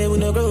a man, we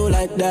no grow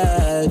like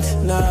that.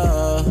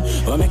 No.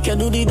 Or make you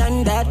do the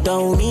done that,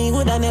 don't me,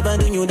 would I never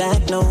do you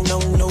that? No, no,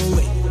 no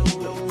way.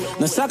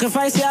 No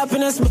sacrifice your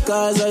happiness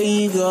because of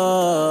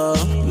ego.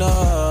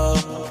 No.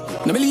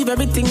 No believe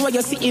everything what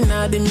you see in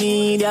the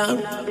media.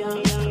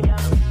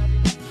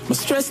 I'm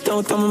stressed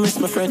out, I'm miss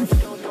my friend.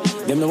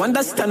 Them no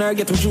understand or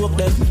get to joke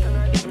them.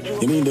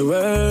 You mean the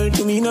world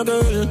to me, no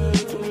girl.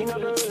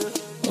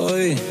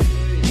 Oi,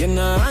 you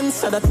know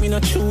answer that me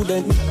not true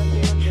then.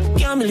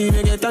 Can't believe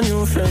you get a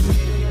new friend.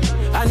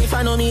 And if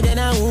I know me then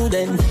I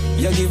wouldn't.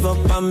 You give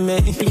up on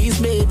me, please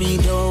baby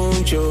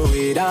don't throw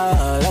it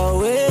all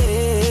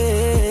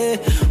away.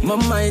 My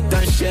might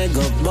have shake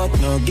up but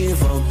no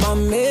give up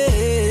on me.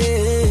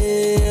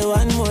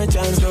 One more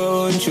chance,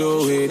 don't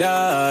throw it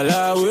all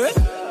away.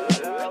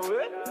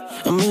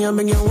 I mean I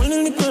beg you one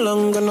little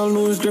longer, no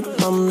lose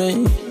grip on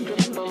me.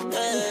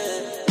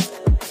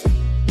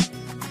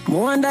 I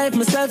wonder if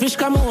I'm selfish,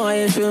 come on,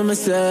 I feel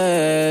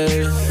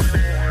myself.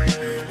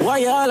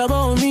 Why all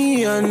about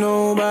me and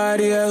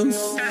nobody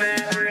else?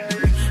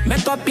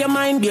 Make up your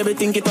mind, baby,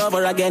 think it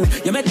over again.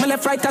 You make me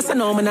left right, cause I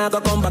know me not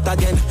gonna come back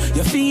again.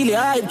 You feel your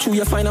hype, true,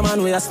 you find a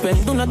man where you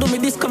spend. Do not do me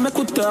this, come I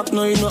could talk,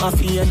 no, you know I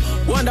feel.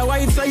 Wonder why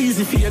it's so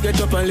easy for you to get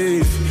up and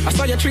leave. I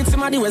saw you treat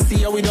somebody when see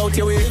you without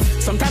your wave.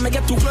 Sometimes I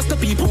get too close to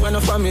people and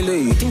a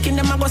family. Thinking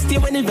them I go stay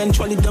when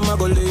eventually them I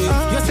go leave.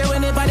 You say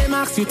whenever they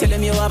ask you, tell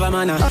them you have a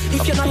manner.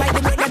 If you don't like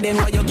the brother, then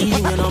why you give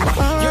him your number?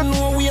 You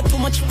know we have too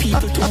much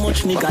people, too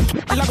much nigga.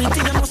 Love it,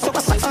 you must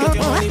success, get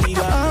your money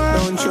bigger.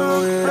 Don't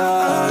throw it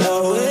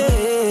all away.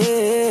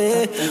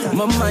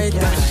 My might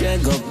have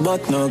shake up,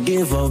 but no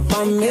give up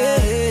on me.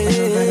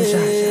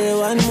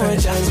 One more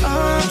chance,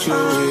 don't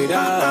throw it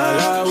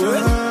all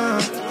away.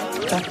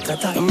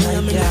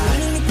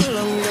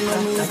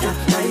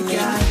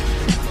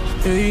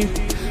 Hey,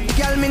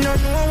 girl, me no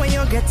know where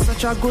you get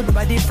such a good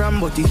body from,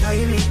 but it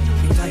tie me.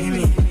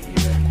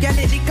 Girl,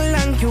 it little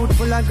and cute,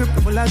 full of grip,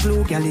 full of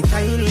glue. Girl, it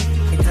tiny.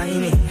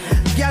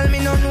 Girl, me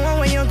no know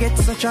where you get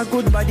such a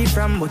good body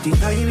from, but it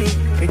tie me.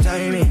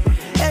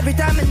 Every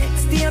time I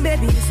next to you,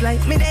 baby, it's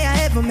like me there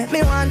ever make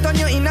me want on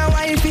you in a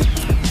wifey.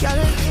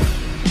 Girl,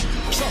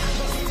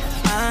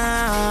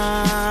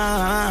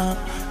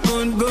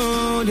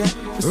 good, yeah.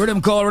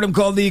 Rhythm call,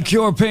 the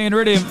Cure Pain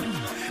Rhythm.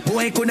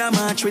 Boy coulda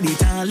match with the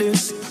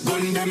tallest,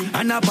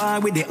 and a bar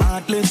with the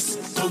heartless.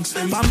 Some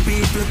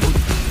people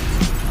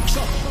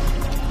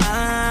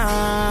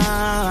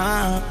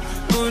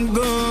put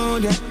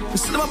good, yeah.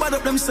 Some bad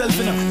up themselves,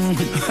 you know.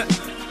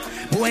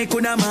 Boy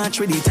coulda match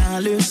with the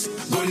tallest,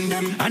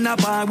 and a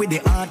bar with the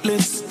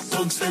heartless.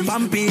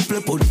 Some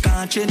people put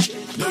cartridge,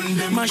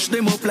 mash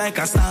them up like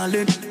a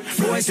salad.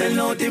 Boy sell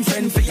out him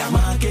friend for your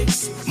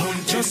markets.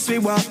 Just we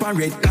walk on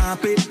red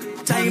carpet.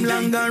 Time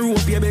long and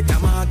rope, you better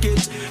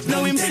market.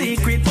 Now him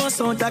secret,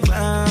 bust out a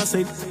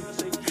classic.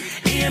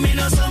 Hear me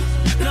no some,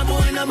 no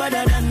boy no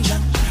better than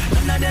Jack.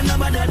 None of them no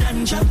better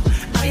than Jack.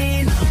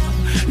 I know,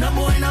 no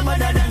boy no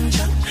better than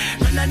Jack.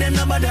 None of them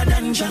no better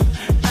than Jack.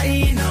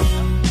 I know,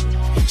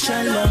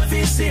 your love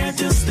is here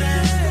to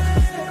stay.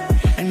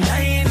 And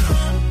I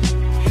know,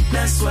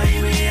 that's why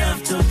we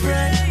have to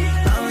pray.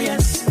 Oh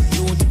yes,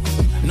 youth,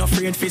 no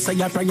afraid for say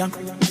your prayer.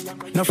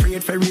 No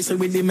afraid for wrestle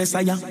with the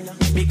Messiah.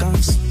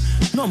 Because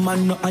no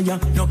man no higher.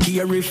 No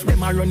care if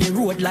them a run the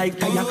road like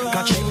tire.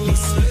 Catch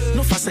this.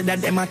 No faster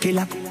that them a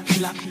killer.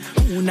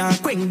 Who na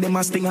quang them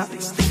a stinger. A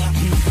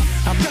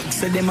block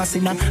say them a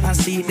sinner. And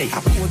see they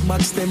a put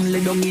box them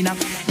lay down in a.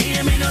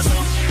 Hear me no so.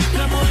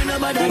 No boy no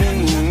better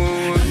than Jack.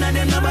 None of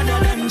them no better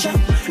than Jack.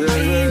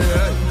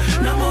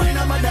 No boy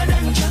no better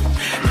than Jack.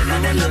 None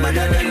of them no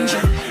better than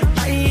Jack. I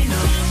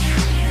know.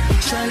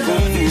 Shall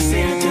love is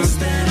here to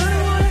stay.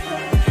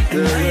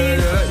 And I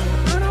know.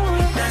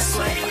 That's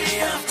why we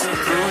have to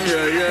go.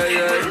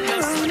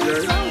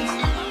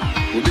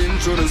 We've been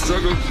through the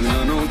struggle, in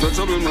and out of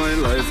trouble. My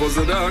life was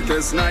the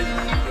darkest night.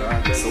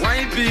 So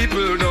why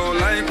people don't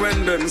like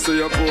when them say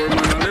you're poor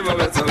man and live a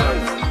better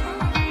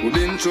life? We've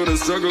been through the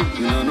struggle,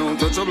 in and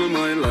out of trouble.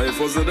 My life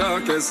was the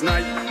darkest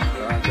night.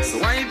 So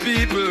why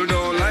people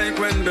don't like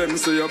when them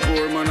say you're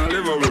poor man and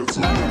live a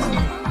better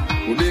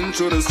life? We've been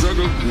through the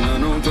struggle, in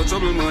and out of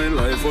trouble. My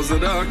life was the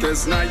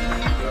darkest night.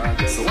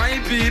 So why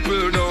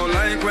people don't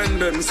like when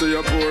them say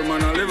you're poor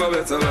man and live a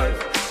better life?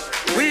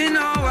 We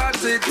know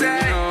what it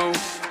takes.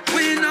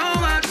 We know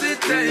what it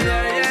takes.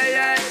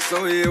 Yeah.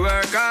 So we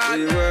work hard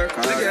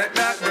to get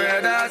that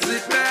bread as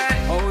it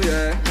may. Oh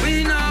yeah.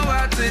 We know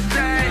what it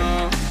takes.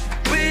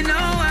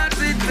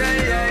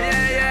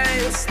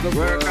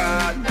 Work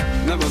hard,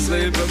 never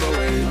sleep ever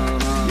wait.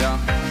 Yeah.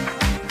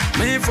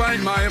 Me fight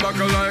my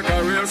battle like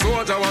a real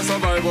soldier, was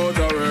survive out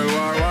a real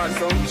war.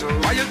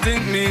 Why you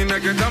think me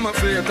make it? I'm a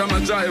faith, I'm a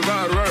drive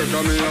hard work,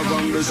 I'm a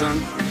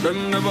ambition.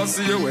 Them never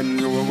see you when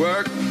you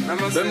work. Them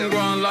go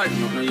on like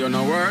nothing you're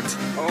not worth.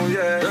 Oh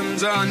yeah. Them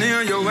John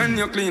near you when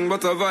you clean,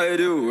 but avoid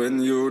you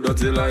when you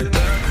dirty like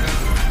that.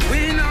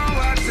 We know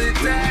what it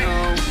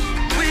takes.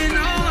 We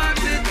know what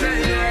it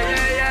takes. Yeah,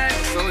 yeah, yeah.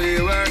 So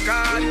we work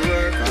hard.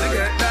 To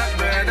get that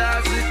bread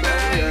as it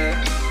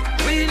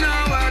takes. We know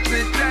what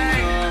it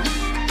takes.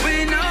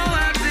 We know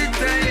what it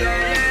takes. Yeah,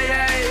 yeah,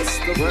 yeah. It's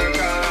the work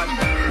hard.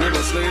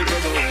 Never sleep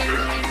away.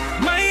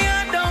 My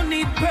heart don't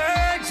need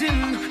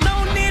purging.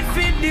 Don't need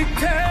fit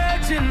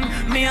detergent.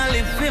 Me I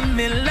live in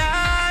me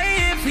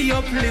life. You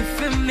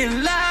uplift in me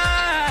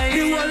life.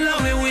 The whole of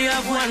me we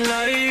have one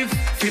life.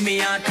 Feel me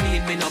heart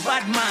clean, me no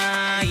bad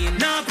mind.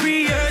 Now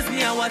 3 years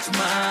me I watch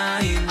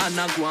mine. And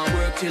I go and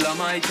work till I'm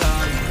my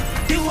time.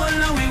 The whole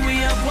of we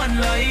have one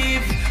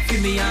life.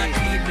 Feel me heart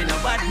clean, me no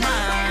bad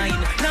mind.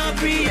 Now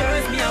 3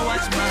 years me I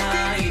watch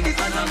mine.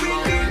 And I go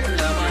and work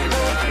till I'm my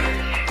time.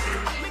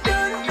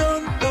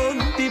 Dun,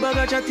 the bag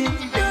of chatting.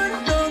 Dun,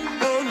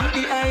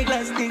 the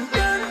eyeglass thing.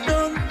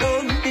 Dun,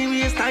 the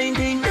waist time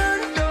thing. Dun,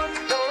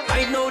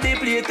 I know they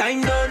play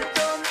time done.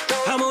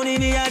 I'm on in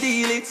the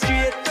deal it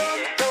straight.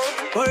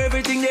 For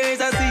everything there is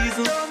a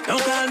season.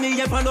 Don't call me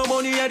if I no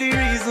money are the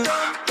reason.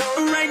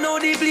 Right now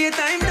the play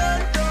time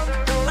done.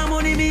 I'm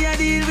on me a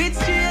deal with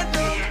straight.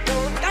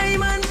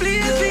 Time and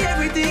place for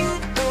everything.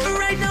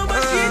 Right now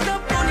but straight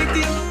up money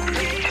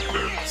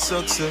thing.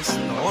 Success.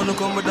 I wanna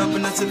come with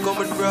happiness and come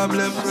with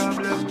problem.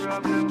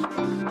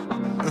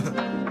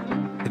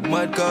 It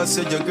might cost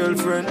you your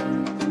girlfriend.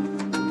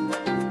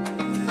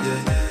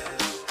 Yeah.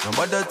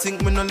 Nobody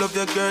think me no love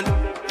your girl.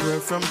 We're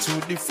from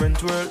 2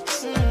 different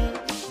worlds.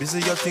 Busy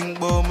you think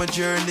about my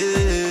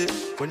journey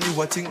when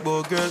you a think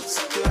about girls.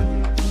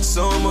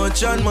 So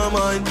much on my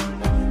mind,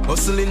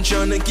 hustling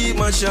trying to keep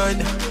my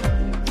shine.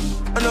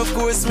 And of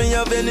course me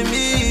have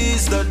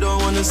enemies that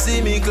don't wanna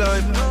see me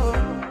climb.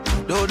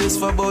 Do this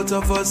for both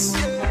of us.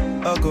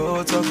 I go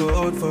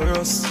out for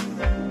us.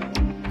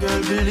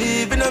 Girl,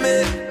 believe in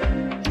me.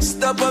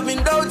 Stop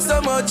having doubts so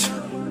much.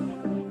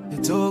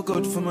 It's all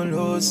good for my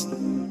lows.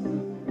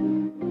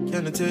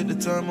 Can I take the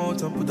time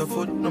out and put a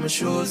foot on my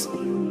shoes?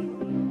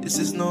 This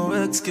is no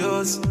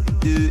excuse.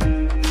 Yeah.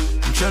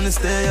 I'm trying to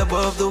stay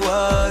above the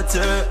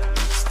water.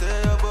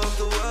 Stay above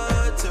the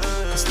water.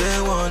 'Cause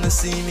they wanna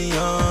see me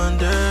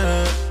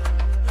under.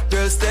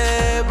 Girl,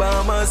 stay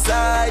by my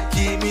side,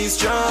 keep me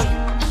strong.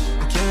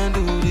 I can't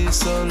do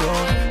this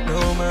alone.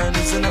 No man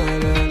is an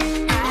island.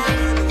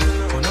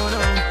 Oh no, no.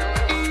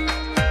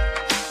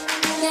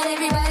 Not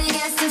everybody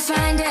gets to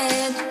find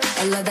it.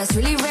 A love that's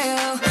really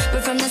real.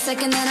 But from the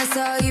second that I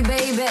saw you,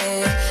 baby,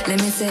 let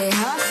me say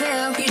how I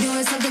feel. You're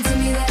doing something to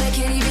me that I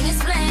can't even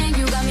explain.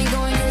 You got me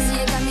going crazy,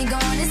 you got me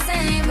going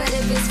insane. But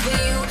if it's for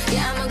you,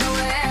 yeah, I'ma go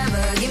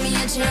wherever. Give me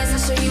a chance,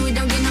 I'll show you it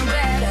don't get no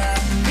better.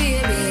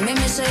 Baby, make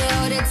me show you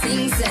all the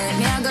things said.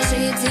 Me, I'll go show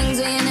you things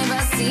we ain't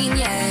never seen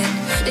yet.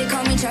 They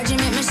call me charging,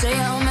 make me show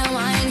you all my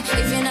wine.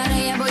 If you're not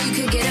here, boy, you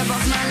could get up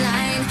off my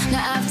line.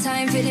 Not have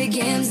time for the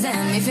games,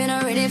 then. If you're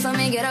not ready for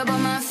me, get up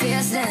on my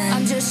face, then.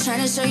 I'm just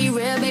trying to show you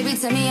real, baby,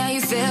 tell me how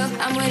you feel.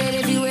 I'm with it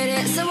if you with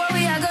it, so what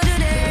we all go do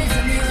there?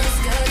 Tell me what's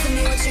good, tell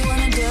me what you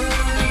wanna do.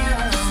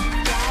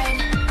 Right?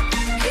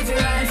 If you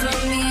ride for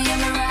me,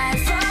 I'ma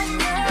ride for you.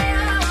 Right?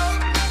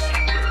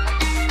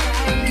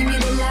 Give me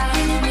the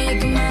line, I'll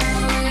make it my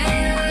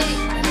way.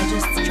 Let me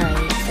just try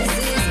it. This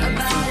is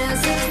about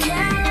us, I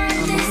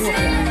can't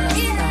decide.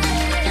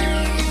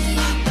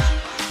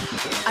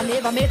 I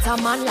never met a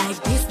man like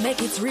this.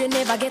 Make it real,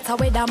 never get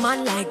away with a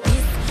man like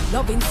this.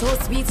 Loving so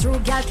sweet, true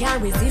girl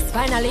can't resist.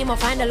 Finally, I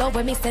find the love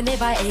where me say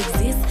never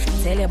exist.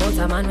 Tell you about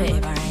a man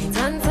wherever right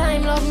on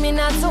time. Love me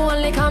not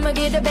only come and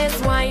get the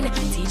best wine.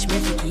 Teach me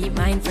to keep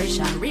mine fresh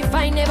and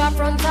refine, never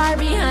front or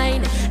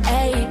behind.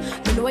 Hey,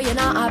 you know you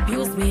not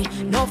abuse me.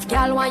 Enough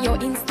girl want you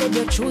instead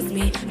you choose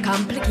me.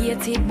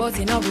 Complicated but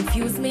you not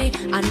refuse me.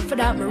 And for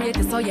that me rate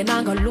it so you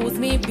not gonna lose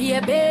me,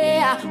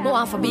 baby. More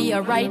want for be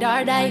a ride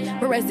or die.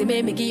 My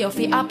resume me give you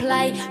fi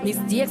apply.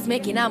 Mistakes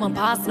making I'm a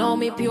pass now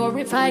me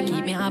purify.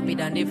 Keep me happy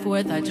than the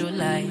 4th of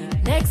July.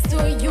 Next to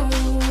you.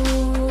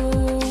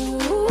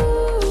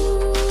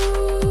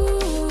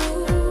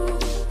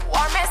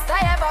 Warmest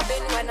I ever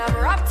been when I'm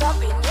wrapped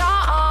up in your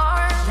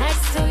arms.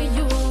 Next to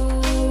you.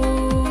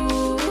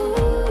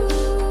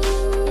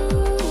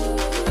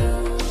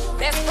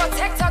 Best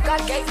protector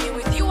God gave me,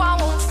 with you I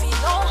won't feel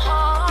no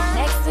harm.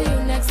 Next to you,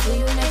 next to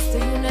you, next to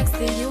you, next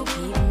to you.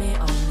 Keep me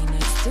only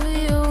next to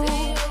you.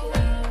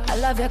 I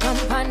love your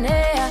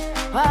company.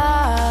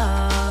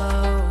 Wow.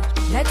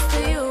 Next to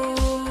you.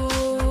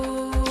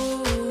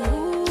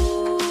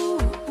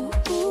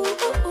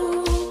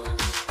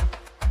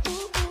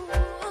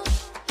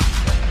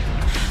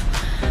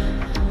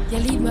 You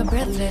leave me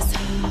breathless.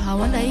 I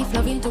wonder if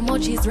loving too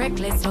much is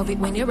reckless. Love it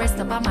when you rest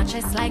up on my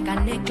chest like a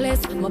necklace.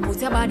 But put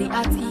your body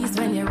at ease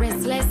when you're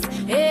restless.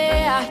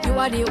 Yeah, you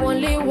are the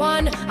only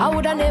one. I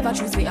woulda never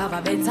choose to have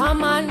a better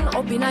man.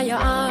 Up in your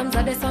arms,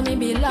 that's where me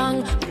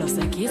belong. Plus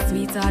a kiss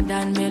sweeter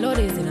than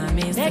melodies in a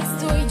mist. Next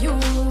to you.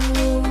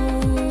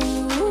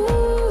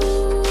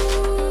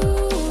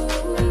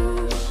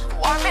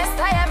 Warmest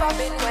I ever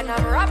been when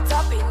I'm wrapped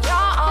up in your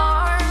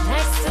arms.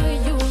 Next to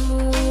you.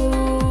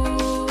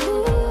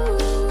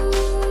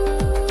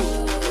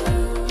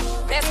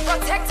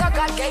 Protector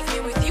God gave me,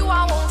 with you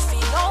I won't feel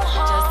no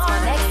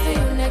harm. Just next to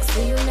you, next to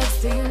you,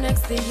 next to you,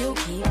 next to you.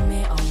 Keep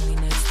me only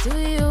next to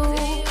you.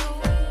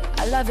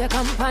 I love your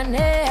company.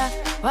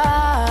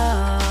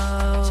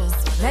 Wow.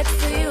 Just next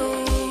to you.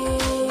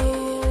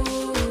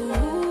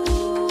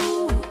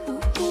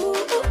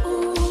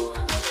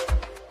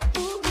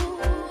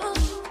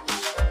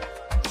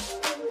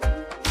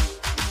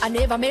 I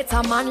never met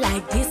a man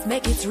like this.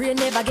 Make it real,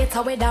 never get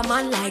away with a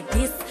man like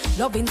this.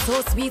 Loving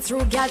so sweet,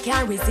 true girl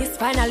can't resist.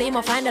 Finally,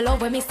 I find the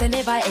love where me say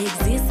never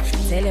exist.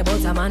 Tell you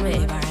about a man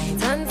wherever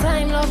right on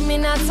time. Love me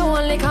not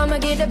only come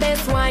and get the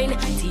best wine.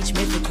 Teach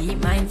me to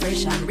keep mine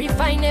fresh and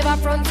refined. Never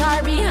front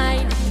or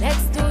behind.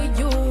 Next to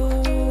you.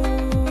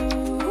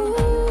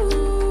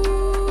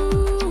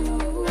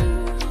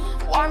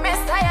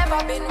 Warmest I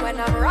ever been when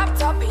I'm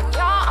wrapped up in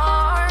your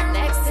arms.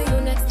 Next to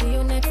you, next to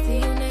you, next to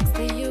you, next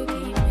to you.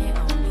 Keep me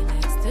only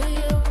next to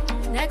you.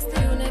 Next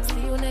to you, next to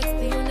you, next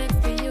to you,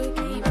 next to you.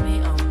 Keep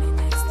me only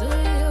next to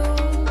you.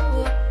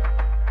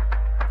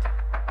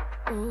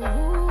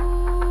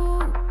 Ooh,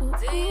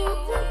 to you.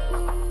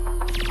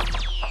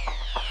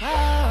 Oh.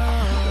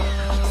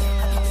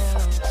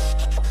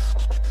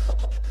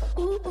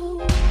 Ooh.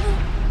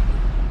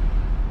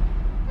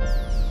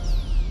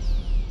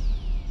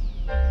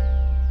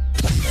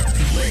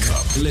 Wake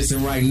up.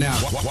 Listen right now.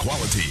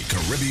 Quality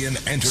Caribbean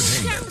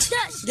entertainment.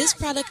 This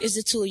product is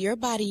a tool your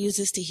body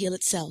uses to heal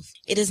itself.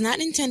 It is not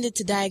intended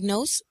to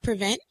diagnose,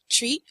 prevent,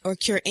 treat, or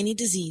cure any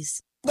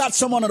disease. Got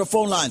someone on the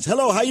phone lines.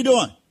 Hello, how you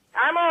doing?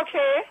 I'm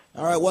okay.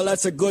 All right, well,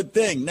 that's a good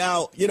thing.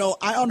 Now,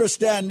 I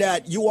understand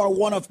that you are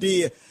one of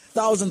the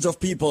thousands of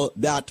people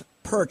that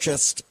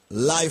purchased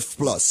Life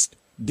Plus.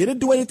 Did it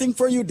do anything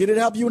for you? Did it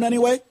help you in any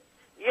way?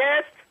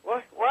 Yes.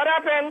 What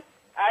happened?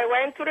 I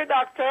went to the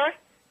doctor,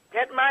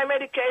 get my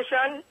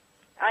medication,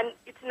 and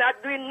it's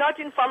not doing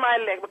nothing for my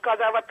leg because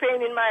I have a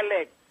pain in my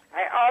leg.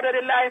 I ordered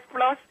the Life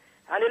Plus,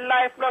 and the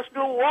Life Plus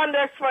do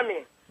wonders for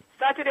me.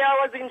 Saturday,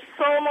 I was in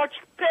so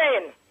much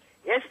pain.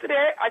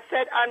 Yesterday, I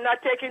said I'm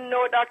not taking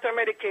no doctor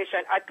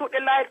medication. I took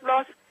the Life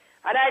Plus,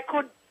 and I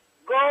could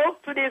go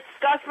to this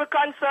gospel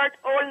concert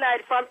all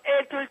night from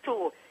 8 till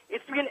 2.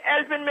 It's been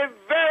helping me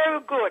very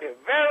good,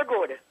 very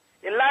good.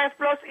 The Life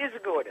Plus is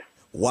good.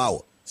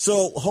 Wow.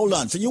 So, hold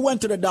on. So you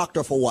went to the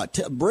doctor for what?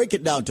 Break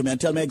it down to me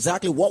and tell me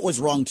exactly what was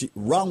wrong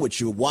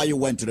with you, why you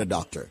went to the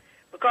doctor.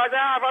 Because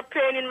I have a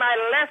pain in my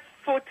left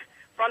foot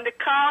from the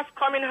calf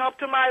coming up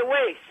to my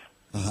waist.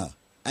 Uh-huh.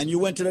 And you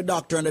went to the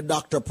doctor, and the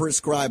doctor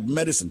prescribed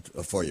medicine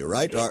for you,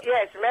 right?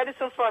 Yes,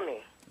 medicine for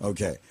me.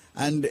 Okay.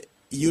 And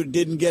you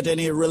didn't get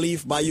any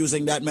relief by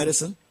using that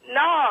medicine? No,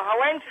 I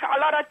went a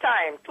lot of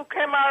time. Took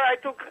MRI,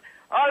 took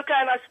all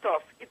kind of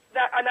stuff.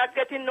 I'm not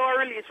getting no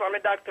release from the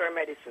doctor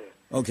medicine.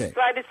 Okay.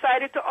 So I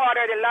decided to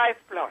order the Life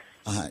Plus.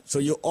 Uh-huh. So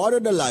you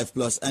ordered the Life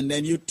Plus, and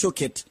then you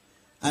took it.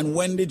 And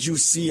when did you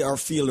see or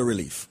feel the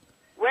relief?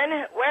 When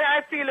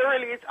I feel the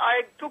release,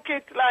 I took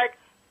it like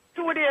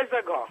 2 days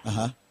ago.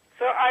 Uh-huh.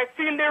 So I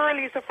feel the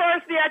release. The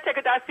first day I take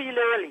it, I feel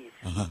the release.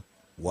 Uh-huh.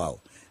 Wow.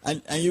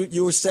 And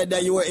you said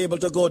that you were able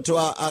to go to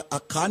a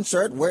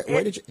concert. Where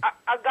did you?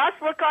 A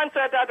gospel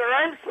concert at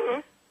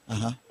Ransom.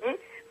 Uh-huh.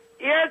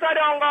 Years I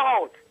don't go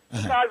out.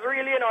 Because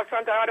really,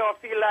 sometimes I don't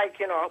feel like,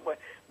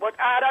 but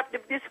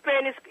this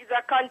pain is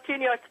a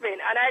continuous pain.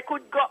 And I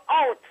could go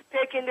out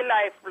taking the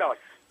Life Plus.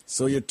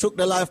 So you took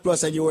the Life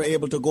Plus and you were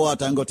able to go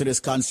out and go to this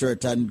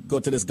concert and go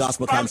to this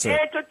gospel concert.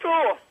 From 8 to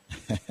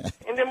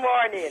 2 in the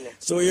morning.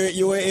 So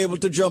you were able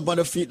to jump on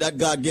the feet that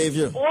God gave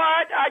you?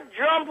 What? I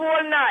jump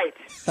all night.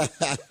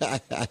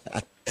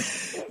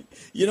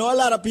 A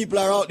lot of people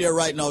are out there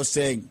right now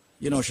saying,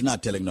 she's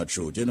not telling the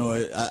truth.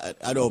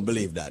 I don't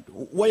believe that.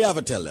 What you have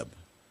to tell them?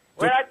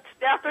 Well,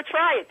 they have to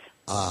try it.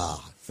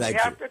 Thank you.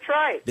 They have to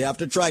try it. They have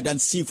to try it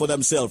and see for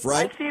themselves,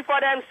 right? And see for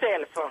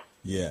themselves.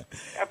 Yeah.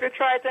 You have to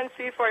try it and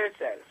see for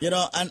yourself.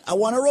 And I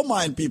want to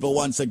remind people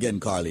once again,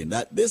 Carlene,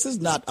 that this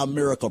is not a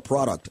miracle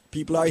product.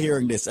 People are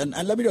hearing this. And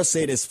let me just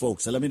say this,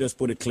 folks, and let me just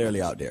put it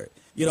clearly out there.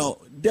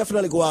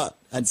 Definitely go out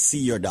and see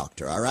your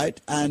doctor, all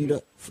right?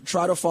 And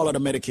try to follow the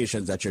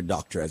medications that your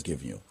doctor has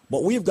given you.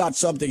 But we've got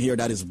something here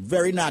that is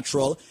very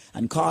natural,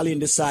 and Carlene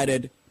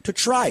decided to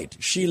try it.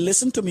 She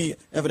listened to me,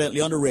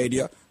 evidently, on the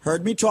radio,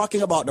 heard me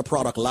talking about the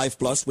product Life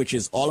Plus, which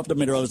is all of the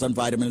minerals and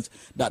vitamins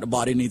that the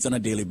body needs on a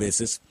daily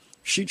basis.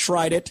 She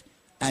tried it,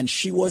 and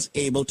she was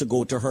able to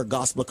go to her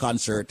gospel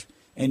concert,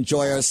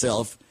 enjoy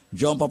herself,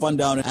 jump up and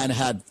down, and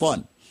had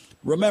fun.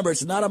 Remember,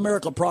 it's not a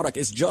miracle product.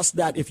 It's just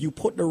that if you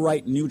put the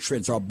right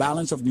nutrients or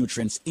balance of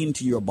nutrients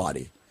into your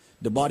body,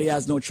 the body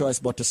has no choice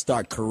but to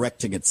start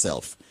correcting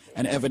itself.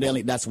 And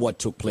evidently that's what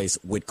took place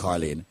with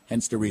Carlene,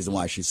 hence the reason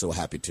why she's so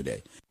happy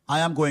today. I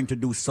am going to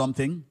do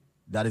something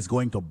that is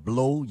going to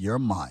blow your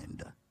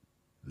mind.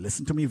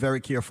 Listen to me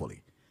very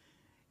carefully.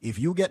 If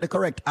you get the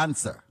correct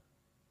answer,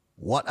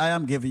 what I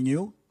am giving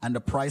you and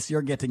the price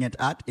you're getting it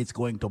at, it's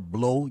going to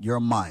blow your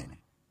mind.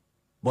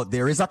 But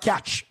there is a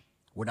catch.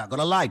 We're not going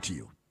to lie to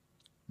you.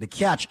 The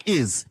catch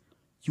is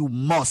you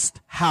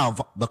must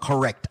have the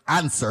correct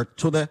answer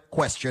to the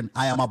question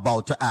I am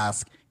about to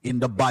ask in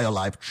the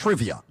BioLife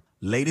trivia.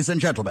 Ladies and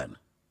gentlemen,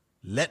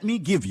 let me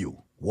give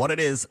you what it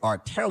is or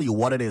tell you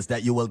what it is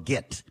that you will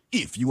get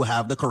if you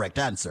have the correct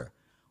answer.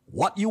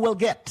 What you will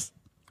get,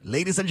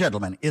 ladies and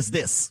gentlemen, is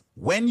this.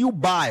 When you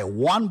buy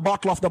one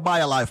bottle of the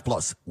BioLife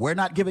Plus, we're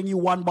not giving you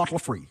one bottle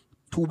free,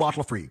 2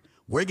 bottles free.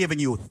 We're giving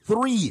you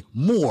 3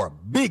 more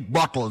big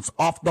bottles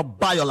of the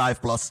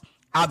BioLife Plus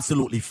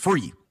absolutely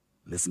free.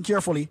 Listen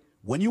carefully.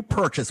 When you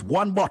purchase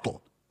one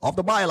bottle of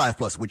the BioLife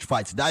Plus, which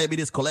fights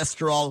diabetes,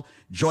 cholesterol,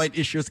 joint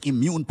issues,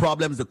 immune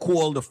problems, the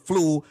cold, the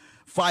flu,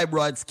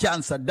 fibroids,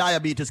 cancer,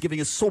 diabetes, giving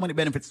you so many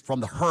benefits from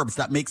the herbs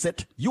that makes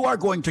it, you are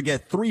going to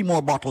get 3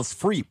 more bottles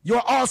free.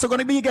 You're also going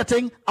to be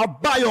getting a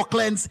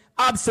BioCleanse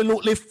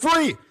absolutely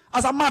free.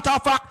 As a matter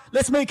of fact,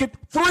 let's make it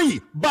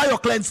 3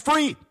 BioCleanse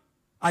free.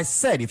 I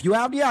said, if you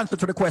have the answer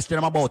to the question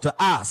I'm about to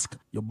ask,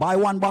 you buy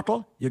one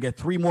bottle, you get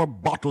 3 more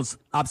bottles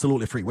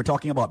absolutely free. We're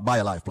talking about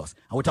BioLife Plus,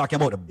 and we're talking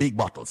about the big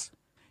bottles.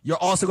 You're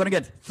also going to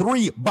get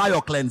 3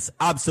 BioCleanse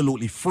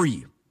absolutely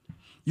free.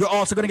 You're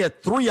also going to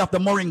get 3 of the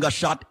Moringa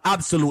shot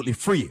absolutely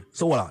free.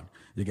 So hold on.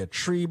 You get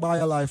 3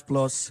 BioLife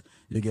Plus,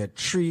 you get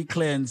 3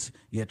 Cleanse,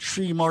 you get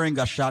 3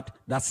 Moringa shot.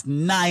 That's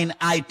 9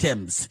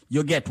 items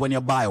you get when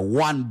you buy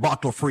one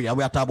bottle free. And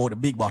we are talking about the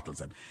big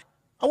bottles.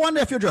 I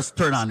wonder if you just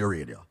turn on the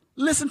radio.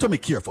 Listen to me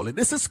carefully.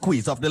 This is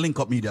Squeeze of the Link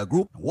Up Media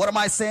Group. What am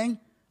I saying?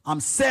 I'm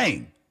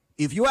saying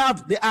if you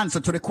have the answer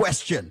to the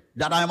question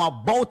that I'm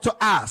about to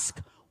ask,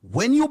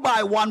 when you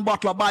buy one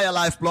bottle of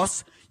BioLife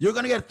Plus, you're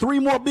going to get 3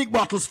 more big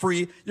bottles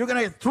free. You're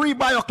going to get 3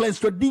 BioCleanse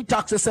to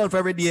detox yourself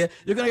every day.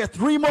 You're going to get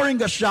 3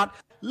 Moringa shot.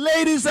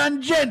 Ladies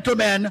and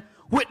gentlemen,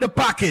 with the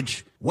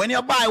package, when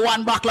you buy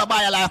one bottle of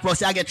BioLife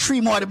Plus, you get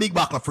 3 more of the big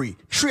bottle free,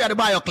 3 of the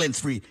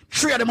BioCleanse free,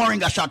 3 of the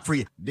Moringa shot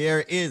free.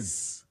 There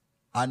is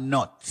a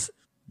nut.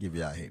 Give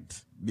you a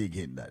hint. Big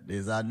hint that.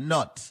 There's a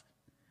nut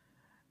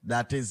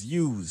that is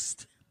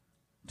used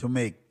to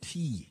make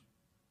tea.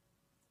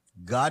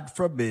 God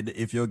forbid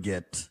if you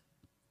get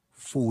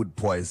food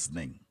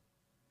poisoning.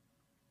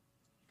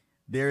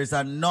 There is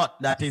a nut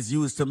that is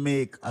used to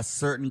make a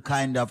certain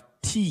kind of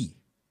tea.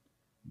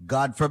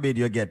 God forbid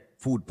you get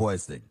food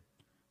poisoning.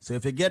 So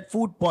if you get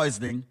food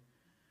poisoning,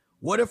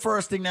 what the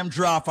first thing them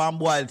draw from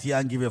boiled tea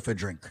and give you for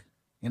drink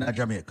in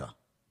Jamaica?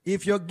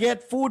 If you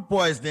get food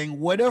poisoning,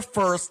 what the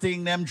first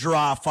thing them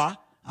draw for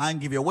and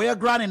give you? Where your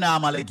granny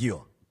normally give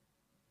you?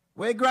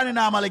 Where your granny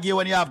normally give you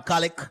when you have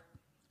colic?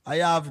 I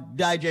have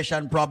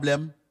digestion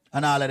problem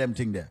and all of them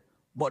things there.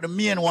 But the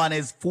main one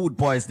is food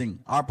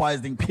poisoning or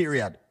poisoning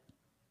period.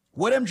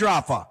 What them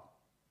draw for?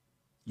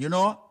 You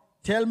know?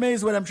 Tell me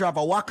is what them draw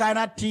for. What kind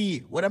of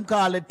tea? What them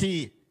call it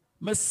tea?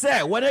 Me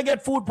say, when they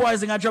get food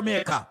poisoning in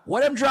Jamaica,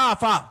 what them draw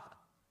for?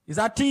 Is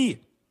that tea?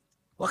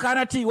 What kind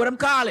of tea? What them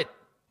call it?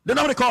 The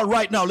number to call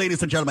right now,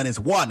 ladies and gentlemen, is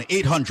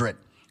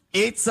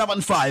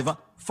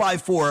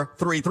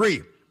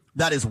 1-800-875-5433.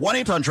 That is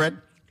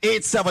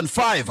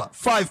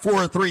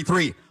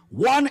 1-800-875-5433.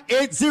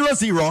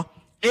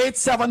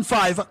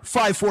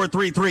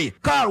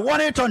 1-800-875-5433. Call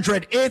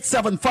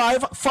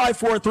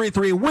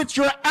 1-800-875-5433 with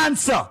your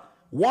answer.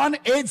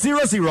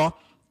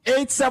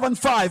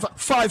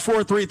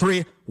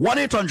 1-800-875-5433.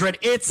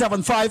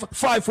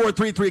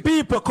 1-800-875-5433.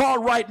 People,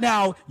 call right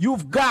now.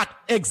 You've got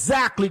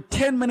exactly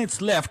 10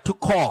 minutes left to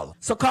call.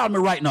 So call me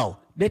right now.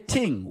 The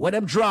thing, where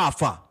them draw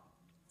for,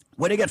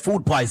 when you get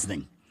food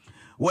poisoning,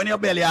 when your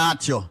belly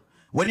hurts you,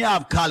 when you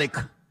have colic,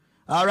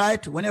 all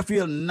right, when you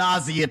feel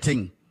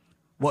nauseating,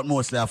 but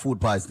mostly have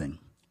food poisoning.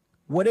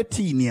 What the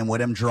tea name, where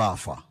them draw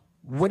for?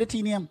 What the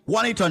tea name?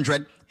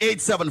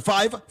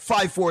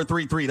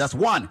 1-800-875-5433. That's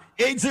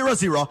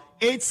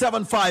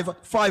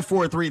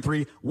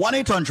 1-800-875-5433.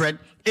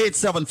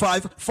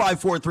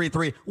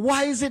 1-800-875-5433.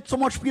 Why is it so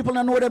much people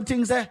don't know them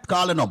things there?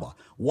 Call the number.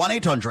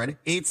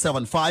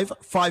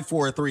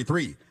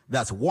 1-800-875-5433.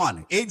 That's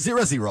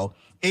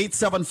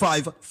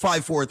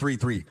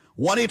 1-800-875-5433.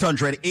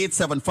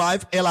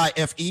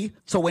 1-800-875-LIFE.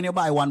 So when you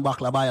buy one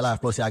bottle of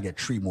BioLife Plus, you get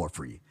 3 more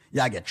free.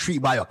 You get 3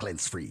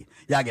 BioCleanse free.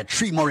 You get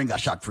 3 Moringa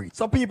shot free.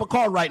 So people,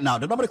 call right now.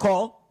 The number to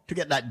call to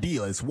get that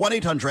deal is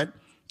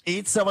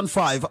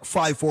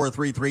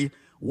 1-800-875-5433.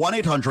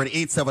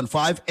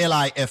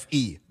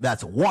 1-800-875-LIFE.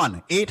 That's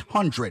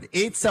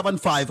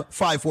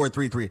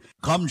 1-800-875-5433.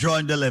 Come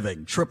join the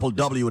living.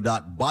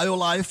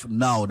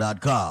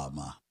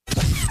 www.biolifenow.com.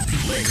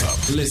 Wake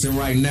up. Listen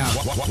right now.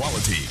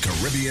 Quality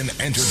Caribbean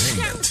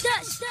Entertainment.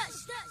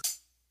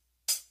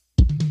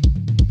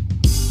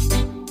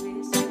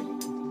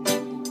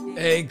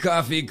 Hey,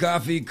 coffee.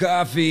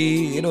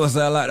 You know,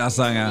 I like that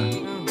song. I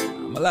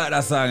like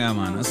that song,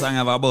 man. That song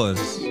have a buzz.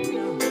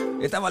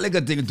 It have a little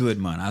thing to it,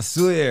 man. I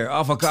swear.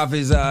 Off of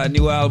Coffee's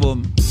new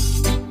album.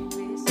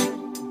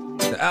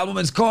 The album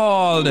is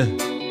called...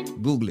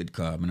 Google it,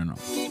 car. I don't know.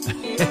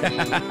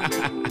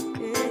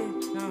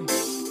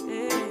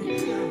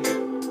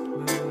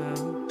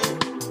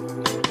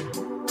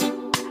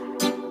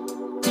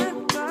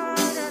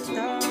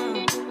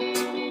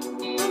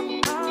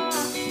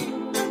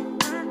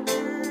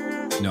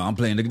 No, I'm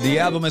playing. The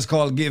album is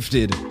called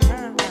Gifted.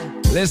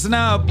 Listen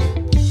up.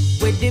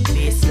 With the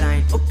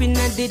baseline up in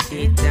the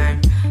daytime.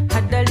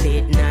 Had a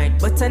late night,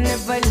 but I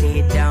never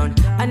lay down.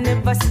 I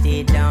never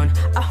stay down.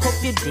 I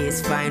hope your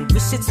day's fine. We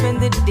should spend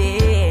the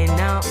day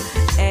now.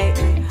 Hey,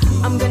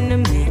 I'm gonna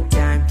make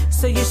time,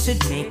 so you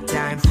should make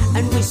time.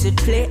 And we should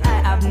play.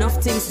 I have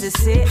enough things to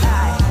say.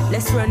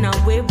 Let's run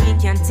away. We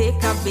can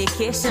take a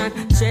vacation.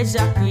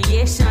 Treasure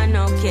creation,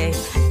 okay.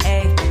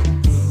 Hey,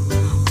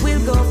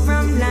 we'll go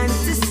from land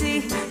to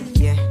sea.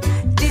 Yeah,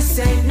 this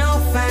ain't no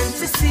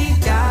fantasy,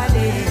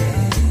 darling.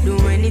 Do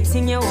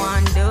anything you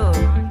want, do.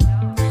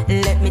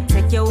 Let me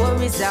take your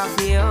worries off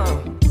you.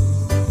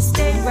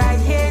 Stay right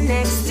here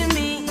next to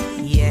me.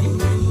 Yeah,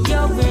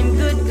 you're in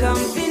good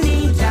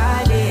company,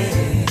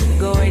 darling.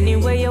 Go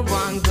anywhere you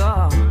want,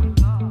 go.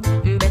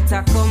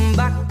 Better come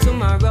back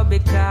tomorrow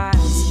because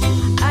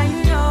I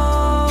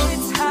know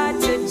it's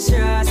hard to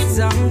trust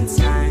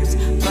sometimes,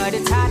 but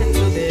it's harder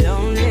to be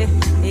lonely.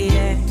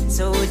 Yeah,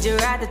 so would you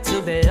rather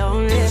to be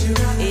lonely?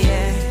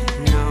 Yeah,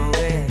 no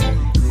way.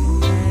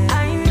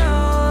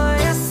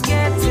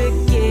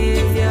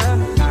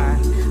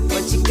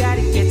 You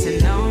gotta get to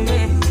know me,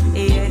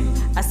 yeah.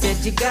 I said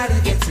you gotta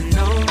get to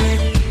know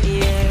me,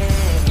 yeah.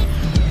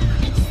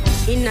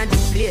 Inna the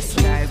place,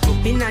 live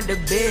up inna the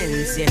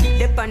Benz, yeah.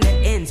 Dip on the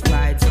ends,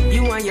 vibes up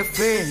you and your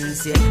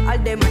friends, yeah. All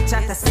them a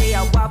chat, I say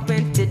I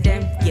went to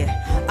them,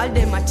 yeah. All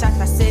them a chat,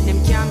 I say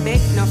them can't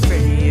make no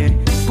friend, yeah.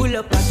 Pull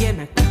up again,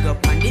 I pick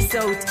up on the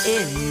south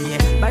end,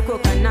 yeah. Buy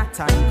coconut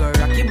and go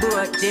rocky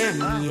boat them,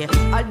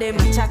 yeah. All them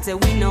a chat, say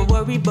we no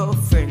worry about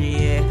friend,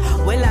 yeah.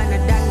 Well, I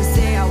know that we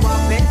say I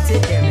went to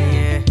them,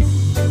 yeah.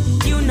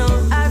 You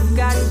know I've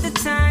got the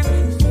time,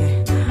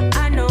 yeah.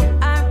 I know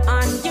I'm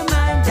on your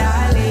mind,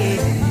 darling.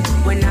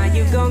 When are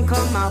you gonna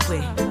come my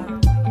way?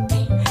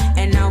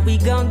 And now we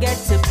gonna get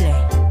to play.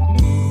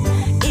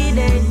 It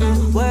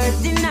ain't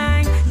worth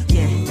denying,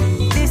 yeah.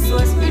 This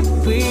was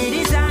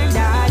pre-designed,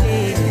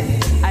 darling.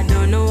 I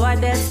don't know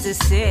what else to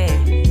say,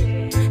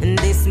 and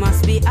this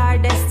must be our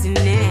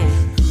destiny.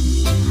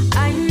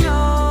 I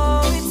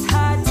know it's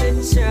hard to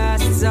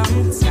trust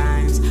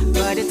sometimes,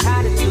 but it's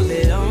harder to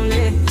be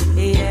lonely,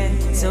 yeah.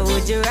 So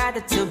would you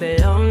rather to be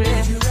lonely?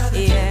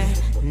 Yeah,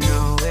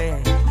 no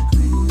way.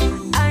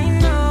 I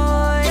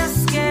know you're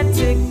scared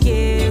to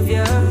give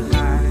your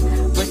heart,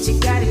 but you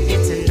gotta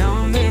get to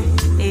know me,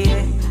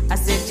 yeah. I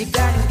said you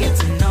gotta get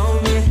to know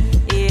me,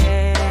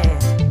 yeah.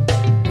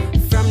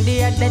 From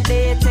the other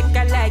day you take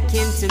a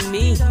liking to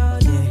me, yeah.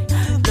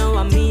 Know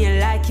I mean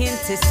you liking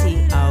to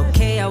see.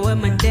 Okay, I wear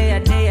my day I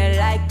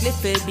like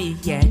Cliffy B,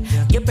 yeah.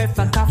 You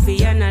prefer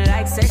coffee and I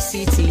like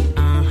sexy tea,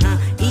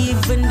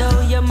 Even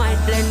though you might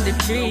blend the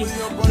tree,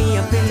 me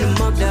up in the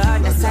mug, the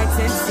other side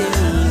sensing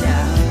me.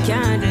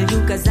 Can't handle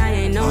you cause I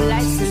ain't no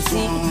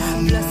licensee.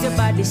 Plus your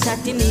body shot,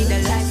 you need a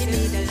light, you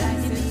need a light,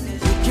 you need a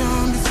light. You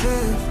can't be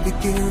safe, be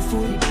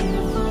careful.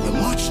 You're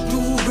much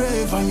too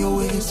brave and you're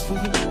wasteful.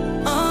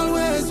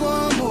 Always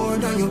want more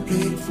than you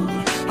played for.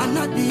 And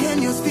at the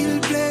end you still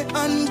play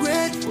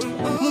ungrateful.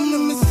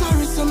 Me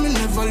sorry, so me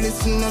never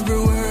listen every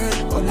word.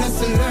 But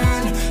lesson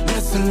learned.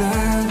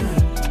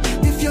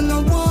 If you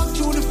not walk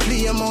through the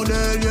flame, how the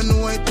hell you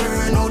know it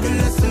burn? How the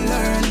lesson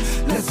learned.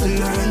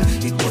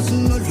 It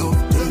wasn't no love,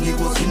 then it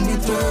was in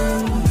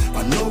return.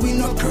 I know we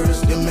not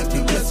curse, they make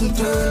the blessing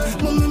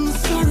turn. Mommy, me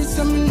sorry,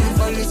 so me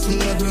never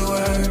listen every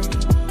word.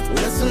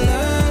 Lesson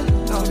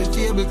learned, now the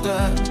table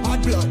turn.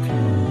 Hot blood.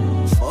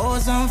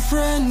 Foes and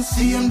friends,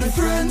 see them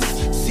difference.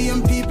 See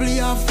them people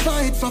you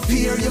fight for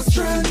fear your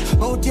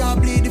strength. Out you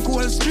bleed the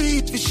whole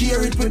street, we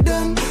share it with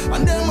them.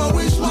 And them I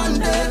wish one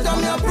dead,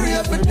 and I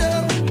pray for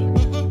them.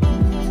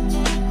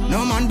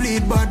 No man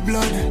bleed bad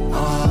blood.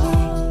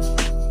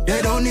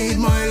 They don't need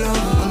my love,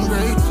 I'm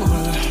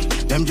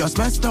grateful. Them just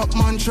messed up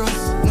man trust.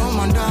 No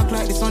man dark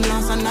like the sun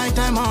last and night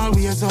time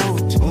always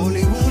out.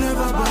 Only who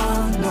never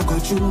born, no go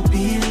through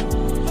pain.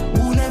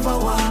 Who never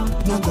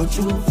walk, no go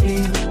through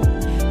flame.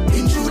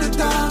 Been through the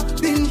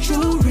dark, been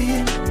through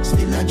rain.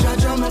 Still a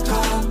judge on my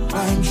car,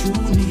 I'm true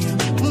name.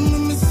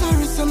 Me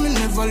sorry, so me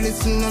never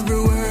listen every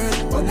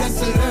word. But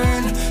lesson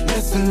learned.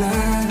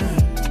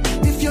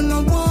 If you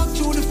not walk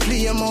through the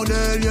flame, how the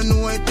hell you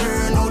know it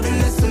turn? How the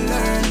lesson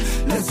learned.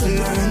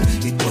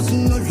 It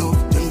wasn't no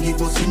love, them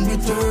give us in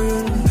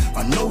return.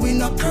 I know we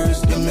not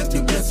cursed, they make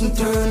the blessing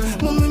turn.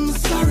 Mommy, me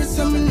sorry,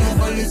 so me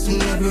never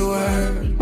listen every word.